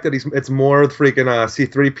the fact that it's more freaking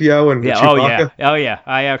C-3PO and Chewbacca? Oh yeah.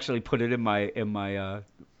 I actually put it in my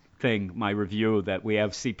thing, my review, that we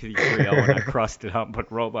have CP3O and I crossed it out and put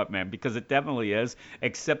Robot Man, because it definitely is,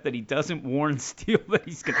 except that he doesn't warn Steel that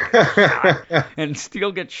he's going to get shot. And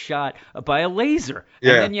Steel gets shot by a laser.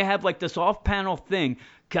 Yeah. And then you have like this off-panel thing.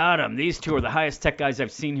 Got him. These two are the highest tech guys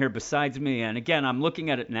I've seen here besides me. And again, I'm looking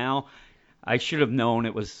at it now. I should have known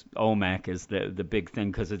it was OMAC is the big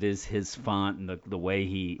thing, because it is his font and the way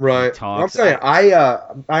he talks. I'm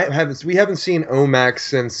saying we haven't seen OMAC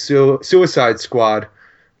since Suicide Squad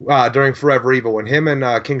during Forever Evil, when him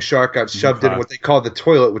and King Shark got shoved in what they call the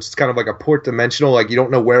toilet, which is kind of like a port dimensional, like you don't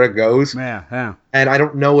know where it goes. Yeah. And I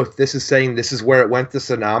don't know if this is saying this is where it went, this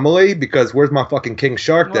anomaly, because where's my fucking King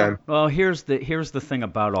Shark then? Well, here's the thing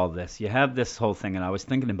about all this. You have this whole thing, and I was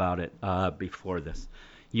thinking about it before this.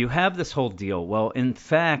 You have this whole deal. Well, in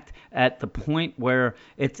fact, at the point where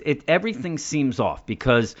everything seems off,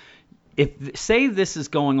 because if say this is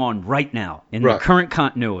going on right now in the current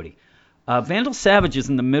continuity, Vandal Savage is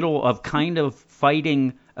in the middle of kind of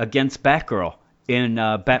fighting against Batgirl in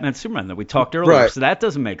Batman Superman that we talked earlier. So that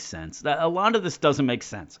doesn't make sense. A lot of this doesn't make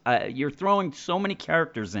sense. You're throwing so many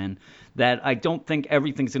characters in that I don't think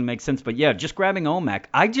everything's going to make sense. But yeah, just grabbing OMAC,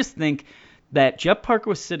 I just think that Jeff Parker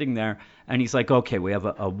was sitting there and he's like, okay, we have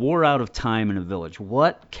a war out of time in a village.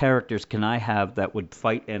 What characters can I have that would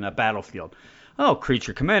fight in a battlefield? Oh,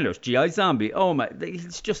 Creature Commandos, G.I. Zombie. Oh, my.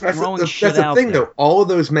 He's just throwing shit out there. That's the thing, though. All of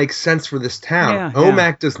those make sense for this town. Yeah,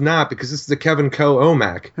 OMAC does not, because this is the Kevin Coe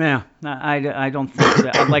OMAC. Yeah, I don't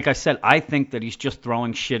think that. Like I said, I think that he's just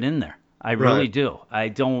throwing shit in there. I really do. I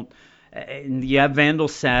don't. You have Vandal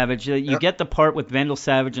Savage. You get the part with Vandal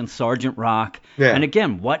Savage and Sergeant Rock. Yeah. And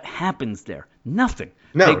again, what happens there? Nothing.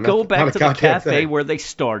 They go back to the cafe where they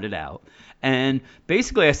started out. And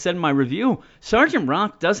basically, I said in my review, Sergeant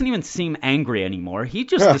Rock doesn't even seem angry anymore.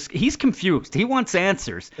 He's confused. He wants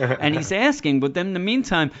answers. And he's asking. But then in the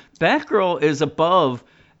meantime, Batgirl is above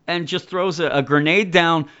and just throws a grenade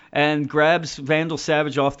down and grabs Vandal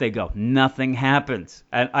Savage. Off they go. Nothing happens.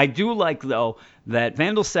 And I do like, though, that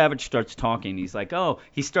Vandal Savage starts talking. He's like,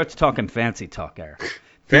 he starts talking fancy talk, Eric.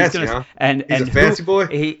 Fancy, huh? And he's a fancy boy?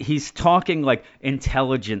 He's talking like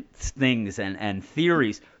intelligent things and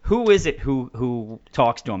theories. Who is it who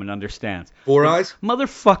talks to him and understands? Four Eyes?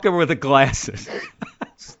 Motherfucker with the glasses.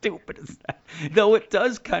 Stupid as that. Though it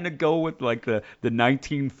does kind of go with like the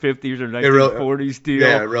 1950s or 1940s deal.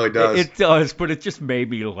 Yeah, it really does. It does, but it just made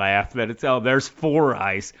me laugh that there's Four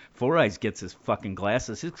Eyes. Four Eyes gets his fucking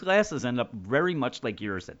glasses. His glasses end up very much like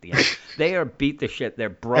yours at the end. They are beat to shit. They're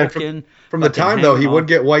broken. From the time, though, he would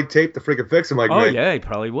get white tape to freaking fix them like me. Oh, yeah, he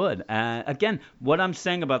probably would. Again, what I'm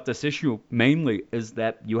saying about this issue mainly is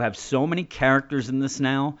that you have so many characters in this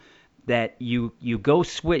now that you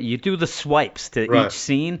do the swipes to each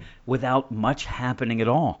scene without much happening at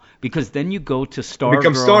all. Because then you go to Stargirl. It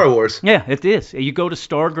becomes Star Wars. Yeah, it is. You go to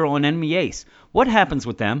Stargirl and Enemy Ace. What happens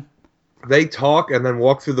with them? They talk and then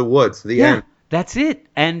walk through the woods to the end. That's it.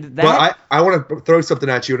 And that. Well, I want to throw something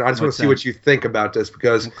at you, and I just want to see what you think about this,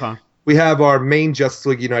 because we have our main Justice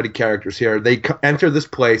League United characters here. They enter this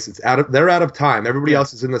place. They're out of time. Everybody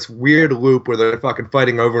else is in this weird loop where they're fucking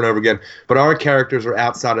fighting over and over again. But our characters are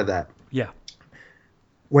outside of that. Yeah.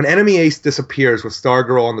 When Enemy Ace disappears with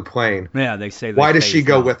Stargirl on the plane, they say. Why does she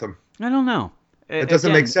go with him? I don't know. It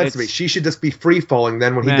doesn't make sense to me. She should just be free falling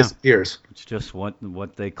then when he disappears. It's just what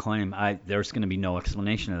they claim. There's going to be no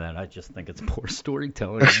explanation of that. I just think it's poor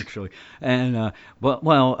storytelling, actually. And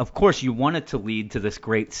well, of course, you want it to lead to this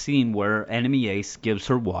great scene where Enemy Ace gives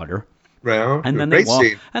her water. Right. And then they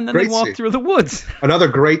walk through the woods. Another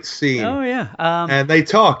great scene. Oh yeah. And they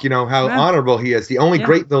talk, how honorable he is. The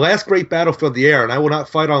last great battlefield, the air, and I will not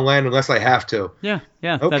fight on land unless I have to. Yeah.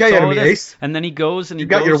 Okay, Enemy Ace. And then he goes and you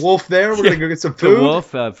got your wolf there. We're gonna go get some food. The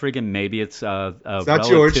wolf, friggin' maybe it's a not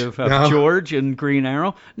relative George. of George and Green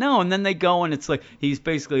Arrow. No, and then they go and it's like he's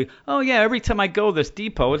basically, every time I go this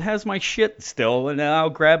depot, it has my shit still, and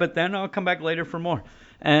I'll grab it then. I'll come back later for more.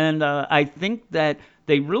 And I think that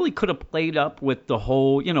they really could have played up with the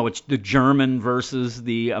whole, it's the German versus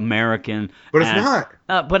the American. But it's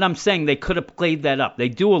not. But I'm saying they could have played that up. They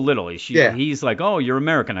do a little. He's like, you're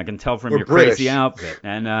American. I can tell from your British. crazy outfit.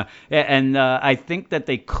 And I think that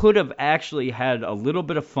they could have actually had a little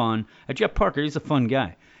bit of fun. Jeff Parker, he's a fun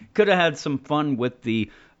guy. Could have had some fun with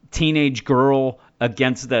the teenage girl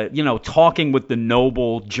against the, talking with the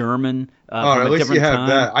noble German. At least you have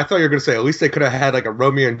that. I thought you were going to say at least they could have had like a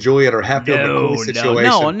Romeo and Juliet or Hatfield McCoy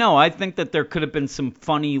situation. No. I think that there could have been some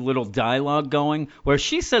funny little dialogue going where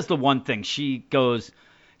she says the one thing. She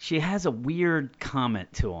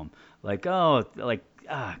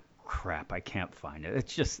crap, I can't find it.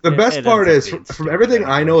 It's just The best part is, from stupid everything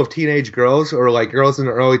anyway. I know of teenage girls or like girls in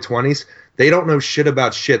their early 20s, they don't know shit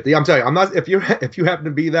about shit. I'm sorry, I'm not. If you happen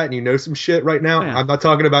to be that and you know some shit right now, Yeah. I'm not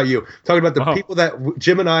talking about you. I'm talking about the people that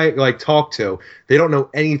Jim and I like talk to. They don't know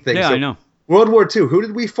anything. Yeah, So, I know. World War II. Who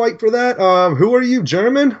did we fight for that? Who are you,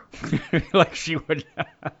 German? Like she would.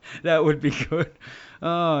 That would be good.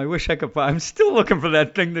 Oh, I wish I could find. I'm still looking for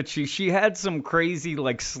that thing that she had some crazy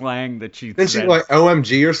like slang that she. Then she said. like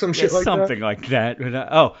OMG or some shit Yeah, like something that. like that.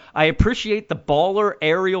 Oh, I appreciate the baller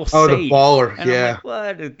aerial Oh, save. the baller, And I'm yeah. like,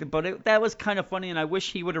 what? But that was kind of funny, and I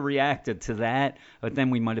wish he would have reacted to that. But then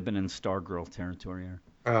we might have been in Stargirl territory,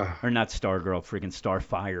 or not Stargirl, freaking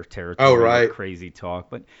Starfire territory. Oh, with right. Crazy talk.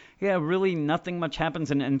 But yeah, really, nothing much happens.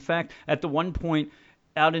 And in fact, at the one point,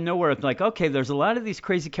 out of nowhere, it's like, okay, there's a lot of these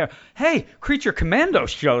crazy characters. Hey, Creature Commandos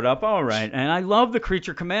showed up, all right, and I love the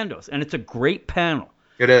Creature Commandos, and it's a great panel.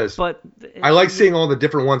 It is. But I like seeing all the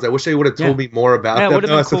different ones. I wish they would have told me more about Yeah, it them. would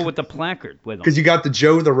have been cool with the placard with them. Because you got the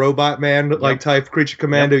Joe the Robot Man like type Creature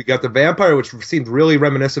Commando. You got the Vampire, which seemed really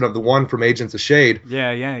reminiscent of the one from Agents of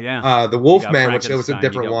S.H.I.E.L.D. Yeah. The You Wolfman, got which was a Frankenstein,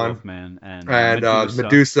 different you got one. Wolfman, and Medusa.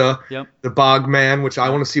 Medusa. Yep. The Bogman, which I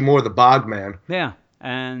want to see more of the Bogman. Yeah,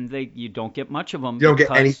 and you don't get much of them. You don't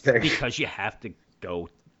get anything. because you have to go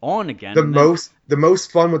on again. The and then-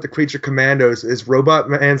 most fun with the Creature Commandos is Robot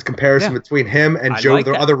Man's comparison Yeah. between him and I Joe, like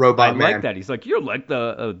the that. other Robot I Man. like that. He's like, you're like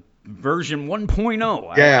the version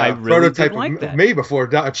 1.0. Yeah, I really prototype did like of that. me before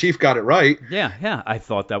Chief got it right. Yeah, I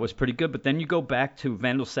thought that was pretty good. But then you go back to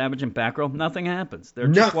Vandal Savage and Batgirl, nothing happens. They're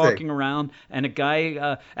just Nothing. walking around, and a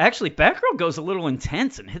guy, actually, Batgirl goes a little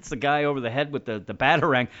intense and hits the guy over the head with the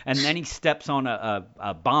batarang, and then he steps on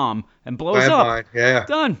a bomb and blows up. Landmine, yeah.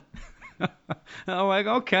 Done. I'm like,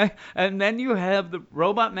 okay. And then you have the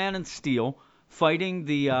Robot Man and Steel fighting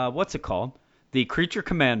the, what's it called? The Creature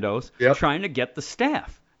Commandos, trying to get the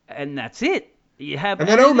staff. And that's it. You have And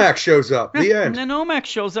then OMAC shows up. The And end. then OMAC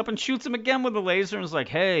shows up and shoots him again with a laser and is like,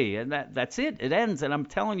 hey, and that's it. It ends. And I'm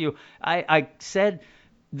telling you, I said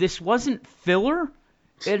this wasn't filler,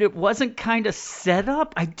 and it wasn't kind of set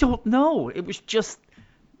up. I don't know. It was just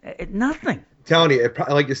nothing. Telling you,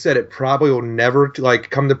 like you said, it probably will never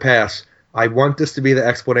come to pass. I want this to be the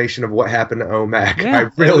explanation of what happened to OMAC. Yeah, I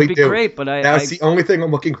that really would be do. great, but That's the only thing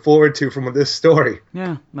I'm looking forward to from this story.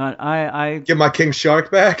 Yeah, but I Get my King Shark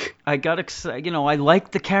back. I got excited. I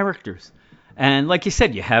like the characters. And like you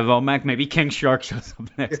said, you have OMAC. Maybe King Shark shows up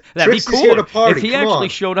next. That'd Trixie's be cool here to party, if he come actually on.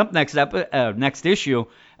 showed up next issue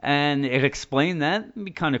and it explained that. It'd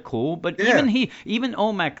be kind of cool. But Yeah. even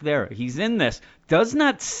OMAC there, he's in this, does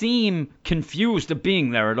not seem confused of being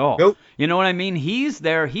there at all. Nope. You know what I mean? He's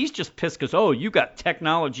there. He's just pissed because, oh, you got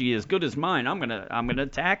technology as good as mine. I'm gonna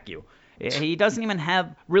attack you. He doesn't even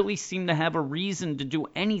really seem to have a reason to do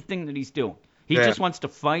anything that he's doing. He Yeah. just wants to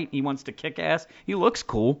fight. He wants to kick ass. He looks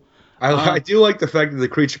cool. I do like the fact that the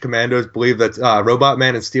Creature Commandos believe that Robot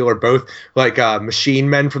Man and Steel are both machine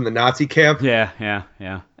men from the Nazi camp. Yeah.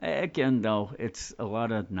 Again, though, it's a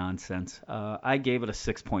lot of nonsense. I gave it a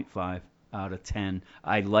 6.5 out of 10.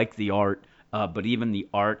 I like the art, but even the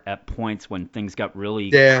art at points when things got really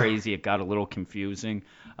crazy, it got a little confusing.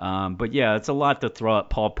 But yeah, it's a lot to throw at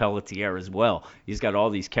Paul Pelletier as well. He's got all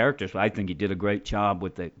these characters. I think he did a great job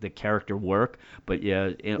with the character work. But yeah,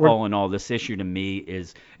 all in all, this issue to me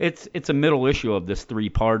is it's a middle issue of this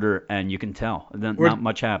 3-parter, and you can tell not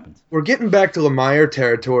much happens. We're getting back to Lemire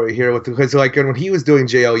territory here because when he was doing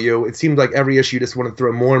JLU, it seemed like every issue just wanted to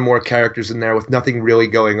throw more and more characters in there with nothing really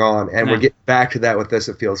going on, and we're getting back to that with this.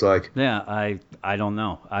 It feels like. Yeah, I don't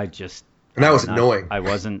know. And that was annoying. I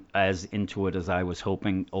wasn't as into it as I was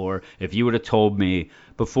hoping, or if you would have told me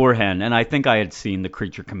beforehand, and I think I had seen the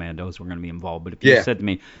Creature Commandos were going to be involved, but if you said to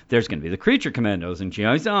me, there's going to be the Creature Commandos and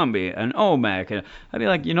G.I. Zombie and OMAC, and I'd be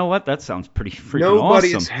like, you know what, that sounds pretty freaking Nobody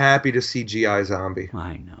awesome. is happy to see G.I. Zombie.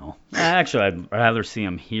 I know. Actually, I'd rather see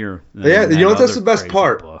him here than Yeah, in you know what? that That's the other best crazy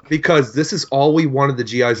part book. because this is all we wanted the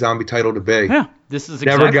G.I. Zombie title to be. Yeah, this is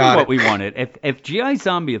Never exactly got what it. we wanted. If G.I.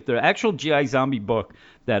 Zombie, if the actual G.I. Zombie book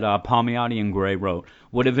that Palmiotti and Gray wrote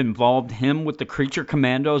would have involved him with the Creature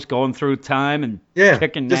Commandos going through time and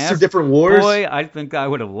kicking just ass, some different wars. boy, I think I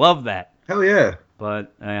would have loved that. Hell yeah.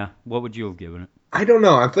 But what would you have given it? I don't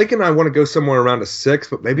know. I'm thinking I want to go somewhere around a 6,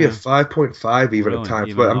 but maybe a 5.5 even Really? at times.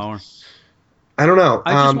 Even But lower? I don't know.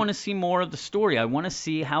 I just want to see more of the story. I want to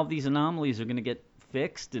see how these anomalies are going to get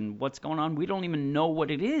fixed and what's going on. We don't even know what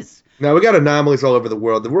it is. Now, we got anomalies all over the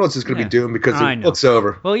world. The world's just going to Yeah, be doomed because I it know. looks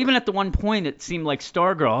over. Well, even at the one point, it seemed like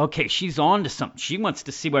Stargirl, okay, she's on to something. She wants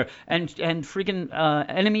to see where, and freaking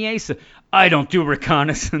Enemy Ace, I don't do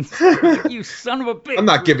reconnaissance. You son of a bitch. I'm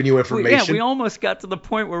not giving you information. Yeah, we almost got to the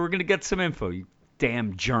point where we're going to get some info. You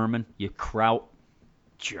damn German, you kraut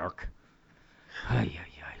jerk. Ay.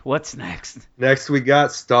 What's next? Next, we got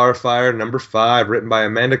Starfire #5, written by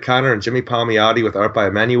Amanda Conner and Jimmy Palmiotti, with art by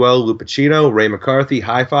Emmanuel Lupacchino, Ray McCarthy,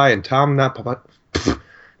 Hi-Fi, and Tom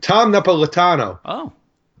Napolitano. Oh.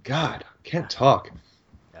 God, I can't talk.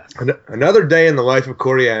 Another day in the life of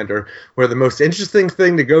Coriander, where the most interesting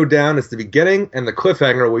thing to go down is the beginning and the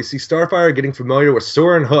cliffhanger where we see Starfire getting familiar with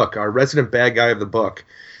Soren Hook, our resident bad guy of the book.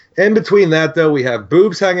 In between that, though, we have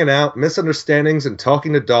boobs hanging out, misunderstandings, and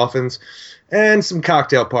talking to dolphins, and some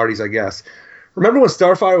cocktail parties, I guess. Remember when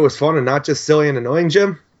Starfire was fun and not just silly and annoying,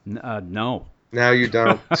 Jim? No. Now you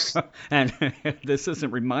don't. And this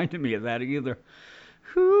isn't reminding me of that either.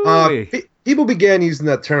 People began using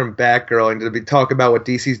that term Batgirl to talk about what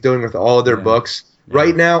DC's doing with all of their books. Yeah.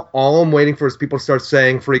 Right now, all I'm waiting for is people to start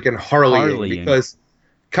saying freaking Harley, because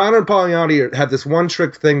Conner and Palmiotti have this one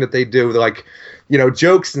trick thing that they do, like,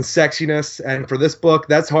 jokes and sexiness, and for this book,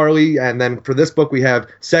 that's Harley, and then for this book, we have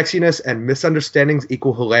sexiness and misunderstandings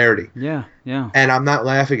equal hilarity. Yeah. And I'm not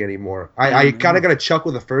laughing anymore. I kind of got a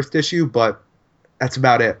chuckle with the first issue, but that's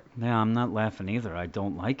about it. Yeah, I'm not laughing either. I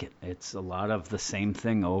don't like it. It's a lot of the same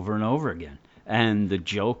thing over and over again. And the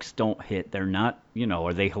jokes don't hit. They're not,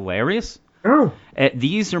 are they hilarious? No.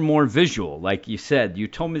 These are more visual, like you said. You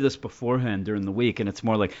told me this beforehand during the week, and it's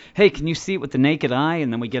more like, hey, can you see it with the naked eye?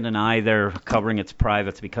 And then we get an eye there covering its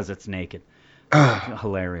privates because it's naked.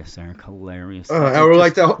 Hilarious, Eric. Hilarious. Or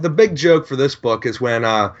like the big joke for this book is when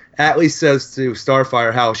Atlee says to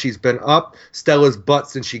Starfire how she's been up Stella's butt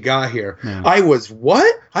since she got here. Yeah. I was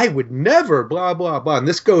what? I would never, blah, blah, blah. And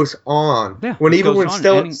this goes on. Yeah,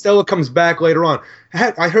 when Stella comes back later on,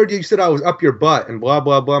 I heard you said I was up your butt and blah,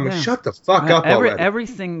 blah, blah. I'm like, shut the fuck up already.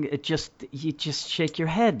 Everything, you just shake your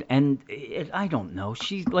head. And I don't know.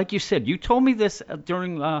 She, like you said, you told me this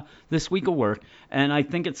during this week of work, and I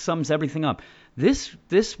think it sums everything up.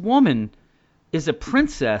 This woman is a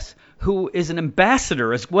princess who is an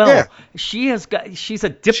ambassador as well. Yeah. She's a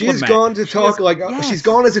diplomat. She's gone to talk she's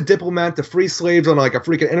gone as a diplomat to free slaves on like a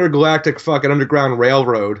freaking intergalactic fucking underground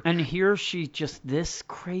railroad. And here she's just this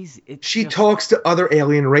crazy. She talks to other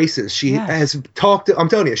alien races. She has talked to, I'm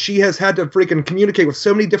telling you, she has had to freaking communicate with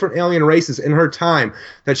so many different alien races in her time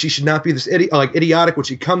that she should not be this idiotic when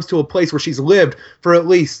she comes to a place where she's lived for at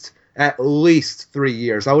least 3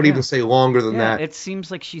 years. I would even say longer than that. It seems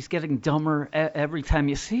like she's getting dumber every time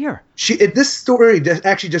you see her. This story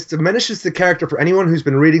actually just diminishes the character for anyone who's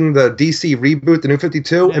been reading the DC reboot, the New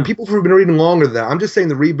 52, and people who've been reading longer than that. I'm just saying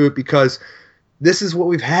the reboot because this is what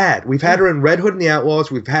we've had. We've had her in Red Hood and the Outlaws.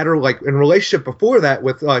 We've had her like in relationship before that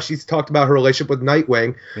with she's talked about her relationship with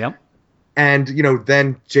Nightwing. Yep. And,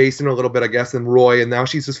 then Jason a little bit, I guess, and Roy, and now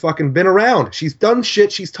she's just fucking been around. She's done shit.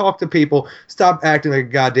 She's talked to people. Stop acting like a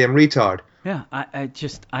goddamn retard. Yeah,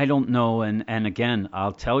 I don't know. And again,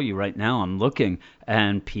 I'll tell you right now, I'm looking,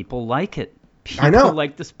 and people like it. People I know.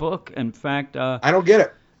 like this book. In fact, I don't get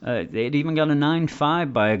it. It even got a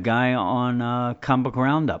 9.5 by a guy on Comic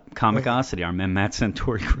Roundup, Comicosity, our man Matt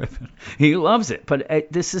Santori Griffin. He loves it. But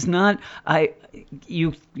this is not...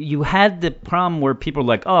 You had the problem where people are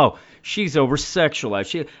like, oh, she's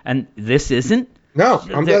over-sexualized. And this isn't. No,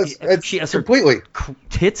 she has completely. Her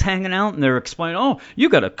tits hanging out, and they're explaining, oh, you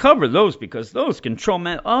got to cover those because those control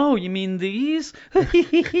men. Oh, you mean these?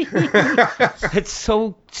 It's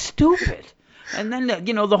so stupid. And then,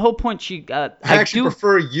 the whole point I actually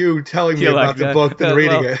prefer you telling me about the book than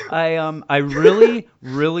reading it. I really,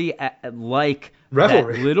 really like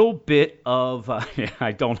Revelry. That little bit of...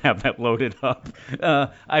 I don't have that loaded up.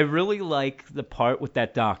 I really like the part with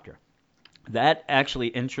that doctor. That actually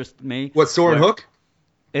interested me. What, Soren Hook?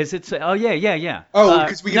 Is it? Oh, yeah. Oh,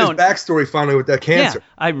 because we get his backstory finally with that cancer. Yeah,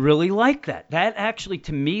 I really like that. That actually,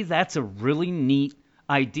 to me, that's a really neat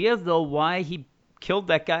idea, though, why he killed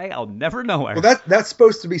that guy, I'll never know. Well, that's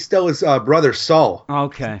supposed to be Stella's brother, Saul.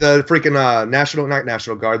 Okay. The freaking not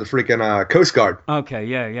National Guard, the freaking Coast Guard. Okay,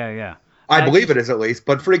 yeah. I believe it is at least,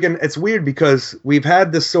 but freaking, it's weird because we've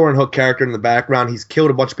had this Soren Hook character in the background. He's killed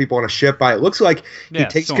a bunch of people on a ship. It looks like he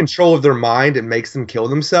takes control of their mind and makes them kill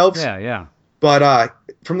themselves. Yeah. But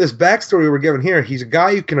from this backstory we're given here, he's a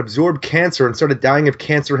guy who can absorb cancer and started dying of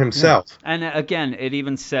cancer himself. Yeah. And again, it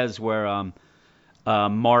even says where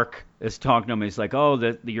Mark is talking to him. He's like,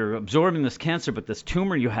 oh, you're absorbing this cancer, but this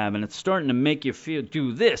tumor you have, and it's starting to make you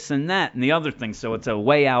do this and that and the other thing. So it's a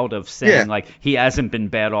way out of saying, like, he hasn't been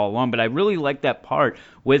bad all along. But I really like that part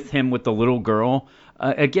with him with the little girl.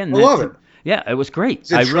 Again, I love it. Yeah, it was great.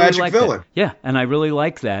 He's a tragic villain. Yeah, and I really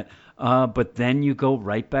like that. But then you go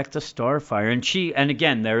right back to Starfire. And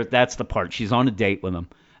again, that's the part. She's on a date with him,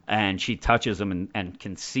 and she touches him and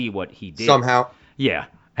can see what he did. Somehow. Yeah.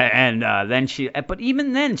 And then but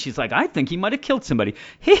even then, she's like, I think he might have killed somebody.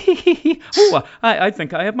 Ooh, I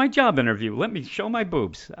think I have my job interview. Let me show my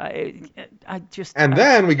boobs.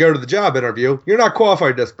 Then we go to the job interview. You're not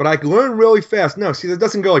qualified for this, but I can learn really fast. No, see, it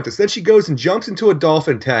doesn't go like this. Then she goes and jumps into a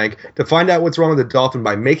dolphin tank to find out what's wrong with the dolphin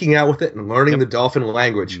by making out with it and learning the dolphin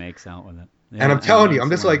language. Makes out with it. Yeah, and I'm telling you, I'm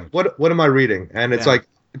just like, what am I reading? And it's like,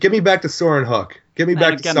 give me back to Soren Hook. Give me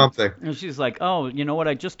back to something. And she's like, oh, you know what?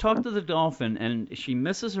 I just talked to the dolphin, and she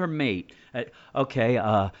misses her mate. Okay,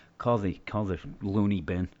 call the loony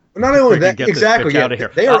bin. Not only that, exactly. Yeah,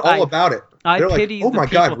 they are all about it. They're like, oh my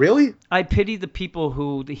God, really? I pity the people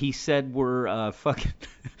who he said were fucking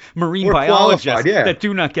marine biologists that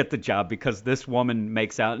do not get the job because this woman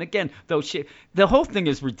makes out. And again, though the whole thing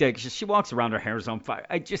is ridiculous. She walks around, her hair's on fire.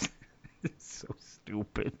 It's so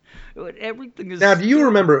stupid. Everything is. Now, do you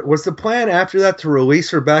remember? Was the plan after that to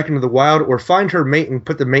release her back into the wild, or find her mate and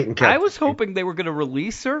put the mate in captivity? I was hoping they were going to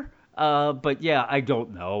release her, but yeah, I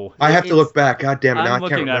don't know. I have to look back. God damn it! I'm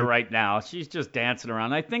looking at her right now. She's just dancing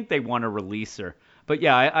around. I think they want to release her. But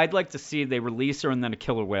yeah, I'd like to see they release her and then a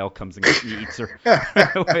killer whale comes and eats her.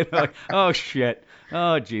 Like, oh shit!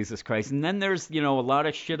 Oh Jesus Christ! And then there's a lot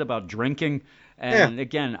of shit about drinking. And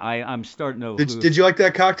again, I'm starting to lose. Did you like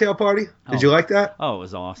that cocktail party? Did you like that? Oh, it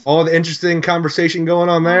was awesome. All the interesting conversation going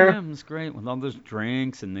on there? Yeah, it was great with all those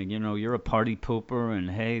drinks and you're a party pooper and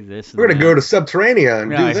hey, this. We're going to go to Subterranea and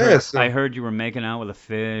do this. I heard you were making out with a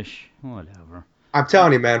fish. Whatever. I'm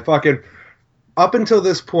telling you, man, fucking up until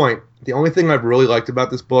this point, the only thing I've really liked about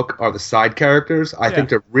this book are the side characters. I think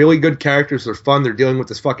they're really good characters. They're fun. They're dealing with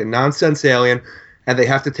this fucking nonsense alien. And they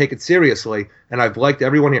have to take it seriously, and I've liked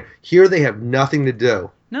everyone here. Here they have nothing to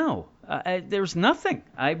do. No, there's nothing.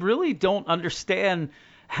 I really don't understand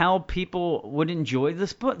how people would enjoy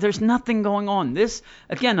this book. There's nothing going on. This,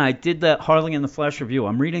 again, I did that Harley in the Flesh review.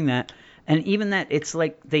 I'm reading that, and even that, it's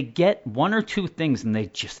like they get one or two things, and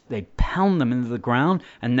they pound them into the ground,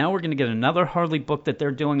 and now we're going to get another Harley book that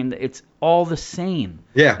they're doing, and it's all the same.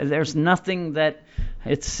 Yeah. There's nothing that...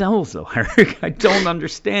 It sells, though, Eric. I don't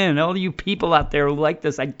understand. All you people out there who like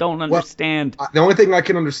this, I don't understand. The only thing I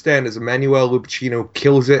can understand is Emmanuel Lupacchino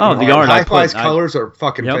kills it. Oh, the art. Hi-Fi's colors are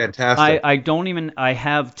fucking fantastic. I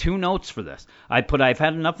have two notes for this. I've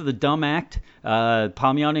had enough of the dumb act.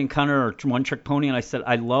 Palmiotti and Connor are one-trick pony, and I said,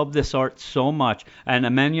 I love this art so much. And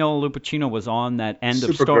Emmanuel Lupacchino was on that end of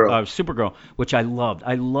Supergirl, which I loved.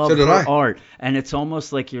 I loved her art. And it's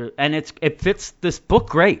almost like it fits this book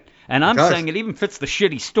great. And I'm saying it even fits the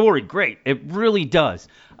shitty story great. It really does.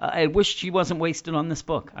 I wish she wasn't wasted on this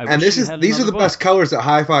book. These are the best colors that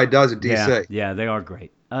Hi-Fi does at DC. Yeah, they are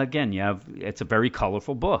great. Again, it's a very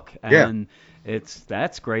colorful book, and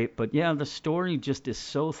that's great. But yeah, the story just is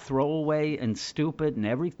so throwaway and stupid and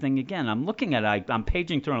everything. Again, I'm looking at it. I'm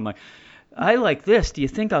paging through, and I'm like, I like this. Do you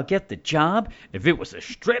think I'll get the job if it was a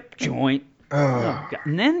strip joint? Oh,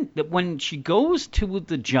 and then when she goes to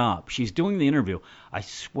the job, she's doing the interview. I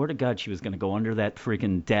swear to God, she was going to go under that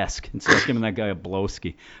freaking desk and start giving that guy a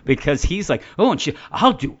blowski because he's like, oh, and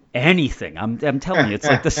I'll do anything. I'm telling you, it's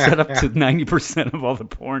like the setup to 90% of all the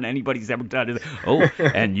porn anybody's ever done. Oh,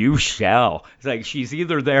 and you shall. It's like she's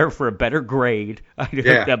either there for a better grade, a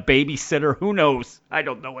babysitter, who knows? I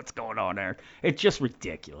don't know what's going on there. It's just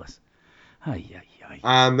ridiculous.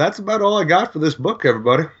 That's about all I got for this book,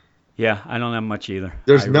 everybody. Yeah, I don't have much either.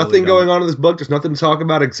 There's nothing going on in this book. There's nothing to talk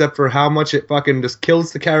about except for how much it fucking just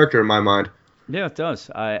kills the character in my mind. Yeah, it does.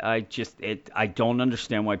 I don't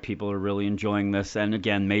understand why people are really enjoying this. And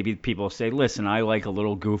again, maybe people say, listen, I like a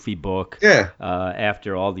little goofy book. Yeah.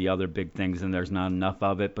 After all the other big things, and there's not enough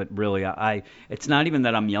of it. But really, it's not even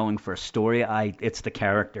that I'm yelling for a story. It's the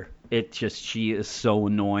character. She is so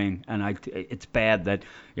annoying, and it's bad that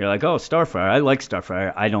you're like, oh, Starfire. I like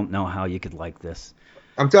Starfire. I don't know how you could like this.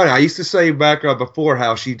 I'm telling you, I used to say back before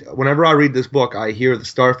how whenever I read this book, I hear the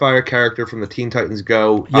Starfire character from the Teen Titans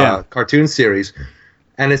Go cartoon series,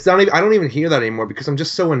 and it's not even, I don't even hear that anymore because I'm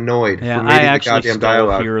just so annoyed. Yeah, I actually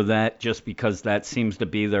still hear that just because that seems to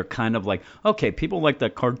be their kind of like, okay, people like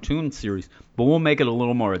that cartoon series, but we'll make it a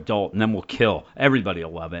little more adult, and then we'll kill. Everybody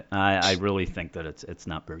will love it. I really think that it's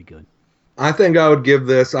not very good. I think I would give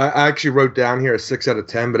this. I actually wrote down here a 6 out of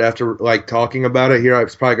 10, but after talking about it here,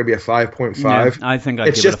 it's probably gonna be a 5.5. Yeah, I think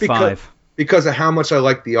I'd give it a 5 because of how much I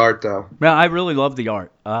like the art, though. Yeah, I really love the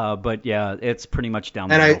art. But yeah, it's pretty much down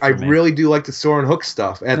the middle. And I really do like the Soren Hook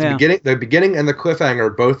stuff. At the beginning and the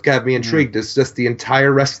cliffhanger both got me intrigued. It's just the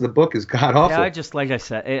entire rest of the book is god awful. Yeah, like I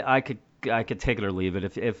said, I could take it or leave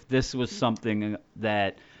it. If this was something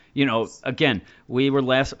that You know, again, we were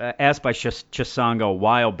last asked by Chisanga a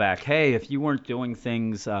while back, hey, if you weren't doing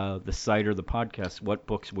things, the site or the podcast, what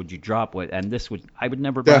books would you drop with? And I would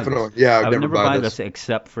never buy this. Yeah, I would never buy this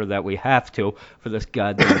except for that we have to for this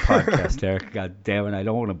goddamn podcast, Eric. God damn it, I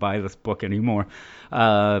don't want to buy this book anymore.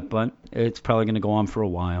 But it's probably going to go on for a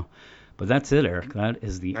while. But that's it, Eric. That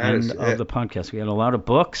is the end of the podcast. We had a lot of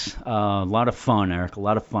books, a lot of fun, Eric. A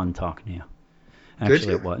lot of fun talking to you.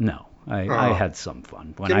 Actually, it was no. I had some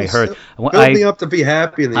fun when I heard. Build me up to be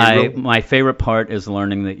happy. My favorite part is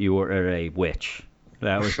learning that you were a witch.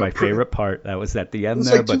 That was my favorite part. That was at the end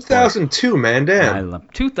there. It was like 2002, man. Damn. I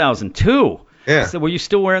love 2002. Yeah. So were you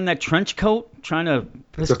still wearing that trench coat, trying to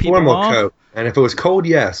piss it's a people formal off? coat, and if it was cold,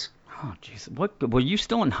 yes. Oh, jeez. What were you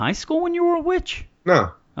still in high school when you were a witch?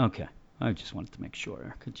 No. Okay. I just wanted to make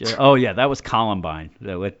sure. Oh yeah, that was Columbine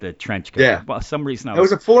with the trench coat. Yeah. Well, for some reason it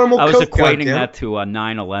was a formal coat. I was equating that to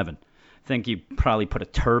 9/11. I think you probably put a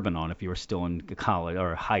turban on if you were still in college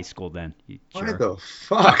or high school then. What the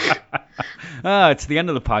fuck? It's the end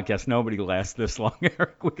of the podcast. Nobody lasts this long,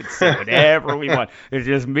 Eric. We can say whatever we want. It's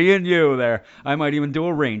just me and you there. I might even do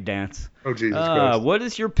a rain dance. Oh, Jesus Christ. What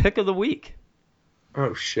is your pick of the week?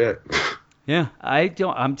 Oh, shit. Yeah,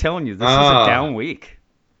 I'm telling you, this is a down week.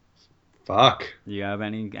 Fuck. Do you have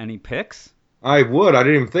any picks? I would. I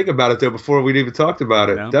didn't even think about it, though, before we'd even talked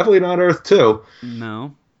about it. No? Definitely not Earth 2.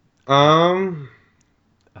 No. How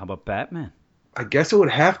about Batman? I guess it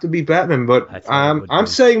would have to be Batman, but I'm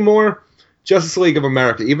saying more Justice League of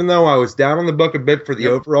America. Even though I was down on the book a bit for the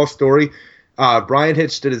overall story, Brian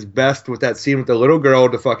Hitch did his best with that scene with the little girl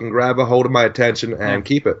to fucking grab a hold of my attention and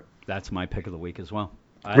keep it. That's my pick of the week as well.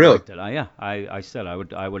 I really? Liked it. I said I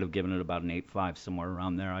would have given it about an 8.5, somewhere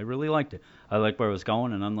around there. I really liked it. I liked where it was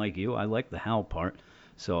going, and unlike you, I liked the Hal part.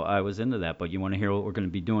 So I was into that. But you want to hear what we're going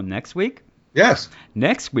to be doing next week? Yes.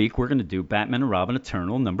 Next week, we're going to do Batman and Robin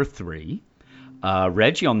Eternal, number 3.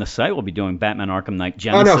 Reggie on the site will be doing Batman Arkham Knight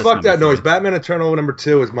Genesis. Oh, no, fuck that 3. noise. Batman Eternal number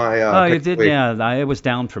 2 is my you did? Yeah, it was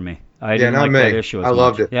down for me. I didn't not like me. that issue as much.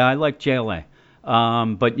 Loved it. Yeah, I like JLA.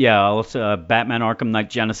 But yeah, also, Batman Arkham Knight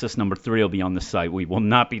Genesis number 3 will be on the site. We will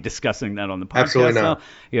not be discussing that on the podcast. Absolutely not.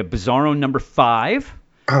 You have Bizarro number 5.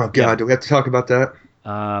 Oh, God. Do we have to talk about that?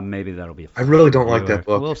 Maybe that'll be I really don't like that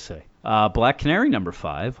book. We'll see. Black Canary number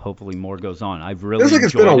 5. Hopefully more goes on. I've really feels like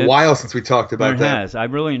it's been a while since we talked about that. It has. I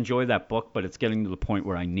really enjoy that book, but it's getting to the point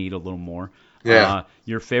where I need a little more. Yeah.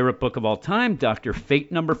 Your favorite book of all time, Dr.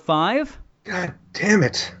 Fate number 5. God damn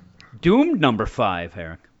it. Doomed number 5,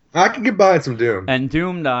 Eric. I could get by some Doom. And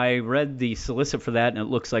Doomed, I read the solicit for that, and it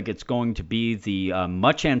looks like it's going to be the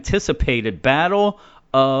much-anticipated battle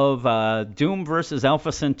of Doom versus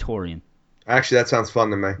Alpha Centaurian. Actually, that sounds fun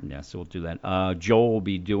to me. Yeah, so we'll do that. Joel will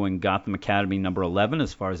be doing Gotham Academy number 11,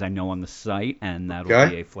 as far as I know, on the site, and that'll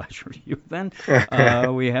be a flash review then.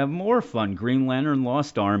 We have more fun. Green Lantern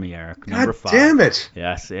Lost Army, Eric, number 5. Damn it.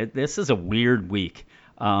 Yes, this is a weird week.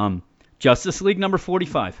 Justice League number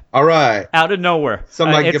 45. All right. Out of nowhere.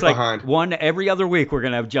 Something I can it's get like behind. One every other week we're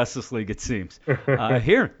going to have Justice League, it seems.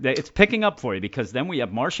 Here, it's picking up for you, because then we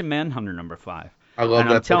have Martian Manhunter number 5. I love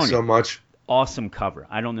that book so much. Awesome cover.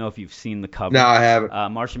 I don't know if you've seen the cover. No, I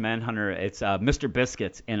haven't. Martian Manhunter, it's Mr.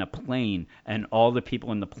 Biscuits in a plane, and all the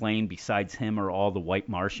people in the plane besides him are all the white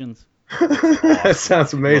Martians. That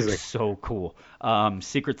sounds amazing. Looks so cool.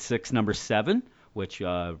 Secret Six number 7, which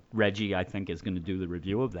Reggie, I think, is going to do the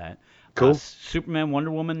review of that. Cool. Superman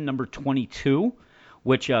Wonder Woman number 22,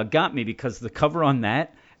 which got me because the cover on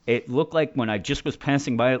that, it looked like, when I just was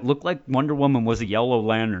passing by, it looked like Wonder Woman was a yellow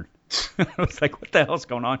lantern. I was like, what the hell's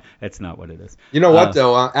going on? That's not what it is. You know what,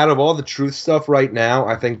 though? Out of all the truth stuff right now,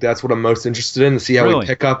 I think that's what I'm most interested in, to see how we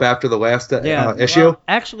pick up after the last issue. Well,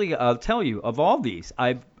 actually, I'll tell you, of all these,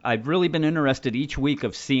 I've really been interested each week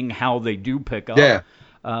of seeing how they do pick up. Yeah.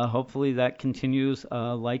 Hopefully that continues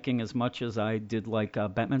liking as much as I did like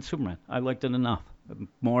Batman Superman. I liked it enough.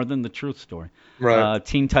 More than the truth story. Right.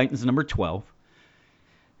 Teen Titans number 12.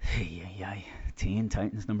 Hey. Teen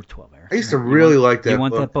Titans number 12, Eric. I used to really like that book. You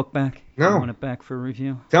want that book back? No. You want it back for a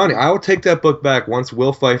review? Telling you, I will take that book back once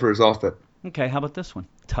Will Pfeiffer is off it. Okay, how about this one?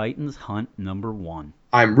 Titans Hunt number 1.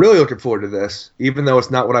 I'm really looking forward to this, even though it's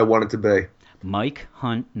not what I want it to be. Mike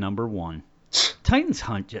Hunt number 1. Titans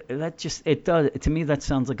Hunt, it does, to me, that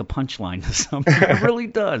sounds like a punchline to something. It really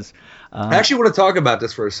does. I actually want to talk about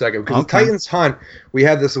this for a second, because Titans Hunt, we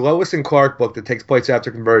have this Lois and Clark book that takes place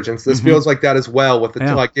after Convergence. This feels like that as well, with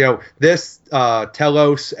the this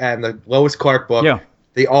Telos and the Lois Clark book. Yeah.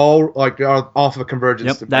 They all are off of Convergence.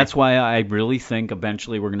 Yep, to me. that's why I really think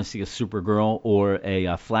eventually we're going to see a Supergirl or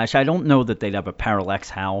a Flash. I don't know that they'd have a Parallax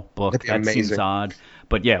Hal book. That'd be That seems amazing. odd.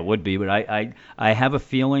 But yeah, it would be. But I have a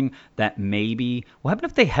feeling that maybe. What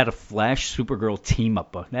happened if they had a Flash Supergirl team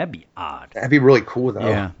up book? That'd be odd. That'd be really cool though.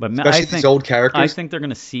 Yeah, but especially I think these old characters. I think they're going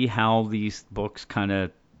to see how these books kind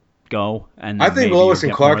of go, and I then think maybe Lois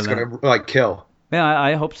you'll and get more Clark's of that. gonna kill. Yeah,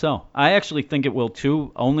 I hope so. I actually think it will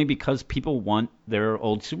too, only because people want their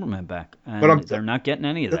old Superman back, and they're not getting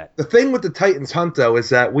any of that. The thing with the Titans hunt though is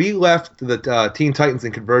that we left the Teen Titans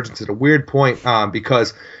and Convergence at a weird point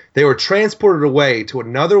because they were transported away to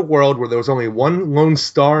another world where there was only one lone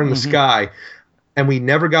star in the sky. And we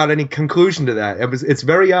never got any conclusion to that. It's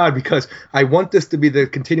very odd because I want this to be the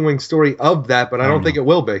continuing story of that, but I don't think it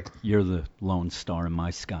will be. You're the lone star in my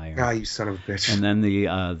sky. Ah, you son of a bitch. And then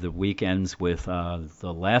the week ends with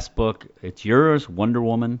the last book. It's yours, Wonder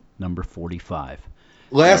Woman, number 45.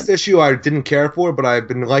 Last issue I didn't care for, but I've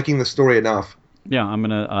been liking the story enough. Yeah, I'm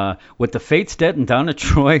gonna. With the Fates dead and Donna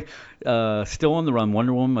Troy still on the run,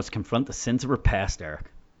 Wonder Woman must confront the sins of her past,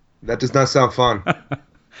 Eric. That does not sound fun.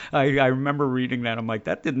 I remember reading that. I'm like,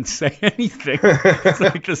 that didn't say anything. It's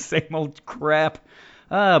like the same old crap.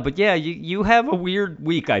 But yeah, you have a weird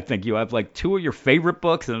week, I think. You have like 2 of your favorite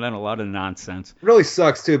books and then a lot of nonsense. It really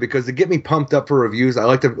sucks, too, because to get me pumped up for reviews, I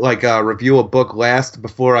like to review a book last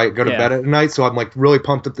before I go to bed at night, so I'm like really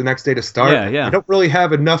pumped up the next day to start. Yeah. I don't really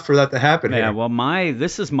have enough for that to happen Yeah, here. well,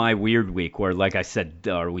 this is my weird week where, like I said,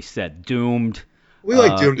 or we said, Doomed. We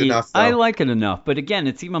like Doomed enough, though. I like it enough, but again,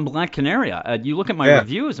 it's even Black Canary. You look at my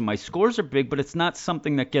reviews, and my scores are big, but it's not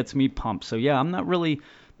something that gets me pumped. So yeah, I'm not really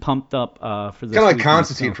pumped up for this. Kind of like week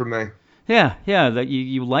Constantine myself. for me. Yeah, that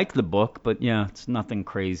you like the book, but yeah, it's nothing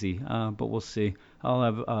crazy. But we'll see. I'll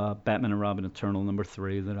have Batman and Robin Eternal number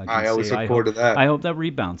 3 that I can I always see. look forward to that. I hope that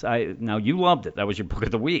rebounds. Now you loved it. That was your book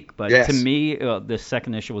of the week. But Yes. to me, the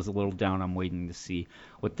second issue was a little down. I'm waiting to see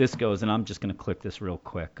what this goes, and I'm just going to click this real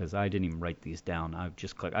quick because I didn't even write these down. I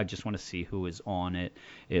just want to see who is on it.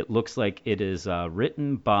 It looks like it is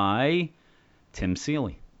written by Tim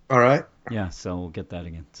Seeley. All right. Yeah, so we'll get that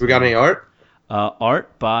again. We got any art?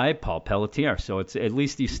 Art by Paul Pelletier. So it's at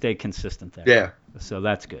least you stay consistent there. Yeah. So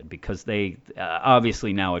that's good because they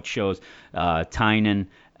obviously now it shows Tynan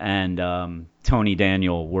and Tony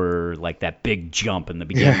Daniel were like that big jump in the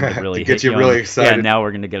beginning that really to get hit you really excited. Yeah, now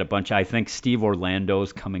we're going to get a bunch. I think Steve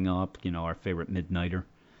Orlando's coming up, our favorite Midnighter.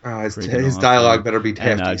 His dialogue better be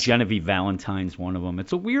hefty. And Genevieve Valentine's one of them.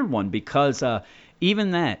 It's a weird one because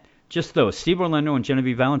even that, just those, Steve Orlando and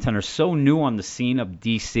Genevieve Valentine are so new on the scene of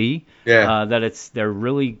DC that they're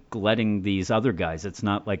really letting these other guys. It's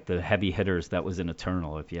not like the heavy hitters that was in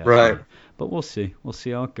Eternal, if you ask Right. me. But we'll see. We'll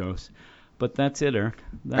see how it goes. But that's it, Eric.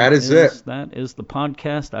 That is it. That is the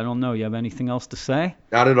podcast. I don't know. You have anything else to say?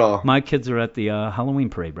 Not at all. My kids are at the Halloween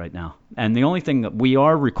parade right now. And the only thing that we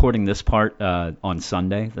are recording this part on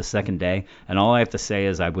Sunday, the second day. And all I have to say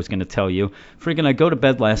is I was going to tell you, I go to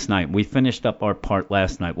bed last night. We finished up our part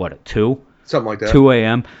last night, at 2? Something like that. 2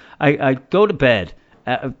 a.m. I go to bed.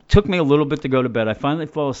 It took me a little bit to go to bed. I finally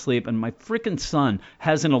fall asleep, and my freaking son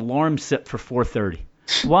has an alarm set for 4:30.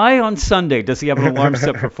 Why on Sunday does he have an alarm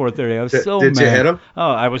set for 4:30? I was so mad. Did you hit him?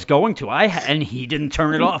 Oh, I was going to. And he didn't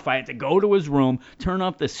turn it off. I had to go to his room, turn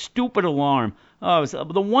off this stupid alarm. Oh, it was the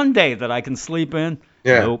one day that I can sleep in.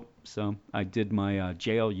 Yeah. Nope. So I did my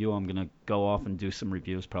JLU. I'm going to go off and do some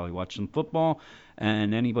reviews, probably watch some football.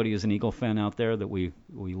 And anybody who's an Eagle fan out there, that we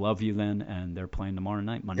love you then. And they're playing tomorrow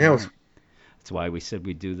night, Monday night. That's why we said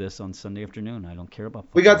we'd do this on Sunday afternoon. I don't care about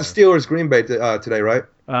football. We got the Steelers Green Bay today, right?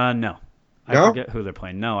 No. I No? forget who they're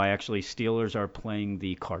playing. No, Steelers are playing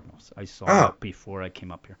the Cardinals. I saw it before I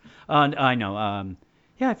came up here. I know.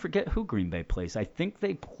 I forget who Green Bay plays. I think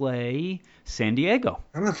they play San Diego.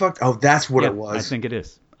 How the fuck? Oh, that's what it was. I think it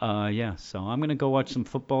is. So I'm going to go watch some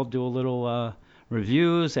football, do a little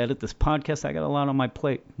reviews, edit this podcast. I got a lot on my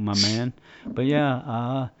plate, my man.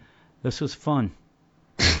 But this was fun.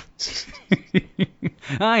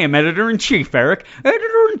 I am editor-in-chief, Eric.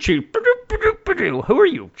 Editor-in-chief. Who are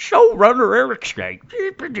you? Showrunner Eric Skate.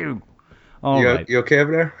 All right. You okay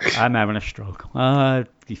over there? I'm having a stroke.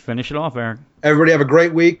 You finish it off, Eric. Everybody have a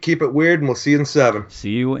great week. Keep it weird, and we'll see you in 7.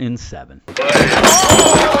 See you in 7.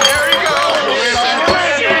 Oh,